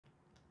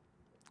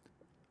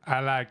I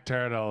like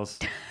turtles.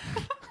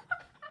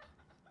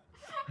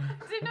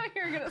 Didn't know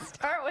you were going to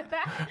start with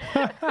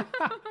that.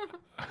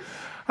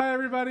 Hi,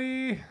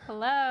 everybody.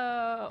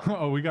 Hello.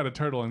 Oh, we got a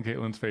turtle in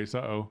Katelyn's face.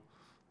 Uh-oh.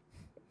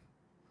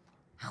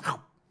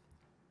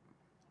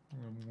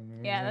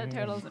 Yeah, the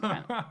turtle's in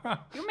front.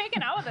 You're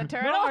making out with a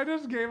turtle? No, I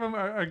just gave him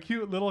a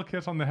cute little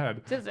kiss on the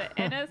head. Just an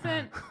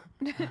innocent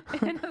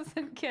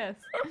kiss.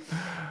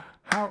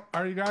 How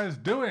are you guys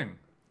doing?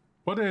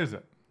 What day is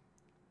it?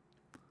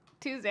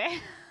 Tuesday.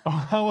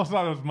 Oh, I almost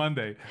thought it was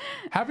Monday.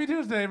 Happy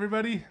Tuesday,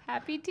 everybody.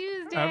 Happy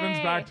Tuesday. Evan's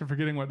back to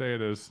forgetting what day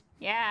it is.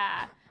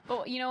 Yeah.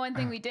 But you know one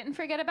thing we didn't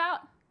forget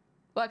about?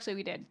 Well, actually,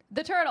 we did.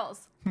 The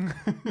turtles.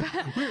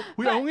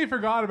 We only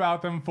forgot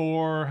about them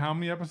for how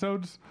many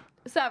episodes?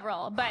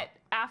 Several. But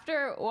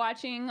after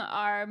watching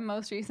our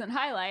most recent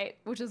highlight,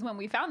 which is when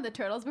we found the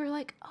turtles, we were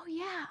like, oh,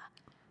 yeah.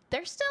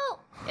 They're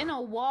still in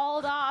a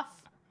walled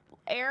off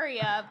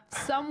area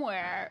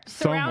somewhere.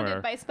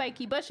 Surrounded by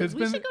spiky bushes.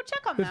 We should go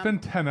check on them. It's been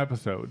 10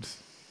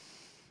 episodes.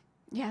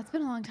 Yeah, it's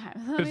been a long time.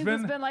 It's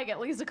been like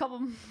at least a couple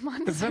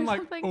months. It's been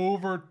like something.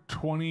 over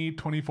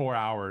 24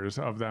 hours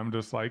of them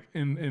just like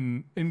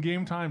in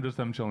game time, just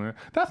them chilling.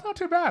 That's not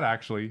too bad,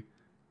 actually.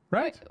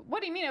 Right? Wait,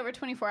 what do you mean over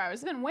 24 hours?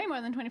 It's been way more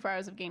than 24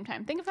 hours of game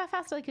time. Think of how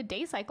fast like a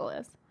day cycle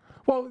is.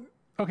 Well,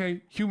 okay,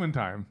 human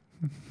time.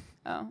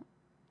 Oh.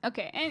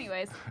 Okay,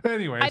 anyways. They're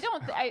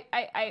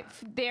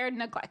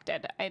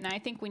neglected, and I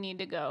think we need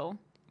to go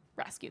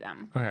rescue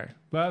them. Okay,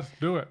 let's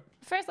do it.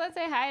 First, let's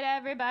say hi to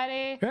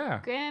everybody. Yeah.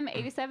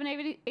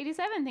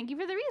 Grim8787, thank you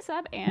for the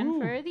resub and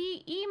for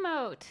the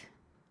emote.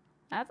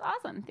 That's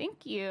awesome.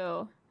 Thank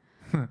you.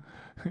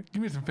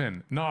 Give me some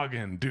fin.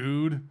 Noggin,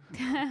 dude.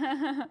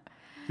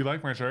 You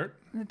like my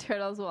shirt? The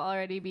turtles will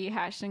already be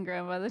hashed and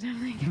grown by the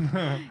time they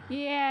get.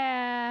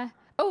 Yeah.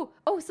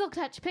 Oh, Silk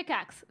Touch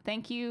pickaxe.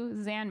 Thank you,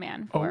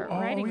 Zanman, for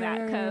writing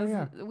that,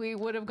 because we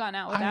would have gone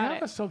out without it. I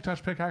have a Silk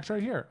Touch pickaxe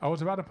right here. I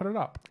was about to put it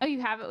up. Oh,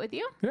 you have it with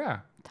you? Yeah.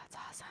 That's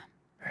awesome.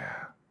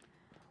 Yeah.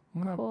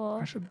 Cool.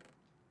 I should.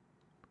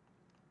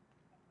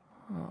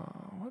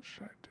 What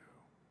should I do?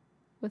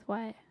 With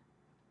what?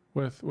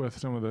 With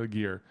some of the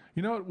gear.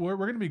 You know what?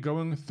 We're going to be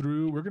going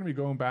through. We're going to be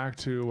going back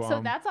to.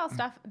 So that's all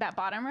stuff. That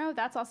bottom row.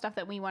 That's all stuff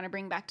that we want to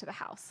bring back to the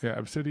house. Yeah,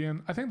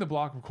 obsidian. I think the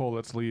block of coal.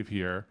 Let's leave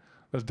here.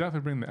 Let's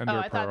definitely bring the ender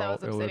pearl. I thought that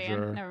was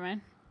obsidian. Illager. Never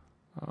mind.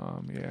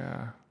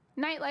 Yeah.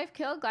 Nightlife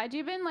Kill. Glad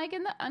you've been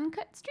liking the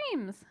uncut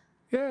streams.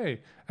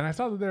 Yay! And I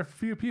saw that there are a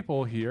few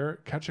people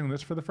here catching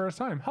this for the first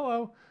time.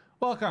 Hello,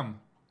 welcome.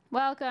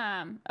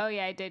 Welcome. Oh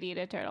yeah, I did eat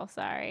a turtle.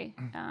 Sorry.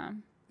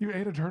 You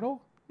ate a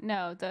turtle?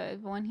 No, the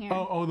one here.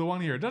 Oh, the one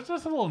here. Just a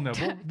little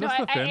nibble. No,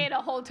 I ate a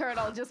whole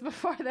turtle just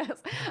before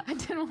this. I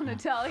didn't want to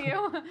tell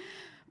you,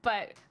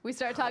 but we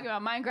started talking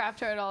about Minecraft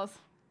turtles,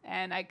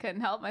 and I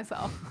couldn't help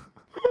myself.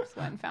 Just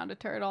went and found a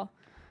turtle.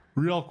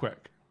 Real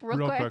quick.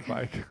 Real quick.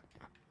 Like.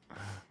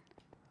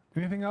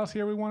 Anything else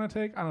here we want to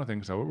take? I don't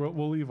think so.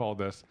 We'll leave all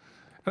this.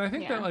 And I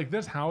think that like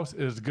this house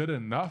is good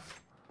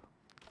enough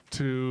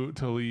to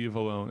leave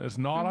alone. It's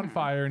not on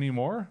fire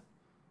anymore.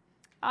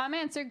 Oh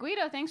man, Sir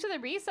Guido, thanks for the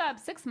resub.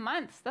 6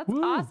 months. That's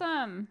Woo.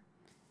 awesome.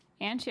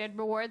 And shared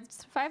rewards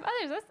to 5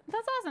 others.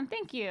 That's awesome.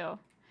 Thank you.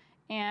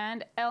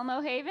 And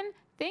Elmo Haven,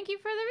 thank you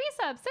for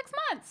the resub. 6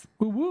 months.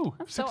 Woo woo.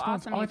 That's so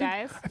awesome, you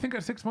guys. I think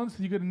at 6 months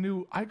you get a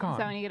new icon. Is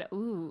that when you get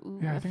ooh,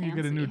 yeah, I think you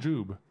get a new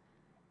jube.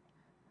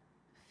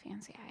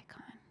 Fancy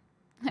icon.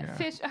 Yeah.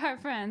 Fish are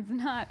friends,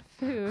 not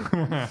food.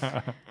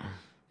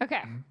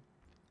 Okay.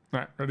 All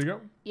right, ready to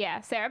go?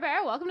 Yeah, Sarah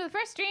Bear, welcome to the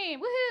first stream.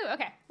 Woohoo!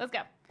 Okay, let's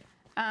go.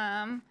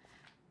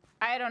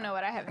 I don't know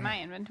what I have in my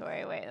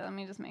inventory. Wait, let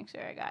me just make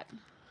sure I got.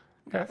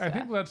 I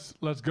think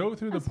let's go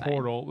through the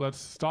portal. Let's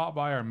stop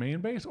by our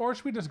main base, or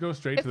should we just go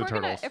straight to the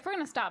turtles? If we're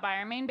gonna stop by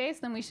our main base,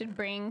 then we should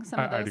bring some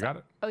of those. I already got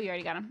it. Oh, you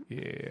already got them. Yeah.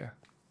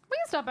 We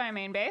can stop by our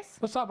main base.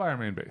 Let's stop by our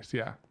main base.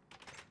 Yeah.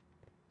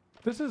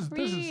 This is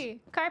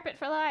carpet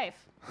for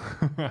life.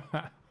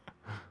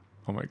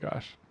 Oh my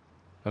gosh,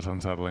 that's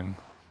unsettling.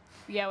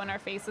 Yeah, when our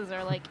faces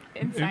are like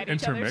inside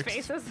each other's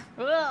faces.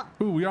 Ugh.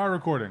 Ooh, we are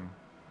recording.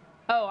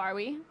 Oh, are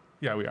we?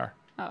 Yeah, we are.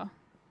 Oh.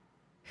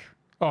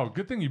 Oh,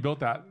 good thing you built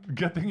that.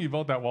 Good thing you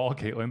built that wall,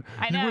 Katelyn.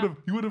 I know.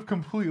 You would have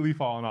completely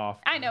fallen off.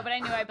 I know, but I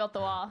knew I built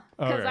the wall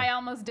because I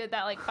almost did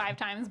that like 5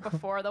 times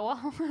before the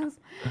wall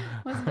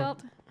was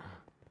built.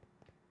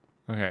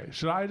 Okay,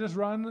 should I just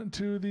run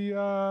to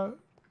the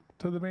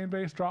main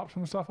base, drop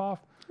some stuff off?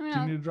 No. Do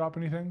you need to drop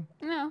anything?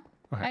 No.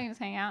 Okay. I can just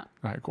hang out.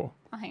 All right, cool.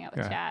 I'll hang out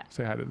with chat.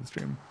 Say hi to the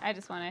stream. I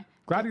just want to.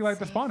 Glad you like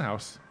the spawn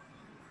house.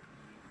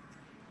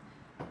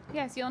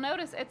 Yes, you'll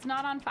notice it's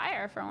not on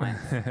fire for once.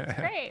 It's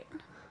great.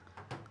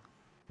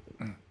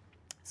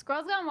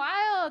 Squirrel's Gone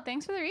Wild.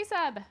 Thanks for the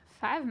resub.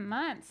 5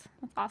 months.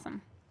 That's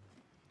awesome.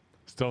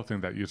 Still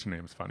think that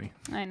username is funny.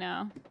 I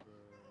know.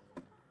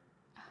 Oh,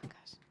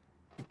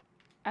 gosh.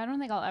 I don't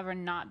think I'll ever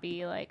not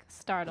be like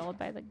startled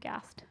by the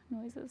ghast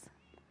noises.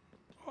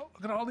 Oh,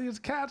 look at all these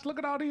cats. Look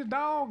at all these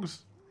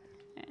dogs.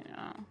 I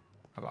know.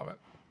 I love it.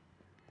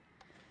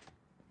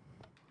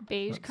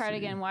 Beige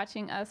cardigan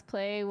watching us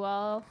play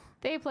while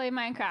they play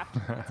Minecraft.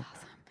 That's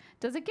awesome.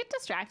 Does it get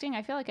distracting?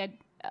 I feel like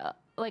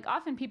like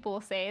often people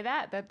will say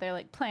that they're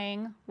like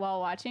playing while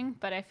watching,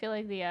 but I feel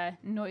like the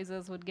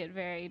noises would get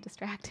very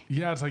distracting.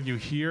 Yeah, it's like you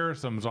hear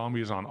some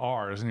zombies on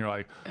ours, and you're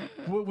like,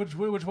 which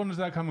one is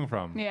that coming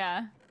from?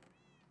 Yeah.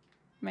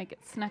 Might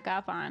get snuck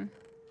up on.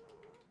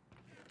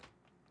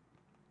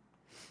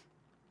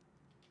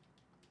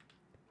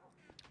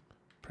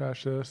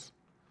 Precious.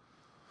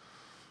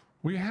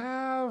 We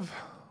have...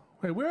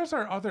 Wait, where's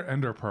our other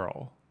ender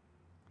pearl?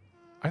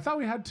 I thought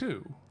we had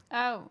 2.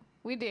 Oh,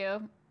 we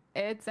do.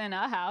 It's in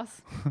a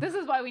house. This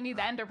is why we need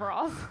the ender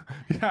pearls.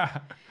 Yeah.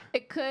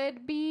 It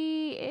could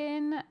be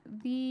in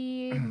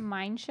the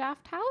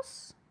mineshaft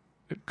house.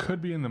 It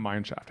could be in the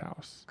mineshaft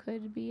house.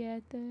 Could be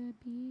at the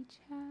beach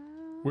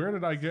house. Where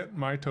did I get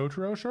my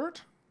Totoro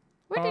shirt?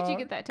 Where did you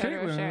get that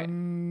Totoro shirt?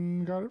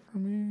 Katelyn got it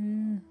from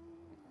me.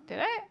 Did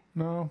I?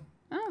 No.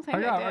 I don't think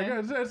I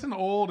did. It's an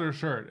older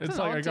shirt. It's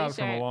like I got it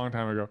from a t-shirt. long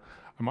time ago.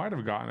 I might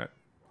have gotten it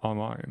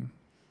online,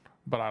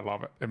 but I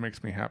love it. It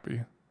makes me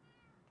happy.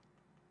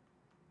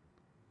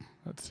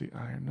 Let's see,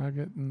 iron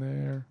nugget in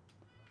there.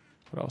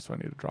 What else do I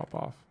need to drop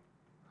off?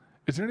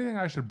 Is there anything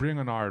I should bring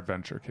on our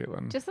adventure,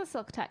 Katelyn? Just the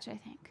silk touch, I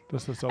think.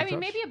 Just the silk touch?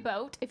 maybe a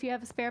boat if you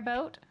have a spare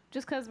boat.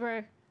 Just because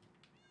we're,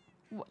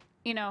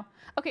 you know.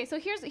 Okay, so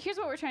here's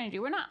what we're trying to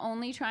do. We're not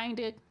only trying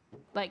to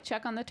like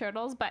check on the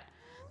turtles, but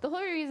the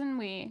whole reason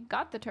we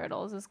got the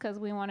turtles is because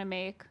we want to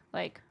make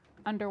like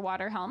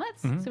underwater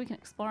helmets so we can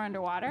explore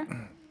underwater.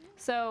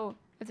 So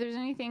if there's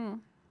anything,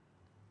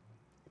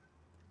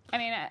 I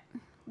mean,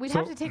 we'd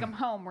have to take them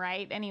home,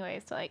 right?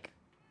 Anyways, to like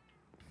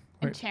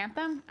enchant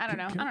them. I don't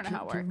know. I don't know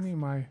how it works.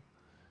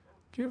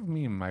 Give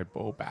me my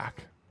bow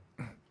back.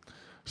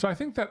 So I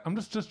think that I'm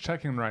just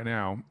checking right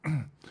now.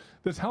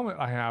 This helmet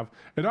I have,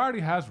 it already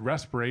has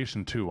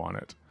respiration 2 on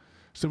it.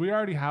 So we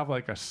already have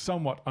like a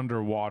somewhat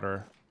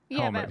underwater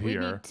helmet but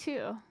here. We need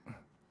 2.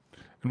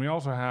 And we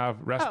also have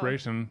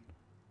respiration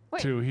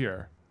 2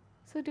 here.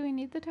 So do we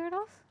need the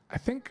turtles? I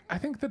think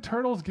the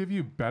turtles give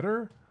you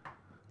better.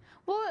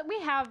 Well, we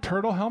have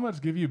Turtle helmets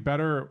give you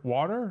better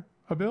water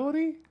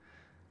ability.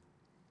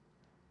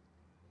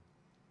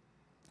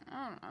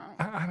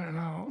 I don't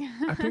know.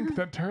 I think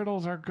the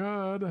turtles are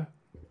good.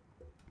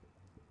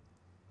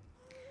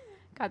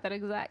 Got that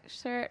exact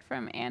shirt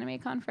from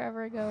AnimeCon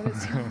forever ago.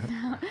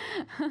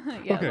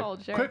 Yeah, Okay,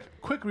 old shirt.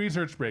 quick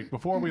research break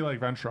before we like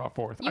venture off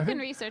forth. You can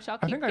research. I'll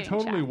keep I think I getting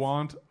totally chats.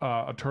 want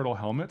a turtle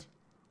helmet.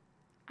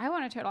 I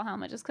want a turtle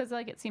helmet just because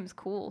like it seems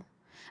cool.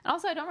 And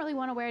also, I don't really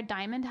want to wear a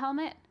diamond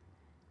helmet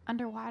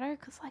underwater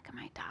because like I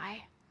might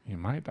die. You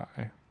might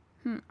die.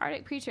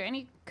 Arctic Preacher,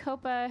 any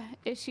COPA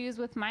issues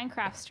with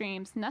Minecraft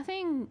streams?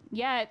 Nothing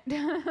yet.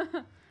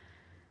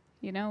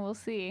 You know, we'll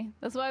see.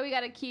 That's why we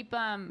got to keep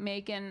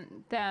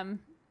making them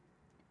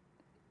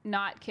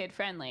not kid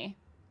friendly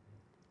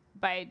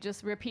by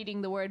just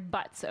repeating the word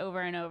butts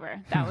over and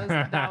over. That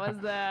was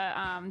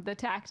the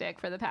tactic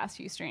for the past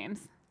few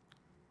streams.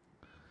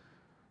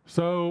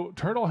 So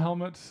turtle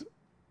helmets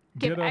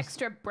Give us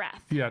extra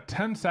breath. Yeah,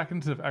 10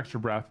 seconds of extra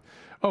breath.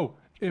 Oh,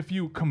 if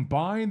you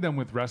combine them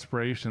with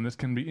respiration, this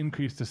can be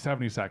increased to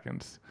 70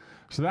 seconds.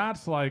 So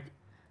that's like...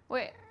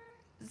 Wait,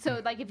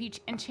 so like if you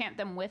enchant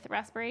them with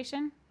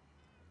respiration?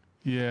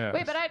 Yeah.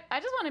 Wait, but I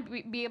just want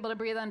to be able to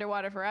breathe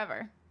underwater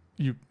forever.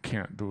 You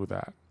can't do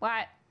that.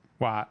 What?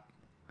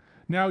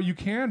 Now, you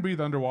can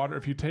breathe underwater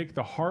if you take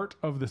the heart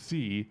of the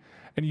sea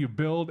and you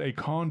build a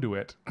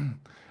conduit.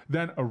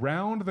 Then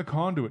around the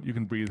conduit, you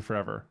can breathe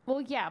forever.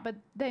 Well, yeah, but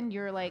then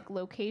your like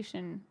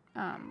location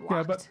locked.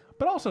 Yeah,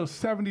 but also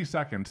 70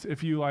 seconds.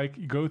 If you like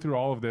you go through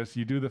all of this,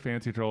 you do the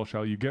fancy turtle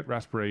shell, you get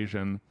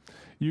respiration,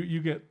 you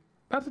get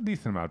that's a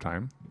decent amount of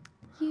time.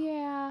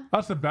 Yeah.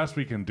 That's the best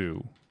we can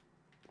do.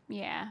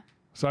 Yeah.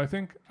 So I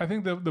think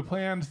the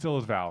plan still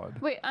is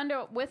valid. Wait,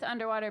 with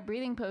underwater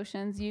breathing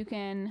potions, you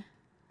can.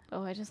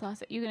 Oh, I just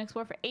lost it. You can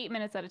explore for 8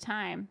 minutes at a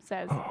time.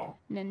 Says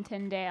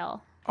Nintendale.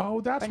 Oh,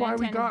 that's why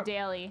we got.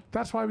 Daily.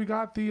 That's why we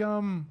got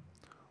the.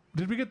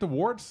 Did we get the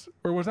warts,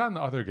 or was that in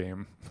the other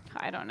game?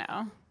 I don't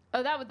know.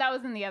 Oh, that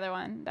was in the other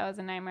one. That was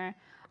a nightmare.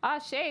 Ah,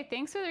 Shay,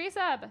 thanks for the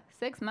resub.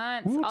 6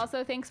 months. Woot.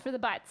 Also, thanks for the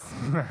butts.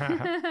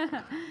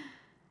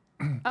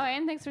 Oh,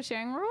 and thanks for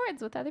sharing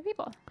rewards with other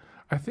people.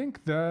 I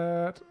think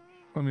that.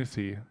 Let me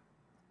see.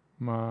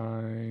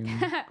 Mine.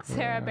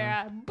 Sarah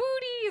Barra.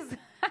 Booties!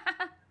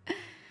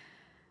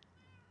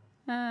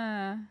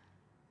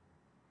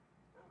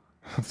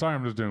 Sorry,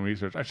 I'm just doing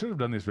research. I should have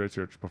done this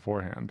research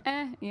beforehand.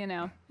 You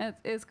know,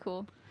 it's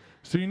cool.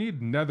 So you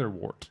need nether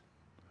wart,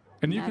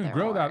 and you can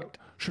grow that.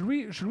 Should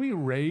we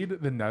raid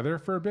the nether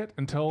for a bit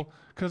until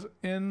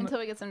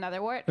we get some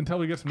nether wart? Until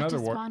we get some nether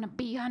wart. I just want to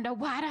be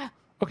underwater.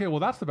 Okay, well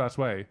that's the best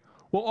way.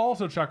 We'll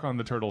also check on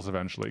the turtles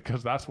eventually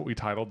because that's what we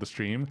titled the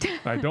stream.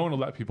 And I don't want to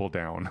let people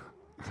down.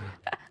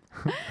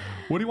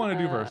 What do you want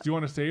to do first? Do you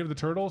want to save the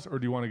turtles or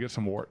do you want to get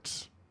some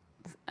warts?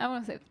 I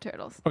want to save the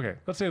turtles. Okay,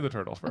 let's save the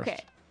turtles first.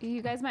 Okay,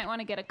 you guys might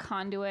want to get a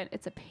conduit.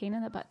 It's a pain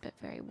in the butt, but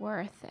very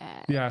worth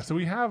it. Yeah, so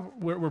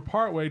we're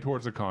part way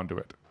towards the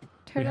conduit.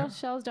 Turtle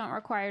shells don't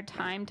require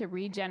time to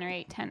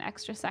regenerate 10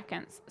 extra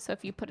seconds. So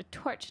if you put a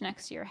torch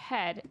next to your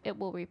head, it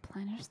will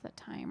replenish the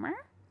timer.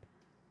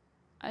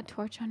 a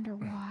torch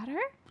underwater?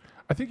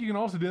 I think you can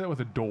also do that with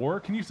a door.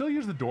 Can you still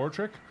use the door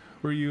trick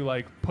where you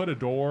like put a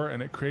door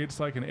and it creates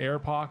like an air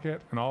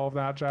pocket and all of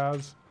that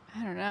jazz?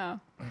 I don't know.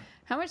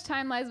 How much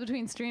time lies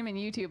between stream and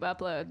YouTube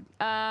upload?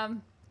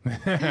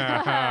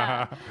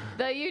 The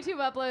YouTube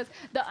uploads,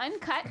 the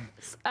uncut,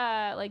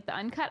 the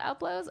uncut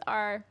uploads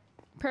are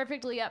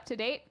perfectly up to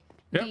date.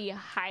 Yep. The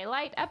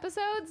highlight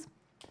episodes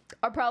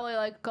are probably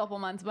like a couple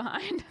months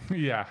behind.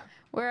 Yeah.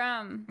 We're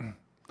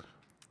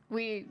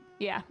we're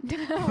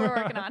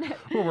working on it.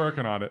 We're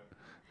working on it.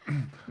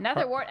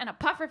 Another wart and a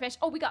pufferfish.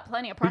 Oh, we got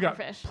plenty of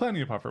pufferfish.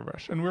 Plenty of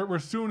pufferfish, and we're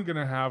soon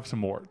gonna have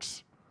some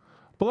warts.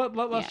 But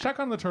let's check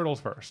on the turtles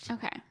first.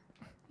 Okay.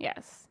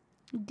 Yes.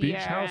 Beach Deer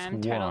House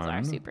and turtles 1.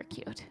 are super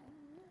cute.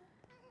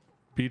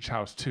 Beach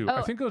House 2. Oh.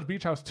 I think it was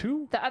Beach House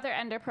 2. The other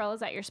ender pearl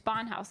is at your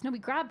spawn house. No, we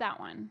grabbed that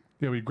one.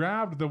 Yeah, we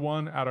grabbed the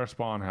one at our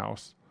spawn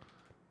house.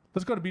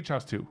 Let's go to Beach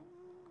House 2.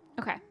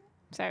 Okay.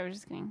 Sorry, we're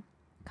just getting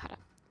caught up.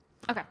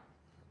 Okay.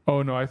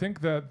 Oh no, I think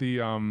that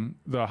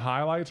the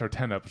highlights are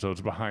 10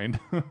 episodes behind.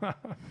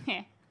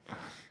 Yeah.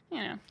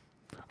 You know.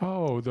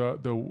 Oh,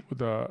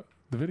 the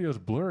video is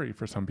blurry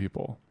for some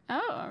people.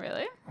 Oh,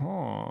 really?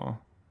 Oh.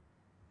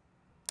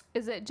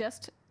 Is it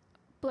just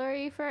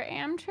blurry for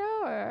Amtro,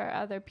 or are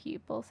other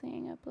people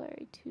seeing it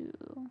blurry too?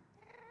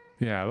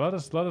 Yeah, let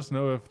us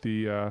know if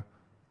the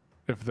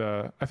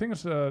I think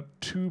it's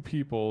 2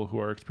 people who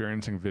are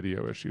experiencing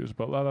video issues,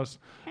 but let us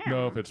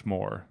know if it's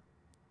more.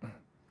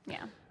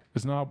 Yeah.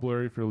 It's not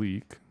blurry for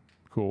leak.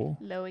 Cool.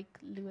 Loic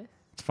Lewis.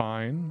 It's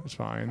fine. It's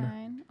fine.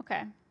 Fine.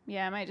 Okay.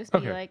 Yeah, it might just be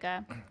Okay. like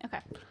a. Okay.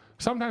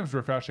 Sometimes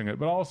refreshing it,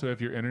 but also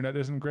if your internet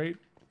isn't great,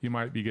 you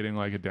might be getting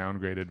like a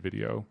downgraded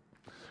video.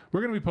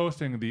 We're going to be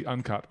posting the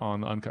Uncut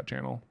on the Uncut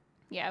channel.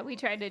 Yeah, we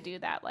tried to do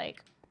that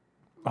like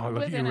Oh,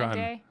 look at you within a run.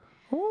 day.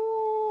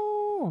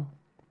 Ooh.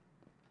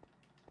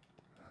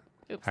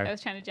 Oops, I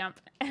was trying to jump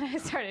and I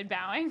started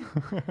bowing.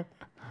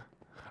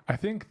 I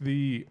think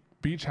the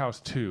Beach House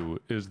 2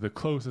 is the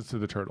closest to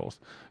the turtles.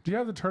 Do you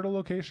have the turtle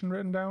location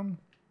written down?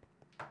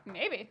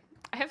 Maybe.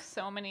 I have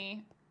so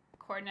many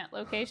coordinate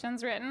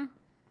locations written.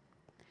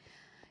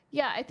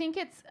 Yeah, I think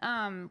it's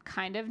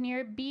kind of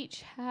near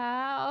Beach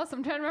House.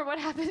 I'm trying to remember what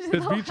happened in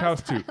It's the Beach last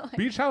House 2. highlight.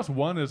 Beach House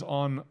 1 is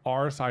on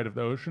our side of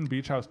the ocean.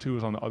 Beach House 2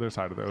 is on the other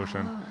side of the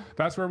ocean. Oh.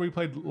 That's where we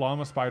played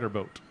Llama Spider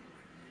Boat.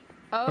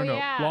 Oh, Or no,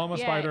 yeah. llama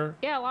yeah. spider.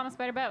 Yeah, llama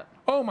spider boat.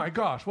 Oh my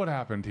gosh, what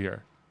happened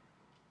here?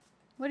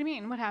 What do you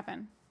mean? What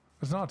happened?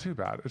 It's not too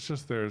bad. It's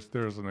just there's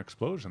an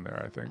explosion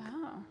there, I think.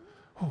 Oh.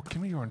 Oh,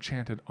 give me your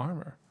enchanted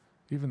armor,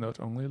 even though it's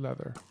only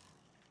leather.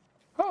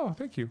 Oh,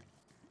 thank you.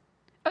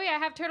 Oh, yeah, I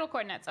have turtle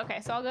coordinates. Okay,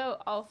 so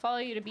I'll follow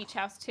you to Beach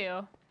House 2.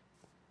 Do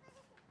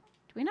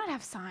we not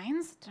have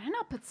signs? Did I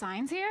not put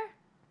signs here?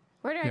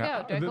 Where do I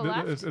go? Do I go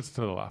left? It's to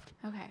the left.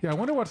 Okay. Yeah, I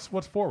wonder what's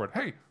forward.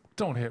 Hey,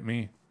 don't hit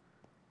me.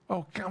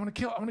 Oh, I'm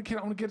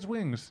gonna get his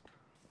wings.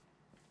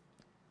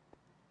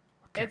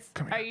 Okay,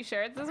 come here. Are you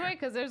sure it's this way?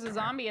 Because there's a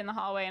zombie in the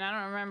hallway, and I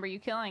don't remember you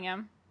killing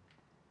him.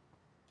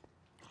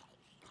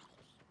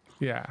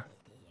 Yeah.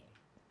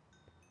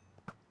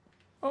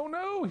 Oh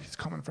no, he's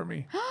coming for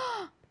me.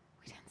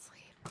 We didn't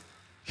sleep.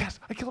 Yes,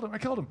 I killed him.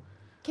 Get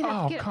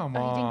up, Oh, get up. come He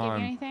didn't give on.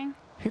 you anything?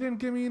 He didn't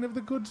give me any of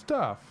the good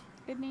stuff.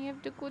 Any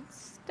of the good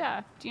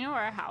stuff. Do you know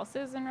where our house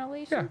is in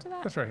relation Yeah, to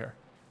that? that's right here.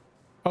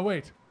 Oh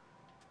wait.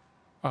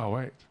 Oh,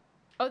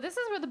 this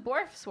is where the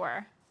dwarfs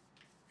were.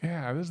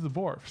 Yeah, this is the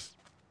dwarfs.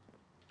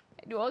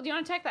 Well, do you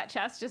want to check that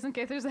chest just in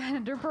case there's an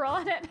ender pearl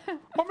on it?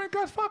 Oh my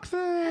gosh,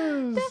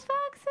 foxes! The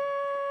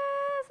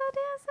foxes! Oh,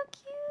 they're so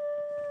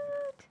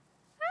cute!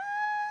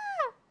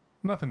 Ah!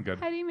 Nothing good.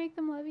 How do you make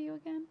them love you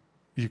again?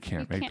 You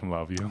can't You make can't- them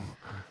love you.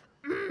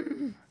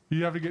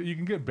 You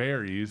can get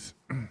berries,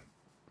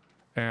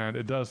 and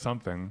it does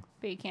something.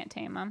 But you can't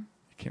tame them.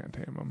 You can't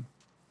tame them.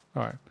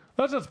 All right,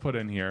 let's just put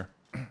in here.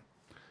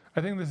 I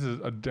think this is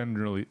a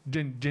generally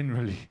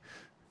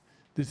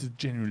this is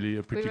generally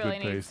a pretty We really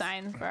good need place.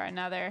 signs for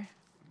another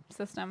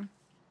system.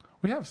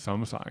 We have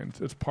some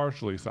signs. It's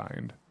partially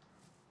signed.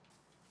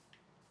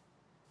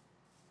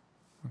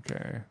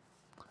 Okay.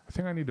 I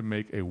think I need to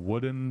make a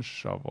wooden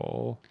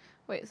shovel,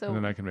 Wait, so and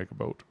then I can make a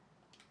boat.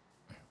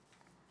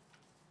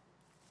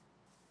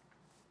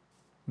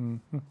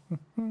 I'm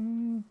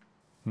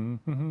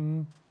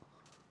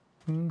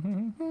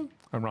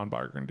Ron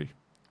Burgundy.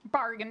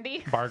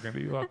 Bargandy.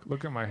 Burgundy.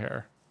 Look at my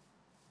hair.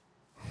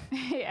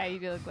 Yeah, you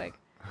do look like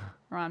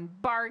Ron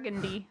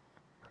Bargandy.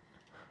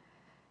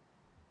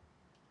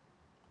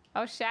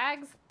 Oh,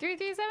 Shags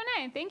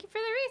 3379. Thank you for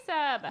the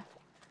resub.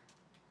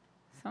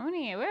 So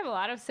many. We have a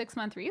lot of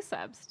 6-month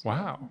resubs. Too.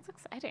 Wow. That's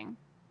exciting.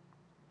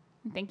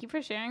 And thank you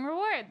for sharing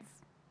rewards.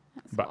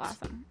 That's so Butts.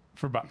 awesome.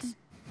 For butts.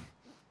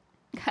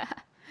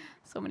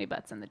 So many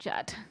butts in the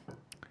chat.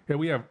 Yeah,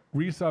 we have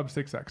resub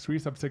 6x,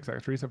 resub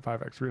 6x, resub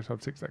 5x,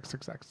 resub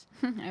 6x,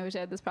 6x. I wish I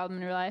had this problem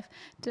in real life.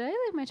 Did I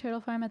leave my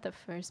turtle farm at the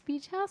first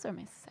beach house or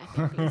my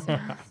second beach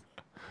house?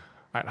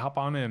 All right, hop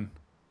on in.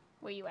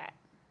 Where you at?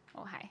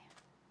 Oh, hi.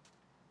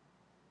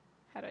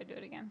 How do I do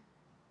it again?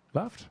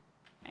 Left?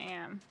 I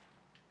am.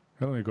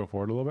 Here, let me go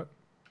forward a little bit.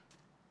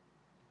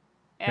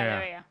 Yeah,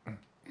 there we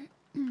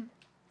go.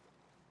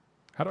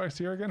 How do I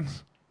see her again?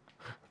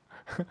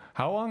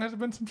 How long has it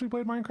been since we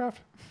played Minecraft?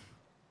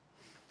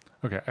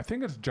 Okay, I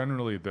think it's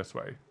generally this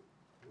way.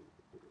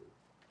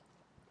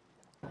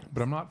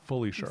 But I'm not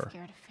fully sure. I'm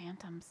scared of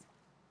phantoms.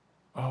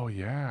 Oh,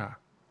 yeah.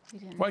 We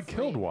didn't Well, I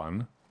killed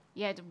one.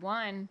 Yeah, I did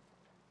one.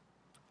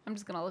 I'm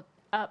just going to look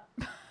up.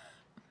 I'm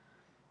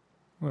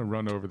going to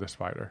run over the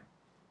spider.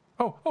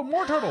 Oh,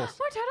 more turtles.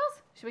 More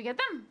turtles? Should we get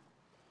them?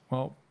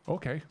 Well,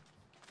 okay.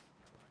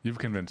 You've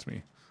convinced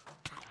me.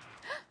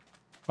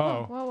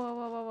 Whoa, whoa, whoa,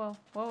 whoa, whoa,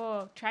 whoa,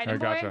 whoa. Trident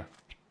boy? Gotcha.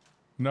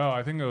 No,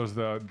 I think it was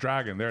the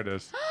dragon. There it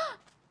is.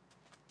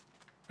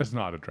 It's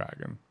not a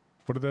dragon.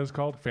 What are those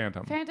called?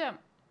 Phantom. Phantom.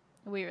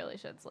 We really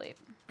should sleep.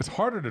 It's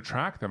harder to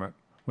track them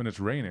when it's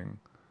raining.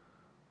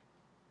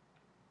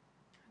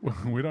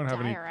 We don't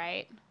have any.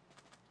 Right.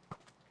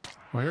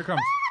 Well, here it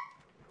comes.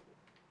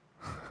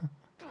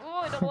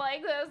 Oh, I don't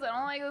like this. I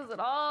don't like this at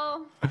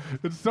all.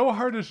 It's so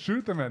hard to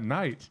shoot them at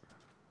night.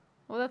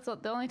 Well, that's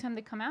the only time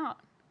they come out.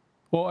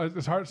 Well,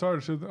 it's hard to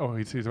shoot them. Oh,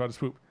 he's about to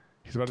swoop.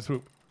 He's about to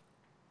swoop.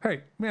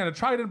 Hey, man, a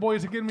trident boy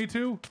is getting me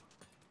too.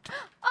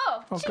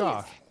 Oh, Oh, geez.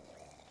 gosh.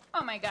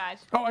 Oh, my gosh.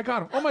 Oh, I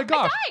got him. Oh, my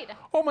gosh. I died.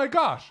 Oh, my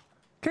gosh.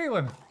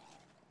 Katelyn.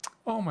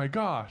 Oh, my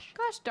gosh.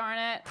 Gosh darn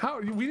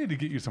it. We need to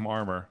get you some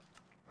armor.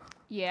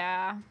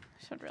 Yeah.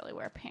 I should really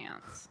wear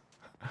pants.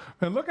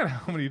 And look at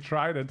how many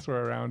tridents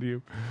were around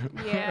you.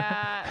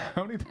 Yeah.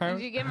 How many times?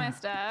 Did you get my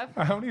stuff?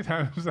 How many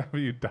times have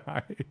you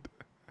died?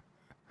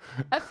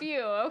 A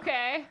few,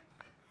 okay.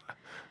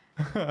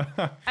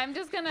 I'm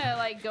just gonna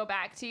like go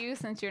back to you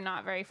since you're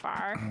not very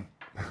far.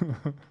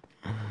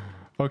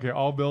 Okay,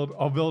 I'll build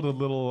a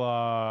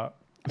little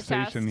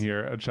station chest?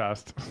 here, a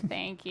chest.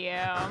 Thank you.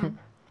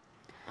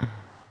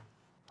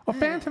 A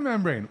phantom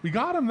membrane. We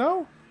got him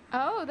though.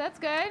 Oh, that's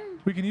good.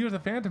 We can use a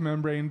phantom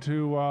membrane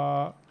to.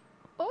 Oh,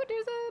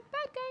 there's a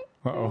bad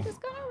guy. Uh-oh. I'm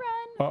just gonna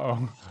run.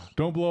 Uh-oh.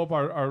 Don't blow up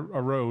our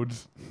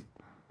roads.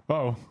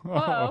 Uh-oh.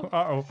 Uh-oh.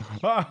 Uh-oh.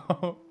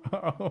 Uh-oh.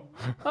 Uh-oh.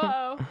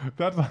 Uh-oh.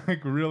 That's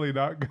like really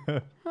not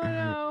good. Oh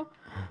no.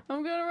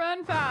 I'm gonna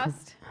run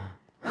fast.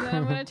 And then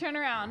I'm gonna turn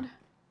around.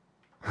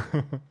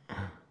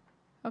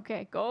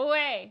 Okay, go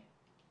away.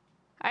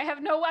 I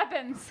have no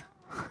weapons.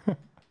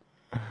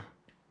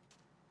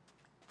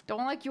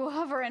 Don't like you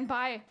hovering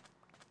by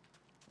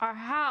our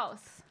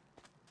house.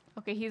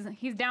 Okay,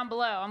 he's down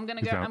below. I'm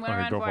gonna go. I'm gonna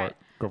run for it.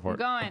 Go for I'm it.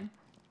 going.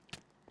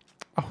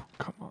 Oh,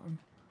 come on.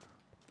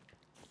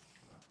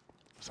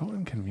 So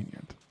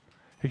inconvenient.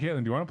 Hey,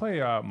 Katelyn, do you want to play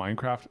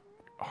Minecraft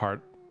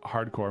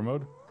hardcore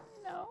mode?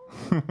 No.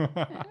 I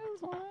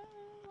just want to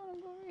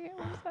go over here.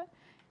 What's that?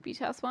 Beach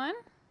house 1.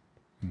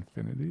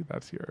 Infinity,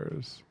 that's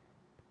yours.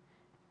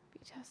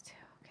 Beach house 2.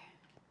 Okay.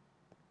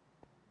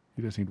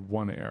 You just need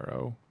one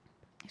arrow.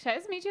 Should I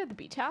just meet you at the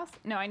beach house?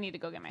 No, I need to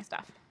go get my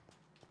stuff.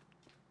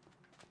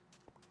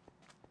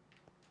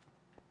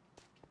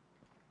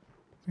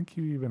 I think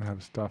you even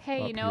have stuff.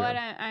 Hey, up you know here. what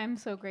I'm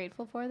so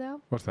grateful for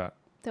though? What's that?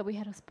 That we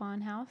had a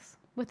spawn house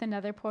with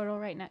another portal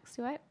right next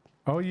to it.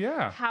 Oh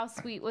yeah. How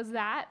sweet was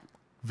that?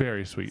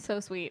 Very sweet.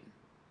 So sweet.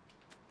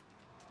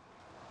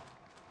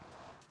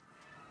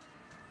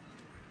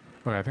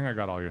 Okay, I think I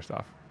got all your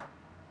stuff.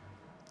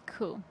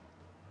 Cool.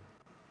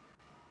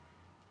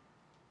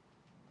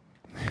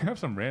 You have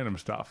some random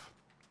stuff.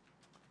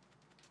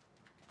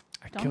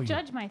 Don't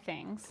judge my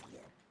things.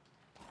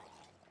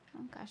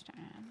 Oh gosh darn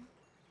it. I'm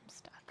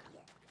stuck.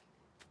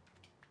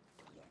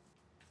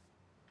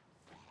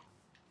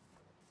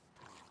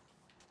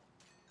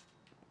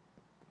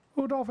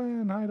 Oh,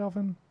 dolphin. Hi,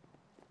 dolphin.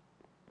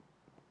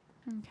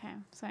 Okay,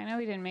 so I know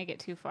we didn't make it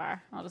too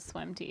far. I'll just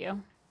swim to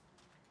you.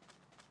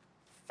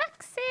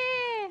 Foxy!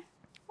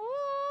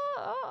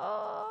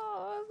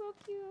 Oh, so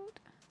cute.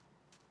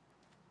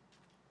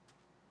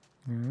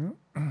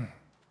 Yeah.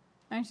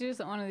 Aren't you just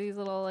at one of these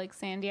little like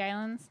sandy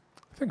islands?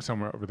 I think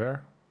somewhere over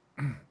there.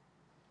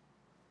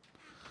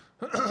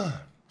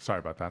 Sorry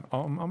about that.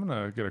 I'm going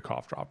to get a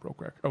cough drop real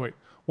quick. Oh, wait.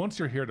 Once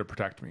you're here to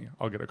protect me,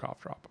 I'll get a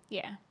cough drop.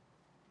 Yeah.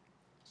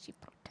 She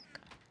protect.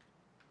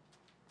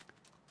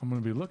 I'm going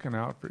to be looking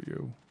out for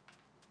you.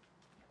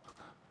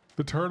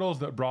 The turtles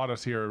that brought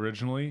us here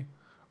originally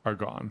are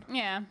gone.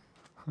 Yeah.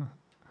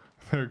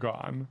 They're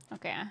gone.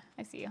 Okay,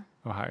 I see you.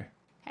 Oh, hi.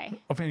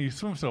 Hey. Oh, man, you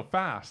swim so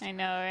fast. I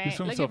know, right? You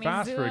swim Look so at me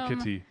fast for a zoom.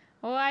 kitty.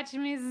 Watch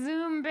me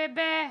zoom,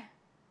 baby.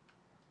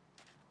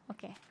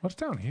 Okay. What's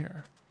down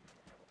here?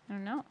 I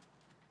don't know.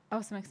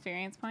 Oh, some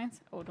experience points.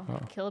 Oh, don't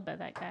get killed by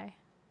that guy.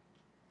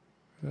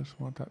 I just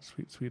want that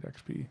sweet, sweet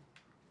XP.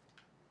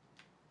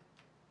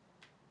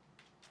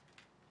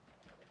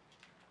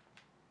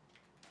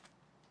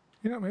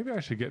 You know, maybe I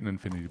should get an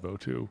infinity bow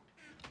too.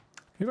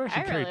 Maybe I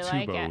should carry really two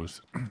like it.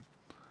 bows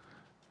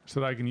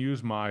so that I can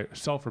use my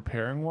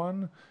self-repairing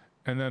one,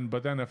 and then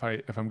if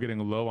I'm getting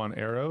low on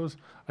arrows,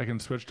 I can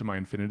switch to my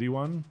infinity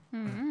one.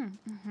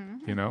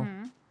 You know,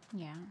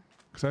 Yeah.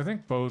 because I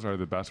think bows are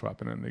the best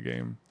weapon in the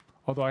game.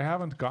 Although I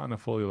haven't gotten a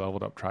fully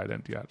leveled up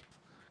trident yet,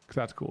 because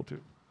that's cool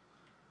too.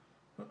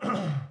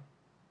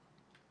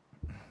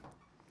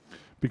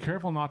 Be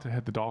careful not to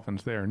hit the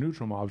dolphins. They are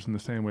neutral mobs in the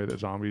same way that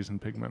zombies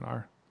and pigmen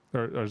are.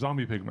 Or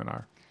zombie pigmen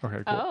are.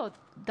 Okay, cool.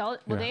 Oh,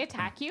 will they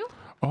attack you?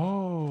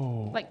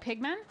 Oh. Like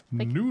pigmen?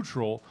 Like,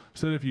 neutral.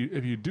 So if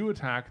you do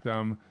attack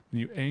them, then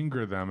you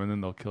anger them, and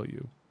then they'll kill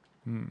you.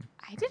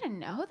 I didn't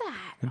know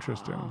that.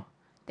 Interesting. Oh,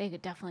 they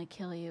could definitely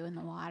kill you in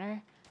the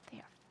water. They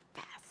are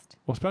fast.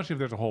 Well, especially if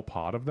there's a whole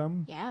pod of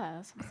them. Yeah,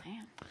 that's what I'm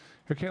saying.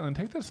 Here, Katelyn,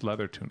 take this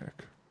leather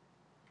tunic.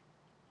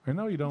 I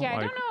know you don't I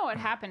don't know what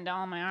happened to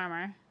all my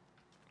armor.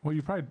 Well,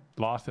 you probably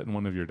lost it in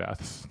one of your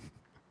deaths.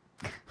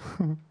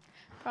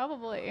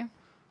 Probably.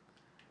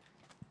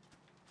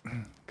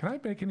 Can I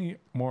make any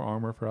more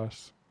armor for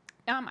us?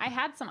 I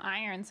had some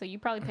iron, so you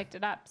probably picked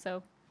it up.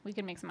 So we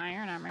could make some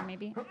iron armor,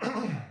 maybe.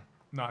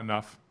 Not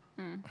enough.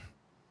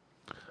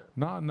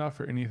 Not enough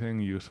for anything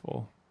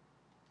useful.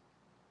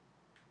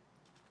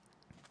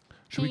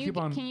 Should we keep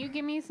on? Can you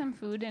give me some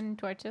food and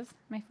torches?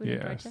 My food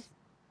and torches?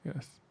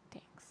 Yes.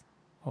 Thanks.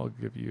 I'll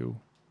give you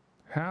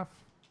half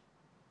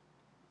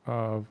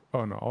of...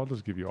 Oh, no. I'll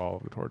just give you all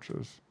of the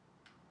torches.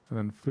 And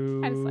then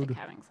food... I just like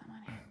having some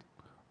on hand.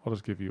 I'll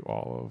just give you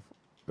all of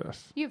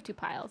this. You have 2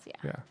 piles, yeah.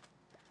 Yeah.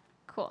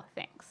 Cool,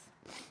 thanks.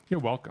 You're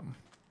welcome.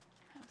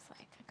 I was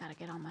like, I gotta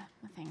get all my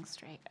things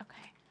straight.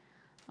 Okay.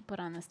 I'll put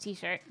on this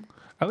t-shirt.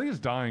 At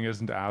least dying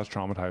isn't as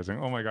traumatizing.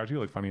 Oh my gosh, you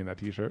look funny in that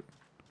t-shirt.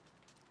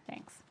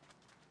 Thanks.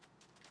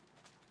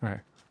 All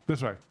right.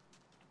 This way.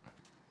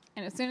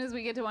 And as soon as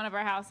we get to one of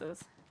our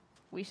houses,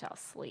 we shall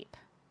sleep.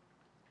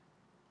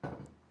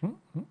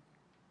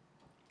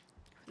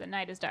 The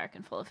night is dark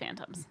and full of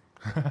phantoms.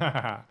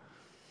 I'm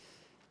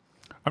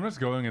just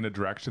going in a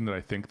direction that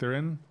I think they're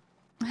in.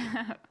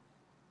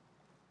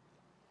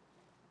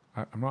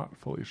 I'm not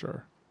fully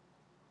sure.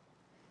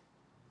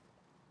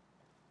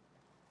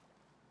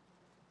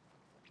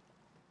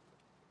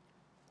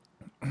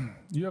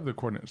 You have the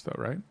coordinates though,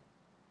 right?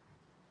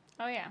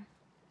 Oh, yeah.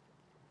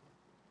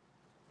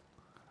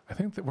 I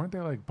think that weren't they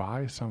like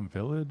by some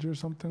village or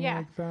something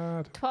like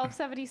that?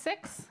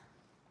 1276.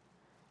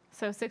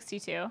 So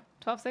 62.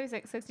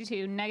 1276,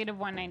 62, negative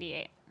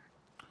 198.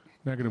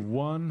 Negative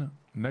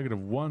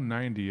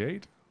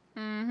 198.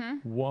 Mm-hmm.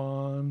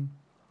 1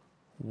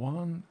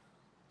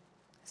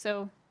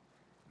 So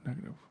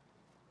negative.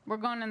 we're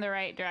going in the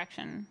right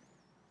direction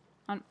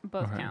on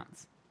both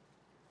counts.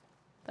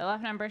 The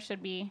left number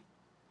should be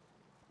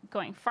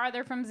going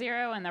farther from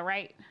 0, and the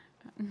right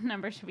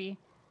number should be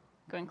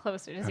going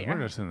closer to 0.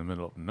 We're just in the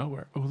middle of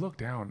nowhere. Oh, look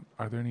down.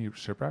 Are there any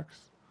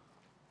shipwrecks?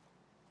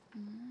 I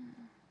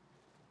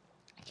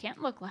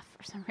can't look left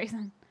for some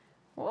reason.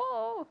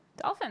 Whoa,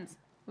 dolphins.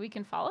 We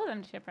can follow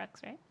them to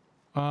shipwrecks, right?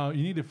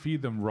 You need to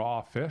feed them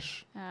raw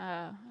fish,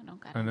 I don't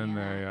got and any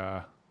then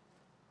of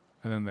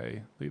that.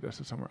 they lead us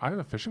to somewhere. I have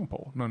a fishing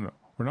pole. No.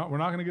 We're not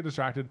going to get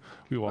distracted.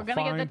 We will We're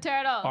gonna find get the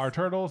turtles. our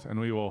turtles, and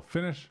we will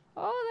finish.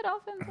 Oh, the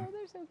dolphins. Oh,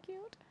 they're so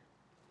cute.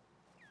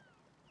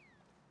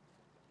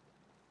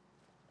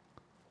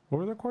 What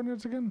were the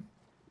coordinates again?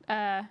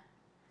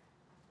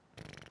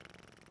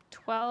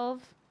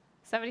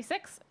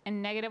 1276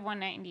 and negative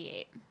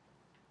 198.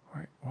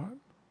 Wait, what?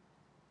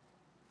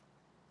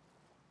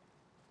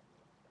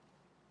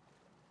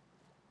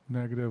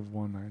 Negative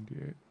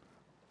 198.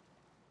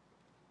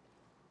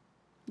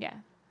 Yeah,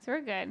 so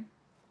we're good.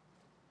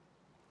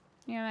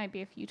 Yeah, might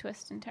be a few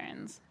twists and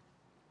turns.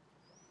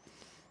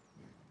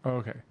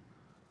 Okay.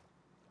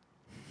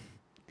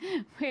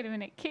 Wait a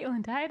minute,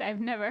 Katelyn died? I've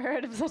never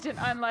heard of such an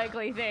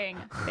unlikely thing.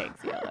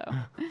 Thanks, Yellow.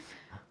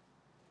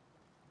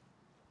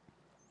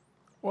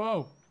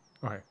 Whoa.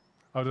 Okay.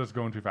 I was just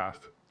going too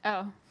fast.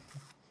 Oh.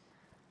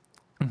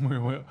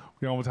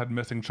 we almost had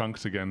missing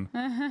chunks again.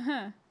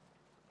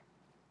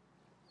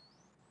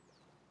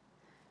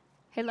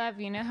 Hey,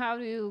 Lev, you know how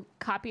to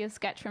copy a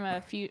sketch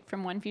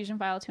from one fusion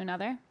file to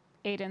another?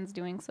 Aiden's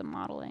doing some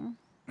modeling.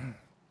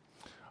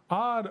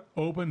 I'd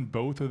open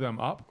both of them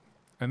up,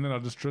 and then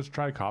I'll just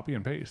try copy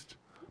and paste.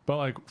 But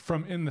like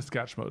from in the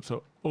sketch mode.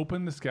 So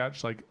open the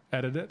sketch, like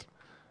edit it,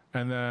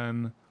 and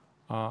then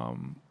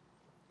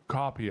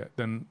copy it,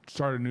 then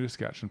start a new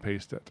sketch and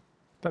paste it.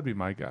 That'd be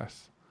my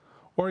guess.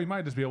 Or you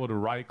might just be able to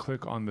right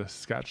click on the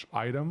sketch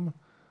item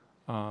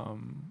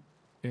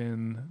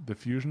in the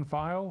fusion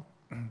file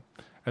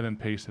and then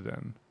paste it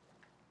in.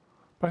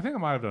 But I think I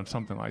might have done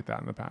something like that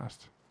in the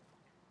past.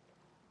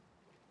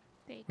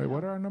 There you Wait, go.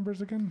 what are our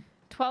numbers again?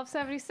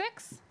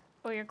 1276.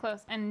 Oh, you're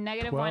close. And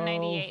negative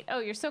 198. Oh,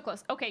 you're so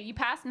close. Okay, you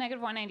passed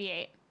negative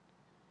 198.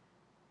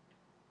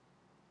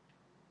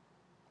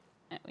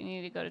 And we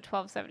need to go to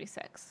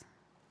 1276.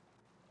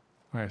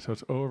 All right, so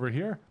it's over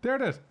here. There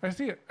it is. I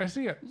see it. I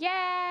see it.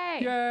 Yay!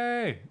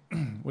 Yay!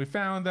 We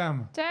found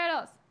them.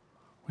 Turtles!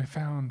 We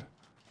found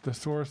the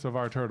source of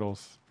our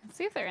turtles. Let's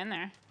see if they're in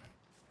there.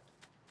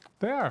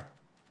 There.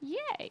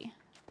 Yay!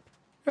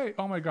 Hey,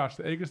 oh my gosh,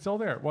 the egg is still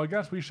there. Well, I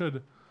guess we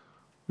should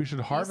harvest you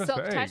the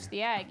still egg. touched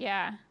the egg,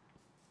 yeah.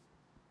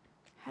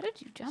 How did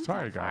you jump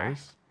Sorry, that far?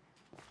 guys.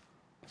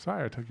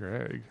 Sorry I took your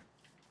egg.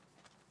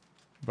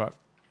 But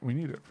we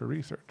need it for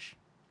research.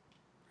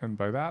 And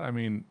by that, I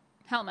mean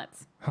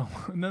Helmets.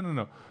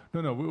 No.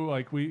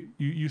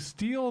 You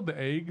steal the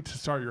egg to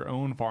start your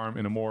own farm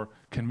in a more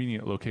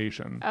convenient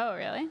location. Oh,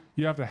 really?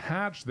 You have to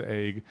hatch the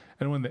egg,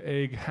 and when the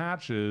egg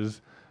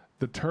hatches,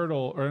 the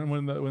turtle, or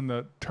when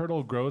the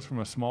turtle grows from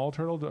a small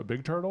turtle to a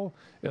big turtle,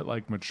 it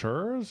like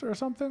matures or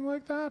something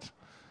like that.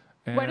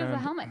 Where does the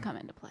helmet come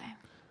into play?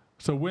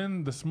 So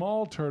when the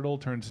small turtle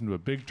turns into a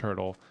big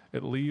turtle,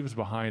 it leaves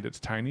behind its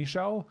tiny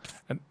shell,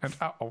 and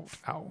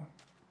ow.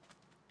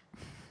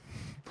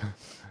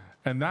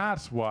 And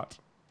that's what.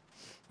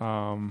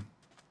 And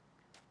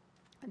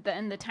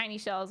the tiny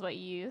shell is what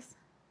you use.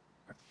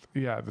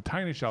 Yeah, the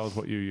tiny shell is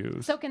what you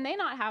use. So can they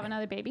not have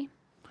another baby?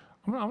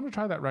 I'm gonna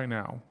try that right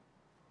now.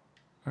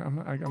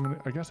 I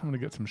guess I'm gonna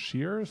get some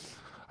shears.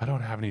 I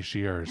don't have any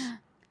shears.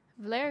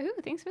 Valera,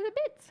 thanks for the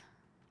bits.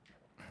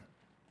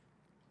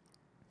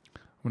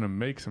 I'm gonna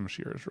make some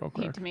shears real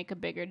quick. Need to make a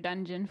bigger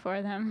dungeon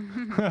for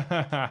them.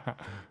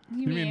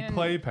 You mean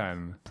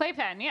playpen?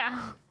 Playpen,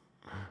 yeah.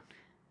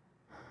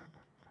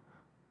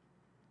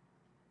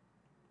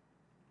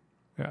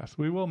 Yes,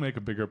 we will make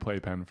a bigger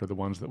playpen for the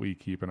ones that we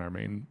keep in our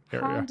main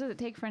area. How long does it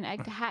take for an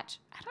egg to hatch?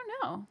 I don't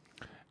know.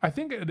 I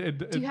think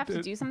Do you have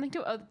to do something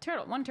to it? Oh, the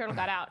turtle. One turtle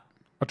got out.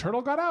 A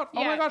turtle got out?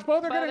 Yeah, oh my gosh,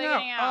 both are getting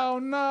out. Oh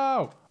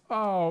no.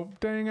 Oh,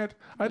 dang it.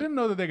 I didn't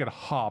know that they could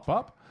hop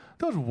up.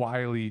 Those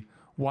wily.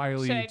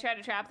 Should I try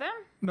to trap them?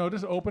 No,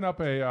 just open up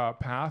a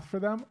path for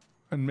them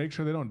and make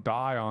sure they don't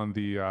die on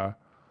the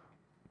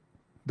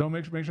don't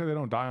make sure they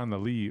don't die on the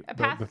leaf. A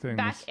path the things.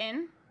 back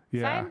in?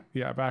 Yeah. Side?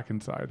 Yeah, back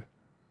inside.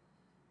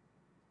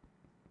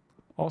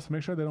 Also,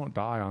 make sure they don't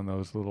die on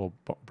those little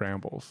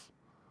brambles.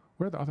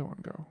 Where'd the other one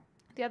go?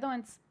 The other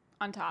one's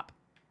on top.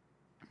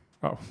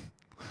 Oh.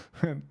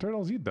 Man,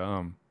 turtles, you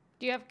dumb.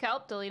 Do you have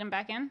kelp to lead them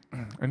back in?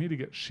 I need to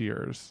get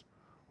shears.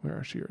 Where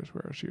are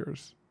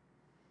shears?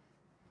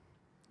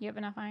 You have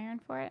enough iron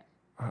for it?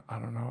 I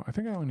don't know. I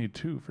think I only need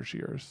 2 for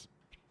shears.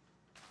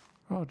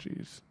 Oh,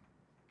 jeez.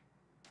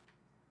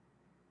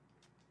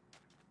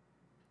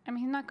 I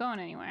mean, he's not going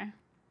anywhere.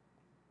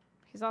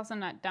 He's also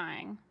not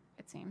dying,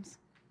 it seems.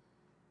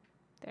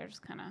 They're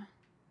just kind of...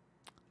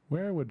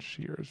 Where would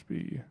shears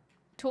be?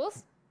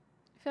 Tools?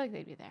 I feel like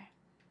they'd be there.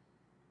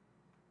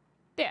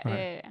 Yeah,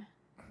 right. yeah.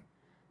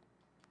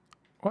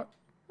 What?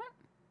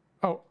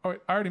 Oh, wait,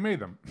 I already made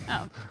them.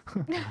 Oh.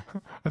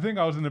 I think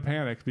I was in a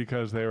panic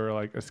because they were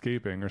like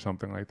escaping or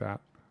something like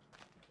that.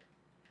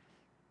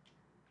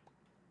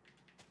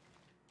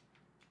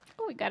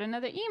 Oh, we got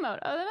another emote.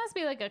 Oh, that must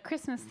be like a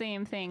Christmas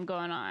theme thing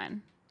going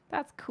on.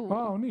 That's cool.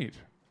 Oh, neat.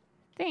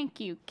 Thank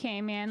you,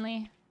 K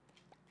Manley.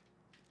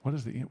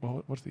 What's the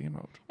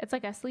emote? It's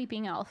like a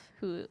sleeping elf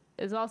who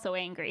is also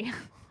angry.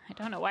 I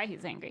don't know why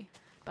he's angry,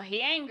 but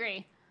he's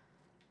angry.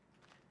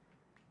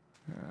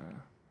 Yeah,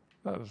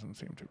 that doesn't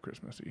seem too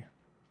Christmassy.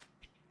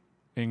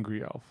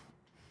 Angry elf.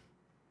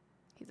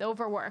 He's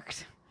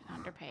overworked and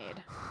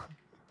underpaid.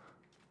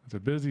 It's a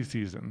busy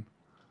season.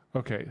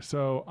 Okay,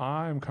 so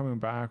I'm coming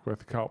back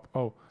with kelp.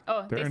 Oh,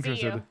 they're they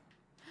interested. See you.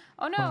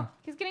 Oh no,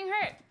 he's getting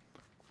hurt.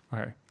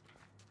 Okay.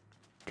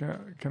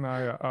 Can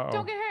I?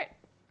 Don't get hurt.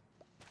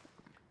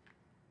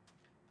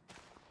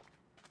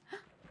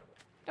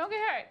 Don't get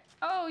hurt.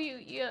 Oh, you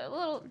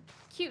little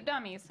cute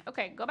dummies.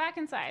 Okay, go back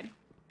inside.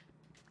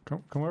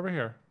 Come over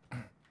here.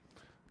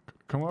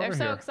 Come over here.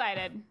 They're so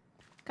excited.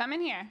 Come in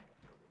here.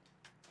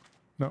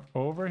 No,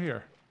 over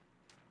here.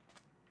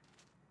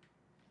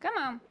 Come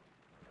on.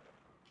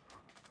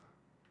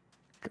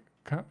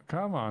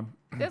 Come on.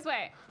 This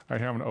way. All right,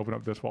 here, I'm going to open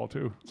up this wall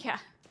too. Yeah.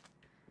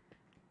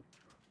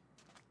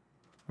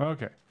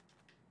 Okay.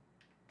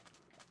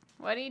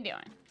 What are you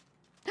doing?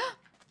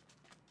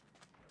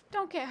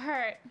 Don't get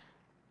hurt.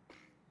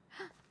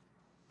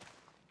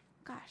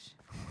 Gosh.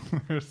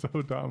 They're so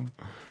dumb.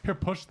 Here,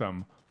 push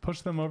them.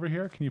 Push them over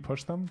here. Can you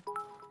push them?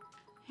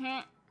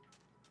 Oh,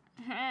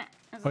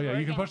 yeah,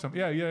 you can push them.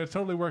 Yeah, it's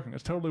totally working.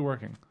 It's totally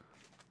working.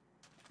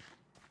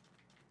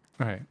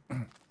 All right.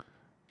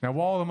 Now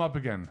wall them up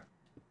again.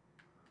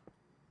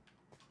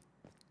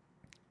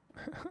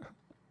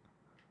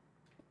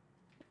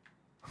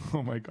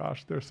 Oh my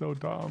gosh, they're so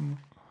dumb.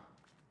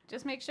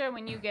 Just make sure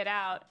when you get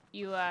out,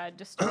 you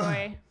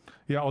destroy.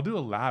 Yeah, I'll do a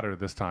ladder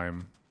this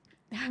time.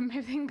 Maybe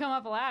they can come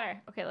up a ladder.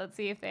 Okay, let's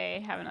see if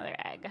they have another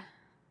egg.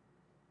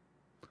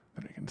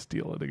 Then we can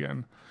steal it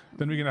again.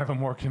 Then we can have a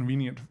more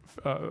convenient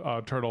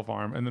turtle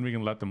farm, and then we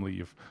can let them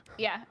leave.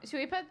 Yeah. Should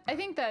we put... I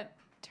think the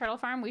turtle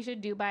farm we should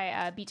do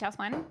by Beach House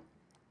 1.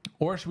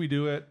 Or should we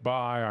do it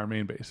by our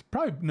main base?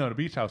 Probably, no, the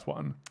Beach House 1.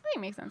 I think it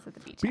makes sense at the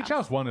Beach House. Beach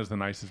House 1 is the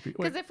nicest.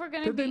 Because if we're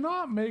going to Did they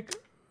not make...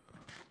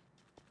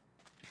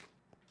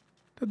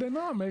 Did they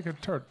not make a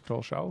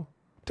turtle shell?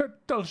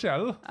 Turtle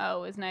shell?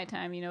 Oh, it's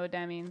nighttime. You know what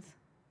that means.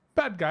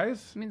 Bad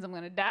guys. It means I'm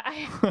going to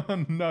die.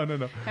 No.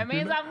 It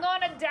means I'm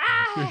going to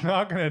die. You're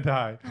not going to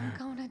die. I'm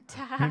going to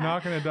die. You're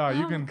not going to die.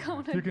 You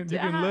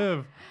can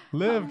live.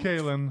 Live,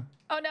 Katelyn.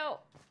 Oh, no.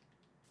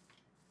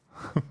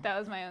 That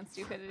was my own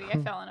stupidity. I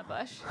fell in a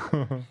bush.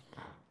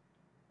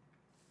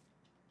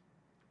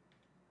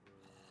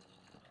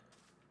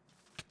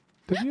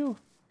 Did you?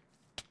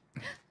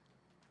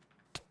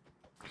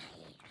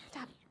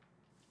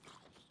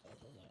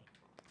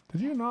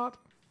 Did you not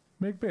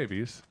make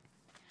babies?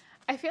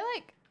 I feel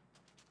like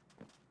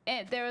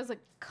there was a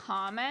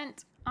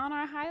comment on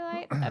our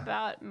highlight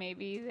about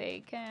maybe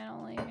they can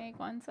only make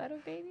one set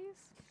of babies.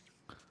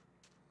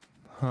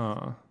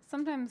 Huh.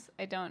 Sometimes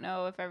I don't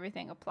know if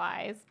everything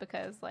applies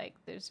because like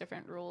there's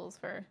different rules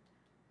for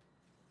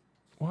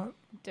What?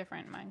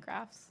 different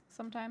Minecrafts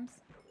sometimes,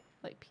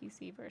 like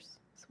PC versus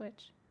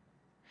Switch.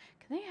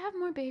 Can they have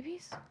more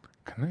babies?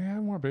 Can they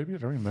have more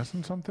babies? Are we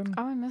missing something?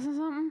 Are we missing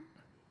something?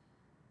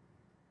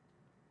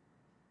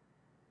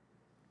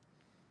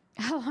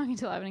 How long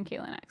until Evan and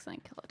Katelyn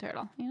accidentally kill a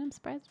turtle? You know, I'm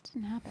surprised it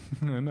didn't happen.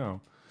 I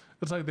know.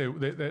 It's like they.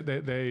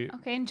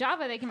 Okay, in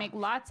Java they can make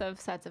lots of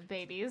sets of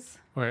babies.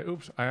 Okay,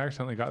 oops! I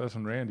accidentally got this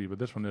one Randy, but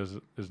this one is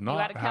not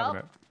got a having kelp?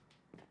 it.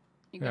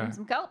 You give him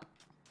some kelp?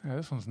 Yeah,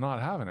 this one's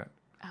not having it.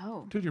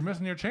 Oh. Dude, you're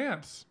missing your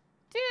chance.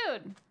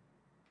 Dude!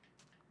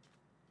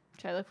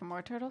 Should I look for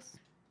more turtles?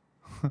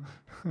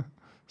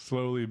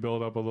 Slowly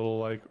build up a little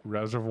like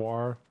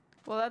reservoir.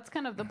 Well, that's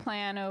kind of the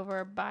plan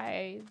over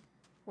by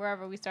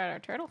wherever we start our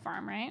turtle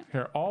farm, right?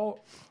 Here, Can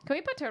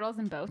we put turtles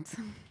in boats?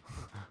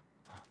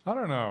 I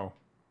don't know.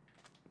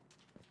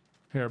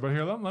 Here,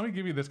 let me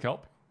give you this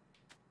kelp.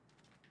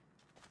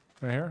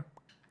 Right here.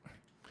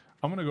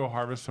 I'm gonna go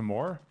harvest some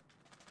more.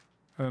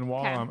 And then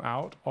while I'm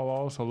out, I'll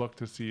also look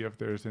to see if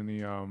there's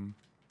any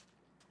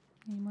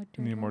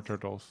more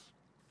turtles.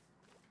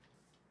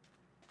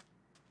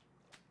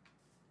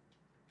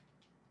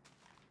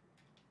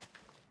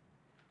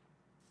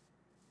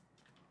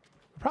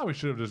 I probably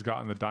should have just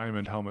gotten the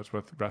diamond helmets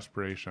with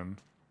respiration.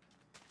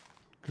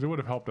 Because it would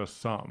have helped us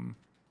some.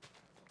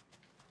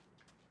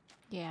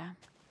 Yeah.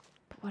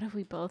 But what if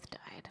we both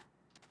died?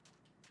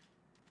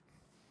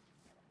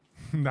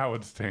 That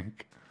would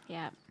stink.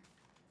 Yeah.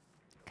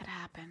 Could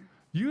happen.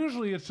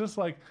 Usually it's just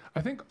like,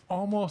 I think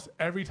almost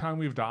every time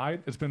we've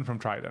died, it's been from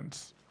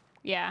tridents.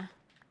 Yeah.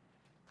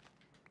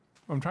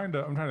 I'm trying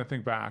to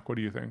think back. What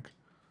do you think?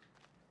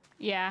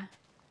 Yeah.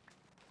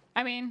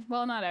 I mean,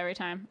 well, not every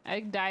time. I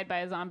died by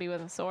a zombie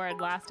with a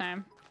sword last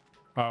time.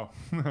 Oh,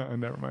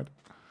 never mind.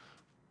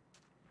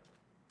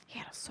 He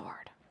had a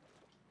sword.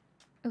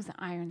 It was an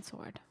iron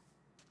sword.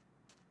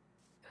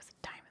 It was a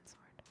diamond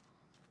sword.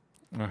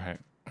 Okay.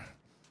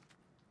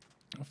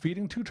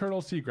 Feeding 2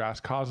 turtles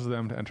seagrass causes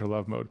them to enter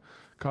love mode,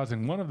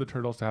 causing one of the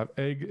turtles to have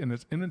egg in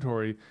its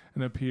inventory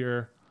and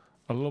appear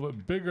a little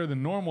bit bigger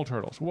than normal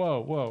turtles.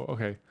 Whoa,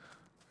 okay.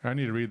 I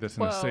need to read this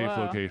in a safe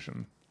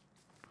location.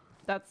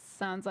 That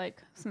sounds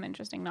like some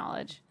interesting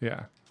knowledge.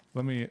 Yeah.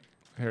 Let me,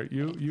 here,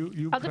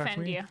 you I'll protect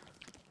defend me. you.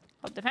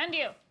 I'll defend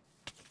you.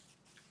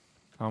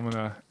 I'm going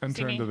to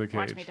enter into the cage.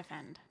 Watch me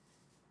defend.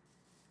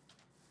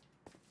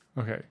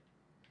 Okay.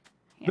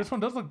 Yeah. This one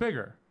does look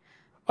bigger.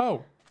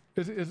 Oh,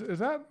 is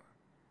that...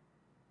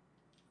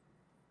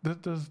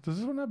 Does this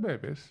one have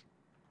babies?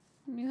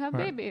 You have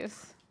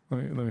babies.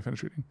 Let me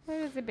finish reading.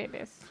 Where is the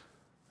babies?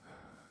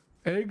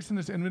 Eggs in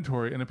its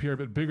inventory and appear a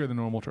bit bigger than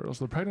normal turtles.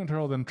 The pregnant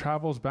turtle then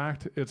travels back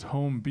to its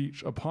home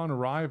beach. Upon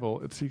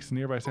arrival, it seeks a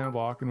nearby sand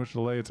block in which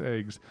to lay its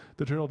eggs.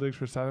 The turtle digs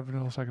for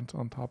several seconds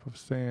on top of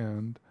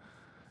sand,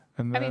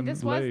 and then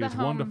lays 1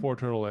 to 4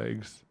 turtle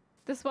eggs.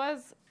 This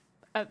was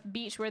a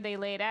beach where they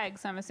laid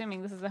eggs, so I'm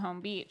assuming this is the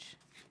home beach.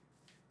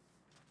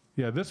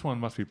 Yeah, this one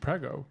must be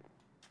prego.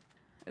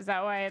 Is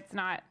that why it's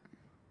not?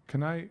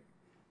 Can you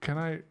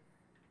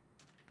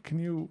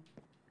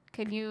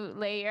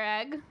lay your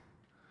egg?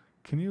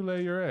 Can you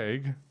lay your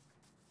egg?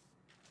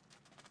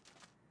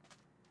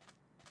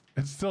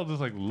 It's still just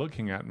like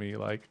looking at me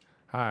like,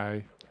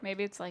 hi.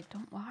 Maybe it's like,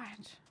 don't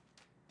watch.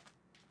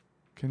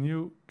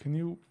 You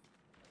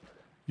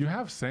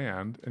have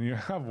sand and you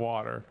have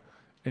water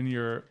in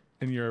your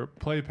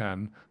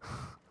playpen.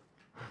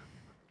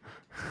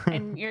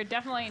 And you're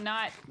definitely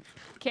not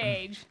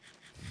cage.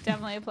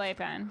 Definitely a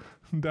playpen.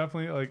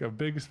 Definitely like a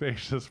big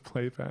spacious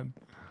playpen.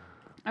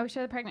 I wish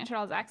the pregnant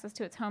turtle has access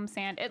to its home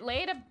sand. It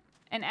laid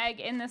an egg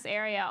in this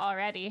area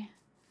already.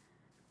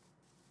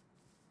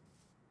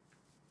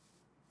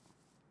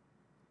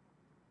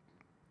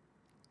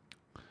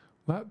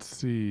 Let's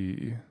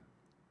see.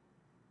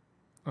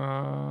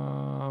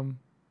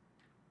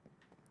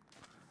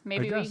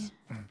 Maybe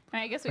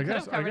I guess we could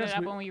have covered it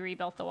up when we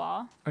rebuilt the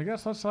wall. I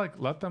guess let's like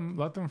let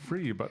them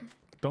free, but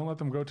don't let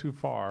them go too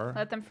far.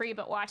 Let them free,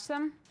 but watch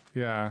them?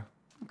 Yeah.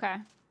 Okay.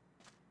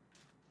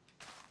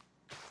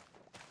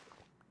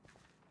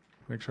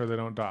 Make sure they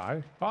don't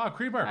die. Ah,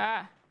 creeper!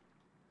 Ah.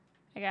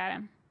 I got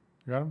him.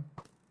 You got him?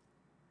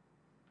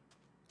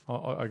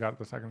 I got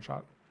the second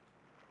shot.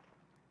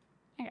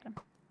 I got him.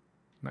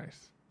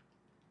 Nice.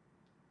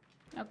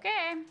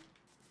 Okay.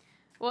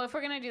 Well, if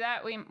we're gonna do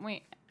that,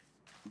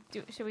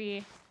 should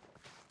we?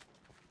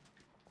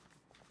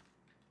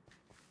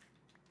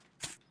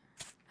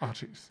 Oh,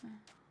 jeez.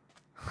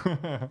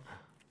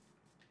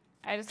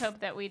 I just hope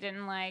that we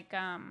didn't like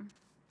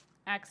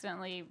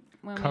accidentally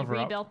when Cover we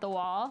up. rebuilt the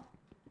wall.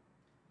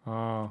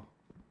 Oh.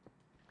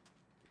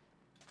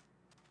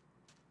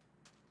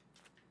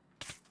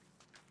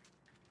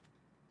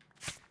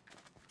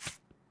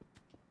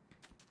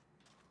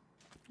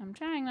 I'm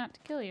trying not to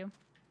kill you.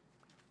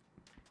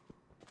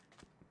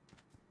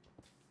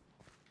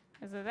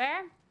 Is it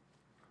there?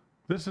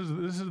 This is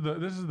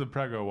the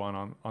prego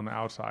one on the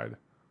outside.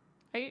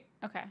 Are you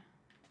okay?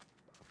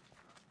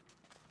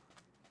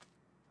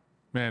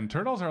 Man,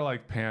 turtles are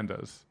like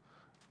pandas.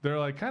 They're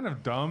like kind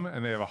of dumb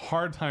and they have a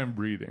hard time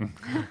breathing,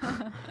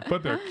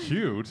 but they're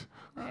cute.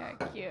 They are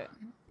cute.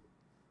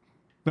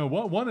 No,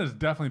 one is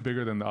definitely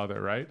bigger than the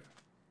other, right?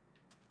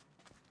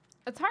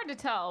 It's hard to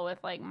tell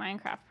with like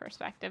Minecraft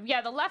perspective.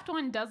 Yeah, the left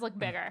one does look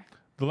bigger.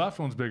 The left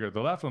one's bigger. The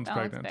left one's That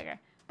pregnant. looks bigger.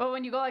 But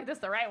when you go like this,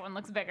 the right one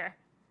looks bigger.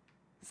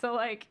 So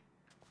like,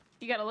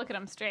 you got to look at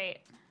them straight.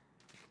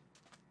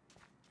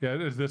 Yeah,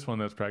 it is this one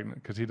that's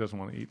pregnant because he doesn't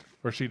want to eat,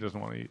 or she doesn't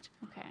want to eat.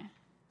 Okay.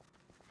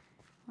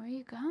 Where are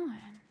you going?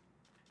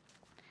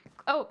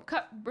 Oh,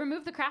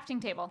 remove the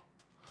crafting table.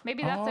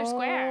 Maybe that's their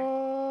square.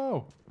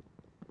 Oh.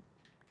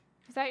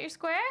 Is that your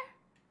square?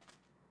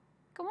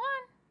 Come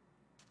on.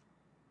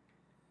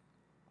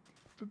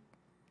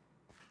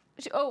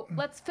 Oh,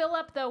 let's fill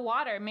up the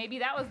water. Maybe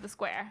that was the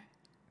square.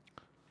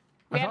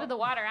 We added the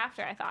water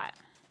after, I thought.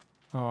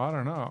 Oh, I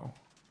don't know.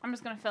 I'm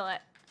just going to fill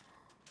it.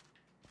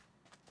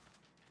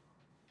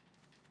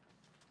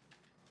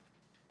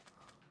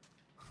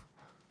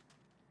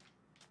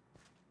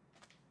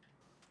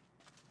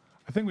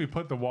 I think we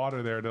put the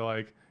water there to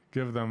like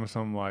give them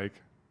some like.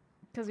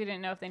 Because we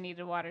didn't know if they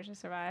needed water to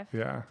survive.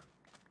 Yeah.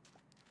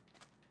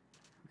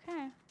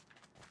 Okay.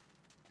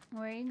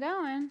 Where are you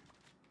going?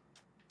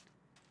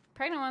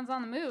 Pregnant one's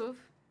on the move.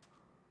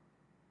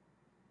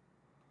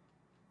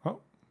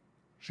 Oh,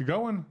 she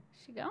going?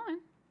 She going?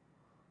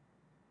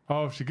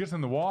 Oh, if she gets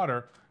in the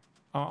water,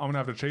 I'm gonna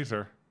have to chase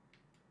her.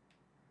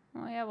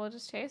 Well, yeah, we'll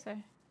just chase her.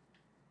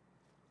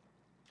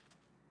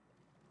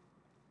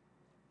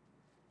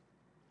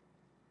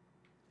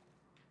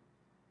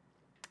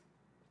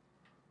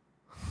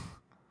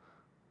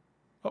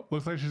 Oh,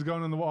 looks like she's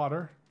going in the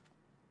water.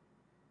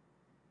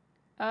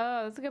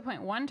 Oh, that's a good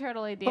point. One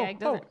turtle laid the egg,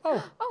 doesn't?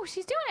 Oh,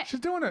 she's doing it. She's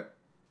doing it.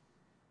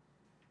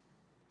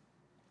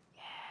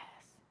 Yes.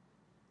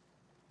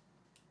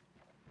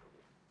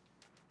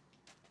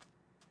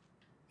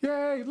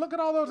 Yay! Look at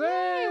all those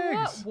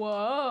eggs.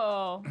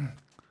 Whoa.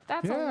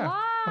 That's a lot.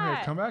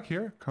 Okay, come back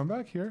here. Come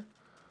back here.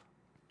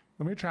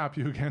 Let me trap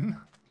you again.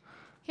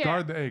 Here.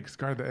 Guard the eggs.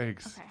 Guard the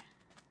eggs. Okay.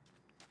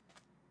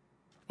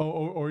 Oh,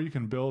 or you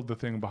can build the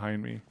thing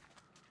behind me.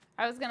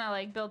 I was gonna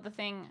like build the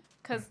thing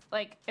because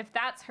like if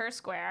that's her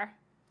square.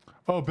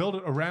 Oh, build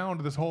it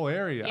around this whole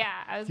area. Yeah,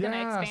 I was gonna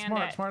expand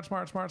it.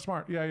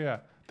 Smart. Yeah.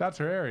 That's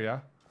her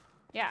area.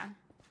 Yeah.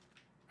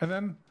 And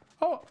then,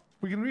 oh,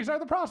 we can restart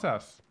the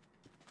process.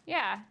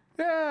 Yeah.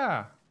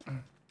 Yeah.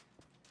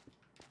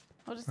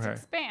 We'll just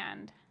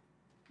expand.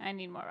 I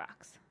need more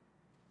rocks.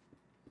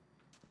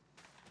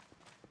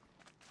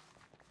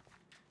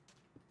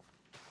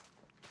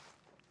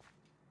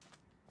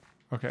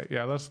 Okay,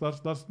 yeah, let's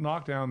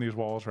knock down these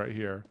walls right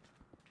here.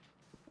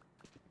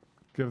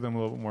 Give them a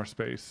little bit more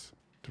space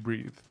to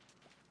breathe.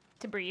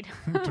 To breed.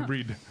 To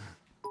breed.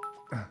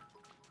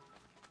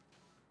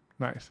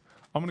 Nice.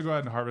 I'm gonna go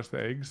ahead and harvest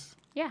the eggs.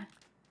 Yeah.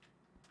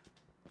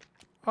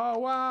 Oh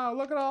wow,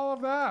 look at all of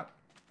that.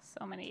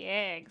 So many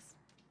eggs.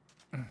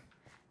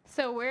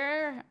 So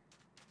we're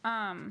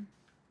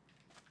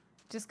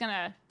just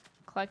gonna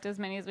collect as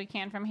many as we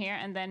can from here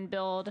and then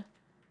build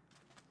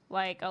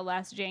like a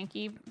less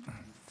janky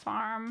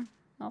farm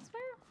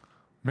elsewhere?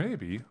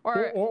 Maybe.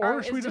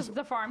 Or should we just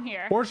the farm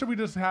here? Or should we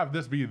just have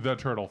this be the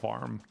turtle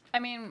farm? I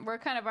mean, we're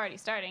kind of already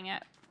starting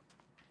it.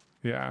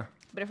 Yeah.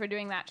 But if we're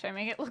doing that, should I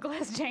make it look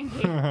less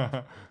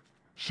janky?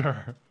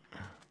 Sure.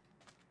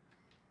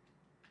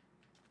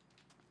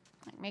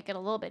 Like make it a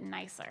little bit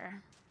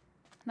nicer.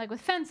 Like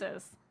with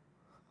fences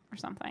or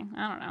something.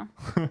 I don't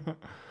know.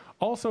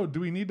 Also,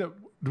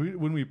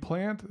 when we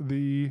plant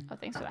the... Oh,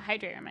 thanks for the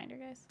hydrate reminder,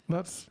 guys.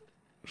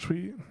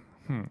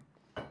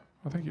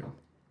 Oh, thank you.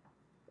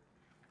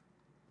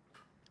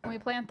 When we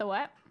plant the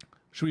what?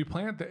 Should we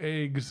plant the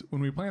eggs?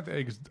 When we plant the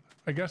eggs,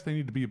 I guess they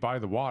need to be by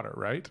the water,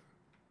 right?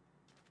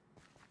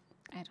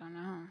 I don't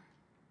know.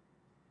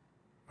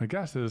 My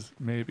guess is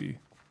maybe.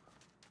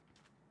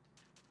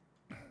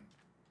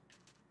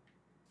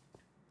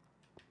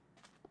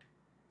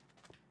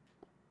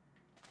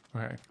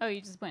 Okay. Oh,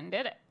 you just went and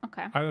did it.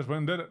 Okay. I just went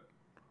and did it.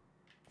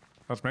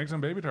 Let's make some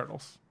baby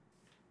turtles.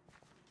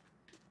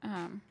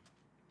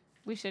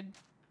 We should.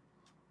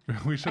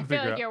 We should. I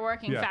feel like you're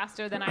working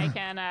faster than I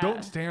can.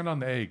 Don't stand on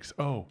the eggs.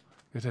 Oh,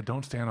 they said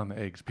don't stand on the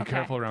eggs. Be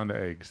careful around the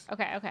eggs.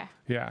 Okay.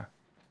 Yeah.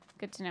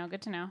 Good to know.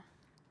 Good to know.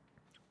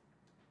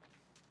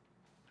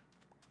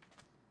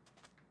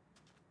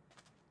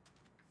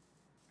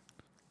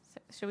 So,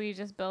 should we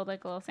just build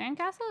like a little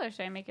sandcastle, or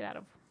should I make it out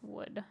of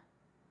wood?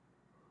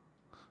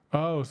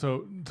 Oh,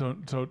 so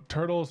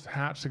turtles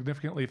hatch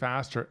significantly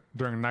faster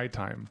during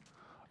nighttime.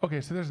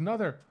 Okay, so there's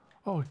another.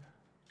 Oh.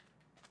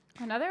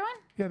 Another one?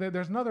 Yeah,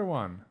 there's another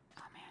one.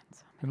 Oh man,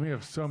 so many. And we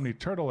have so many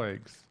turtle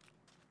eggs.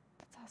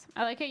 That's awesome.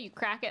 I like how you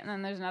crack it and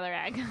then there's another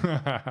egg.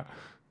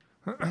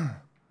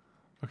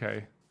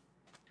 Okay.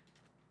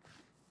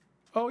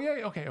 Oh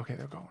yeah. Okay.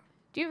 They're going.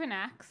 Do you have an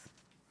axe?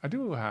 I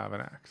do have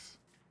an axe.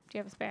 Do you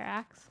have a spare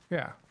axe?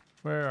 Yeah.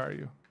 Where are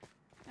you?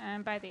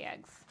 And by the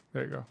eggs.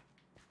 There you go.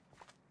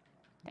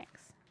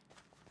 Thanks.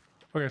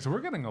 Okay, so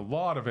we're getting a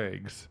lot of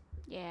eggs.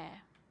 Yeah.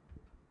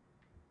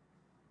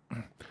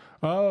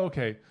 Oh,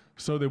 okay.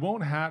 So they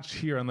won't hatch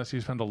here unless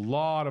you spend a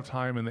lot of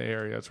time in the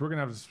area. So we're going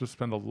to have to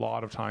spend a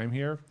lot of time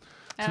here.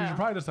 So we should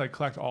probably just like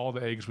collect all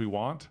the eggs we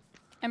want.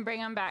 And bring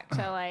them back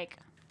to like...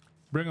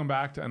 Bring them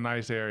back to a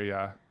nice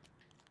area.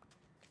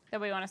 That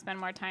we want to spend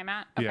more time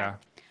at? Okay. Yeah.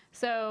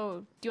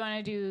 So do you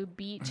want to do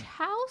beach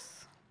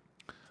house?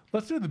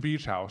 Let's do the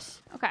beach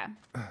house. Okay.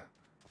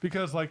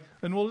 Because like,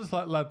 and we'll just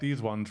let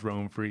these ones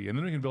roam free. And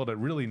then we can build a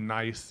really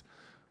nice,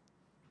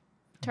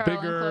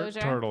 bigger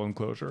turtle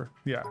enclosure.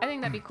 Yeah. I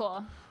think that'd be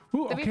cool.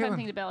 Ooh, That'd be a fun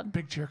thing to build.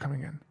 Big cheer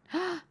coming in.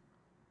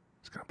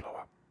 It's going to blow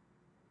up.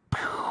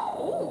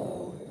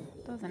 Ooh,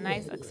 that was a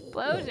nice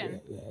explosion.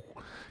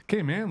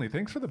 Okay, Manly,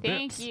 thanks for the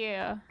bits. Thank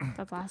you.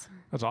 That's awesome.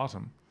 That's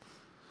awesome.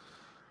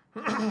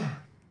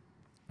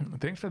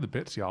 Thanks for the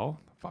bits, y'all.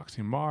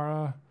 Foxy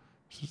Mara,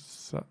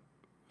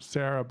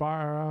 Sarah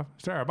Barra,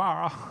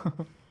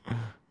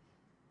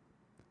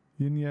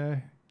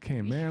 Yinya,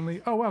 K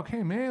Manly. Oh wow,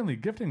 K Manly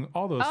gifting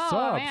all those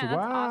subs. Man, that's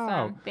wow.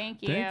 awesome.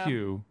 Thank you. Thank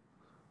you.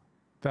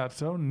 That's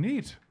so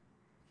neat.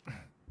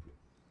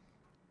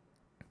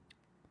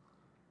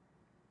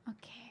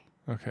 Okay.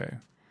 Okay.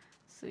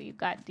 So you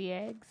got the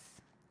eggs.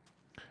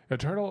 A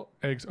turtle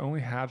eggs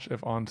only hatch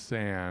if on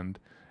sand,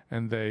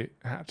 and they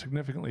hatch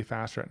significantly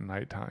faster at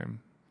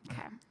nighttime.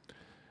 Okay.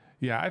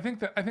 Yeah, I think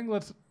that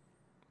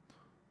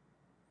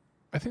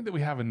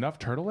we have enough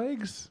turtle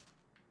eggs.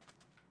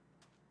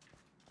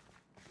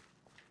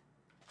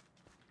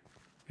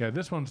 Yeah,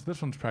 this one's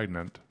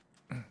pregnant.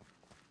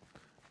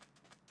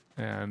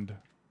 And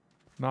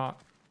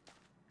not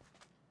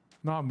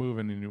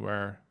moving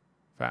anywhere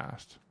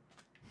fast.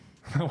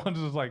 That one's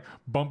just like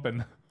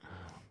bumping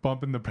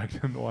the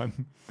pregnant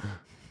one.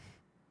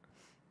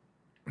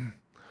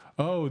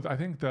 Oh, I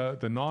think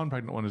the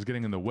non-pregnant one is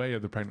getting in the way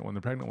of the pregnant one.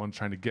 The pregnant one's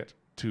trying to get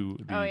to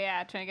the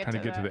trying to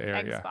get to the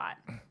area. egg spot.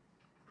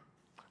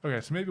 Okay,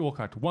 so maybe we'll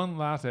collect one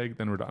last egg,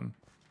 then we're done.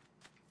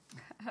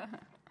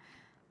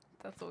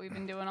 That's what we've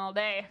been doing all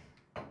day.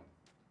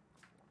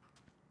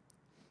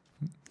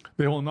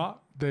 They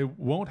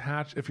won't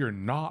hatch if you're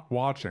not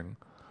watching.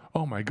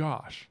 Oh my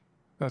gosh.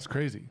 That's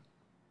crazy.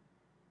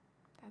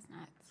 That's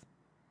nuts.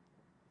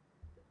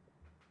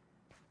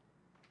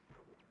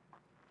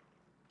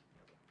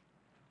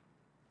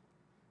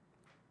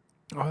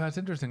 Oh, that's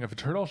interesting. If a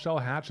turtle shell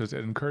hatches,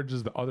 it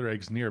encourages the other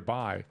eggs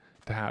nearby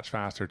to hatch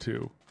faster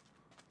too.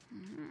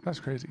 That's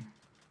crazy.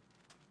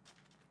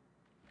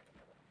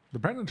 The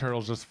pregnant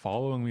turtle's just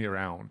following me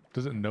around.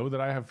 Does it know that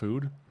I have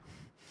food?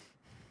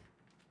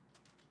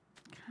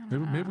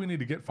 Maybe we need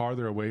to get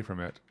farther away from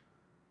it.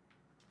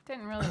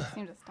 Didn't really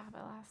seem to stop it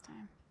last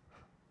time.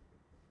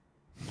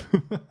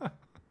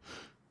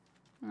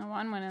 The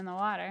one went in the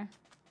water.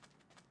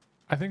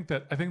 I think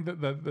that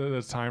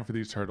it's time for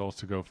these turtles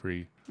to go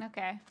free.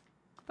 Okay.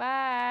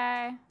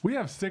 Bye. We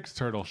have 6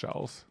 turtle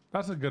shells.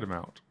 That's a good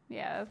amount.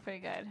 Yeah, that's pretty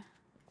good.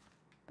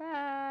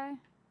 Bye.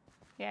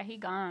 Yeah, he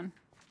gone.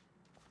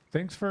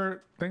 Thanks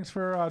for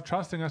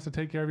trusting us to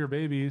take care of your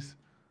babies.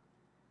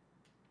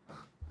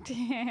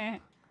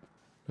 It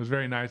was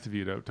very nice of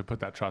you to put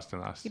that trust in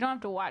us. You don't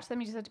have to watch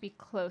them. You just have to be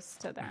close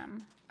to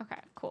them. Okay,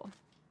 cool.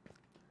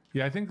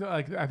 Yeah, I think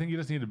you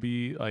just need to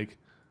be like,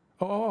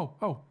 oh.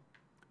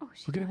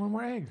 We're getting one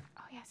more egg.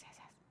 Oh yes.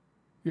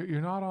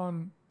 You're not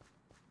on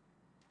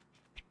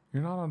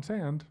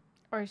sand.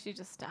 Or is she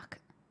just stuck?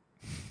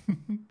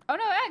 Oh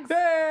no, eggs!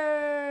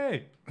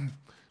 Yay!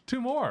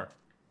 2 more.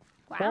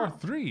 Wow. Or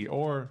 3.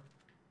 Or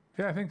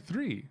yeah, I think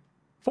 3.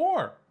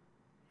 4.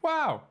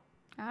 Wow.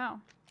 Oh.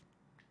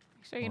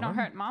 Make sure you don't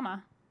hurt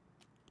Mama.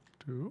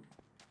 2,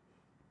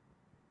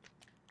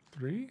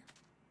 3,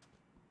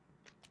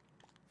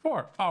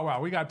 4. Oh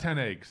wow, we got 10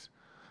 eggs.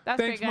 That's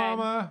Thanks, pretty good.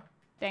 Mama.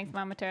 Thanks,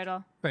 Mama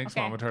Turtle. Thanks,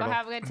 Mama Turtle. Go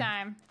have a good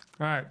time.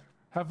 All right.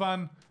 Have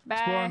fun Bye.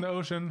 exploring the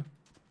ocean.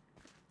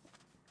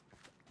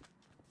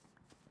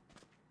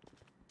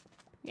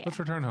 Yeah. Let's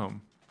return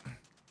home.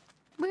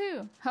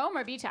 Woohoo. Home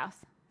or beach house?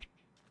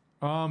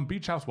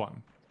 Beach house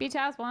 1. Beach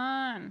house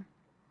 1.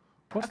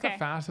 What's the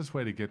fastest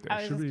way to get there?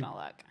 I was just gonna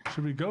look.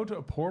 Should we go to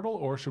a portal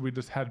or should we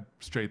just head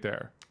straight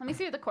there? Let me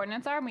see what the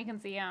coordinates are and we can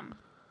see them.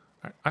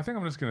 I think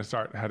I'm just going to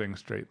start heading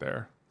straight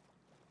there.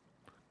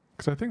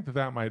 Because I think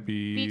that might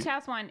be... Beach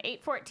house 1,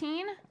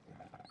 814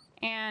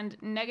 and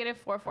negative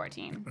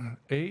 414.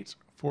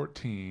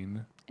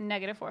 814. And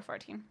negative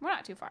 414. We're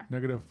not too far.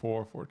 Negative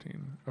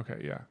 414.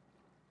 Okay, yeah.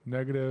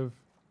 Negative...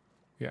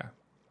 Yeah.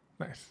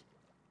 Nice.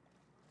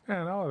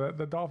 And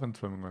the dolphin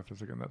swimming with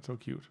us again. That's so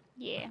cute.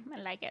 Yeah, I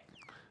like it.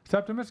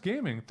 Septimus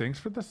Gaming, thanks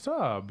for the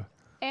sub.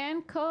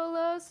 And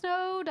Colo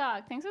Snow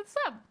Dog, thanks for the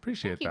sub.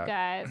 Appreciate Thank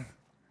that. you guys.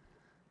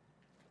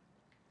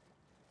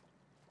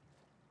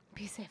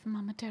 Be safe,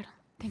 Mama Turtle.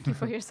 Thank you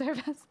for your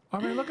service. I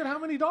mean, look at how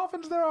many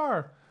dolphins there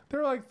are. There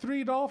are like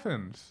 3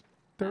 dolphins.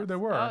 There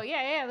were. Oh,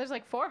 yeah. There's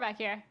like 4 back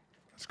here.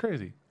 That's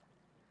crazy.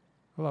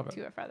 I love it.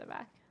 2 are farther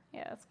back.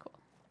 Yeah, that's cool.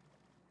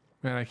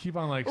 Man, I keep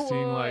on like Ooh,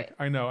 seeing wait, like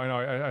I know,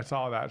 I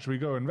saw that. Should we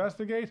go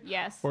investigate?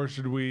 Yes. Or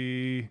should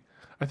we?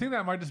 I think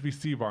that might just be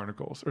sea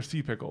barnacles or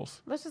sea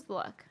pickles. Let's just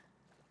look,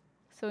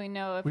 so we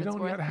know if We it's don't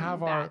worth yet have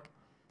coming our. back.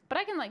 But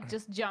I can like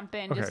just jump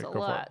in Okay, just to go for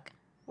it. look.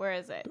 Where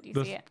is it? Do you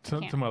This, see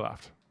it? to my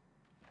left.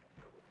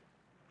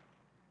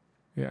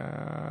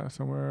 Yeah,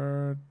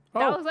 somewhere.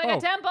 That Oh, looks like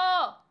a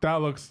temple. that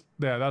looks.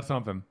 Yeah, that's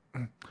something.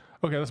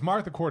 Okay, let's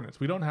mark the coordinates.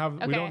 We don't have.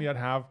 We don't Okay. yet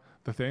have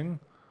the thing.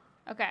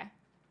 Okay.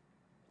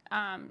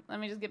 Let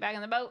me just get back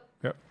in the boat.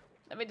 Yep.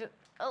 Let me just.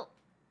 Oh.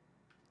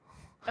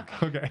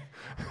 Okay. Okay.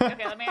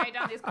 Okay. Let me write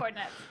down these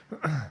coordinates.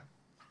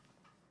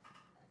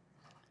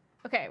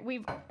 Okay.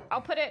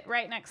 I'll put it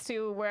right next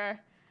to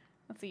where.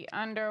 Let's see.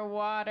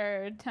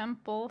 Underwater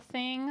temple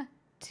thing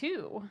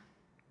 2.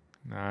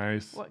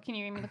 Nice. What can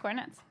you read me the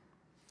coordinates?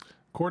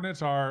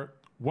 Coordinates are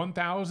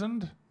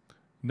 1,000,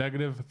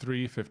 negative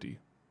 350.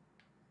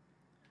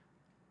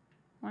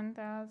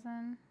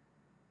 1,000.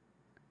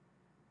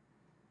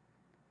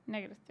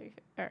 Negative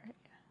 350. Or,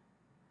 yeah.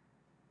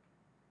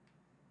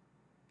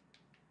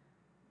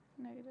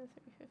 Negative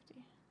 350.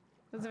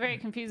 That's a very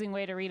confusing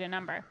way to read a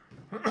number.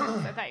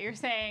 I thought you were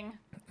saying,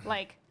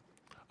 like,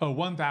 Oh,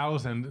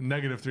 1,000,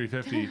 negative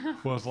 350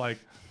 was like,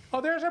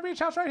 oh, there's our beach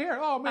house right here.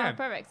 Oh, man. oh,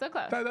 perfect. So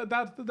close.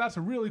 That's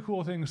a really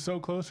cool thing. So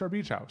close to our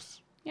beach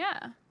house. Yeah.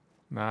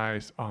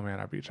 Nice. Oh, man,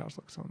 our beach house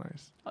looks so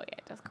nice. Oh, yeah,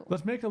 that's cool.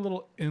 Let's make a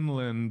little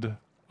inland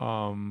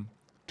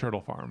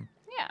turtle farm.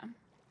 Yeah.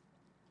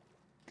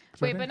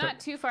 So I Wait, think but that- not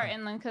too far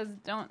inland, because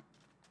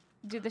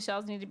do the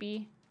shells need to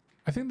be?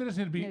 I think they just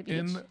need to be Near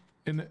the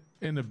beach?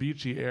 in a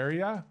beachy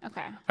area.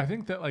 Okay. I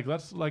think that like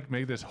let's like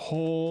make this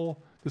whole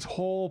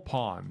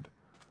pond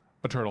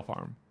a turtle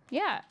farm.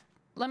 Yeah.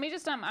 Let me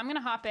just I'm gonna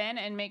hop in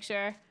and make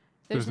sure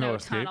there's no no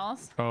escape?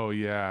 tunnels. Oh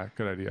yeah,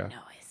 good idea. No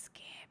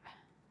escape.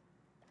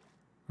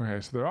 Okay,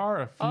 so there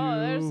are a few. Oh,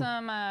 there's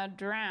some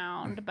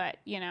drowned, but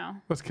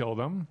Let's kill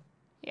them,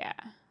 yeah.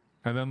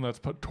 and then let's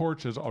put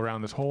torches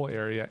around this whole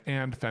area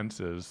and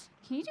fences.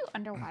 Can you do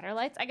underwater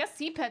lights? I guess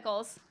sea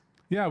pickles.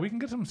 Yeah, we can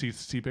get some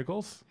sea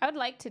pickles. I would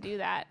like to do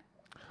that.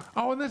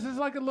 Oh, and this is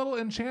like a little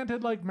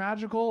enchanted, like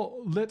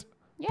magical lit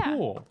Yeah.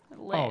 pool.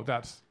 Lit. Oh,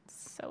 that's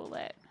So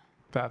lit.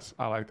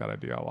 I like that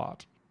idea a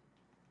lot.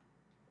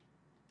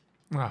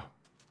 Ah.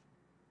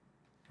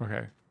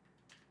 Okay.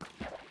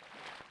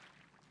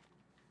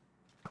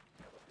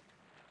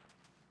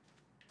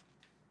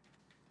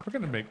 We're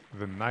gonna make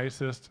the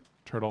nicest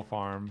turtle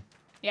farm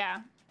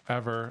Yeah.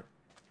 ever.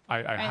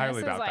 I highly this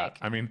is doubt like-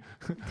 that. I mean,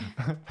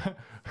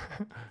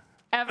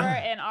 Ever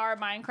in our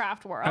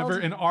Minecraft world. ever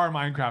in our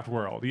Minecraft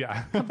world,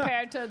 yeah.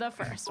 compared to the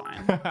first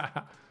one.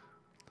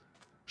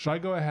 Should I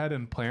go ahead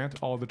and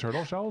plant all the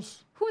turtle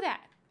shells? Who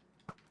that?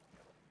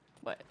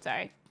 What?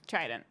 Sorry.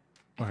 Trident.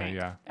 I Okay, think.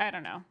 yeah. I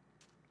don't know.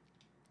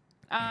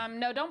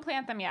 No, don't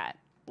plant them yet.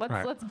 All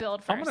right. Let's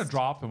build 1st. I'm gonna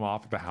drop them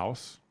off at the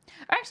house.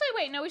 Actually,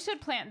 wait. No, we should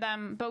plant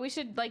them, but we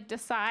should like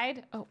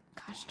decide. Oh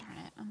gosh, darn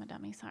it! I'm a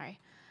dummy. Sorry.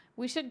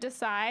 We should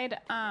decide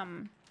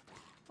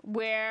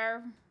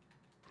where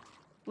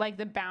like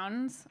the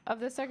bounds of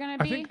this are gonna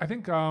be. I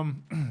think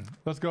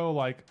let's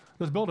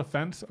build a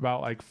fence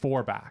about like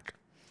 4 back.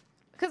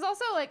 Because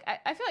also like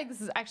I feel like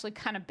this is actually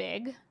kind of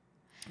big.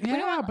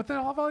 Yeah, but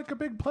they'll have like a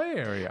big play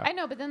area. I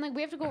know, but then like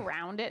we have to go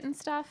around it and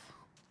stuff.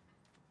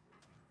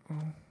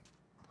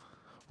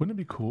 Wouldn't it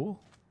be cool?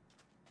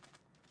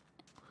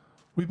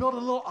 We built a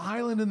little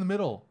island in the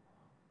middle.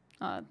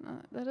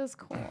 That is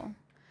cool.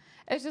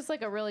 It's just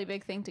like a really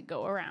big thing to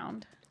go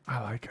around.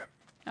 I like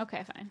it.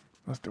 Okay, fine.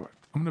 Let's do it.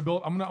 I'm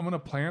gonna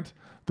plant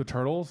the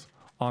turtles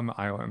on the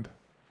island.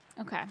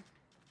 Okay.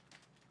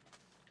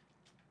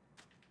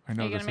 I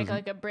know Are you this gonna make isn't-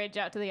 like a bridge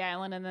out to the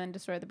island and then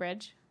destroy the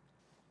bridge?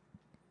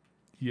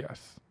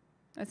 Yes.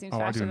 That seems Oh, I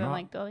do faster than not.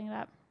 like building it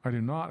up. I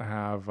do not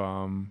have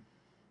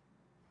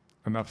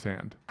enough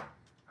sand.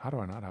 How do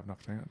I not have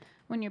enough sand?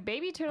 When your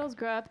baby turtles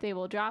grow up, they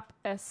will drop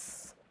a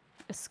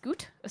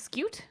scoot.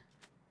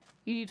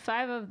 You need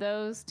 5 of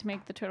those to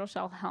make the turtle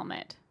shell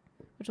helmet,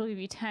 which will give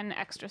you 10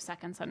 extra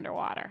seconds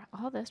underwater.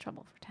 All this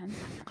trouble for 10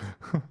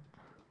 seconds.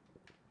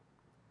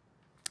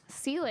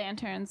 Sea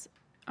lanterns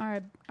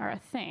are a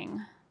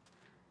thing.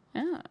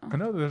 Oh. I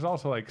know that there's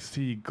also like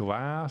sea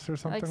glass or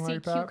something Like sea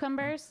like that.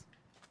 cucumbers.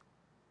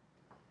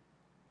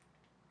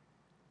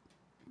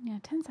 Yeah,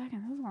 10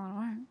 seconds. That's a lot of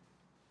work.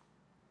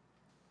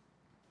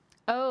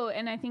 Oh,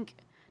 and I think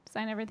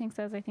Design Everything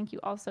says I think you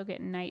also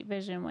get night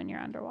vision when you're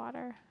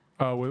underwater.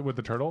 Oh, with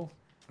the turtle?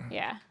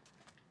 Yeah.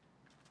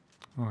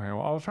 Okay,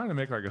 well, I was trying to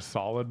make like a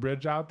solid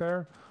bridge out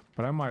there,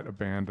 but I might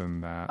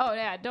abandon that. Oh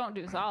yeah, don't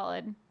do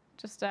solid.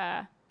 Just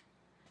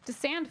does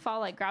sand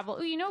fall like gravel?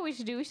 Ooh, you know what we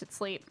should do? We should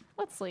sleep.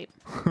 Let's sleep.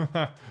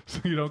 So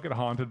you don't get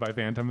haunted by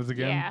phantoms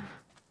again?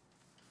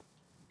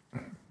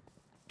 Yeah.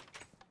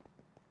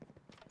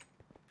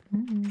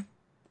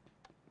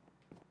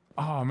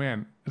 Oh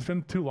man, it's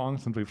been too long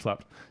since we've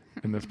slept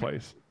in this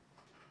place.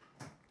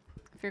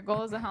 If your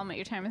goal is a helmet,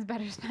 your time is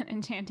better spent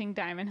enchanting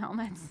diamond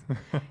helmets.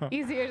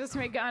 Easier just to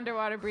make an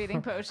underwater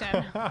breathing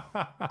potion.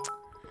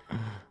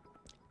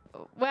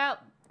 Well,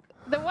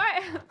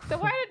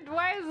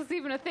 why is this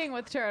even a thing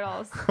with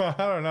turtles? I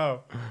don't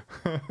know.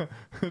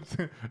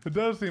 It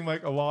does seem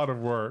like a lot of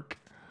work.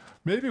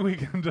 Maybe we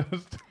can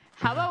just.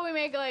 How about we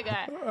make like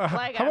a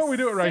how about we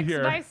do it right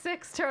here?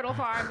 6x6 turtle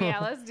farm? Yeah,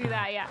 let's do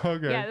that. Yeah.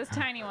 Okay. Yeah, this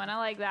tiny one. I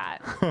like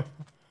that.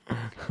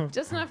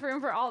 Just enough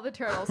room for all the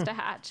turtles to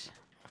hatch.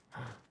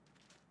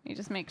 You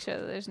just make sure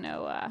that there's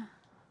no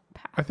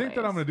pathways. I think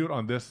that I'm gonna do it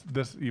on this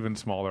even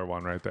smaller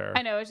one right there.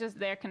 I know, it's just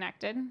they're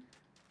connected.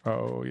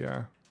 Oh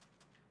yeah.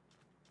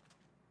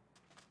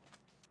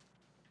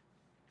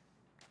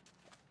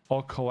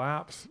 I'll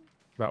collapse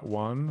that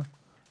one,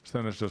 so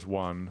then it's just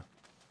one.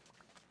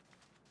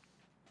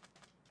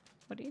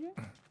 What do you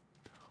do?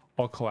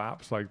 I'll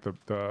collapse like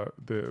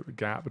the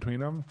gap between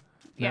them.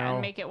 Yeah, now,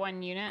 and make it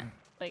one unit.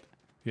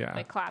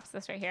 Like collapse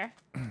this right here.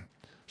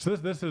 So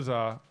this is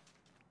oh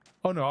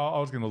no, I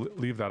was gonna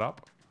leave that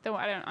up. Then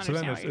I don't So understand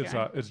then what you're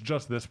doing. it's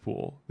just this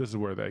pool. This is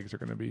where the eggs are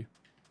gonna be.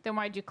 Then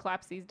why'd you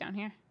collapse these down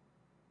here?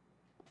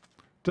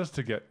 Just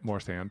to get more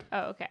sand.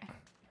 Oh, okay.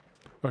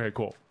 Okay,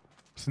 cool.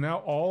 So now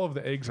all of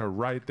the eggs are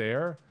right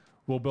there.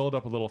 We'll build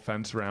up a little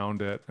fence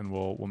around it, and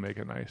we'll make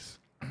it nice.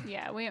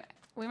 Yeah, we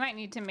might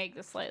need to make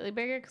this slightly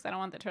bigger because I don't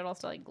want the turtles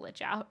to like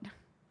glitch out.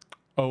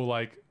 Oh,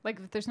 like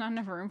if there's not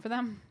enough room for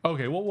them.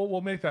 okay. We'll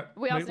make that.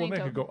 We also we'll need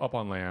make to- it go up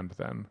on land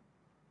then.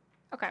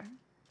 Okay.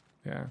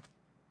 Yeah.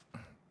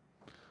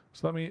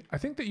 So I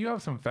think that you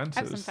have some fences. I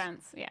have some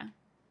fence. Yeah.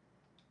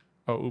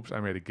 Oh, oops! I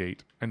made a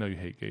gate. I know you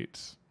hate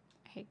gates.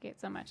 I hate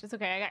gates so much. It's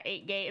okay. I got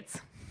 8 gates.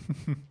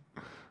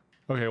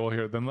 Okay, well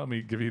here, then let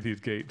me give you these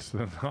gates.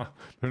 They're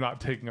not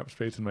taking up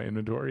space in my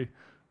inventory.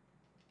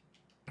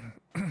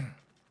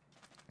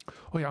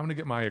 Oh yeah, I'm gonna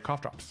get my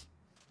cough drops.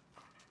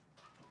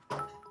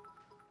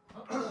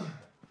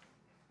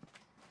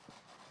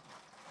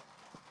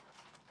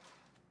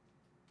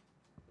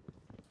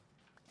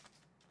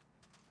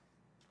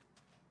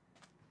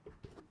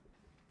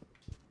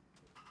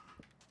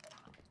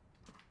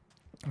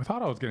 I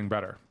thought I was getting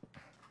better.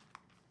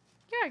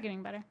 You are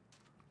getting better.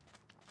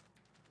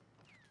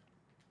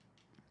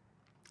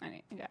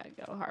 I gotta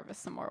go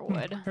harvest some more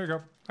wood. Here you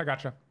go. I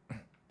gotcha.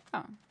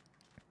 Oh.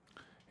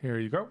 Here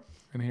you go.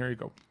 And here you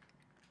go.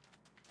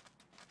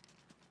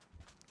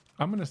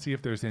 I'm going to see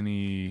if there's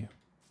any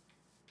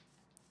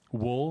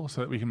wool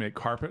so that we can make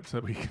carpet so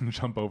that we can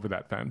jump over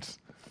that fence.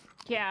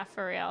 Yeah,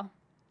 for real.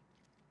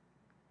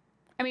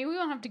 I mean, we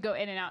won't have to go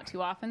in and out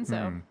too often,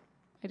 so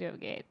I do have a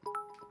gate.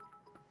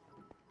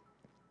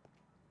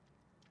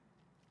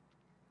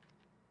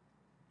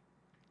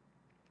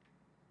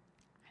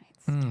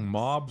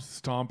 Mobs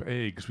stomp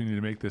eggs. We need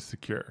to make this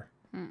secure.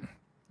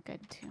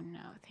 Good to know.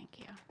 Thank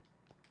you.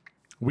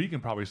 We can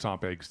probably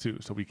stomp eggs too,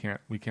 so we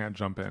can't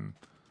jump in.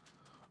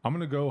 I'm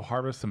gonna go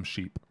harvest some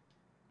sheep.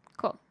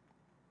 Cool.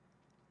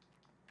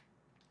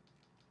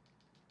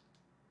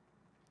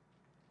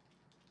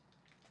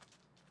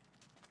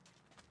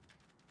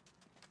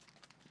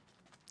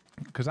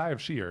 Because I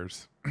have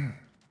shears.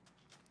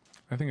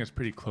 I think it's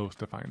pretty close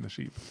to find the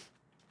sheep.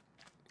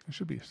 It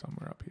should be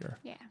somewhere up here.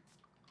 Yeah.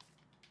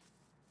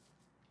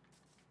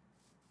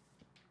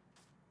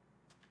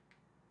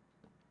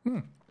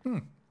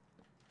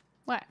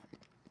 What?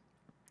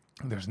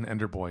 There's an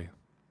ender boy.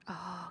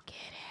 Oh, get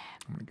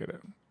it. I'm gonna get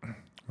it. I'm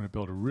gonna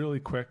build a really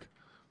quick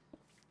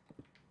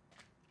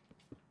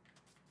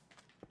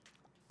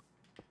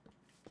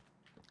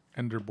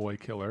ender boy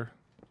killer.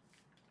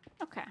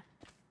 Okay.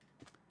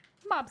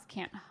 Mobs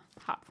can't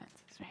hop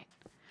fences, right?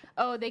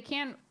 Oh, they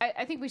can.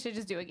 I think we should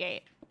just do a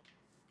gate.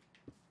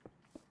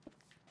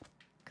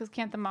 Because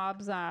can't the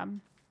mobs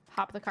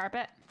hop the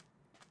carpet?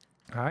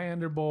 Hi,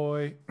 ender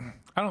boy.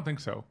 I don't think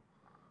so.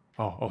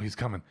 Oh, he's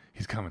coming.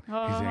 He's coming. He's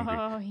angry.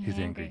 Oh, He's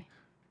angry.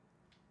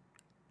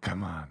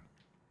 Come on.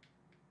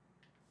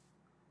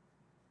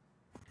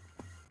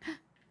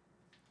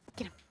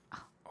 Get him.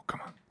 Oh, come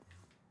on.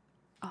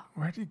 Oh.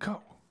 Where'd he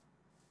go?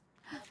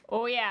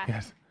 Oh, yeah.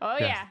 Yes. Oh,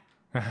 yes.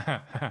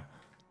 yeah.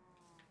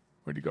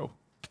 Where'd he go?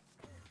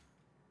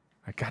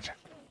 I gotcha.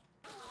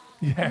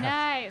 Yes.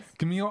 Nice.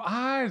 Give me your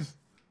eyes.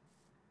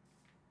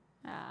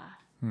 Ah,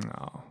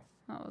 No.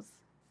 that was...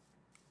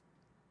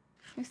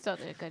 You still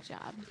did a good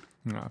job.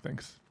 No,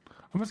 thanks.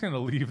 I'm just gonna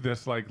leave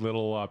this like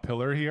little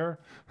pillar here,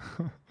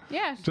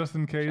 Yeah. just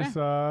in case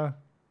another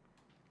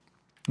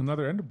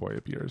ender boy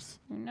appears.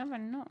 You never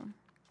know.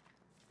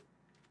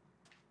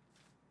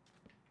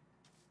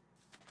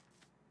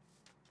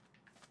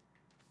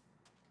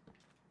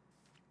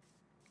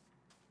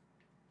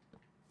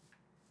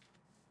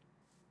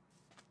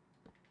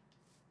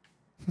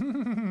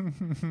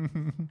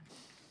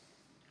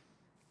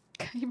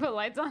 You put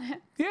lights on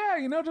it?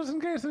 Yeah, just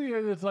in case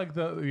it's like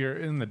you're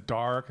in the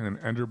dark and an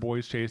ender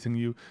boy's chasing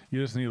you.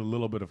 You just need a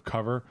little bit of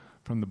cover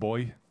from the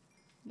boy.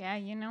 Yeah,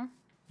 you know.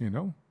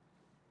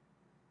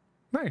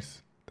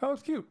 Nice. That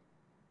was cute.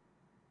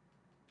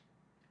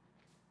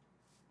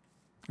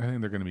 I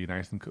think they're going to be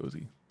nice and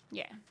cozy.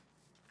 Yeah.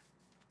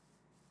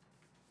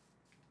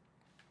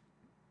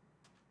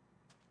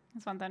 I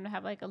just want them to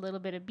have like a little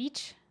bit of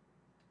beach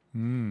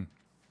and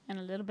a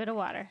little bit of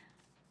water.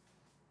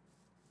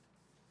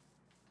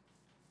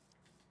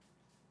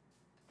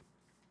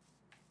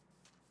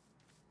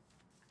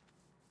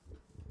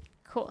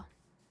 Cool.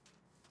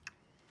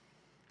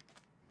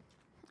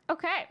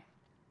 Okay.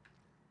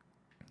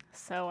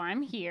 So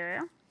I'm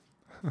here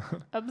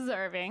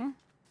observing.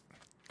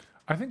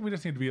 I think we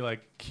just need to be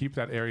like, keep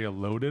that area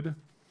loaded. I'm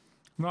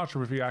not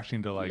sure if you actually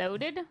need to like...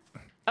 Loaded?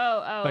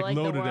 Oh, like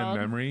the loaded in world.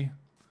 memory.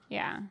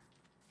 Yeah.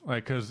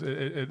 Like, because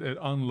it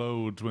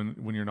unloads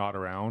when you're not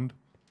around.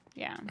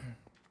 Yeah.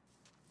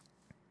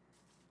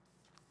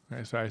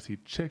 Okay, so I see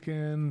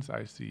chickens.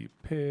 I see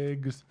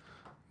pigs.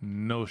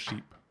 No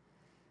sheep.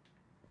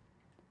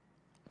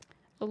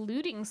 A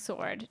looting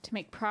sword to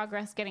make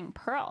progress getting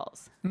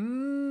pearls.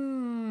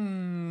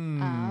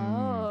 Mm.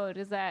 Oh,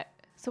 does that...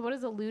 So what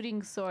is a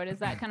looting sword? Is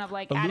that kind of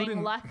like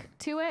adding luck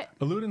to it?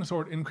 A looting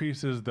sword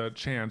increases the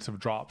chance of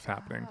drops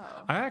happening.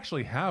 Oh. I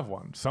actually have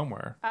one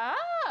somewhere.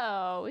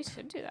 Oh, we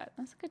should do that.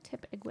 That's a good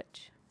tip, Egg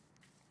Witch.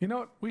 You know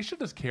what? We should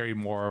just carry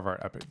more of our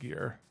epic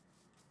gear.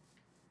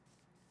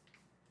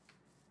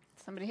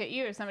 Somebody hit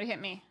you or somebody hit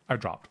me? I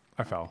dropped.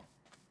 I fell.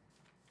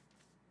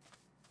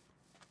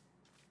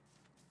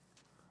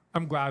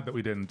 I'm glad that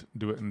we didn't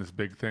do it in this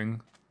big thing.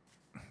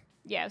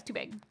 Yeah, it was too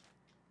big.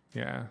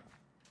 Yeah.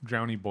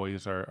 Drowny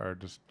boys are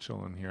just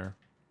chilling here.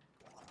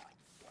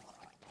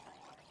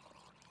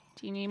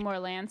 Do you need more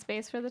land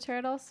space for the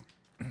turtles?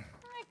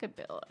 I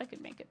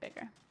could make it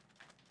bigger.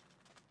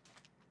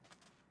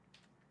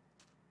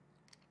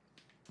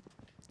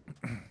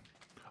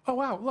 Oh,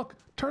 wow. Look,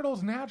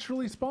 turtles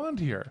naturally spawned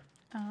here.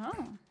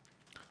 Oh.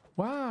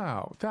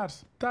 Wow.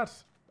 That's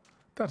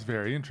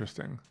very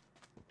interesting.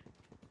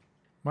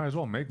 Might as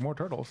well make more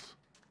turtles.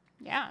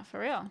 Yeah,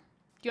 for real. Do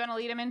you want to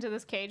lead them into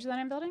this cage that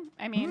I'm building?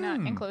 I mean,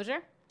 enclosure?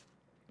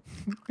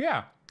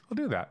 Yeah, I'll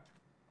do that.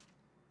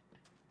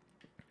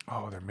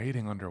 Oh, they're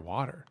mating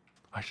underwater.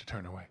 I should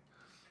turn away.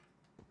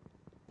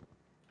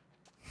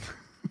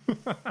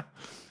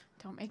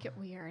 Don't make it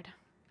weird.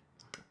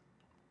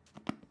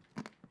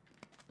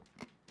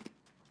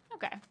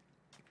 Okay.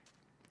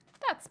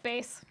 That's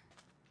space.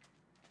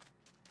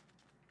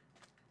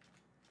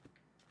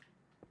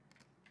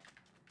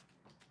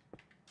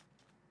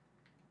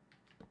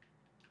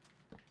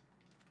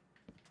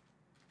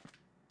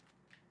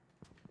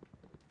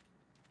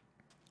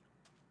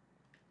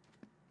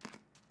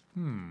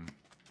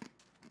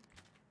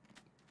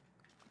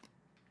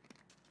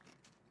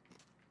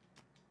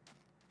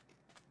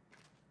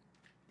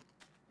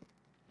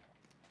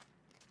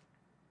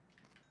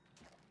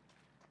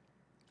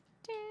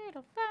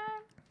 Turtle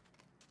farm.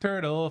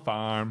 Turtle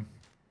farm.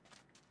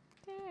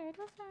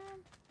 Turtle farm.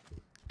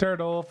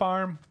 Turtle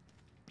farm.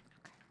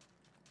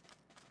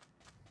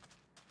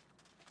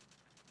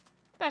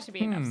 That should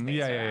be enough space.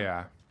 Yeah, for yeah, them.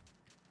 yeah.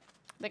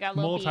 They got a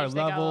little beach. They got a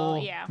Multi-level.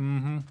 little, yeah.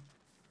 Mm-hmm.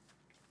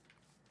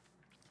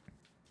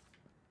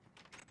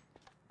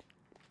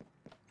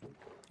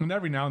 And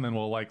every now and then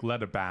we'll like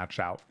let a batch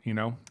out, you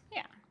know?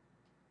 Yeah.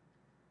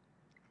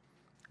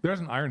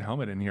 There's an iron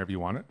helmet in here if you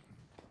want it.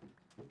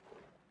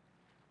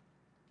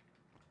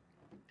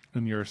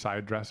 In your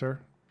side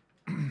dresser.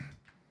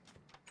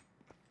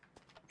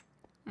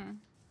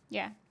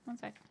 Yeah. One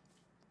sec.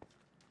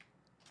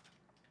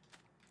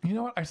 You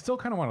know what? I still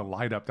kind of want to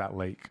light up that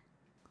lake.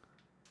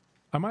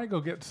 I might go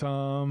get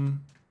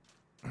some...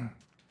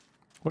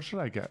 What should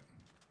I get?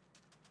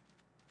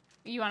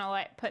 You want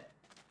to put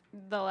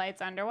the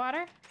lights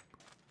underwater?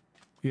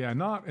 Yeah,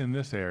 not in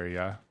this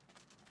area,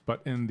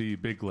 but in the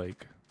big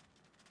lake.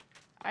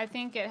 I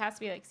think it has to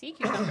be like sea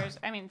cucumbers.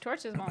 I mean,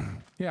 torches won't.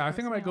 Yeah, I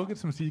think I might go get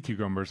some sea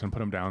cucumbers and put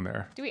them down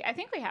there. Do we? I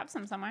think we have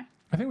some somewhere.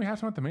 I think we have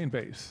some at the main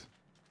base.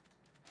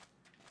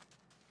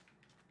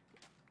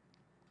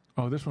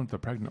 Oh, this one's the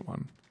pregnant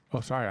one. Oh,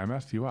 sorry, I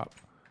messed you up.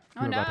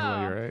 You Oh, were about to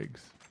lay no. your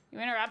eggs. You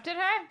interrupted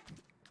her?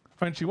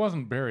 And she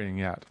wasn't burying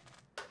yet.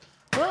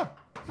 Ah!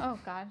 Oh,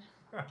 God.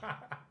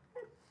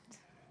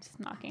 Just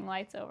knocking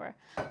lights over.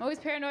 I'm always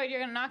paranoid you're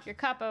going to knock your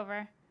cup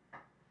over.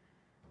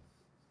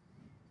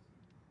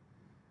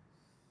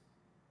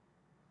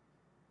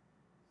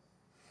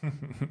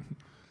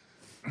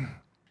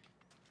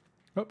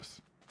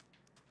 Oops.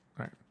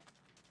 All right.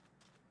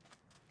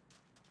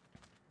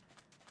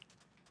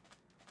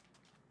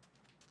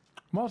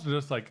 I'm also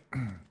just like,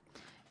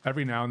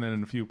 every now and then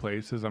in a few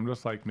places, I'm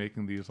just like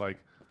making these like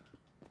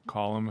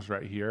columns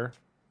right here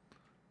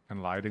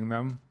and lighting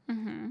them.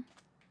 Mm-hmm.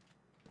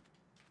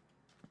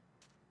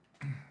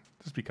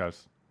 Just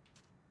because.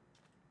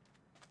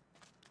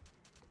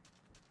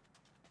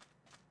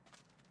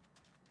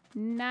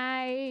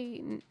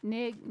 Nighin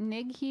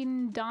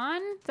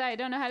Don? I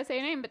don't know how to say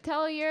your name, but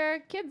tell your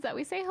kids that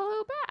we say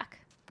hello back.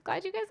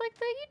 Glad you guys like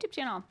the YouTube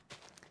channel.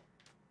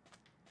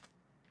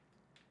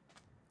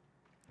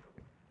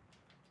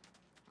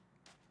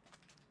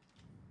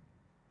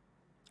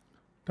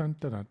 Dun,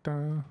 dun, dun,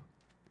 dun.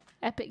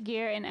 Epic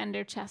gear and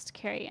ender chest.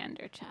 Carry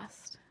ender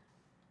chest.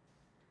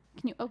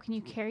 Can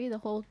you carry the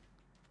whole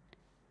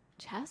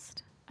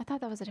chest? I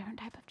thought that was a different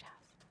type of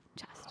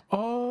chest.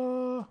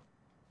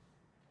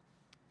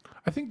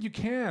 I think you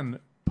can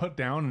put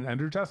down an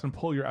ender chest and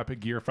pull your epic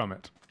gear from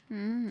it.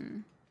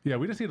 Yeah,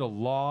 we just need a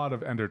lot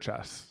of ender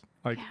chests.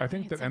 Like, Yeah, I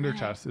think we that need ender some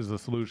chest is the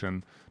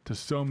solution to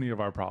so many of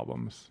our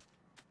problems.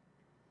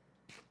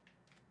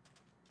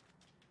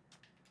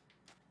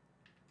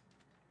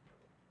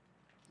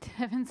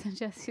 Evan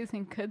suggests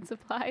using good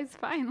supplies.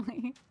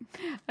 Finally.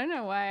 I don't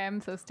know why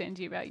I'm so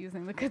stingy about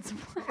using the good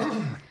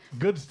supplies.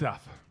 Good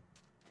stuff.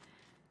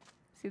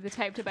 See, the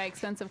type to buy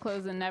expensive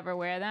clothes and never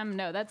wear them?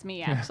 No, that's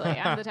me, actually.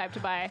 I'm the type to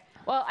buy...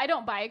 Well, I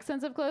don't buy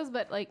expensive clothes,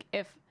 but, like,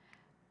 if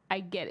I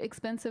get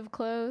expensive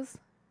clothes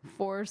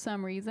for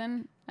some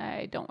reason,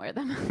 I don't wear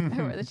them.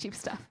 I wear the cheap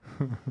stuff.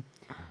 I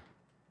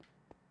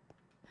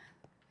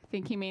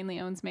think he mainly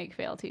owns Make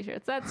Fail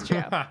t-shirts. That's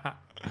true.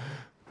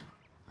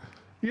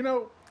 You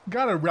know,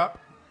 gotta rep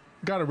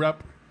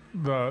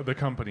the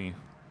company.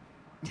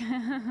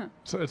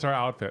 So it's our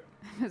outfit.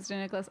 Mr.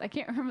 Nicholas, I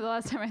can't remember the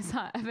last time I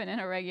saw Evan in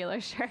a regular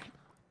shirt.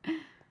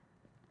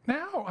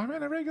 Now I'm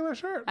in a regular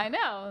shirt. I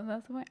know.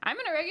 That's the point. I'm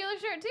in a regular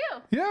shirt,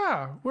 too.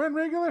 Yeah, we're in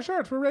regular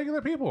shirts. We're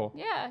regular people.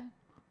 Yeah.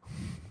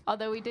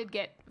 Although we did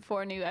get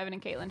 4 new Evan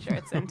and Katelyn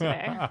shirts in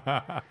today.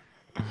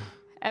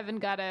 Evan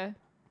got a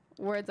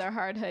Words Are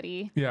Hard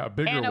hoodie. Yeah, a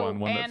bigger one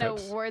that fits. And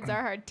a Words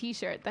Are Hard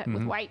t-shirt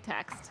with white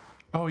text.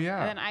 Oh, yeah.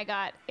 And then I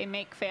got a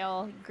Make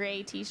Fail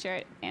gray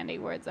t-shirt and a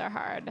Words Are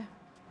Hard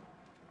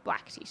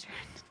black t-shirt.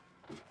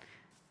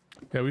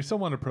 Yeah, we still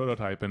want to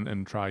prototype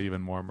and try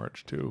even more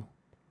merch, too.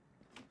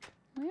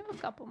 We have a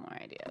couple more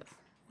ideas.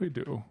 We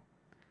do.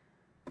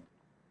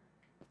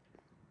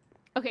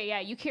 Okay, yeah,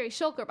 you carry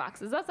shulker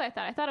boxes. That's what I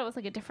thought. I thought it was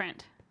like a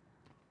different...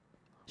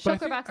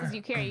 Shulker boxes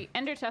you carry.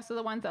 Ender chests are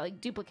the ones that like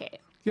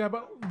duplicate. Yeah,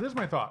 but this is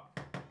my thought.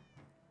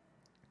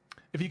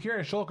 If you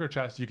carry a shulker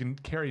chest, you can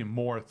carry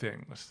more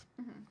things.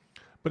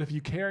 But if you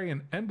carry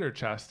an ender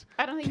chest...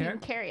 I don't think you can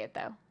carry it,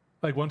 though.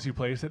 Like, once you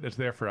place it, it's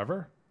there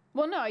forever?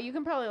 Well, no, you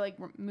can probably, like,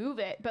 move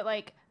it. But,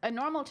 like, a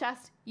normal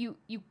chest, you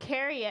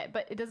carry it,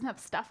 but it doesn't have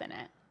stuff in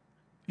it.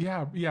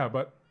 Yeah,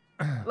 but...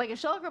 Like a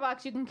shulker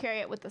box, you can carry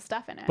it with the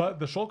stuff in it. But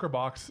the shulker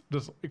box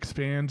just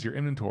expands your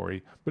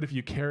inventory. But if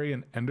you carry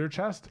an ender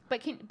chest...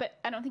 But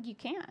I don't think you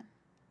can.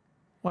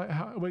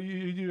 Well,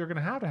 you're going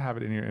to have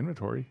it in your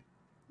inventory.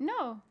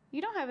 No, you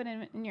don't have it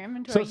in your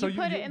inventory. So you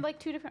put it in, like,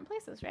 2 different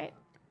places, right?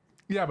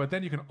 Yeah, but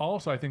then you can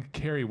also, I think,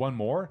 carry one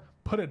more,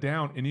 put it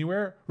down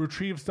anywhere,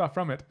 retrieve stuff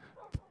from it,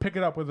 pick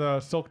it up with a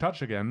silk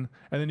touch again,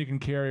 and then you can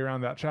carry around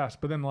that chest.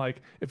 But then,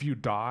 like, if you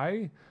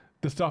die,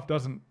 the stuff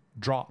doesn't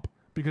drop.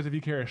 Because if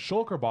you carry a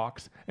shulker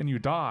box and you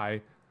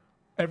die,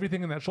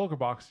 everything in that shulker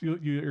box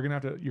you're gonna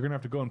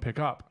have to go and pick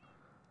up.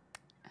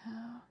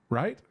 Oh.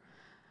 Right?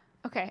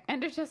 Okay,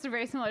 ender chests are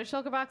very similar to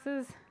shulker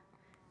boxes.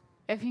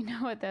 If you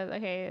know what those,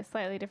 okay, it's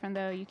slightly different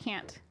though. You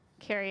can't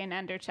carry an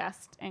ender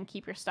chest and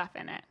keep your stuff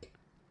in it.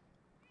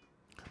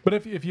 But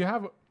if you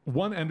have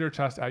one ender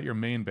chest at your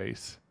main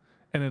base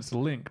and it's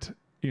linked,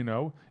 you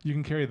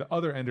can carry the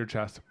other ender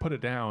chest, put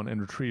it down,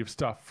 and retrieve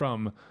stuff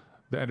from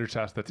the ender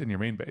chest that's in your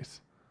main base.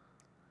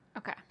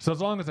 Okay. So as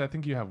long as I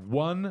think you have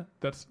one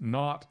that's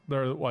not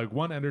there, like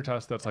one ender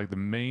chest that's like the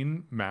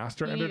main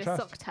master ender chest. You need a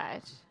silk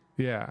touch.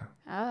 Yeah.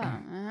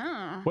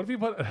 Oh. What if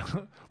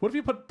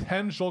you put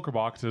 10 shulker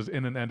boxes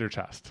in an ender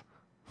chest?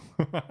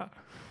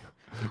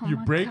 You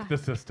break the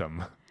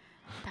system.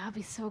 That would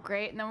be so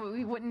great. And then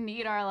we wouldn't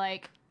need our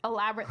like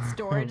elaborate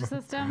storage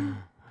system.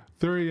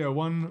 3,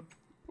 1,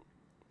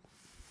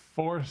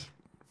 4,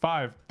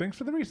 5. Thanks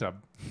for the resub.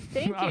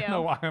 Thank you. I don't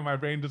know why my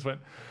brain just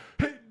went.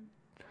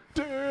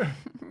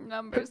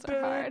 Numbers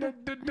are hard.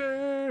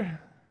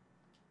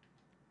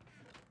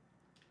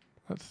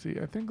 Let's see.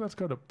 I think let's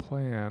go to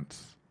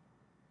plants.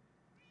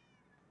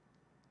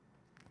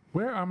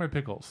 Where are my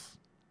pickles?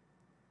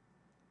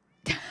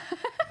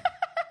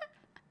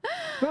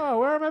 No,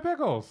 where are my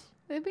pickles?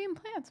 They'd be in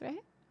plants,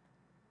 right?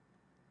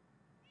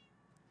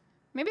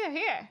 Maybe they're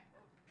here.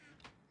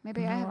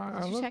 Maybe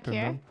did you check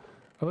here?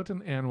 I looked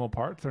in animal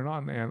parts. They're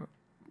not in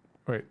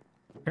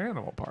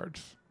animal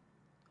parts.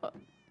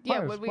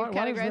 Yeah, would we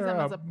categorize them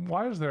as a...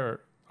 Why is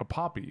there a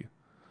poppy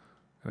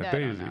and a I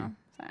daisy? don't know.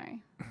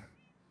 Sorry.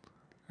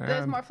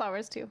 There's more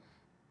flowers, too.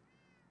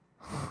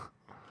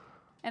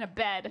 And a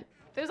bed.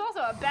 There's also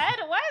a bed?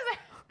 Why is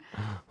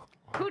there...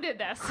 Who did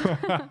this?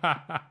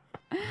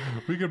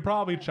 We could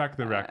probably check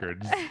the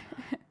records.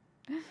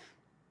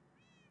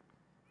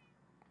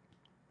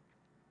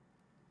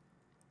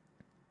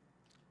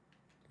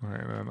 All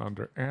right, then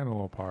under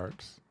animal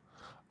parts,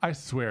 I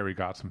swear we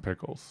got some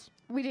pickles.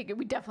 We did.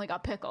 We definitely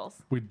got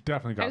pickles. We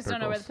definitely got pickles. I just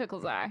don't know where the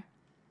pickles are.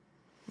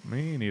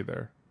 Me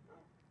neither.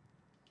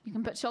 You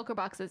can put shulker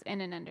boxes in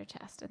an ender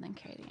chest and then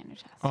carry the ender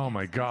chest. Oh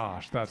my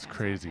gosh, that's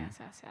crazy.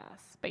 Yes.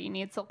 But you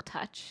need silk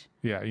touch.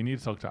 Yeah, you need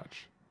silk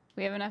touch.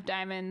 We have enough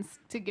diamonds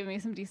to give me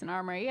some decent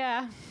armor.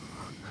 Yeah.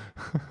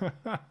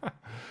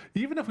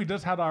 Even if we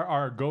just had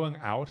our going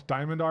out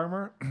diamond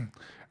armor, and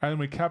then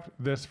we kept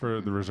this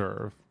for the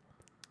reserve.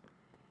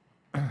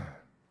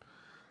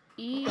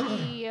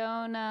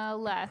 Iona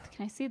Leth,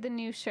 can I see the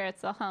new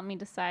shirts? They'll help me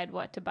decide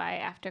what to buy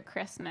after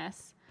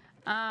Christmas.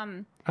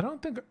 I don't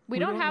think we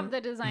don't have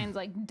the designs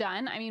like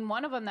done. I mean,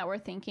 one of them that we're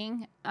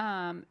thinking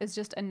is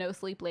just a no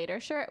sleep later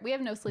shirt. We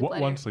have no sleep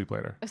later. One sleep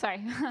later. Oh,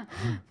 sorry,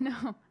 no.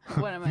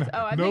 What am I?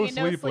 Oh, I'm no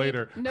thinking sleep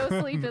later. No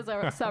sleep is a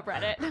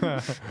subreddit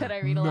that I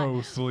read a lot.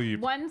 No sleep.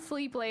 One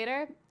sleep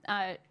later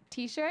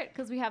t-shirt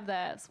because we have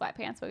the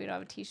sweatpants, but we don't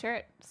have a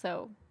t-shirt.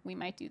 So we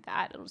might do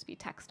that. It'll just be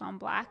text on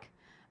black.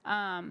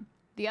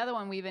 The other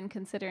one we've been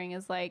considering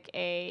is like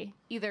a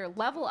either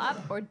level up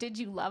or did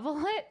you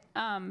level it?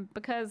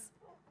 Because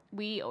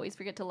we always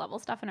forget to level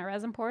stuff in our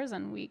resin pours,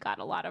 and we got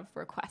a lot of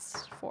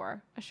requests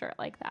for a shirt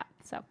like that.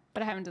 So,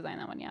 but I haven't designed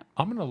that one yet.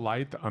 I'm going to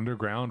light the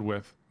underground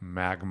with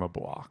magma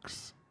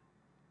blocks.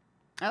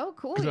 Oh,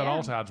 cool. Because that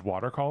also adds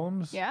water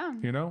columns. Yeah.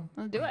 You know?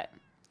 Let's do it.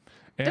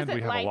 And Does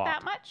we it have light a lot.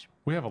 that much?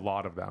 We have a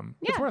lot of them.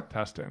 Yeah. It's worth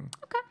testing.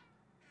 Okay.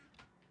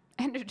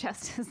 Ender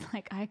chest is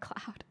like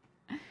iCloud.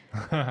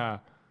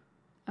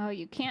 Oh,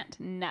 you can't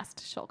nest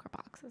shulker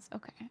boxes.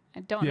 Okay. I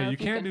don't know. Yeah, if you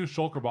can't do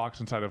shulker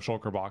box inside of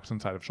shulker box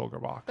inside of shulker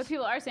box. But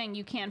people are saying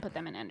you can put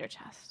them in ender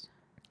chest.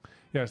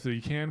 Yeah, so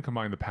you can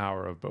combine the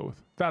power of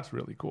both. That's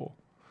really cool.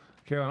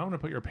 Katelyn, I'm going to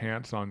put your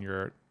pants on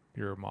your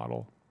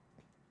model.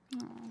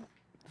 Oh,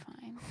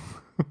 fine.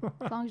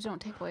 As long as you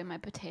don't take away my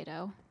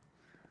potato.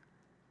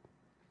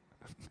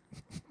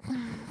 Don't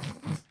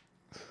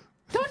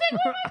take away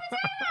my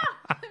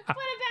potato! Put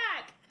it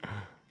back!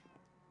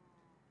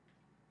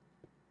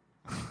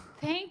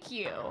 Thank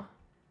you.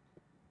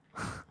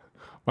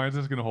 Mine's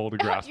just going to hold a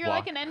grass You're block.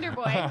 like an ender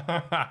boy.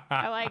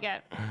 I like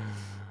it.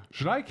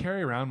 Should I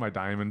carry around my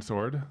diamond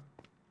sword?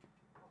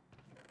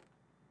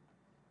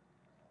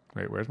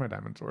 Wait, where's my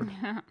diamond sword?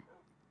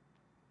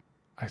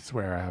 I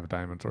swear I have a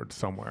diamond sword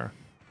somewhere.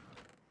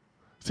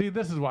 See,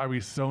 this is why we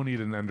so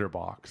need an ender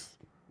box.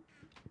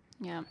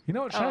 Yeah. You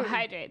know what? Oh,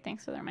 hydrate.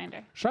 Thanks for the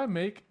reminder. Should I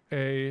make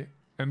a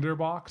ender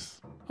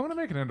box? I'm going to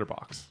make an ender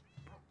box.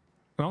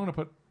 And I'm going to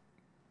put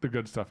the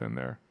good stuff in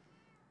there.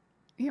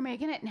 You're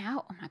making it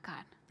now? Oh my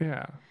god.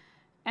 Yeah.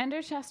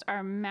 Ender chests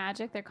are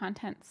magic. Their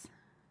contents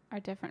are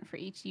different for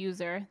each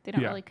user. They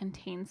don't really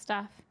contain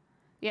stuff.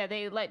 Yeah,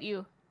 they let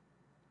you...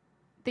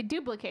 They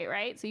duplicate,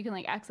 right? So you can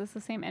like access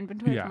the same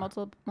inventory from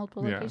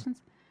multiple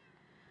locations.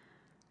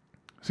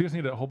 So you just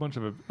need a whole bunch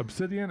of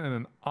obsidian and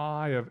an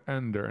eye of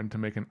ender. And to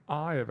make an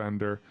eye of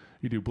ender,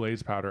 you do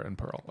blaze powder and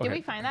pearl. Okay. Did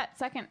we find that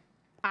second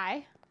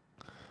eye?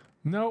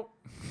 Nope.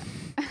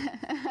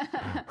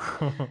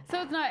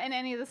 So it's not in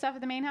any of the stuff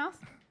at the main house?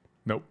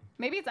 Nope.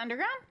 Maybe it's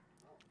underground?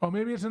 Oh,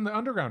 maybe it's in the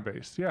underground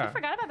base. Yeah. I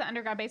forgot about the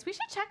underground base. We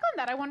should check on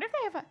that. I wonder if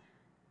they have a...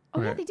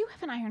 Oh, yeah, they do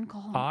have an iron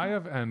golem. Eye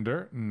of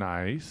ender.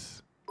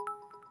 Nice.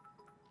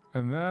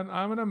 And then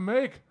I'm going to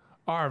make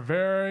our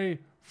very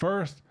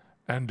first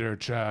ender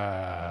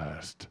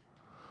chest.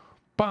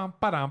 Bum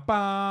ba dum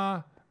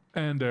ba.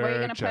 Ender Where are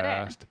you gonna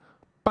chest. put it?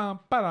 Bum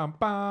ba dum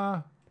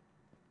ba.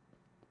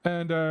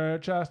 Ender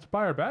chest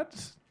by our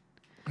beds.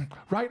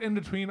 Right in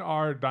between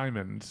our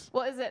diamonds.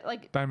 Well, is it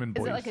like... Diamond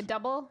boys. Is it like a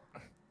double?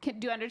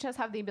 Do ender chests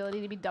have the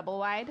ability to be double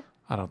wide?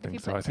 I don't think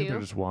so. I think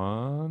there's just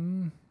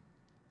one.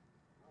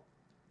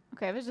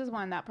 Okay, if it's just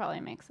one, that probably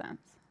makes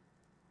sense.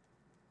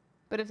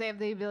 But if they have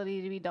the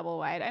ability to be double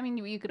wide, I mean,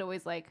 you could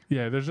always like...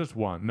 Yeah, there's just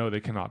one. No,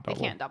 they cannot double.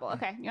 They can't double.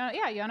 Okay. You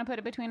want to put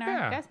it between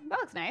our guys? That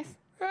looks nice.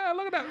 Yeah,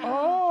 look at that.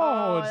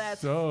 Oh, it's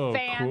that's so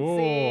fancy. cool.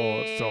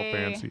 It's so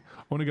fancy.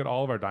 I want to get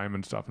all of our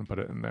diamond stuff and put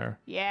it in there.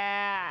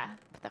 Yeah.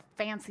 Put the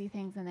fancy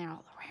things in there,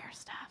 all the rare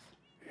stuff.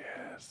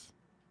 Yes.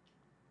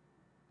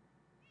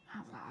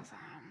 That's awesome.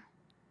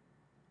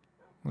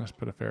 Let's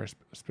put a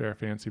spare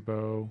fancy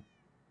bow.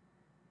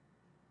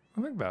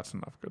 I think that's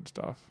enough good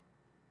stuff.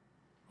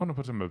 I want to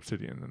put some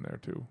obsidian in there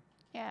too.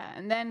 Yeah,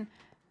 and then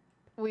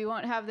we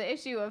won't have the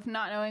issue of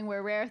not knowing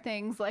where rare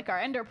things like our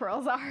ender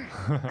pearls are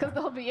because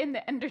they'll be in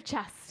the ender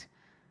chest.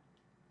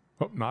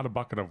 Oh, not a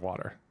bucket of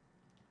water.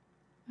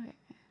 Okay.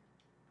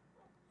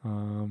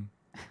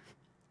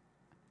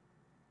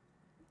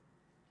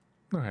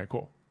 Okay,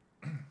 cool.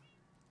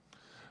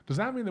 Does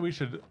that mean that we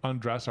should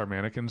undress our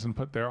mannequins and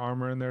put their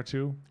armor in there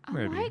too?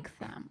 I like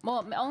them.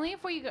 Well, only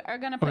if we are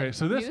going to put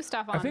new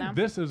stuff on them. I think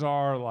this is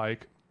our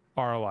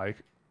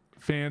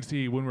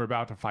fancy when we're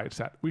about to fight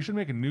set. We should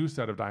make a new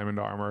set of diamond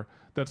armor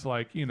that's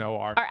like, you know,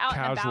 our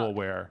casual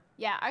wear.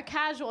 Yeah, our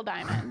casual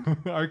diamond.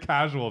 Our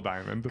casual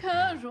diamond.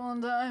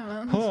 Casual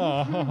diamond.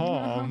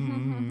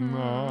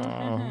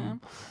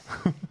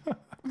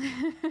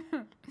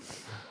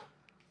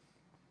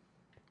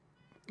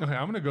 Okay,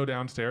 I'm going to go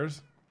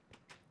downstairs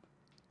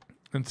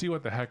and see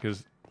what the heck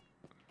is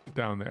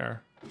down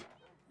there.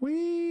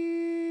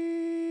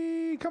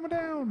 Whee! Coming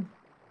down.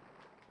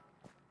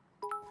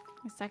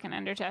 Second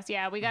ender chest.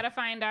 Yeah, we got to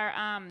find our...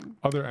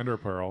 other ender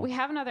pearl. We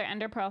have another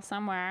ender pearl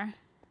somewhere.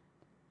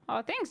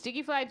 Oh, thanks,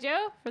 Jiggyfly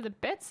Joe, for the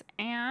bits.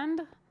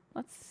 And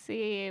let's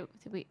see.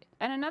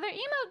 And another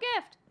emo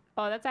gift.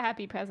 Oh, that's a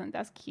happy present.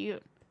 That's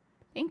cute.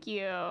 Thank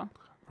you.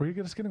 Were you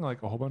just getting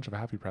like a whole bunch of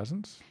happy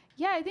presents?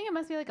 Yeah, I think it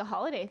must be like a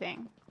holiday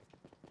thing.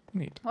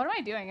 Neat. What am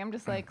I doing? I'm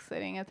just like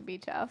sitting at the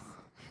beach house.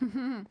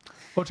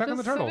 Well, check on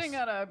the turtles. Sitting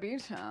at a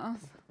beach house.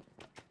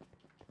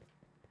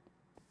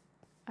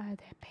 Are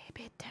there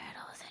baby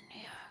turtles in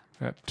here?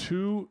 Yeah,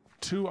 two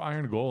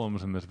iron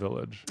golems in this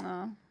village.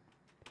 Oh,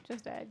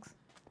 just eggs.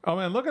 Oh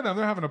man, look at them.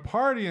 They're having a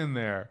party in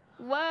there.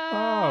 Whoa.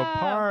 Oh,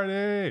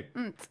 party.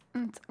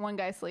 One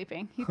guy's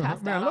sleeping. He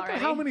passed Man, out look already.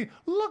 at how many.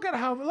 Look at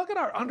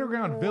our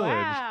underground village.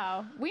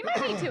 Wow. We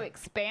might need to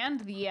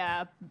expand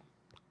the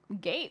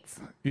gates.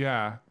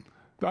 Yeah.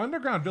 The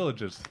underground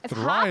village is It's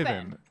thriving.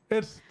 hopping.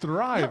 It's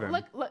thriving.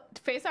 Look,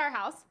 face our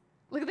house.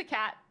 Look at the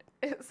cat.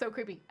 It's so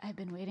creepy. I've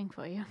been waiting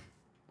for you.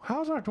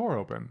 How's our door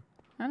open?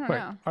 I don't Wait,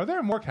 know. are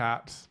there more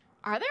cats?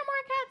 Are there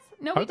more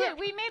cats? No, Are we there- did.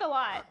 We made a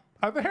lot.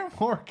 Are there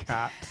more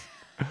cats?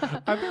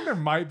 I think there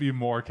might be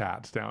more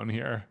cats down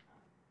here.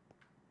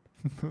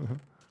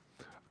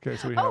 Okay,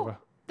 so we have a.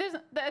 There's the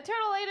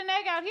turtle laid an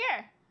egg out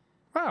here.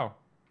 Wow.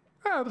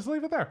 Yeah, just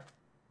leave it there.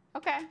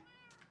 Okay.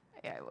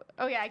 Yeah.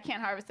 Oh yeah, I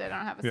can't harvest it. I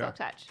don't have a Yeah. silk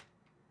touch.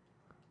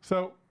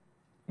 So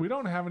we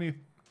don't have any.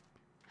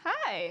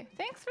 Hi.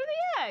 Thanks for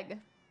the egg.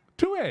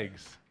 2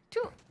 eggs.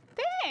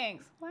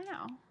 Thanks.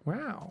 Wow.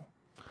 Wow.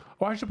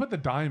 Oh, I should put the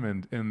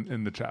diamond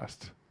in the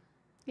chest.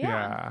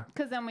 Yeah.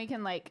 Because then we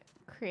can like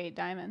create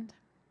diamond.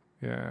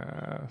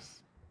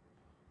 Yes.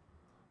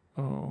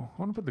 Oh, I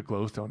want to put the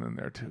glowstone in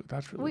there too.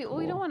 That's really cool.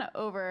 We don't want to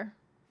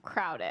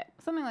overcrowd it.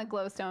 Something like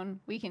glowstone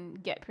we can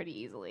get pretty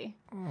easily.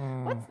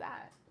 What's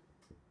that?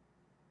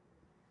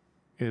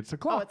 It's a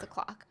clock. Oh, it's a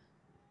clock.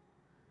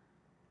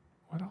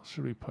 What else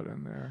should we put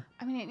in there?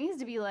 I mean, it needs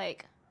to be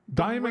like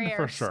Diamond rare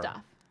for sure.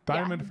 stuff.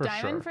 Diamond for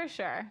Diamond sure. for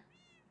sure.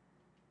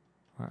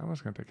 I'm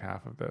just gonna take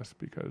half of this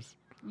because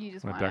You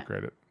just I'm want gonna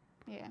decorate it.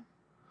 Yeah.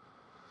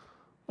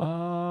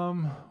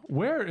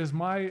 Where is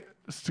my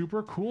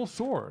super cool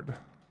sword?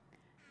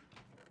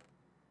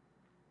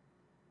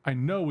 I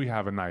know we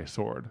have a nice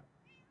sword.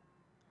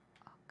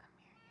 Oh, come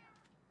here,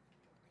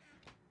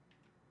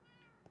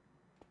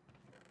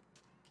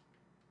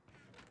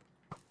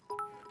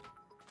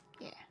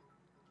 you. Yeah.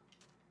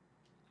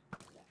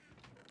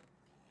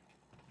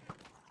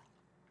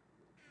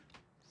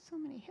 So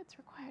many hits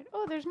required.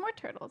 Oh, there's more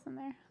turtles in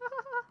there.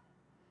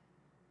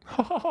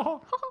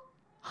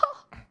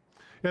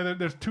 Yeah,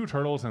 there's 2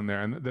 turtles in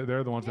there, and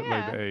they're the ones that lay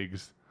Yeah. the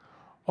eggs.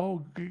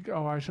 Oh,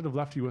 I should have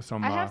left you with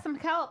some. I have some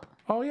kelp.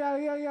 Oh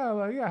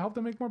yeah. Help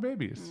them make more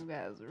babies. You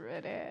guys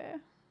ready?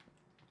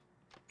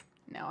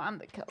 No, I'm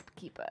the kelp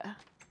keeper.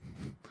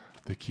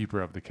 The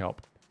keeper of the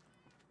kelp.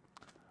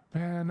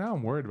 Man, now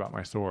I'm worried about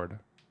my sword.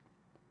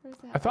 Where's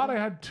that? I thought I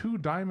had 2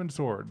 diamond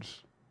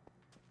swords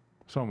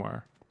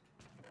somewhere.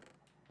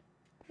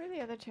 Where'd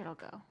the other turtle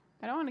go?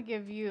 I don't want to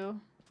give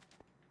you.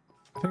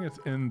 I think it's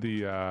in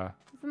the.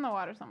 It's in the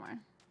water somewhere.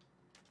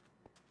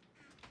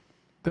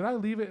 Did I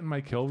leave it in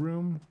my kill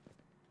room?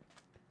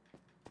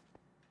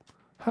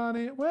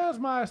 Honey, where's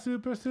my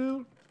super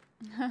suit?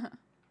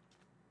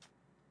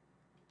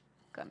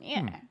 Come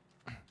here.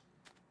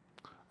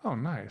 Oh,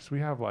 nice. We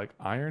have like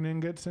iron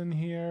ingots in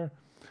here.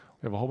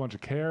 We have a whole bunch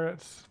of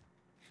carrots.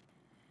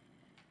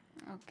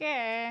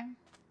 Okay.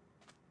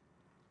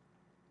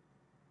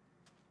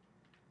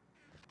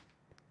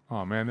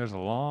 Oh man, there's a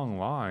long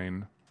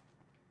line.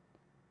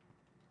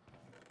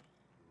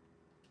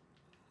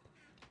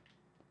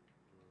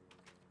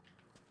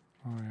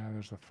 Oh yeah,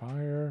 there's the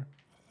fire.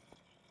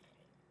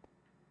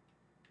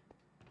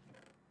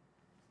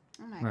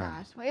 Oh my Man.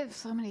 gosh, we have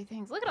so many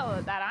things. Look at all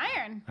of that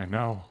iron. I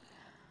know.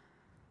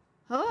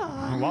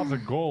 Oh. Lots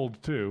of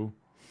gold too.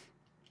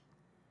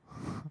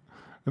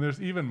 And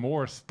there's even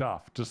more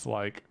stuff just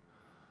like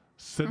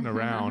sitting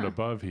around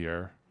above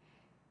here.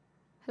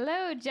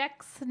 Hello,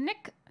 Jax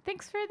Nick.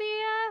 Thanks for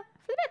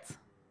the bits.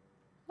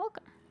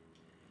 Welcome.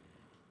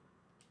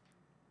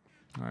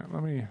 All right,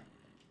 let me.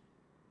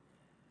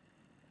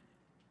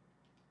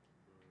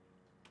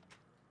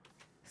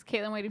 Is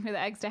Katelyn waiting for the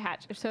eggs to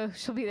hatch? If so,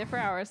 she'll be there for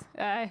hours.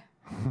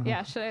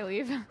 Yeah, should I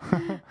leave?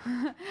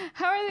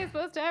 How are they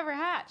supposed to ever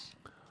hatch?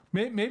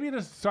 Maybe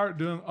to start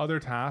doing other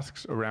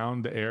tasks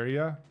around the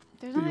area.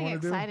 There's that you nothing wanna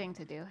do? exciting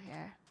to do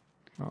here.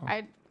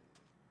 Oh.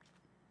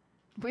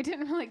 We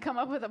didn't really come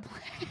up with a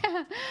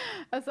plan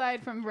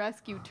aside from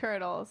rescue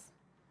turtles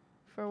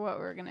for what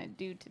we're gonna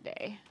do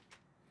today.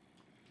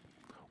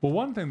 Well,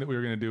 one thing that we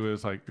were going to do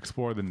is like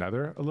explore the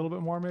nether a little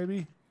bit more,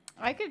 maybe.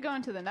 I could go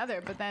into the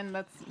nether, but then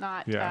that's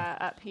not Yeah.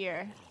 up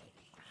here.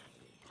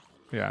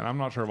 Yeah, and I'm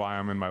not sure why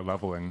I'm in my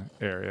leveling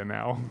area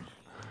now.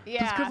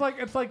 Yeah. Just because, like,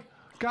 it's like,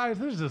 guys,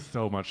 this is just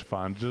so much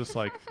fun. Just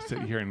like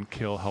sit here and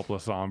kill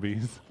helpless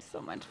zombies.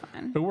 So much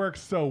fun. It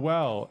works so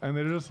well, and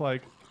they're just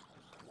like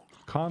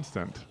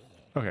constant.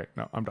 Okay,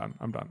 no, I'm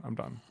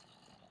done.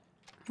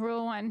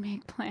 Rule 1,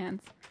 make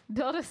plans.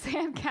 Build a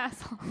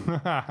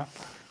sandcastle.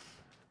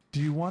 Do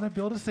you want to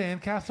build a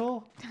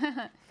sandcastle?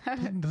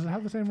 Does it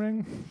have the same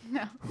ring?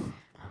 No.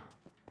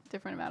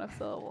 Different amount of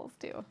syllables,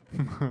 too.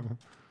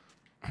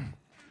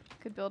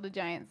 Could build a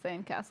giant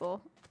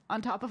sandcastle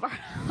on top of our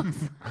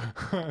house.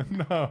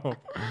 No.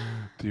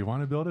 Do you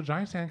want to build a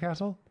giant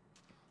sandcastle?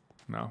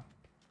 No.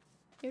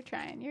 You're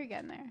trying. You're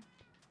getting there.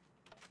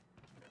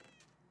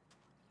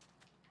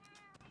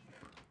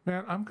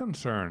 Man, I'm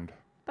concerned.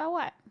 About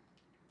what?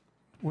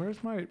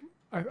 Where's my...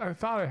 I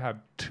thought I had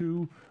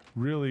 2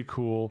 really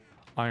cool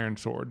iron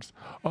swords.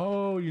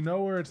 Oh, you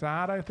know where it's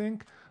at, I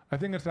think? I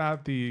think it's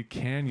at the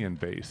canyon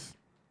base.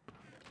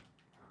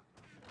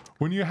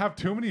 When you have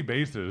too many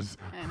bases.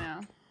 I know.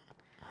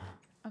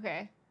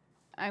 Okay.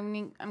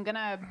 I'm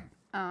gonna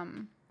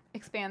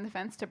expand the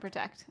fence to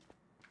protect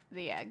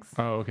the eggs.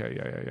 Oh, okay.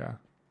 Yeah.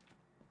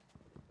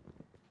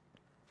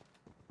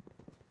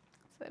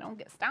 So they don't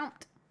get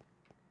stomped.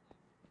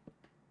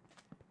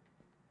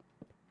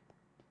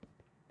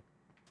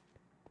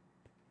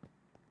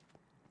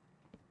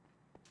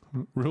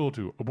 Rule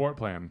 2, abort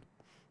plan.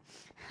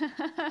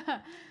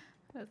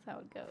 That's how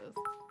it goes.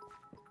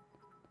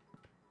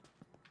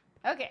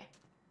 Okay.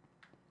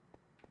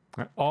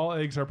 All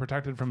eggs are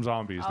protected from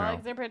zombies All now.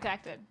 eggs are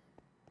protected.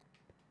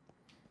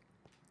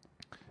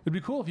 It'd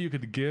be cool if you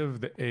could give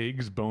the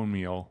eggs bone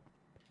meal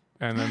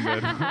and then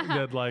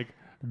they'd like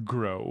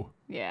grow.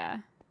 Yeah.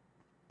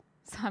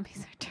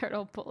 Zombies are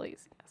turtle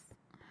bullies, yes.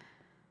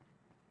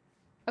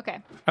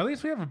 Okay. At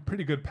least we have a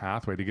pretty good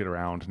pathway to get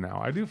around now.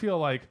 I do feel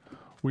like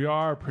we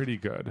are pretty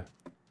good.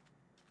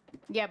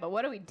 Yeah, but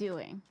what are we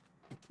doing?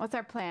 What's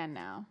our plan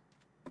now?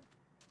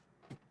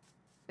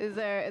 Is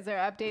there an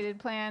updated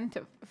plan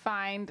to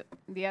find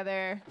the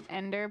other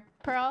ender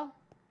pearl?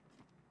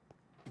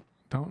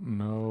 Don't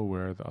know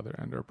where the other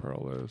ender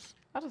pearl is.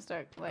 I'll just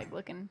start like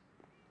looking.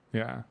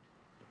 Yeah.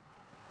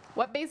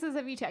 What bases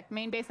have you checked?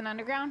 Main base and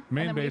underground?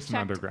 Main base and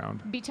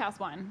underground. Beach house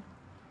 1.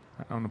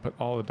 I'm gonna put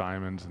all the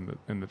diamonds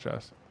in the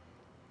chest.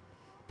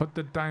 Put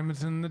the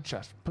diamonds in the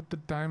chest. Put the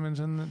diamonds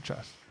in the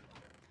chest.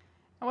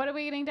 And what are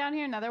we getting down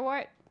here? Another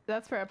wart?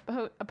 That's for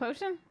a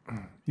potion?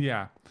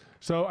 Yeah.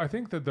 So I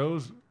think that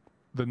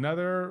the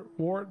nether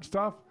wart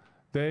stuff,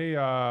 they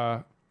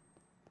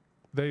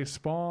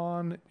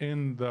spawn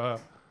in the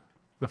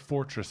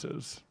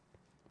fortresses.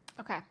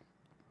 Okay.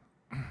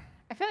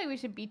 I feel like we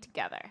should be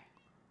together.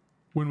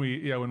 When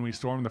we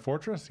storm the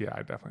fortress, yeah,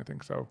 I definitely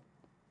think so.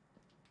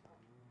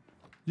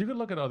 You could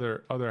look at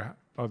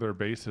other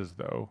bases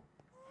though.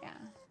 Yeah.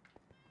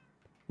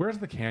 Where's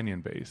the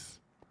canyon base?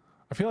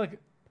 I feel like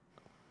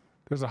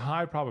there's a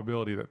high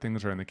probability that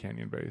things are in the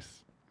canyon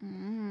base.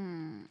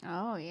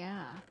 Oh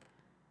yeah.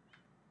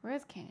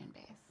 Where's canyon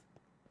base?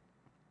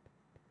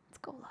 Let's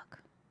go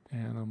look.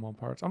 Animal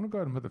parts. I'm gonna go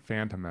ahead and put the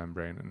phantom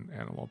membrane in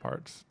animal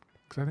parts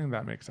because I think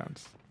that makes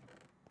sense.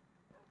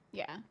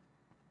 Yeah.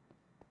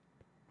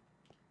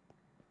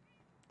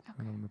 Okay.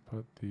 And I'm gonna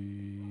put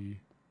the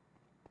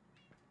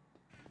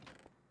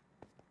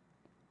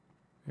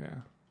Okay,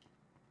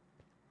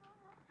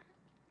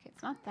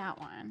 it's not that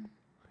one.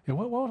 Yeah,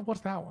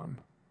 what's that one?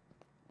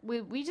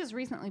 We just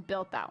recently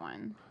built that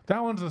one.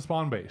 That one's the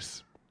spawn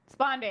base.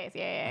 Spawn base.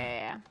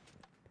 Yeah.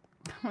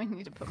 We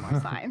need to put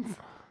more signs.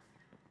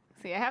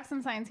 See, I have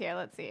some signs here.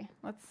 Let's see.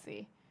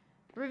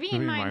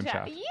 Ravine mine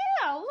shaft.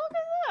 Yeah, look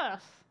at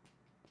this.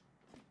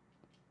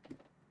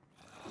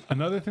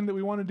 Another thing that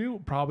we want to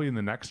do, probably in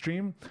the next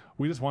stream,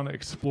 we just want to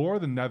explore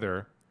the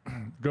nether,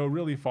 go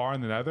really far in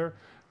the nether,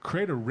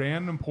 create a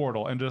random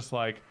portal, and just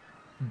like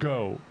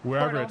go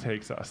wherever it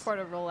takes us.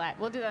 Portal roulette.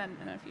 We'll do that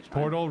in a future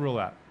Portal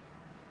roulette.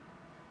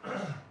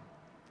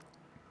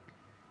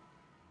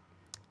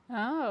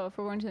 Oh, if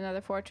we're going to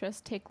another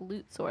fortress, take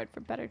loot sword for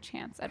better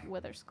chance at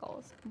wither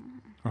skulls.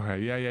 Okay,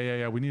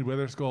 yeah. We need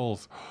wither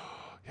skulls.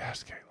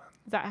 Yes, Katelyn.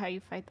 Is that how you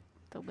fight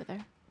the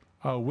wither?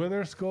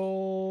 Wither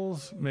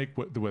skulls make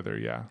the wither,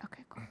 yeah.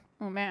 Okay, cool.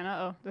 Oh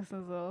man, this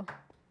is a...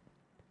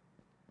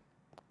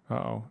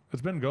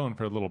 It's been going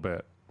for a little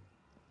bit.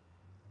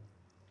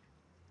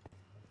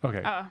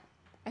 Okay. Oh,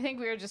 I think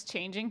we were just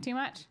changing too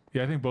much.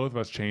 Yeah, I think both of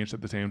us changed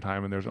at the same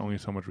time, and there's only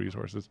so much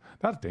resources.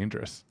 That's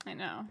dangerous. I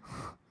know.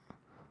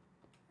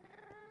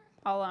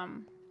 I'll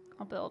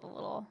build a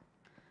little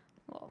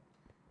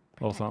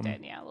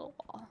something. Yeah, a little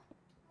wall.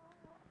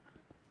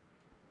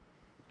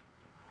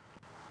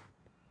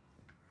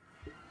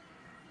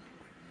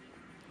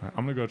 Right,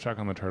 I'm gonna go check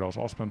on the turtles.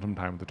 I'll spend some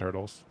time with the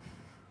turtles.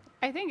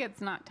 I think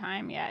it's not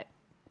time yet.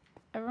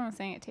 Everyone's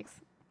saying it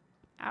takes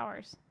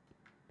hours.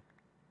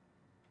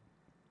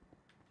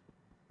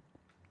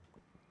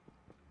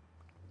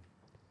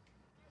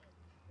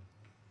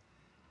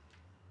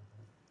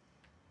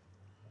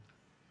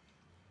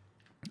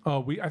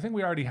 I think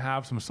we already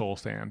have some soul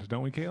sand,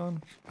 don't we,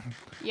 Katelyn?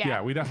 Yeah.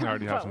 Yeah, we definitely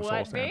already have some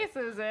soul sand. What base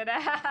is it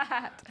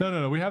at?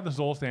 No. We have the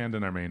soul sand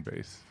in our main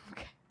base.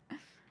 Okay. I'm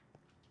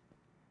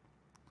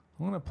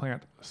gonna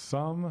plant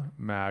some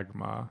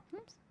magma.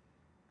 Oops.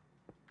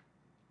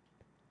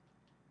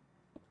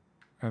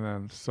 And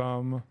then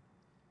some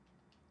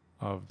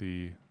of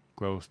the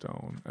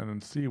glowstone, and then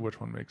see which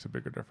one makes a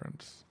bigger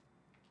difference.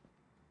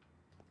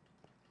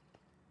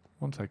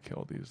 Once I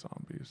kill these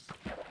zombies.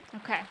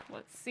 Okay,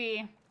 let's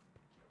see.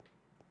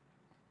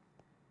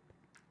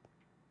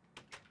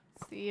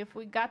 See if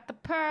we got the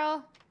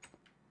pearl.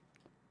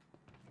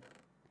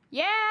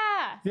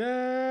 Yeah!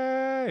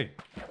 Yay!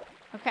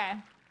 Okay.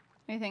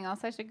 Anything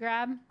else I should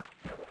grab?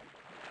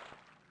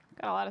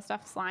 Got a lot of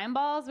stuff. Slime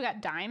balls. We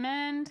got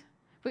diamond.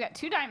 We got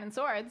 2 diamond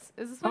swords.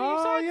 Is this one of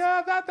your swords? Oh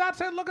yeah,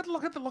 that's it. Look at that.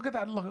 Look at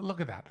that. Look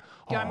at that.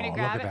 Do you want me to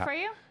grab it for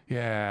you?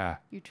 Yeah.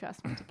 You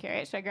trust me to carry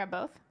it. Should I grab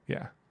both?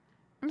 Yeah.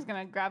 I'm just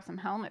gonna grab some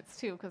helmets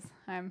too, because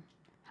I'm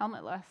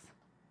helmetless.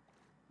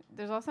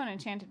 There's also an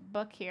enchanted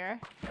book here.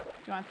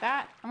 you want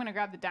that? I'm gonna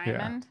grab the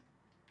diamond.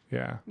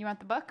 Yeah. You want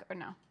the book or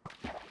no?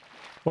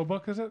 What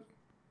book is it?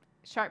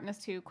 Sharpness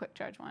 2, quick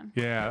charge 1.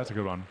 Yeah, that's a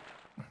good one.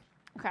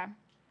 Okay.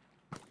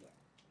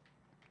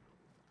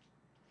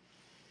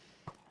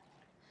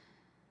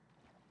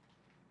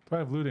 Do I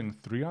have looting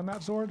 3 on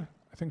that sword?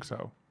 I think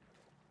so.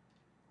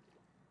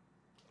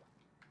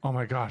 Oh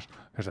my gosh,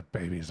 there's a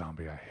baby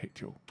zombie. I hate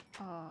you.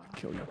 Oh. I'll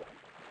kill you.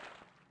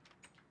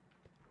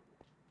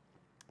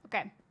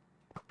 Okay.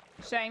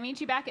 Should I meet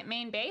you back at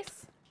main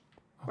base?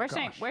 Oh, Where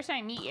should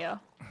I meet you?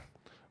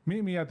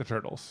 Meet me at the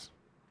turtles.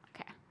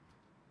 Okay.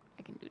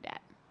 I can do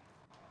that.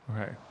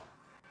 Okay.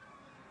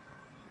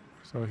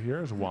 So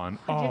here's one.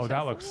 I Oh, just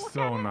that looks look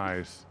so at it.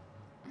 nice.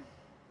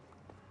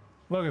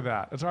 Look at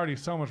that. It's already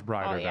so much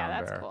brighter Oh yeah, down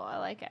that's there. cool. I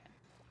like it.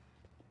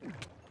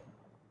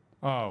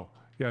 Oh,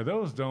 yeah,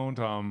 those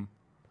don't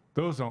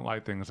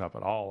light things up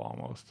at all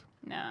almost.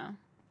 No.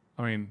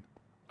 I mean,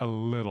 a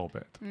little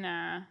bit,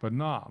 Nah. but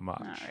not much.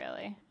 Not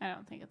really. I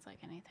don't think it's like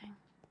anything.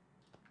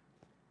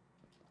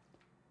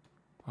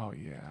 Oh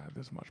yeah,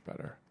 this is much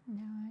better.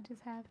 No, I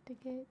just have to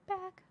get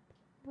back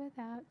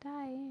without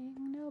dying.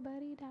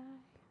 Nobody die.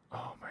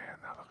 Oh man,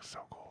 that looks so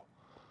cool.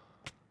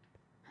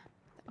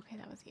 Okay,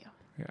 that was you.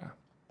 Yeah.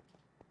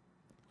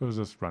 It was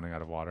just running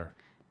out of water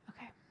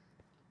Okay.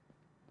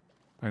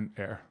 and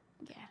air.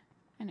 Yeah,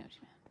 I know what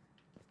you meant.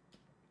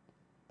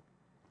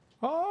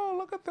 Oh,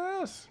 look at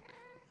this.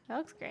 That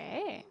looks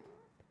great.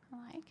 I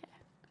like it.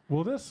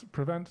 Will this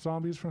prevent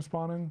zombies from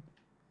spawning?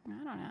 I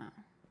don't know.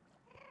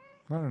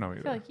 I don't know I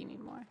either. feel like you need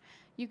more.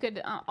 You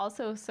could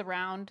also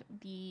surround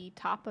the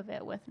top of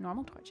it with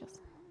normal torches.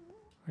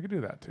 I could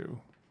do that too.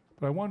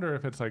 But I wonder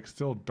if it's like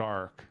still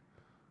dark.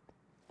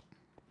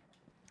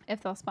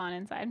 If they'll spawn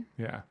inside.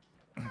 Yeah.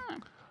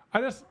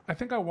 I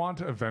think I want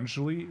to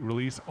eventually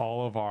release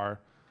all of our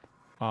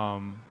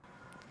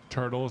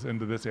turtles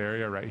into this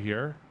area right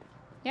here.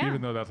 Yeah.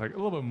 Even though that's like a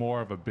little bit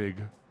more of a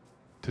big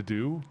to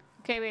do.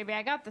 Okay, baby,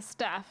 I got the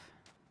stuff.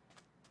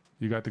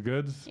 You got the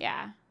goods?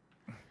 Yeah.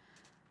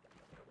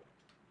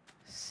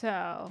 So,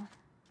 I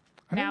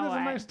think now that's a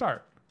what? nice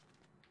start.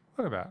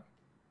 Look at that.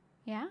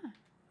 Yeah.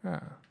 Yeah.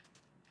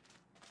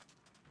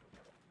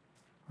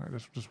 All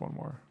right, just one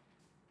more.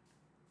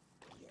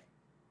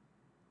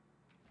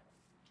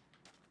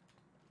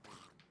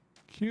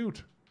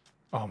 Cute.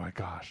 Oh my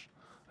gosh.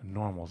 A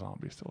normal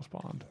zombie still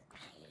spawned.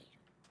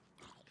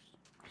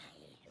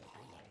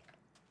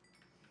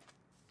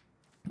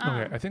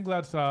 Okay, I think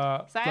that's So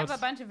I have a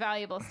bunch of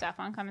valuable stuff.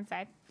 Want to come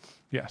inside?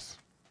 Yes.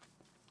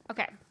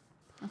 Okay.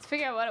 Let's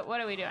figure out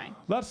what are we doing.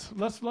 Let's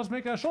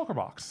make a shulker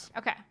box.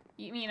 Okay.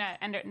 You mean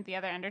the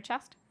other ender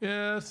chest?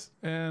 Yes,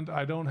 and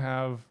I don't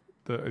have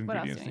the What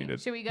else ingredients do we need?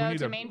 needed. Should we go need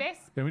to main base?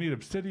 Yeah, we need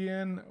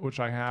obsidian, which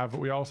I have, but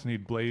we also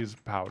need blaze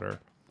powder.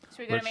 Should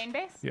we go to main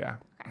base? Yeah.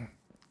 Okay.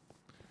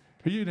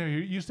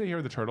 You stay here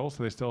with the turtles,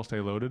 so they still stay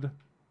loaded.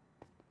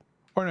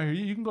 Or no,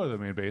 you can go to the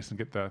main base and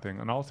get the thing,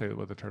 and I'll stay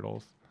with the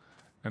turtles.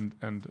 And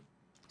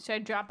Should I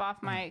drop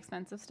off my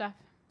expensive stuff?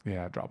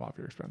 yeah, drop off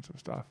your expensive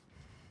stuff.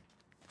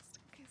 Just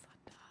in case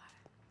I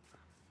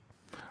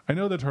die. I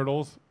know the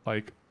turtles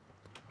like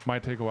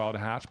might take a while to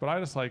hatch, but I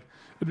just like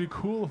it'd be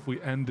cool if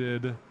we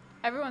ended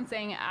Everyone's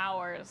saying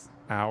hours.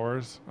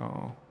 hours.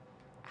 Oh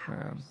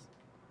man.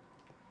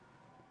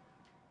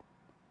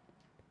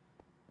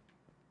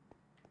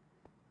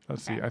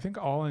 Let's see. Okay. I think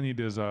all I need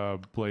is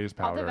blaze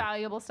All the powder.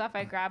 valuable stuff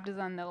I grabbed is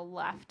on the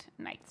left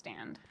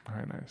nightstand. All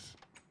right, nice.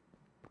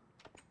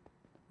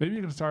 Maybe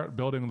you can start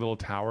building little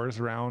towers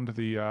around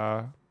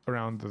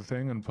the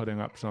thing and putting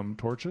up some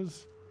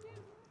torches.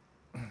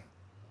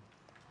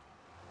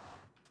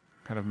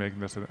 Kind of making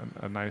this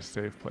a nice,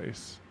 safe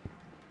place.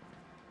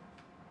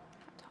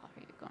 How tall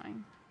are you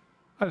going?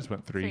 I just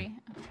went 3. 3.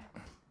 Okay.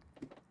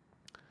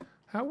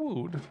 How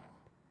would?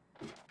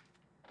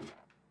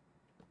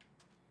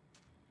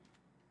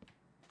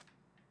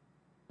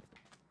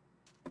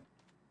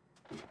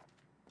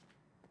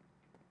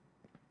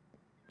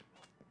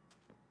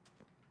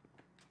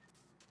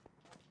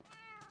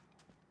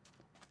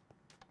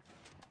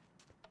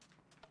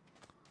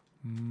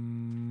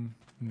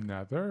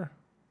 Nether.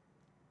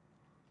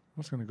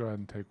 I'm just going to go ahead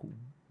and take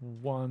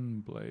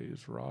 1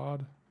 blaze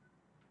rod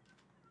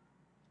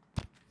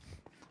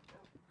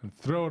and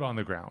throw it on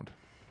the ground.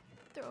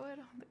 Throw it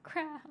on the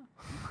ground.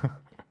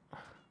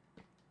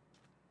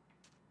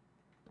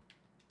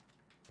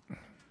 I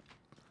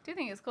do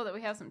think it's cool that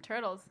we have some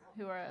turtles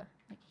who are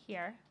like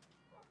here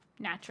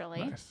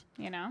naturally. Nice.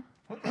 You know?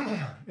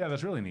 Yeah,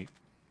 that's really neat.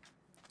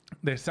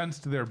 They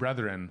sensed their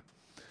brethren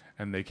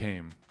and they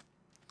came.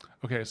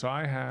 Okay, so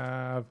I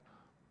have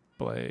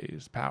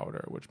blaze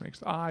powder, which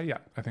makes... yeah,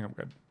 I think I'm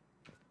good.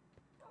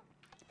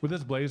 With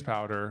this blaze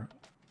powder,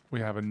 we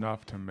have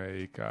enough to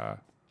make... Oh,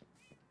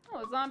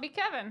 zombie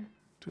Kevin.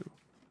 2.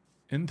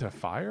 Into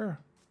fire?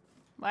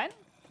 What?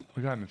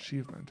 We got an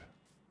achievement.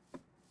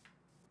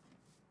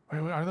 Wait,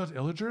 are those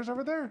illagers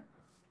over there?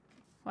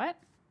 What?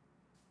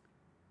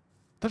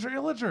 Those are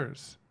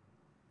illagers.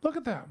 Look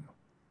at them.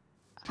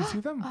 Do you see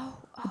them? Oh,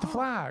 With the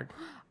flag.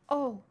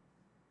 Oh.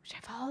 Should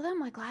I follow them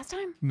like last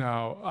time?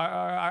 No,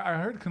 I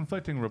heard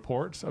conflicting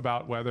reports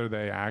about whether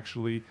they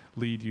actually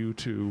lead you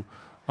to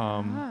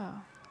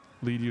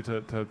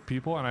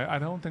people, and I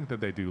don't think that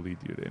they do lead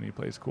you to any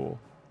place cool.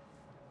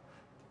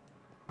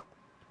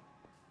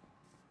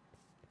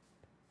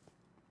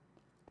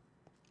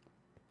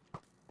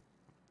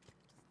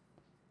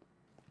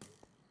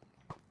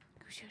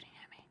 Who's shooting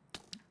at me?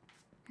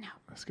 No.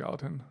 A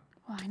skeleton.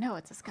 Well, I know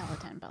it's a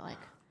skeleton, but like.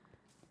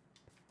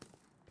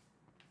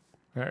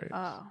 There he is.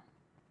 Oh.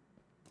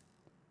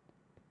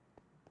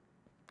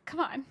 Come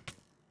on.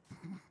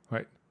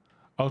 Wait.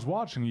 I was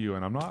watching you,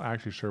 and I'm not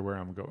actually sure where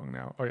I'm going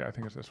now. Oh, yeah, I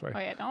think it's this way. Oh,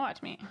 yeah, don't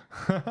watch me.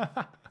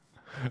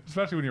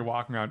 Especially when you're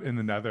walking around in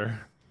the nether.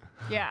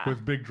 Yeah.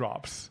 With big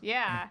drops.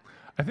 Yeah.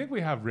 I think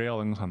we have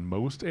railings on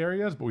most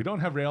areas, but we don't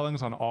have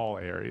railings on all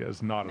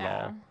areas. Not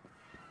at all.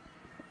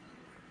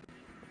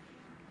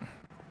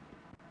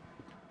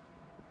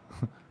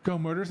 Go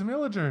murder some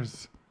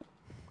villagers.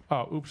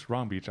 Oh, oops,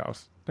 wrong beach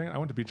house. Dang it, I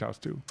went to beach house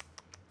too.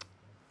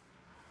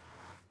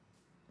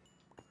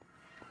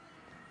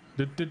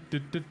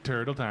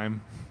 Turtle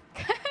time.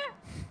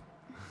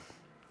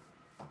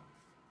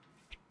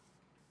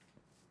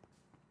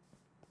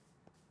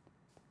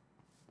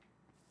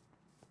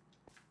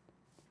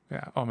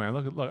 Yeah. Oh man,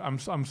 look. I'm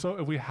so.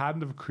 If we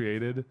hadn't have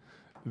created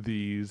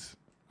these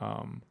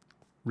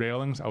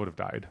railings, I would have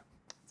died.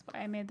 That's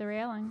why I made the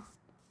railings.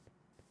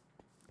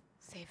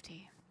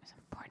 Safety is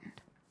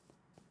important.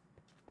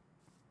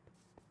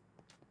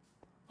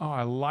 Oh,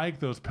 I like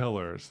those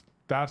pillars.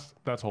 That's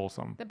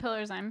wholesome. The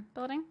pillars I'm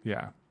building.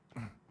 Yeah.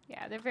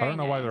 Yeah, they're very. I don't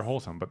know why nice. they're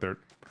wholesome, but they're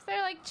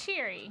like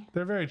cheery.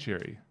 They're very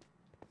cheery.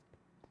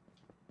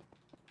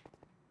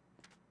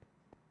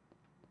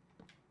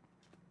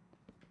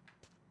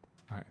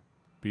 All right,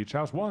 beach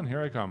house 1.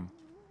 Here I come.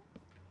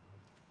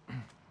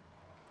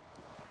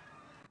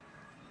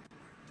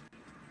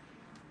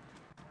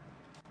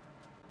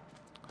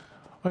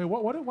 Wait,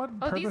 what? Oh,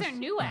 purpose? these are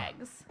new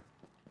eggs.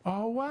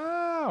 Oh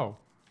wow!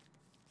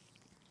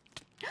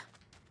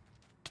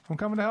 I'm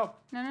coming to help.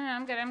 No,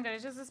 I'm good.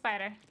 It's just a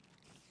spider.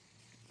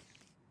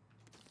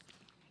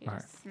 He All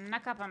just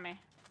snuck up on me.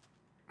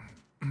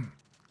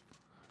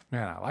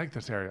 Man, I like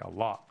this area a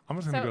lot. I'm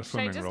just gonna go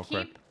swimming real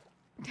quick.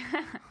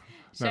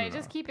 Should I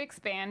just keep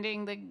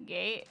expanding the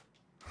gate?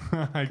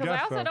 I Because guess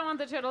I also so. don't want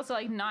the turtles to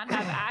like not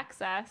have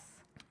access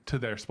To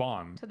their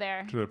spawn. to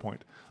their. To their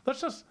point. Let's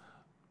just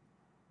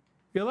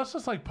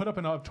like put up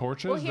enough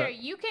torches. Well, here that,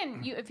 you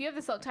can. If you have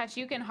the silk touch,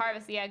 you can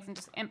harvest the eggs and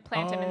just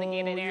plant them in the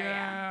gated area.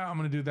 Yeah, I'm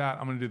gonna do that.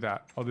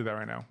 I'll do that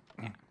right now.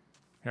 Yeah.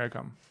 Here I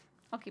come.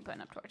 I'll keep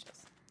putting up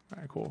torches.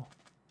 All right, cool.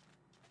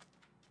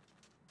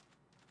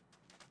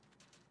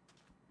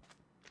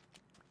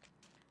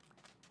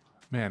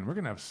 Man, we're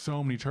gonna have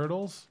so many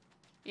turtles.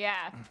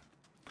 Yeah. I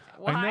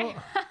Why? know.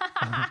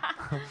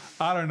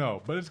 I don't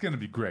know, but it's gonna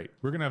be great.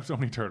 We're gonna have so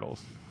many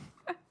turtles.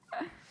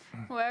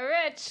 We're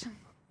rich.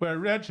 We're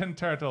rich in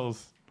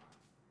turtles.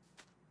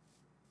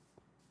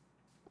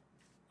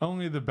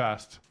 Only the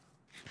best.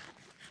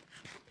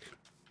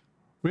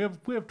 We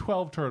have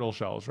 12 turtle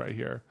shells right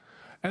here.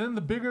 And then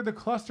the bigger the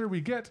cluster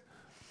we get,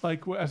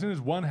 like as soon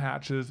as one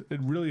hatches, it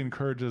really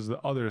encourages the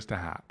others to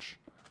hatch.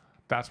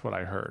 That's what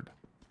I heard.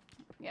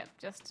 Yep,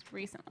 just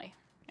recently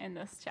in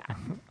this chat.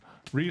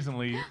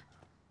 Recently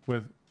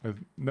with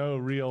no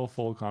real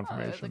full Oh, there's a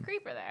confirmation.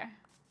 creeper there.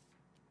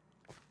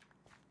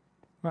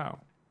 Wow.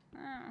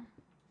 Oh.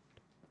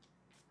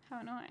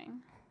 How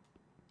annoying.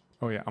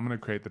 Oh yeah, I'm gonna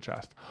create the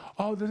chest.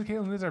 Oh,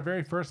 Katelyn, this is our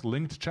very first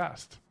linked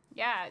chest.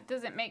 Yeah,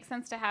 does it make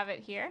sense to have it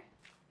here?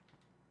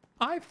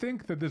 I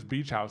think that this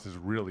beach house is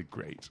really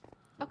great.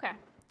 Okay.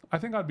 I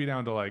think I'd be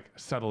down to like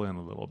settle in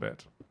a little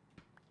bit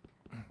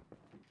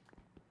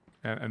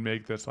and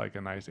make this like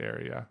a nice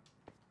area.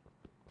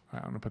 All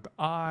right, I'm gonna put the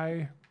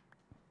eye.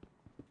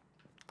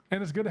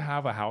 And it's good to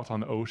have a house on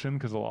the ocean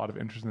because a lot of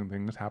interesting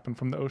things happen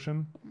from the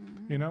ocean,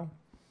 you know?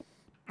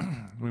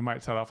 We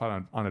might set off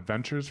on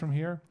adventures from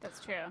here.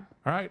 That's true.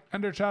 All right,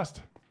 ender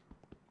chest.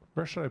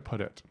 Where should I put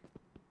it?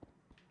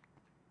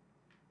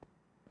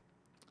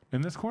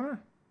 In this corner?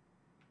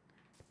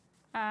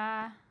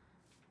 Yeah,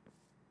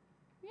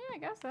 I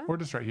guess so. Or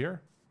just right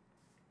here?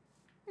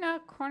 No,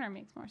 corner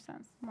makes more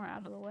sense. More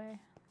out of the way.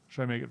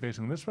 Should I make it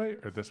facing this way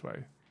or this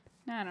way?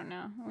 No, I don't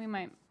know. We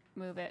might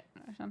move it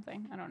or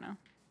something. I don't know.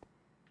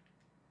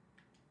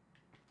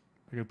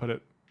 I could put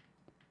it...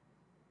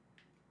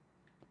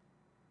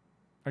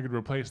 I could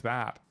replace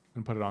that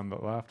and put it on the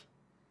left.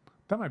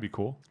 That might be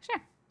cool. Sure.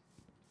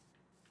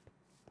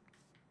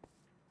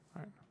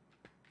 All right.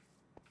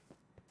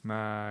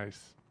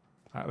 Nice.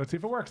 All right, let's see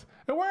if it works.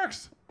 It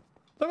works!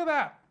 Look at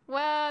that!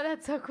 Wow,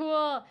 that's so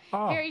cool.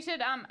 Oh. Here, you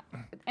should,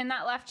 in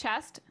that left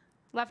chest,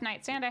 left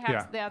nightstand, I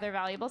have the other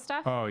valuable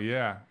stuff. Oh,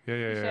 yeah.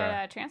 You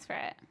should transfer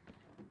it.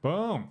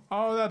 Boom.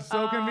 Oh, that's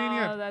so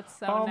convenient. Oh, that's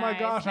so Oh, nice. my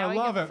gosh, now I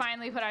love we it. can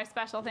finally put our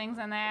special things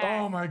in there.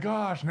 Oh, my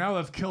gosh. Now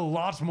let's kill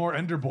lots more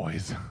ender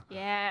boys.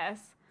 Yes.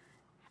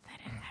 Have that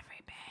in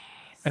every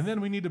base. And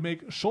then we need to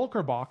make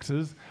shulker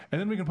boxes,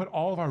 and then we can put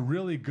all of our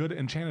really good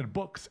enchanted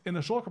books in the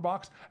shulker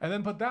box, and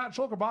then put that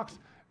shulker box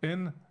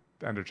in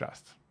the ender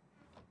chest.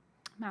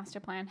 Master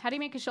plan. How do you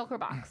make a shulker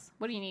box?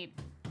 What do you need?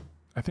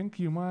 I think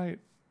you might.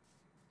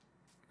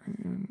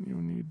 You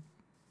need.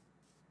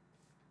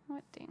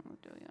 What things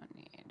do you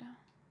need?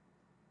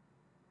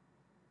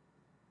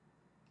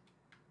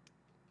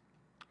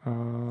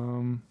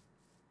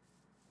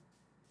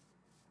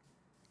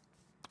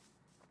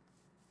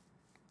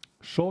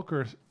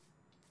 Shulker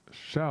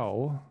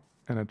shell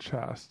in a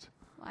chest.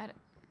 What?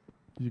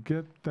 You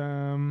get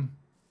them.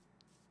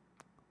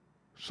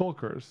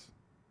 Shulkers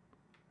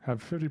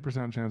have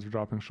 50% chance of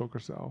dropping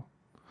shulker cell.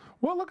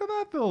 Well, look at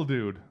that little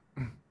dude.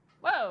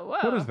 Whoa, whoa.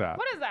 What is that?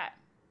 What is that?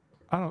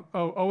 I don't.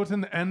 Oh, it's in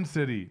the end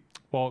city.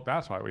 Well,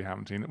 that's why we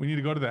haven't seen it. We need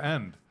to go to the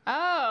end.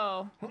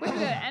 Oh, we have to go to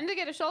the end to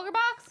get a shulker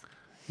box?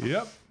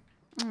 Yep.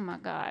 Oh my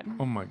god.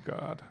 Oh my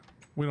god.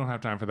 We don't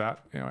have time for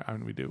that. You know, I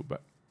mean, we do,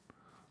 but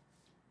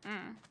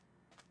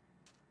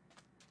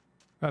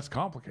that's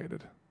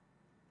complicated.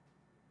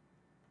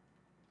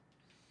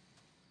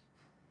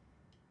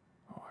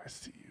 Oh, I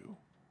see you.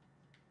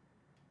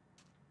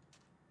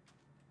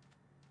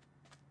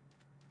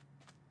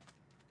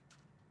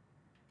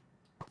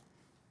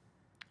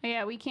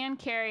 Yeah, we can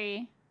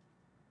carry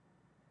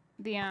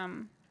the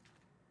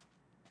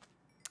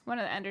one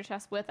of the ender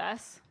chests with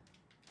us,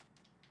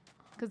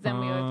 because then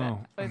we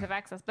always have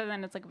access. But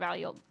then it's like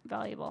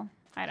valuable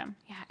item.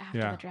 Yeah,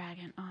 after the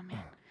dragon. Oh man,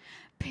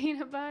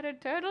 peanut butter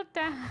turtle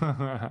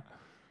time.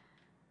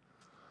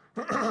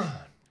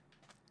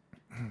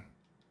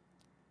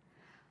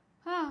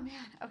 Oh man.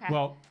 Okay.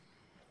 Well,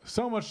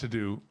 so much to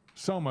do.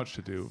 So much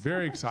to do.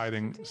 Very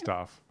exciting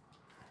stuff.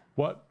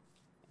 What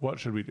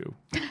should we do?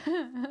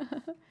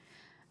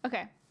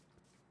 Okay.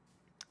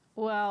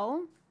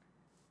 Well,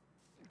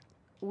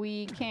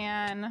 we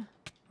can.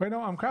 Wait,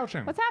 no, I'm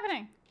crouching. What's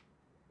happening?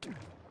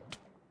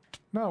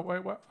 No,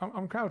 wait, what?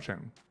 I'm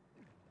crouching.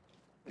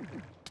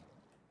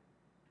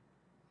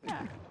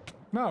 Yeah.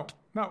 No.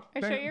 Are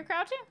you sure you're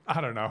crouching? I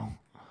don't know.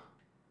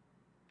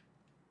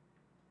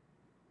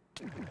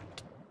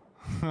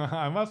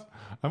 I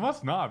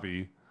must not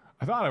be.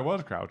 I thought I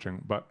was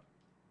crouching, but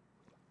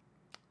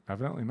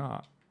evidently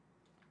not.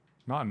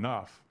 Not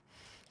enough.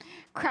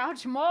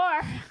 Crouch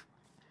more.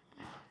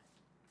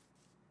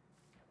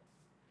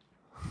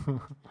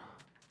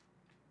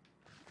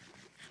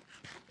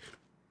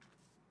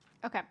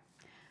 Okay.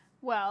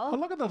 Well, Oh,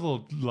 look at those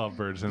little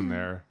lovebirds in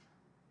there.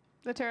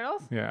 the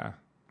turtles? Yeah,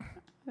 Are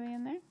they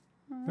in there?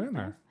 Oh, they're in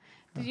there.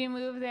 Did you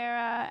move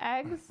their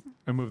eggs?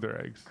 And move their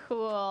eggs.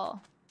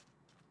 Cool.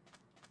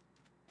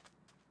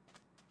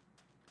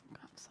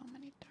 Got so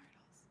many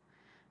turtles.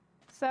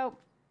 So,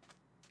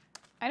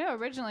 I know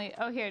originally.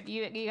 Oh, here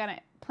you gotta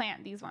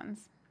plant these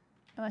ones,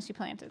 unless you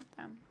planted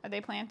them. Are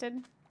they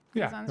planted?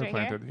 Yeah, These ones they're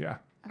right planted. Yeah,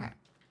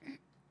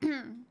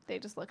 Here? They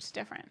just looked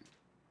different.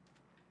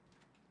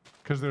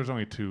 because there's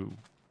only 2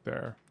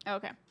 there.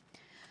 Okay.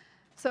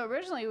 So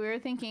originally we were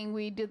thinking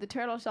we'd do the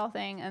turtle shell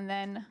thing and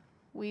then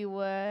we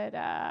would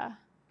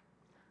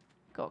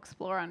go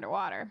explore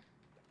underwater.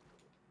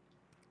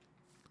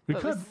 We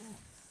But could.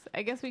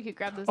 I guess we could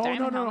grab those Oh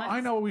diamond no! helmets. I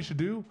know what we should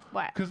do.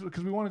 What?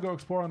 Because we want to go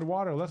explore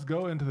underwater. Let's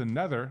go into the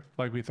Nether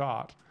like we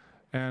thought,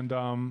 and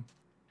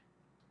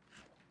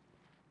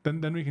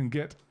then we can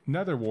get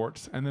Nether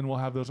warts, and then we'll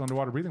have those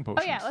underwater breathing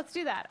potions. Oh yeah, let's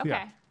do that. Okay.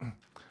 Yeah.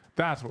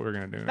 That's what we're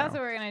gonna do. That's now.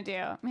 what we're gonna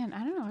do. Man, I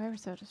don't know why we're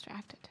so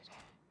distracted today.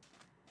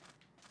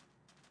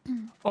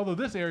 Although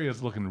this area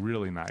is looking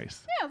really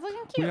nice. Yeah, it's looking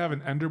We cute. have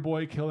an Ender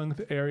Boy killing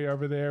the area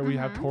over there. We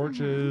have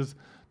torches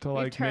to have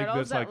like make turtles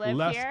this that like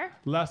live here.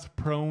 less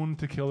prone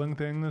to killing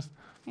things.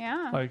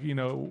 Yeah. Like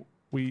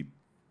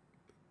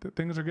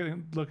things are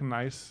looking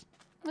nice.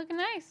 Looking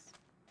nice.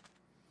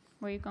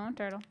 Where you going,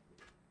 turtle?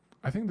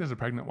 I think there's a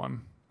pregnant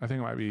one. I think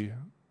it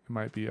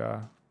might be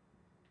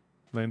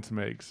laying some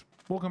eggs.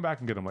 We'll come back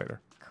and get them later.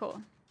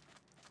 Cool.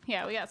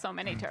 Yeah, we got so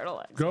many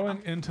turtle eggs.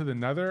 Going into the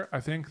Nether, I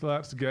think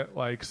let's get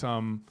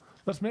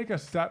let's make a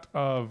set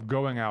of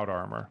going out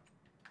armor.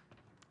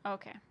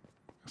 Okay.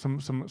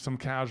 Some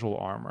casual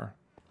armor.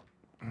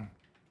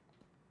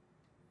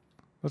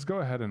 Let's go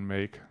ahead and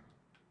make.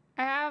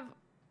 I have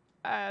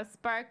a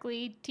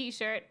sparkly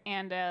t-shirt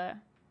and a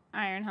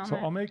iron helmet. So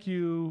I'll make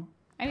you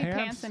I need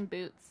pants and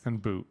boots.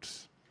 and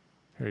boots.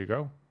 Here you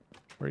go.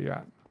 Where you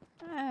at?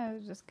 I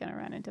was just gonna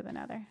run into the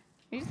Nether. Are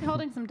you just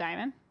holding some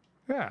diamond?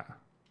 Yeah.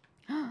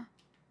 Oh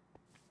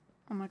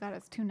my god,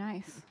 it's too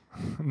nice.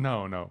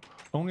 No.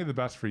 Only the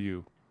best for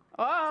you.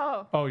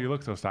 Oh! Oh, you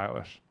look so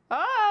stylish.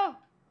 Oh!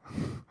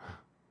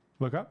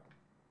 Look up.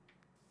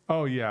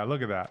 Oh yeah,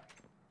 look at that.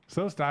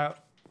 So stylish.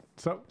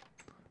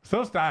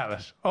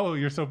 Oh,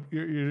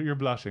 you're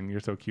blushing. You're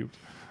so cute.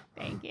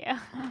 Thank you.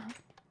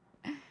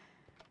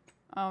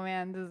 Oh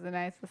man, this is the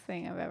nicest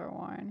thing I've ever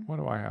worn. What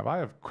do I have? I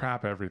have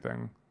crap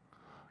everything.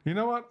 You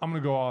know what? I'm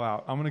gonna go all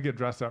out. I'm gonna get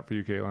dressed up for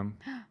you, Katelyn.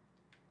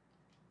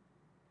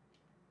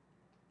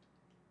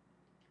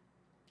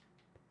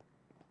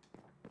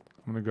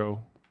 I'm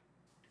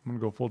gonna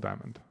go full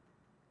diamond.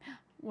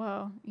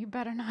 Whoa, you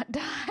better not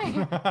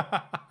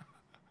die.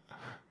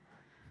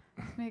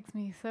 This makes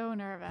me so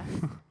nervous.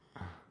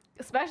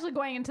 Especially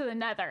going into the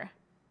Nether.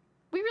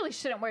 we really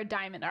shouldn't wear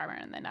diamond armor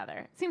in the Nether.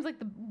 It seems like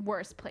the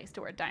worst place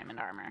to wear diamond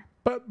armor.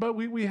 But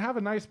we have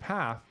a nice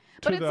path.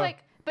 But it's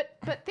like, but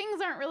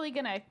things aren't really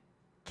gonna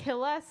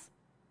kill us.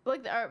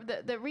 Like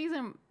the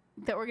reason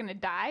that we're gonna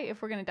die,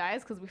 if we're gonna die,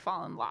 is because we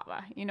fall in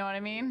lava. You know what I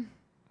mean?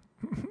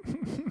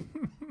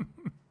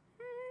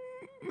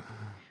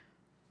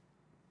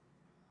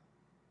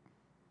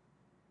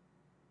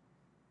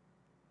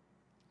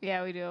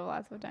 Yeah, we do have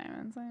lots of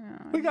diamonds. I know.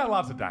 We got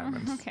lots of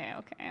diamonds. Okay.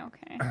 I'm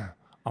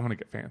gonna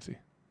get fancy.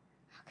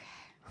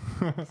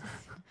 Okay.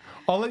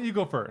 I'll let you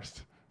go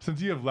first,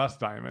 since you have less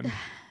diamond.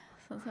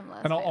 Since I'm less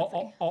And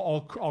fancy.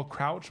 I'll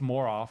crouch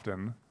more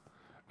often,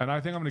 and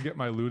I think I'm gonna get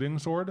my looting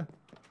sword,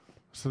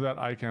 so that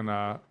I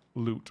can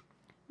loot.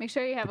 Make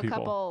sure you have a people.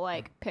 couple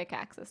like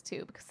pickaxes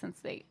too, because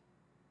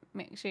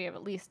make sure you have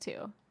at least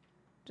 2,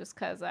 just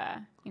because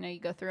you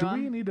go through Do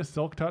them. we need a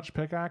silk touch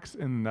pickaxe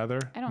in Nether?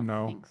 I don't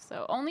No. think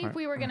so. Only if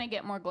we were gonna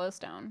get more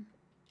glowstone.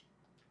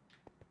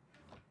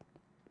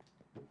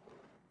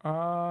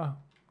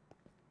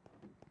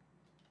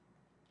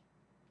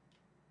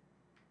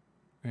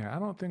 Yeah, I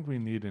don't think we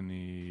need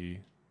any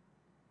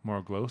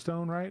more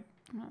glowstone, right?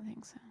 I don't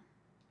think so.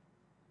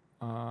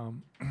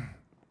 I'm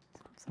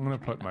gonna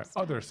put my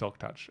other silk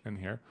touch in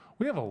here.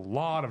 We have a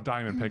lot of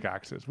diamond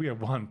pickaxes. We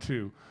have 1,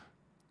 2.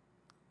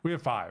 We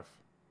have 5.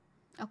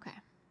 Okay.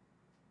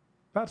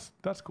 That's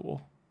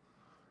cool.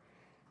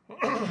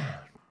 Okay.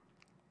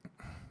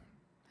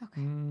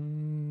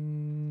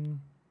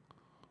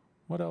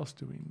 What else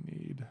do we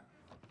need?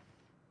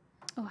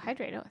 Oh,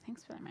 hydrate. Oh,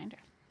 thanks for the reminder.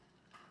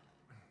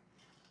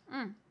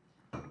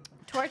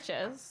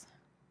 Torches.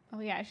 Oh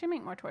yeah, I should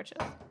make more torches.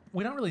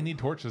 We don't really need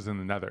torches in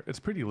the Nether. It's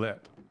pretty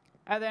lit.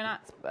 Are there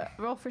not?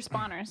 Roll for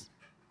spawners.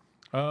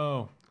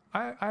 Oh,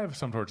 I have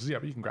some torches. Yeah,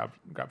 but you can grab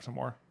some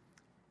more.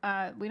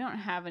 We don't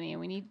have any.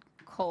 We need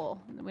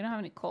coal. We don't have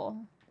any coal.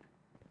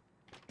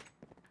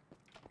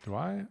 Do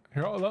I?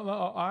 Here,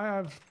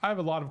 I have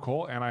a lot of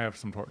coal and I have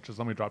some torches.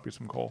 Let me drop you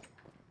some coal.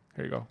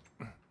 Here you go.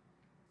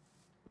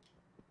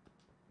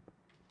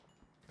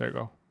 There you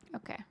go.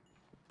 Okay.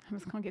 I'm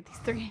just gonna get these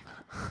 3.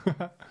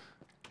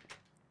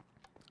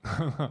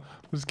 I'm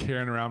just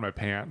carrying around my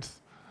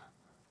pants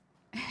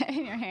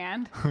In your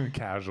hand.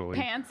 casually.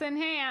 Pants in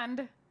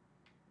hand.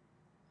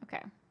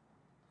 Okay.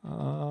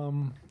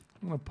 I'm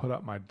gonna put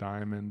up my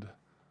diamond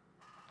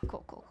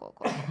Cool.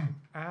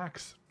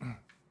 axe,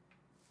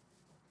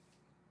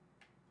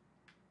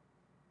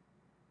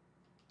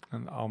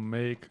 and I'll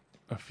make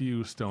a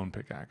few stone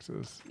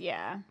pickaxes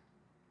Yeah.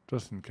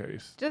 just in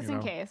case. Just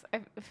in case. I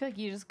feel like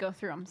you just go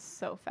through them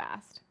so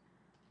fast.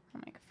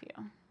 I'll make a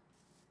few.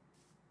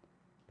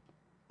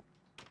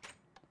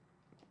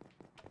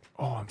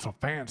 Oh, I'm so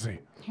fancy.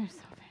 You're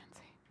so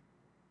fancy.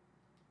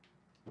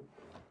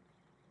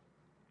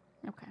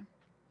 Okay.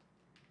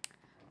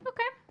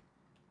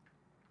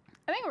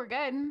 I think we're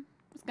good.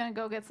 Just gonna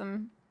go get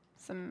some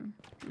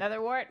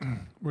nether wart.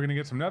 We're gonna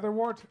get some nether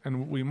wart,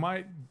 and we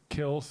might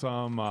kill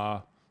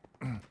some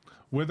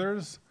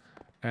withers.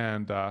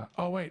 And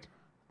oh wait,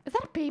 Is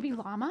that a baby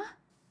llama?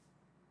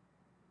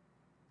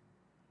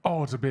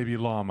 oh, it's a baby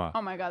llama.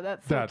 Oh my god,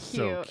 that's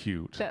so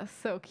cute. That's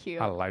so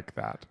cute. I like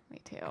that. Me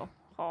too.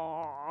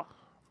 Oh.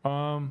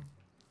 One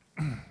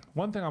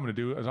thing I'm gonna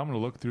do is I'm gonna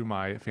look through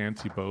my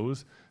fancy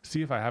bows,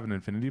 see if I have an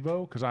infinity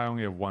bow, because I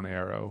only have 1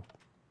 arrow.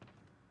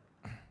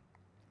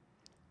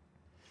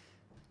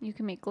 You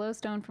can make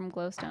glowstone from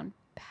glowstone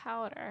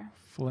powder.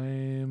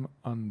 Flame,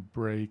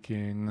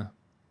 unbreaking,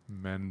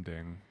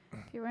 mending.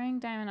 If you're wearing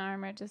diamond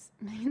armor, it just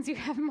means you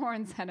have more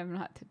incentive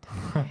not to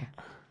die.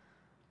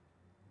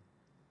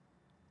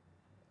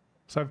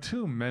 So I have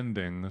 2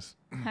 mendings.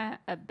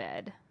 A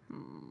bed.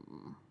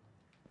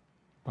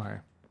 Okay.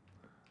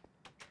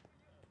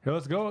 Here,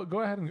 let's go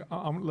ahead and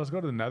let's go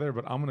to the Nether,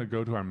 but I'm gonna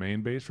go to our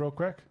main base real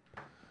quick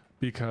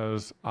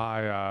because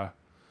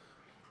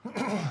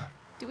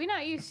Do we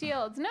not use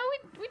shields? No,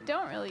 we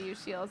don't really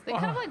use shields. They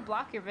kind of like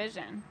block your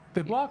vision.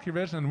 they block your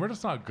vision, and we're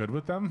just not good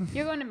with them.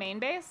 You're going to main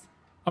base?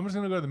 I'm just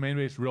gonna go to the main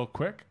base real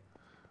quick,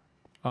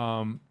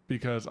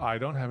 because I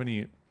don't have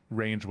any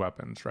ranged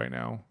weapons right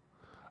now.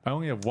 I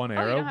only have 1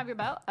 arrow. Oh, you don't have your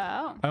bow?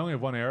 Oh. I only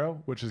have 1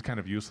 arrow, which is kind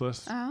of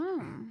useless.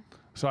 Oh.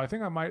 So I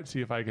think I might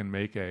see if I can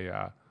make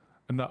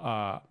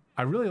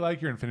I really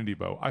like your infinity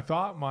bow. I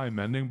thought my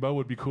mending bow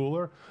would be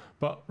cooler,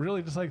 but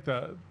really just like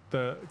the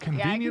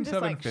convenience yeah, I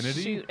of can just,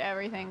 infinity. shoot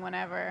everything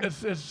whenever.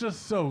 It's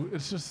just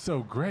so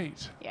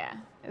great. Yeah,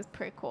 it's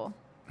pretty cool.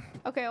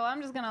 Okay, well,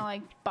 I'm just going to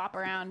like bop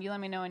around. You let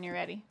me know when you're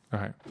ready. All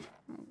right.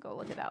 Go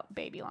look at that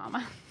baby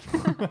llama.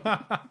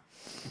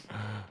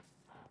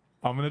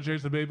 I'm gonna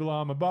chase the baby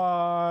llama.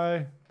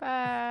 Bye.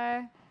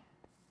 Bye.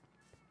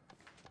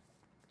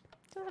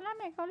 Just let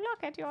me go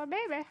look at your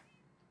baby.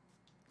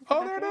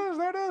 Oh, there it is.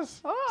 There it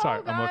is. Oh,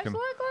 Sorry, gosh, I'm looking.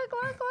 look.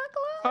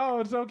 Oh,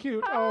 it's so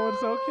cute. Oh, it's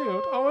so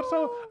cute. Oh,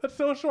 it's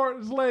so short.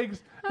 Its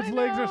legs. Its I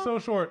legs are know. so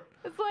short.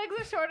 Its legs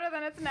are shorter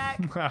than its neck.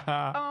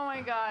 Oh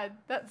my god,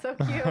 that's so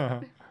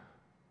cute.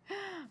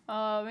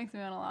 Oh, it makes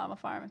me want a llama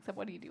farm, except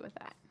what do you do with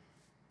that?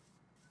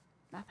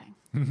 Nothing.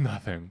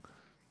 Nothing.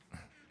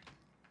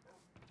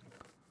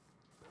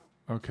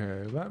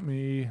 Okay, let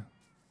me.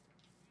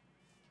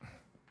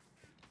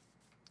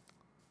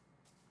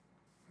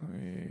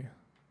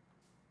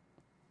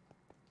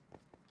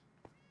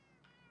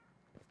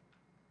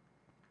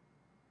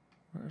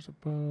 Where's a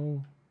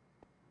bow?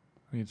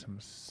 I need some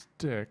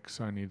sticks.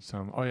 I need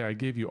some. Oh yeah, I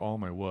gave you all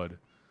my wood.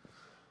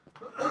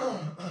 Oh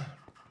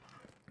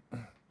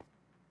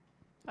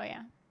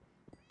yeah.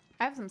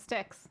 I have some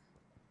sticks,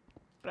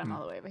 but I'm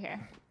all the way over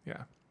here.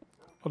 Yeah.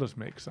 I'll just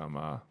make some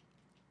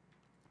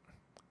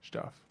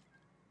stuff.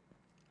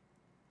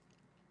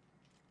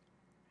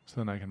 So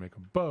then I can make a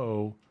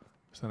bow.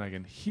 So then I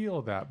can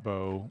heal that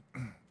bow.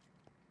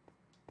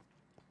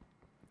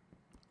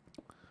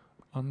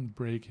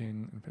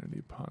 Unbreaking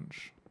infinity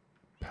punch.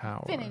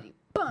 Power. Infinity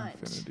punch.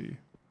 Infinity.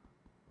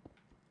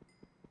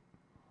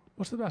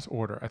 What's the best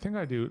order? I think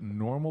I do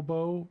normal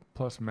bow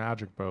plus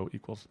magic bow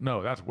equals...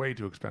 No, that's way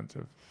too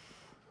expensive.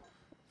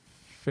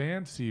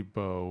 Fancy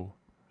bow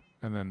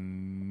and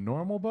then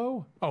normal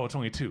bow? Oh, it's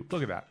only 2.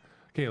 Look at that.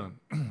 Katelyn,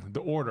 the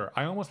order.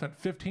 I almost spent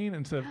 15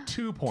 instead of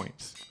 2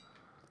 points.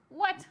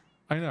 What?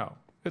 I know.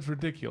 It's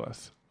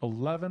ridiculous.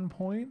 11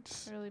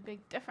 points? A really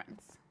big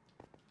difference.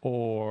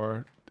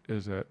 Or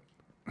is it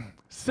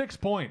 6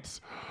 points?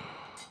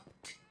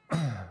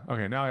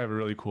 Okay, now I have a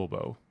really cool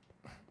bow.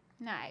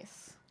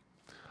 Nice.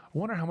 I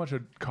wonder how much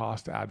it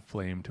costs to add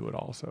flame to it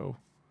also.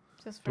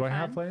 Just for Do I fun?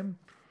 have flame?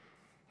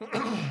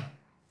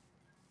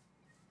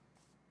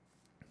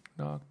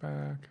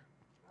 Knockback.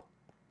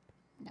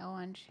 No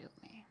one shoot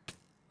me.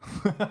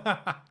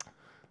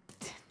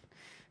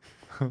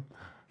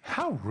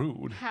 How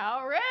rude.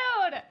 How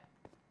rude!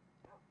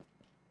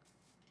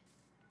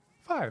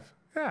 5.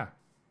 Yeah.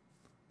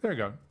 There you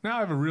go. Now I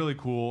have a really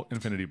cool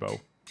infinity bow.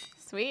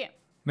 Sweet.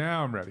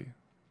 Now I'm ready.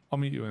 I'll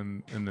meet you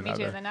in the nether. Meet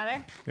you in the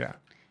nether? Yeah.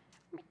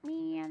 Meet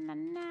me in the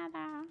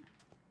nether.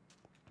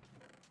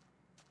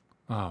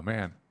 Oh,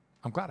 man.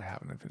 I'm glad I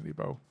have an infinity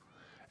bow.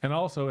 And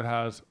also it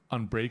has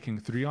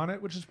Unbreaking 3 on it,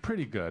 which is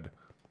pretty good.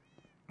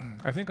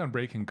 I think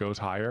Unbreaking goes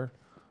higher,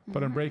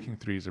 but Unbreaking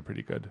 3s are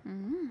pretty good.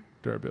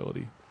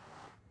 Durability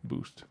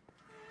boost.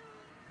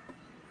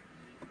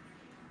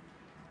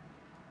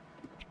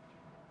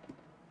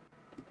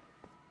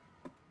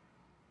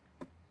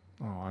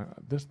 Oh,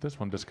 this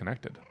one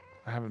disconnected.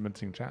 I haven't been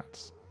seeing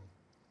chats.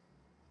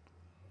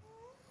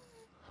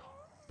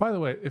 By the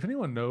way, if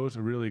anyone knows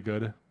a really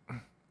good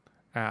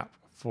app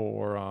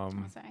for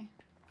Sorry.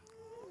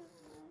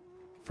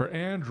 for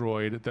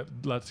Android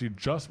that lets you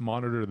just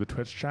monitor the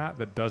Twitch chat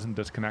that doesn't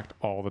disconnect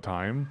all the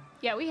time.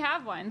 Yeah, we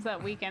have ones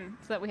that we can,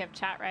 so that we have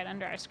chat right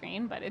under our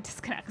screen, but it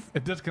disconnects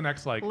It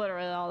disconnects like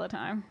literally all the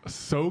time.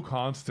 so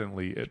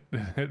constantly.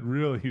 It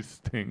really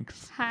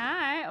stinks.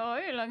 Hi. Oh,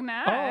 you look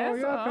nice. Oh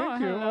yeah,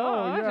 thank you.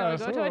 Hello. Oh yeah,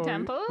 Shall we go to a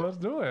temple? Let's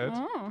do it.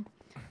 Oh.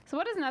 So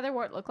what does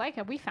Netherwart look like?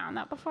 Have we found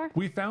that before?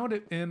 We found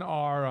it in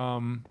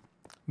our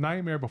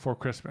Nightmare Before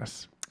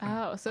Christmas.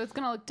 Oh, so it's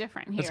going to look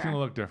different here. It's gonna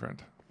look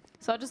different.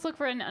 So I'll just look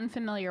for an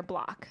unfamiliar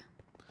block.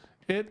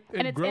 And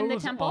it's grows in the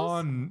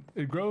temples?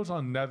 it grows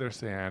on nether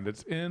sand.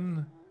 It's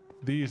in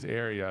these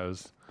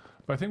areas,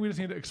 but I think we just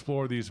need to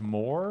explore these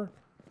more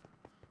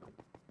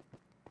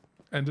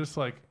and just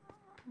like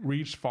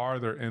reach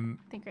farther in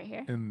I think right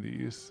here. in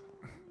these. Is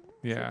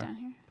it Yeah, down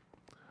here?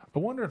 I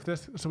wonder if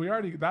this. So we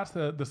already that's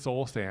the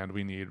soul sand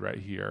we need right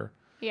here.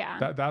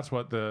 Yeah. That's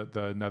what the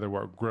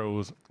netherwart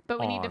grows. But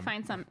we need to on.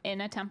 find some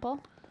in a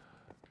temple.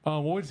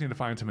 Well, we just need to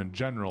find some in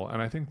general,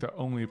 and I think the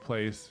only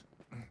place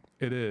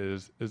it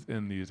is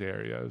in these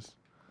areas.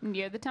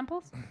 Near the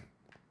temples?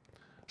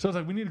 So it's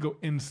like we need to go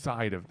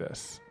inside of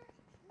this.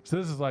 So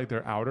this is like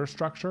their outer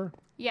structure.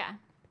 Yeah.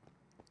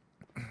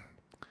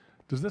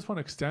 Does this one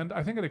extend?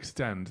 I think it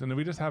extends, and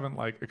we just haven't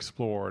like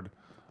explored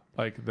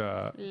like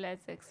the.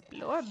 Let's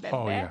explore, baby.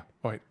 Oh yeah.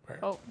 Oh, wait. Where?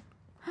 Oh.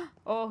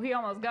 Oh, he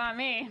almost got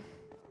me.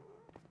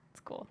 It's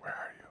cool. Where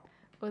are you?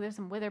 Oh, there's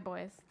some wither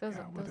boys. Those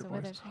Yeah, are wither boys.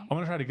 withers. Right? I'm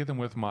gonna try to get them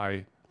with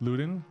my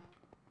looting,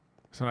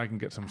 so I can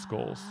get some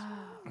skulls.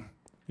 Oh.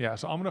 Yeah.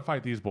 So I'm gonna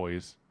fight these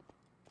boys.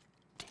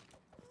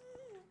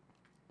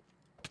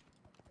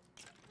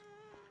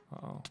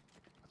 Oh,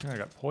 I think I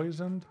got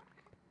poisoned.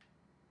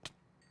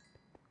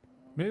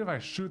 Maybe if I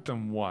shoot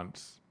them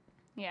once.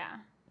 Yeah.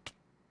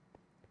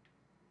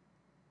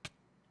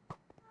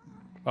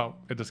 Oh,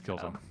 it just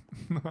kills them.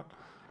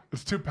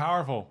 It's too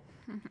powerful.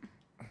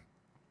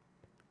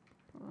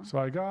 So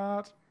I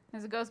got.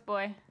 There's a ghost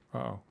boy.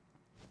 Oh.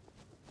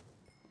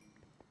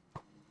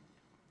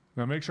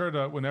 Now make sure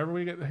to, whenever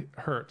we get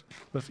hurt,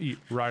 let's eat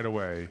right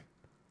away.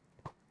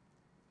 Gosh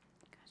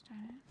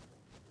darn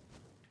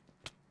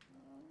it.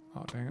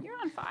 Oh, dang it. You're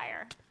on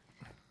fire.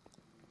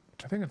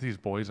 I think it's these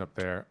boys up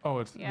there. Oh,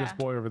 it's this Yeah.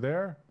 boy over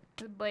there?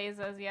 The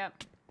blazes,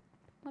 yep.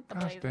 What the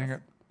Gosh blazes? dang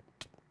it.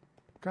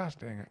 Gosh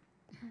dang it.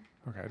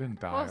 Okay, I didn't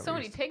die. Oh, at so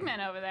many least.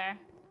 pigmen over there.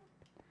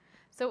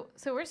 So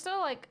we're still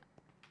like,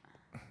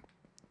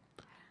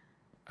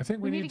 I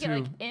think we need to get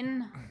like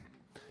in.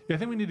 Yeah, I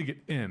think we need to get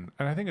in.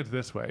 And I think it's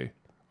this way.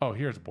 Oh,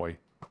 here's a boy.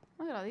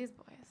 Look at all these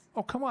boys.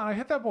 Oh, come on. I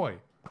hit that boy.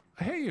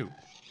 I hit you.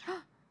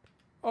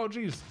 Oh,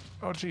 jeez.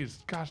 Oh,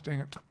 jeez. Gosh dang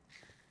it.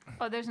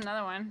 Oh, there's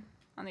another one.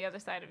 on the other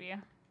side of you.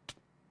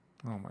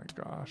 Oh my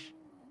gosh.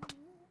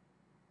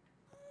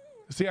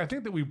 See, I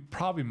think that we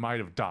probably might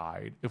have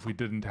died if we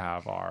didn't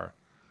have our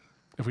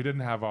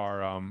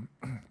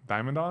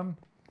diamond on.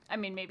 I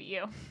mean, maybe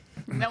you.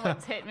 No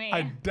one's hit me.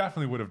 I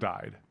definitely would have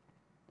died.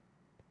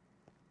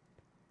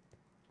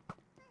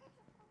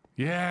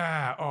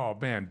 Yeah. Oh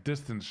man,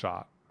 distance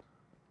shot.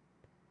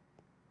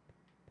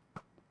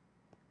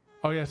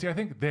 Oh yeah. See, I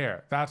think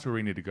that's where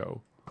we need to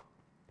go.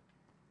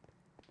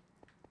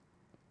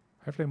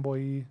 Hi, Flame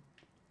Boy.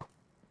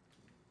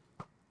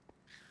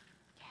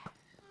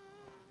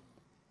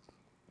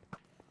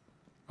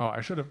 Oh,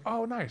 I should have.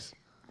 Oh, nice.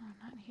 Oh,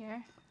 not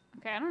here.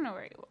 Okay, I don't know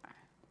where you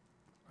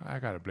are. I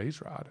got a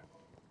blaze rod.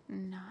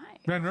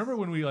 Nice. Man, remember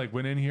when we like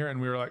went in here and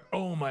we were like,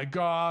 "Oh my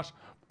gosh,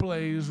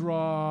 blaze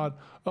rod!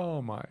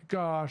 Oh my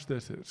gosh,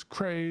 this is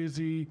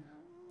crazy."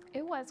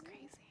 It was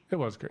crazy. It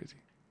was crazy.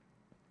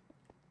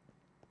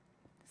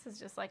 This is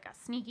just like a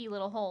sneaky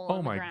little hole. Oh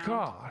in the my ground.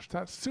 gosh,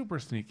 that's super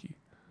sneaky.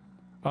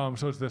 So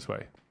it's this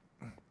way.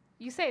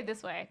 You say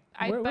this way.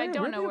 I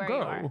don't know where you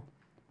you are.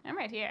 I'm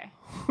right here.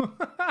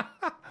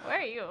 Where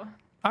are you?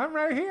 I'm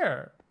right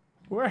here.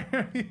 Where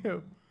are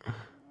you?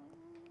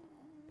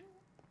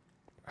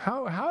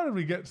 How did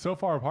we get so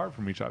far apart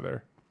from each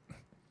other?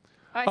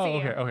 Oh, I see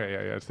okay, you. okay,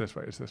 yeah, it's this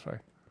way, it's this way.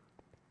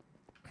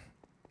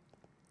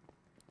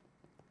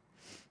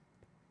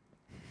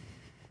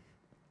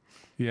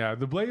 Yeah,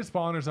 the blaze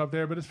spawner's up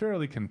there, but it's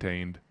fairly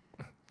contained.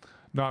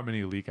 Not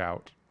many leak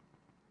out.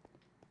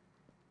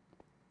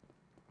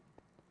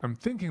 I'm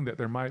thinking that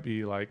there might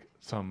be like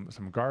some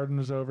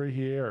gardens over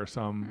here or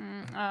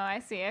some Oh, I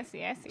see.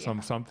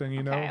 something,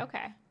 you know.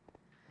 Okay.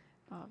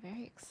 Oh,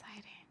 very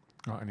exciting.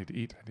 Oh, I need to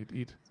eat.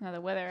 There's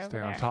another wither over Stay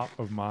there. on top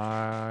of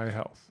my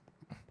health.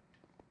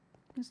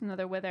 There's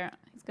another wither.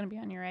 He's gonna be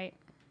on your right.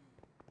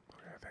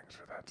 Okay, thanks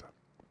for that.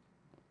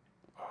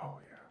 Oh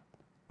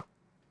yeah.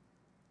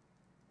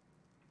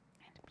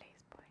 And a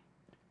blaze boy.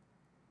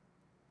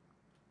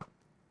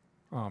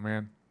 Oh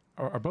man,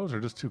 our bows are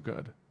just too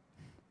good.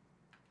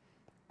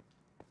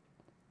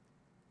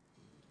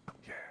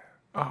 Yeah.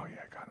 Oh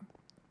yeah, got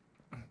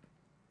him.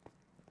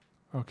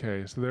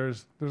 Okay, so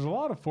there's a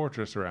lot of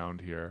fortress around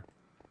here.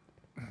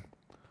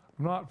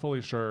 I'm not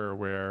fully sure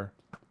where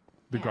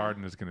the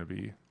garden is going to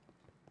be.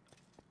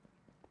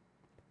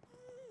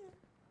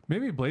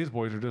 Maybe blaze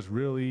boys are just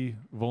really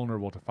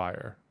vulnerable to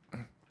fire.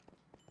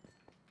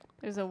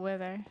 There's a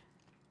wither.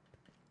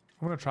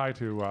 I'm gonna try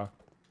to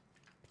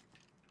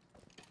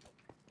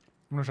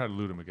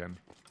loot him again.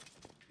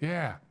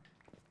 Yeah.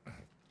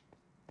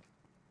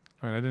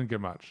 I mean, I didn't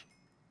get much,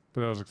 but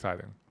that was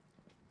exciting.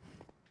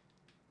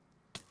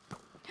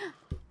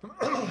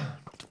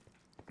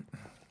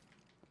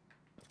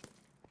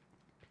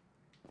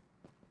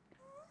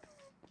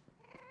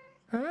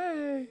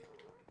 Hey.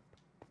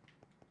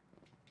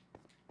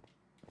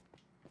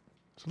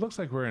 So it looks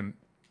like we're in.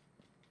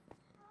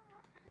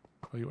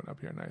 Oh, you went up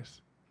here.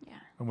 Nice. Yeah.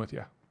 I'm with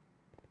you.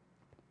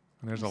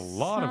 And there's a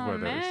lot of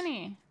withers.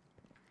 Many.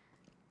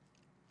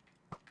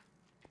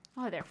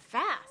 Oh, they're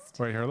fast.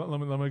 Right here. Let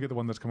me get the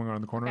one that's coming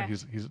around the corner. Okay.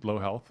 He's low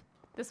health.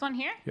 This one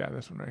here? Yeah,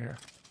 this one right here.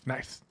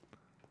 Nice.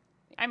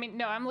 I mean,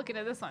 no, I'm looking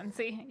at this one.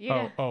 See?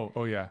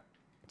 Oh yeah.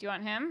 Do you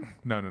want him?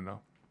 No.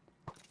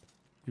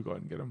 You go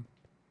ahead and get him.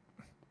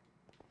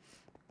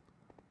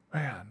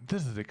 Man,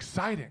 this is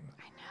exciting.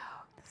 I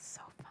know. This is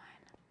so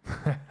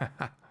fun.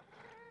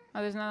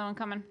 Oh, there's another one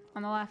coming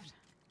on the left.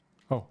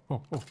 Oh.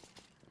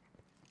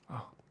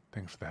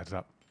 Thanks for the heads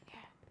up. Yeah.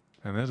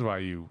 And this is why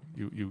you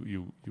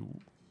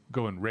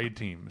go in raid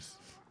teams.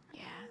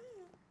 Yeah.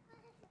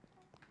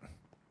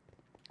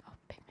 Oh,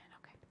 pigman.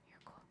 Okay,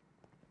 you're cool.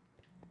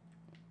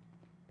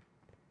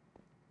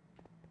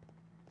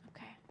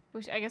 Okay.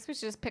 I guess we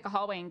should just pick a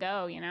hallway and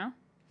go, you know?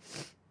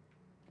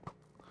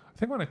 I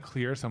think I want to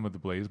clear some of the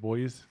blaze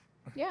boys.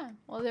 Yeah.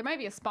 Well, there might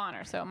be a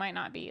spawner, so it might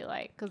not be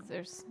like, because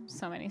there's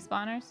so many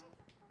spawners.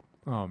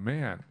 Oh,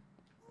 man.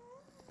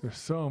 There's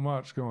so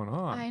much going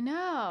on. I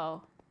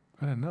know.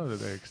 I didn't know that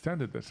they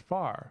extended this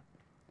far.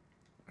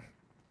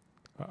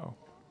 Uh-oh.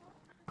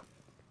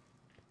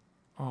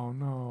 Oh,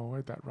 no.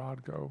 Where'd that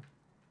rod go?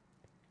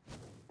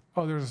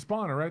 Oh, there's a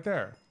spawner right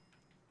there.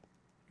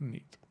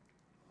 Neat.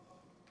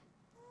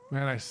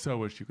 Man, I so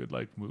wish you could,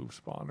 like, move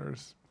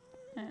spawners.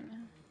 I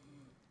know.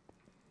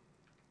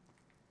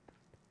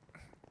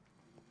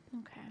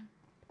 Okay.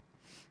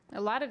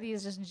 A lot of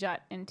these just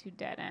jut into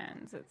dead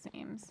ends, it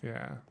seems.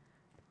 Yeah.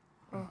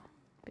 Oh,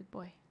 big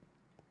boy.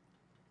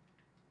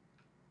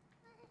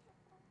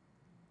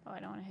 Oh, I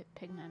don't want to hit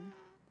pigmen.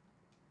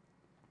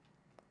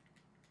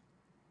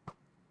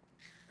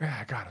 Yeah,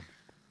 I got him.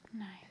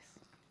 Nice.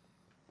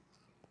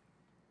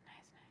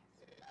 Nice.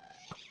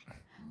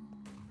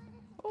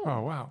 Ooh,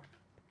 Oh, wow.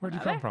 Where'd you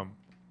come from?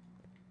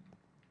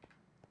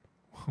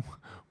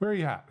 Where are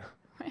you at?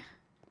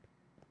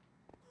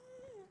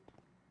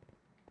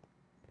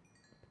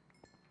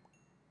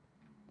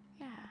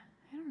 Yeah,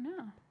 I don't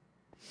know.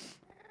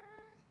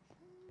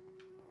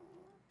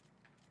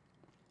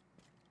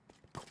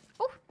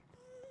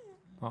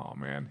 Oh,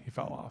 man. He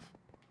fell off.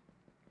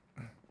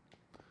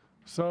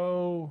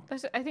 So,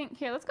 I think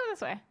here. Let's go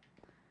this way.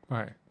 all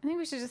right. I think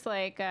we should just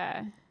like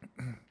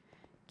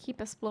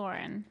keep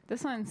exploring.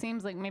 This one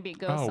seems like maybe it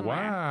goes Oh, somewhere.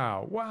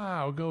 wow.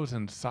 Wow. It goes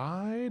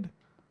inside?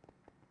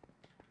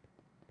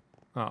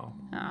 Oh.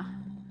 Ah,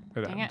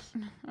 It dang ends.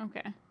 it.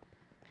 Okay.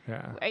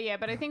 Yeah. Yeah,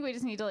 but I think we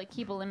just need to like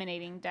keep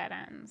eliminating dead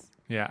ends.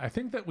 Yeah. I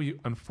think that we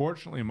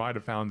unfortunately might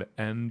have found the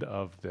end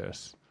of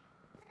this.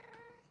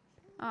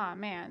 Oh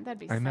man, that'd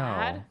be I know.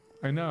 sad.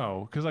 I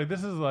know. Because like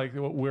this is like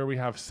where we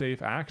have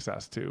safe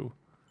access to.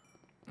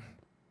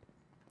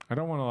 I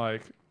don't want to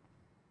like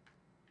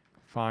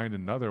find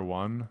another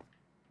one.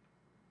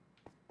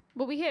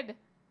 But we had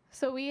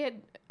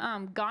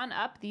gone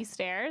up these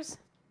stairs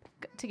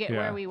to get Yeah.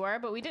 where we were,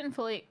 but we didn't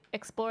fully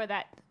explore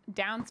that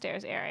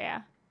downstairs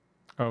area.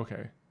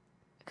 Okay.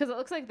 Because it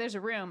looks like there's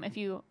a room.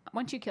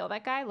 Once you kill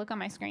that guy, look on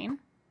my screen.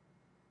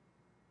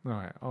 All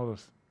right. I'll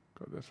just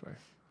go this way.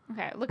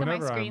 Okay, look at my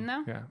screen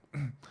though. Yeah.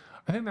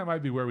 I think that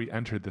might be where we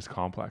entered this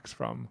complex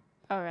from.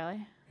 Oh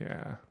really?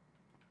 Yeah.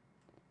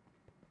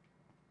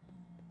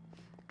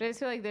 But I just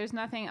feel like there's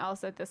nothing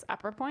else at this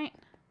upper point.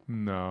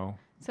 No.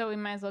 So we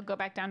might as well go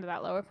back down to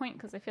that lower point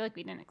because I feel like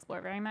we didn't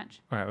explore very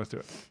much. All right, let's do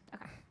it.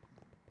 Okay.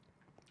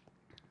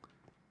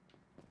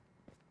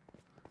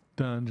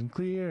 Dungeon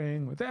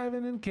clearing with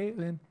Evan and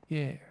Katelyn.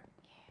 Yeah.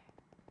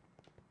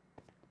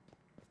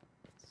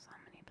 So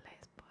many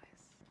blaze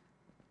boys.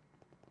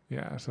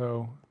 Yeah,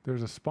 so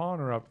there's a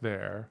spawner up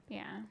there.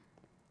 Yeah.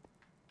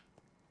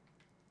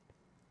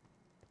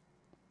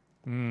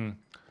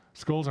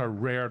 Skulls are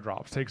rare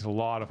drops. Takes a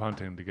lot of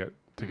hunting to get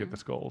the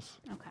skulls.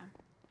 Okay.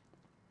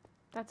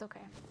 That's okay.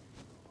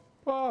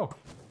 Whoa!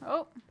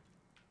 Oh.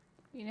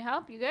 You need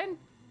help? You good?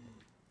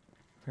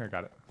 I think I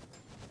got it.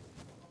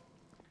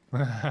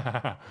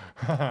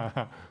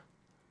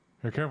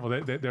 You're careful.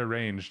 They're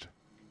ranged.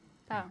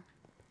 Oh.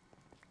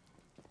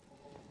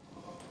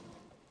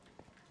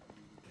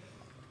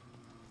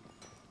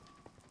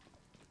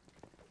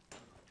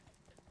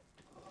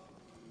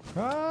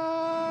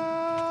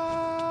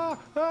 Ah!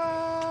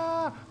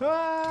 Ah!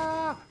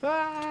 Ah!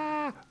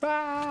 Ah!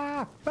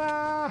 Ah!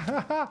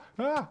 Ah!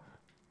 Ah!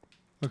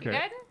 Okay.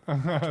 You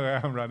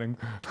I'm running.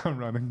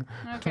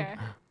 Okay.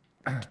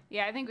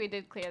 Yeah, I think we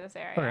did clear this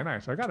area. Okay,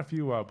 nice. I got a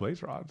few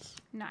blaze rods.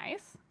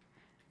 Nice.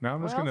 Now I'm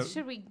Where just gonna else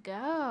should we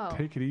go?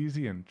 take it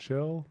easy and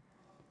chill.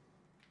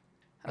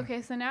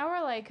 Okay, so now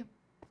we're like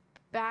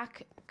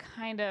back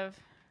kind of.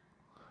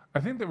 I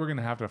think that we're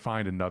gonna have to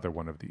find another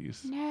one of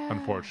these. No.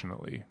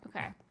 Unfortunately.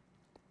 Okay.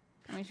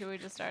 I mean, should we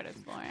just start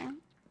exploring?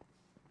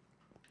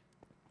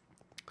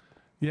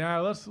 Yeah,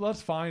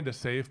 let's find a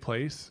safe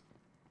place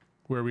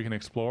where we can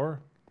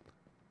explore.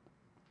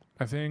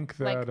 I think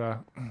that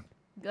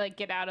Like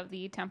get out of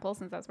the temple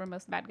since that's where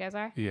most bad guys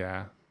are.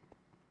 yeah.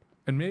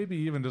 And maybe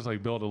even just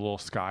like build a little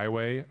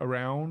skyway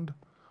around,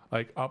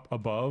 like up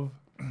above.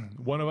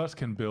 One of us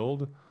can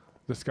build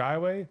the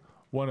skyway,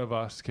 one of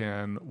us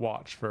can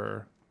watch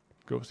for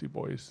ghosty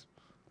boys.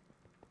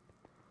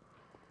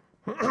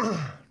 I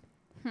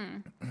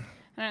don't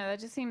know, that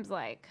just seems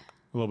like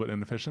A little bit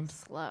inefficient.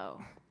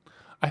 slow.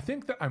 I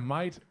think that I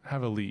might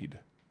have a lead.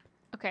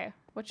 Okay,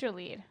 what's your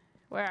lead?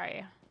 Where are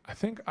you? I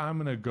think I'm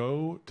going to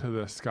go to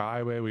the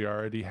skyway we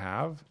already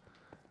have.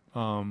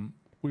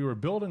 We were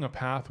building a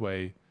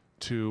pathway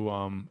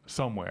to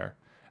somewhere,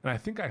 and I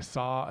think I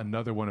saw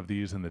another one of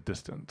these in the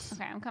distance.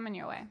 Okay, I'm coming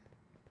your way.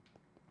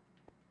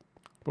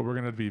 But we're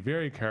going to be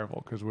very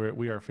careful because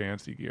we are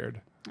fancy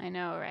geared. I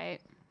know, right?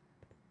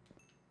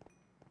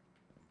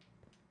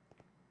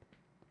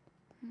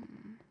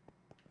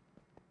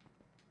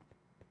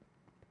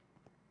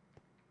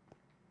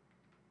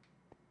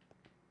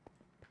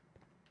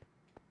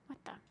 What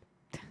the?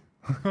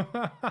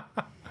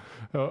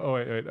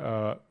 Wait.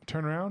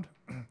 Turn around.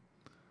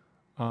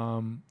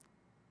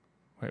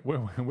 Wait,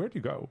 where'd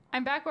you go?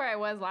 I'm back where I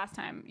was last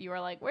time. You were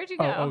like, where'd you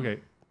go? Oh, okay.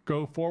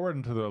 Go forward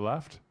and to the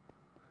left,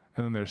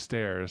 and then there's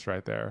stairs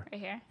right there.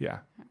 Right here? Yeah.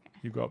 Okay.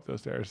 You go up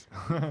those stairs.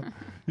 You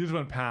just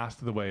went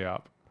past the way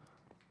up.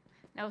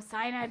 No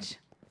signage.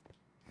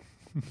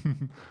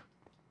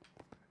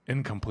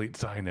 Incomplete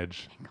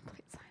signage.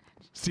 Incomplete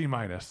signage. C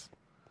minus.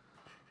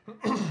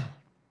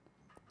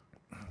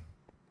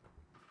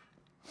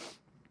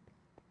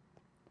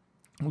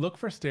 Look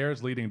for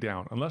stairs leading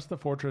down. Unless the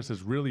fortress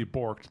is really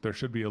borked, there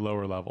should be a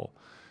lower level.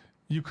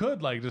 You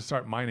could like just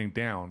start mining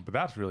down, but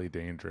that's really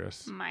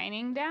dangerous.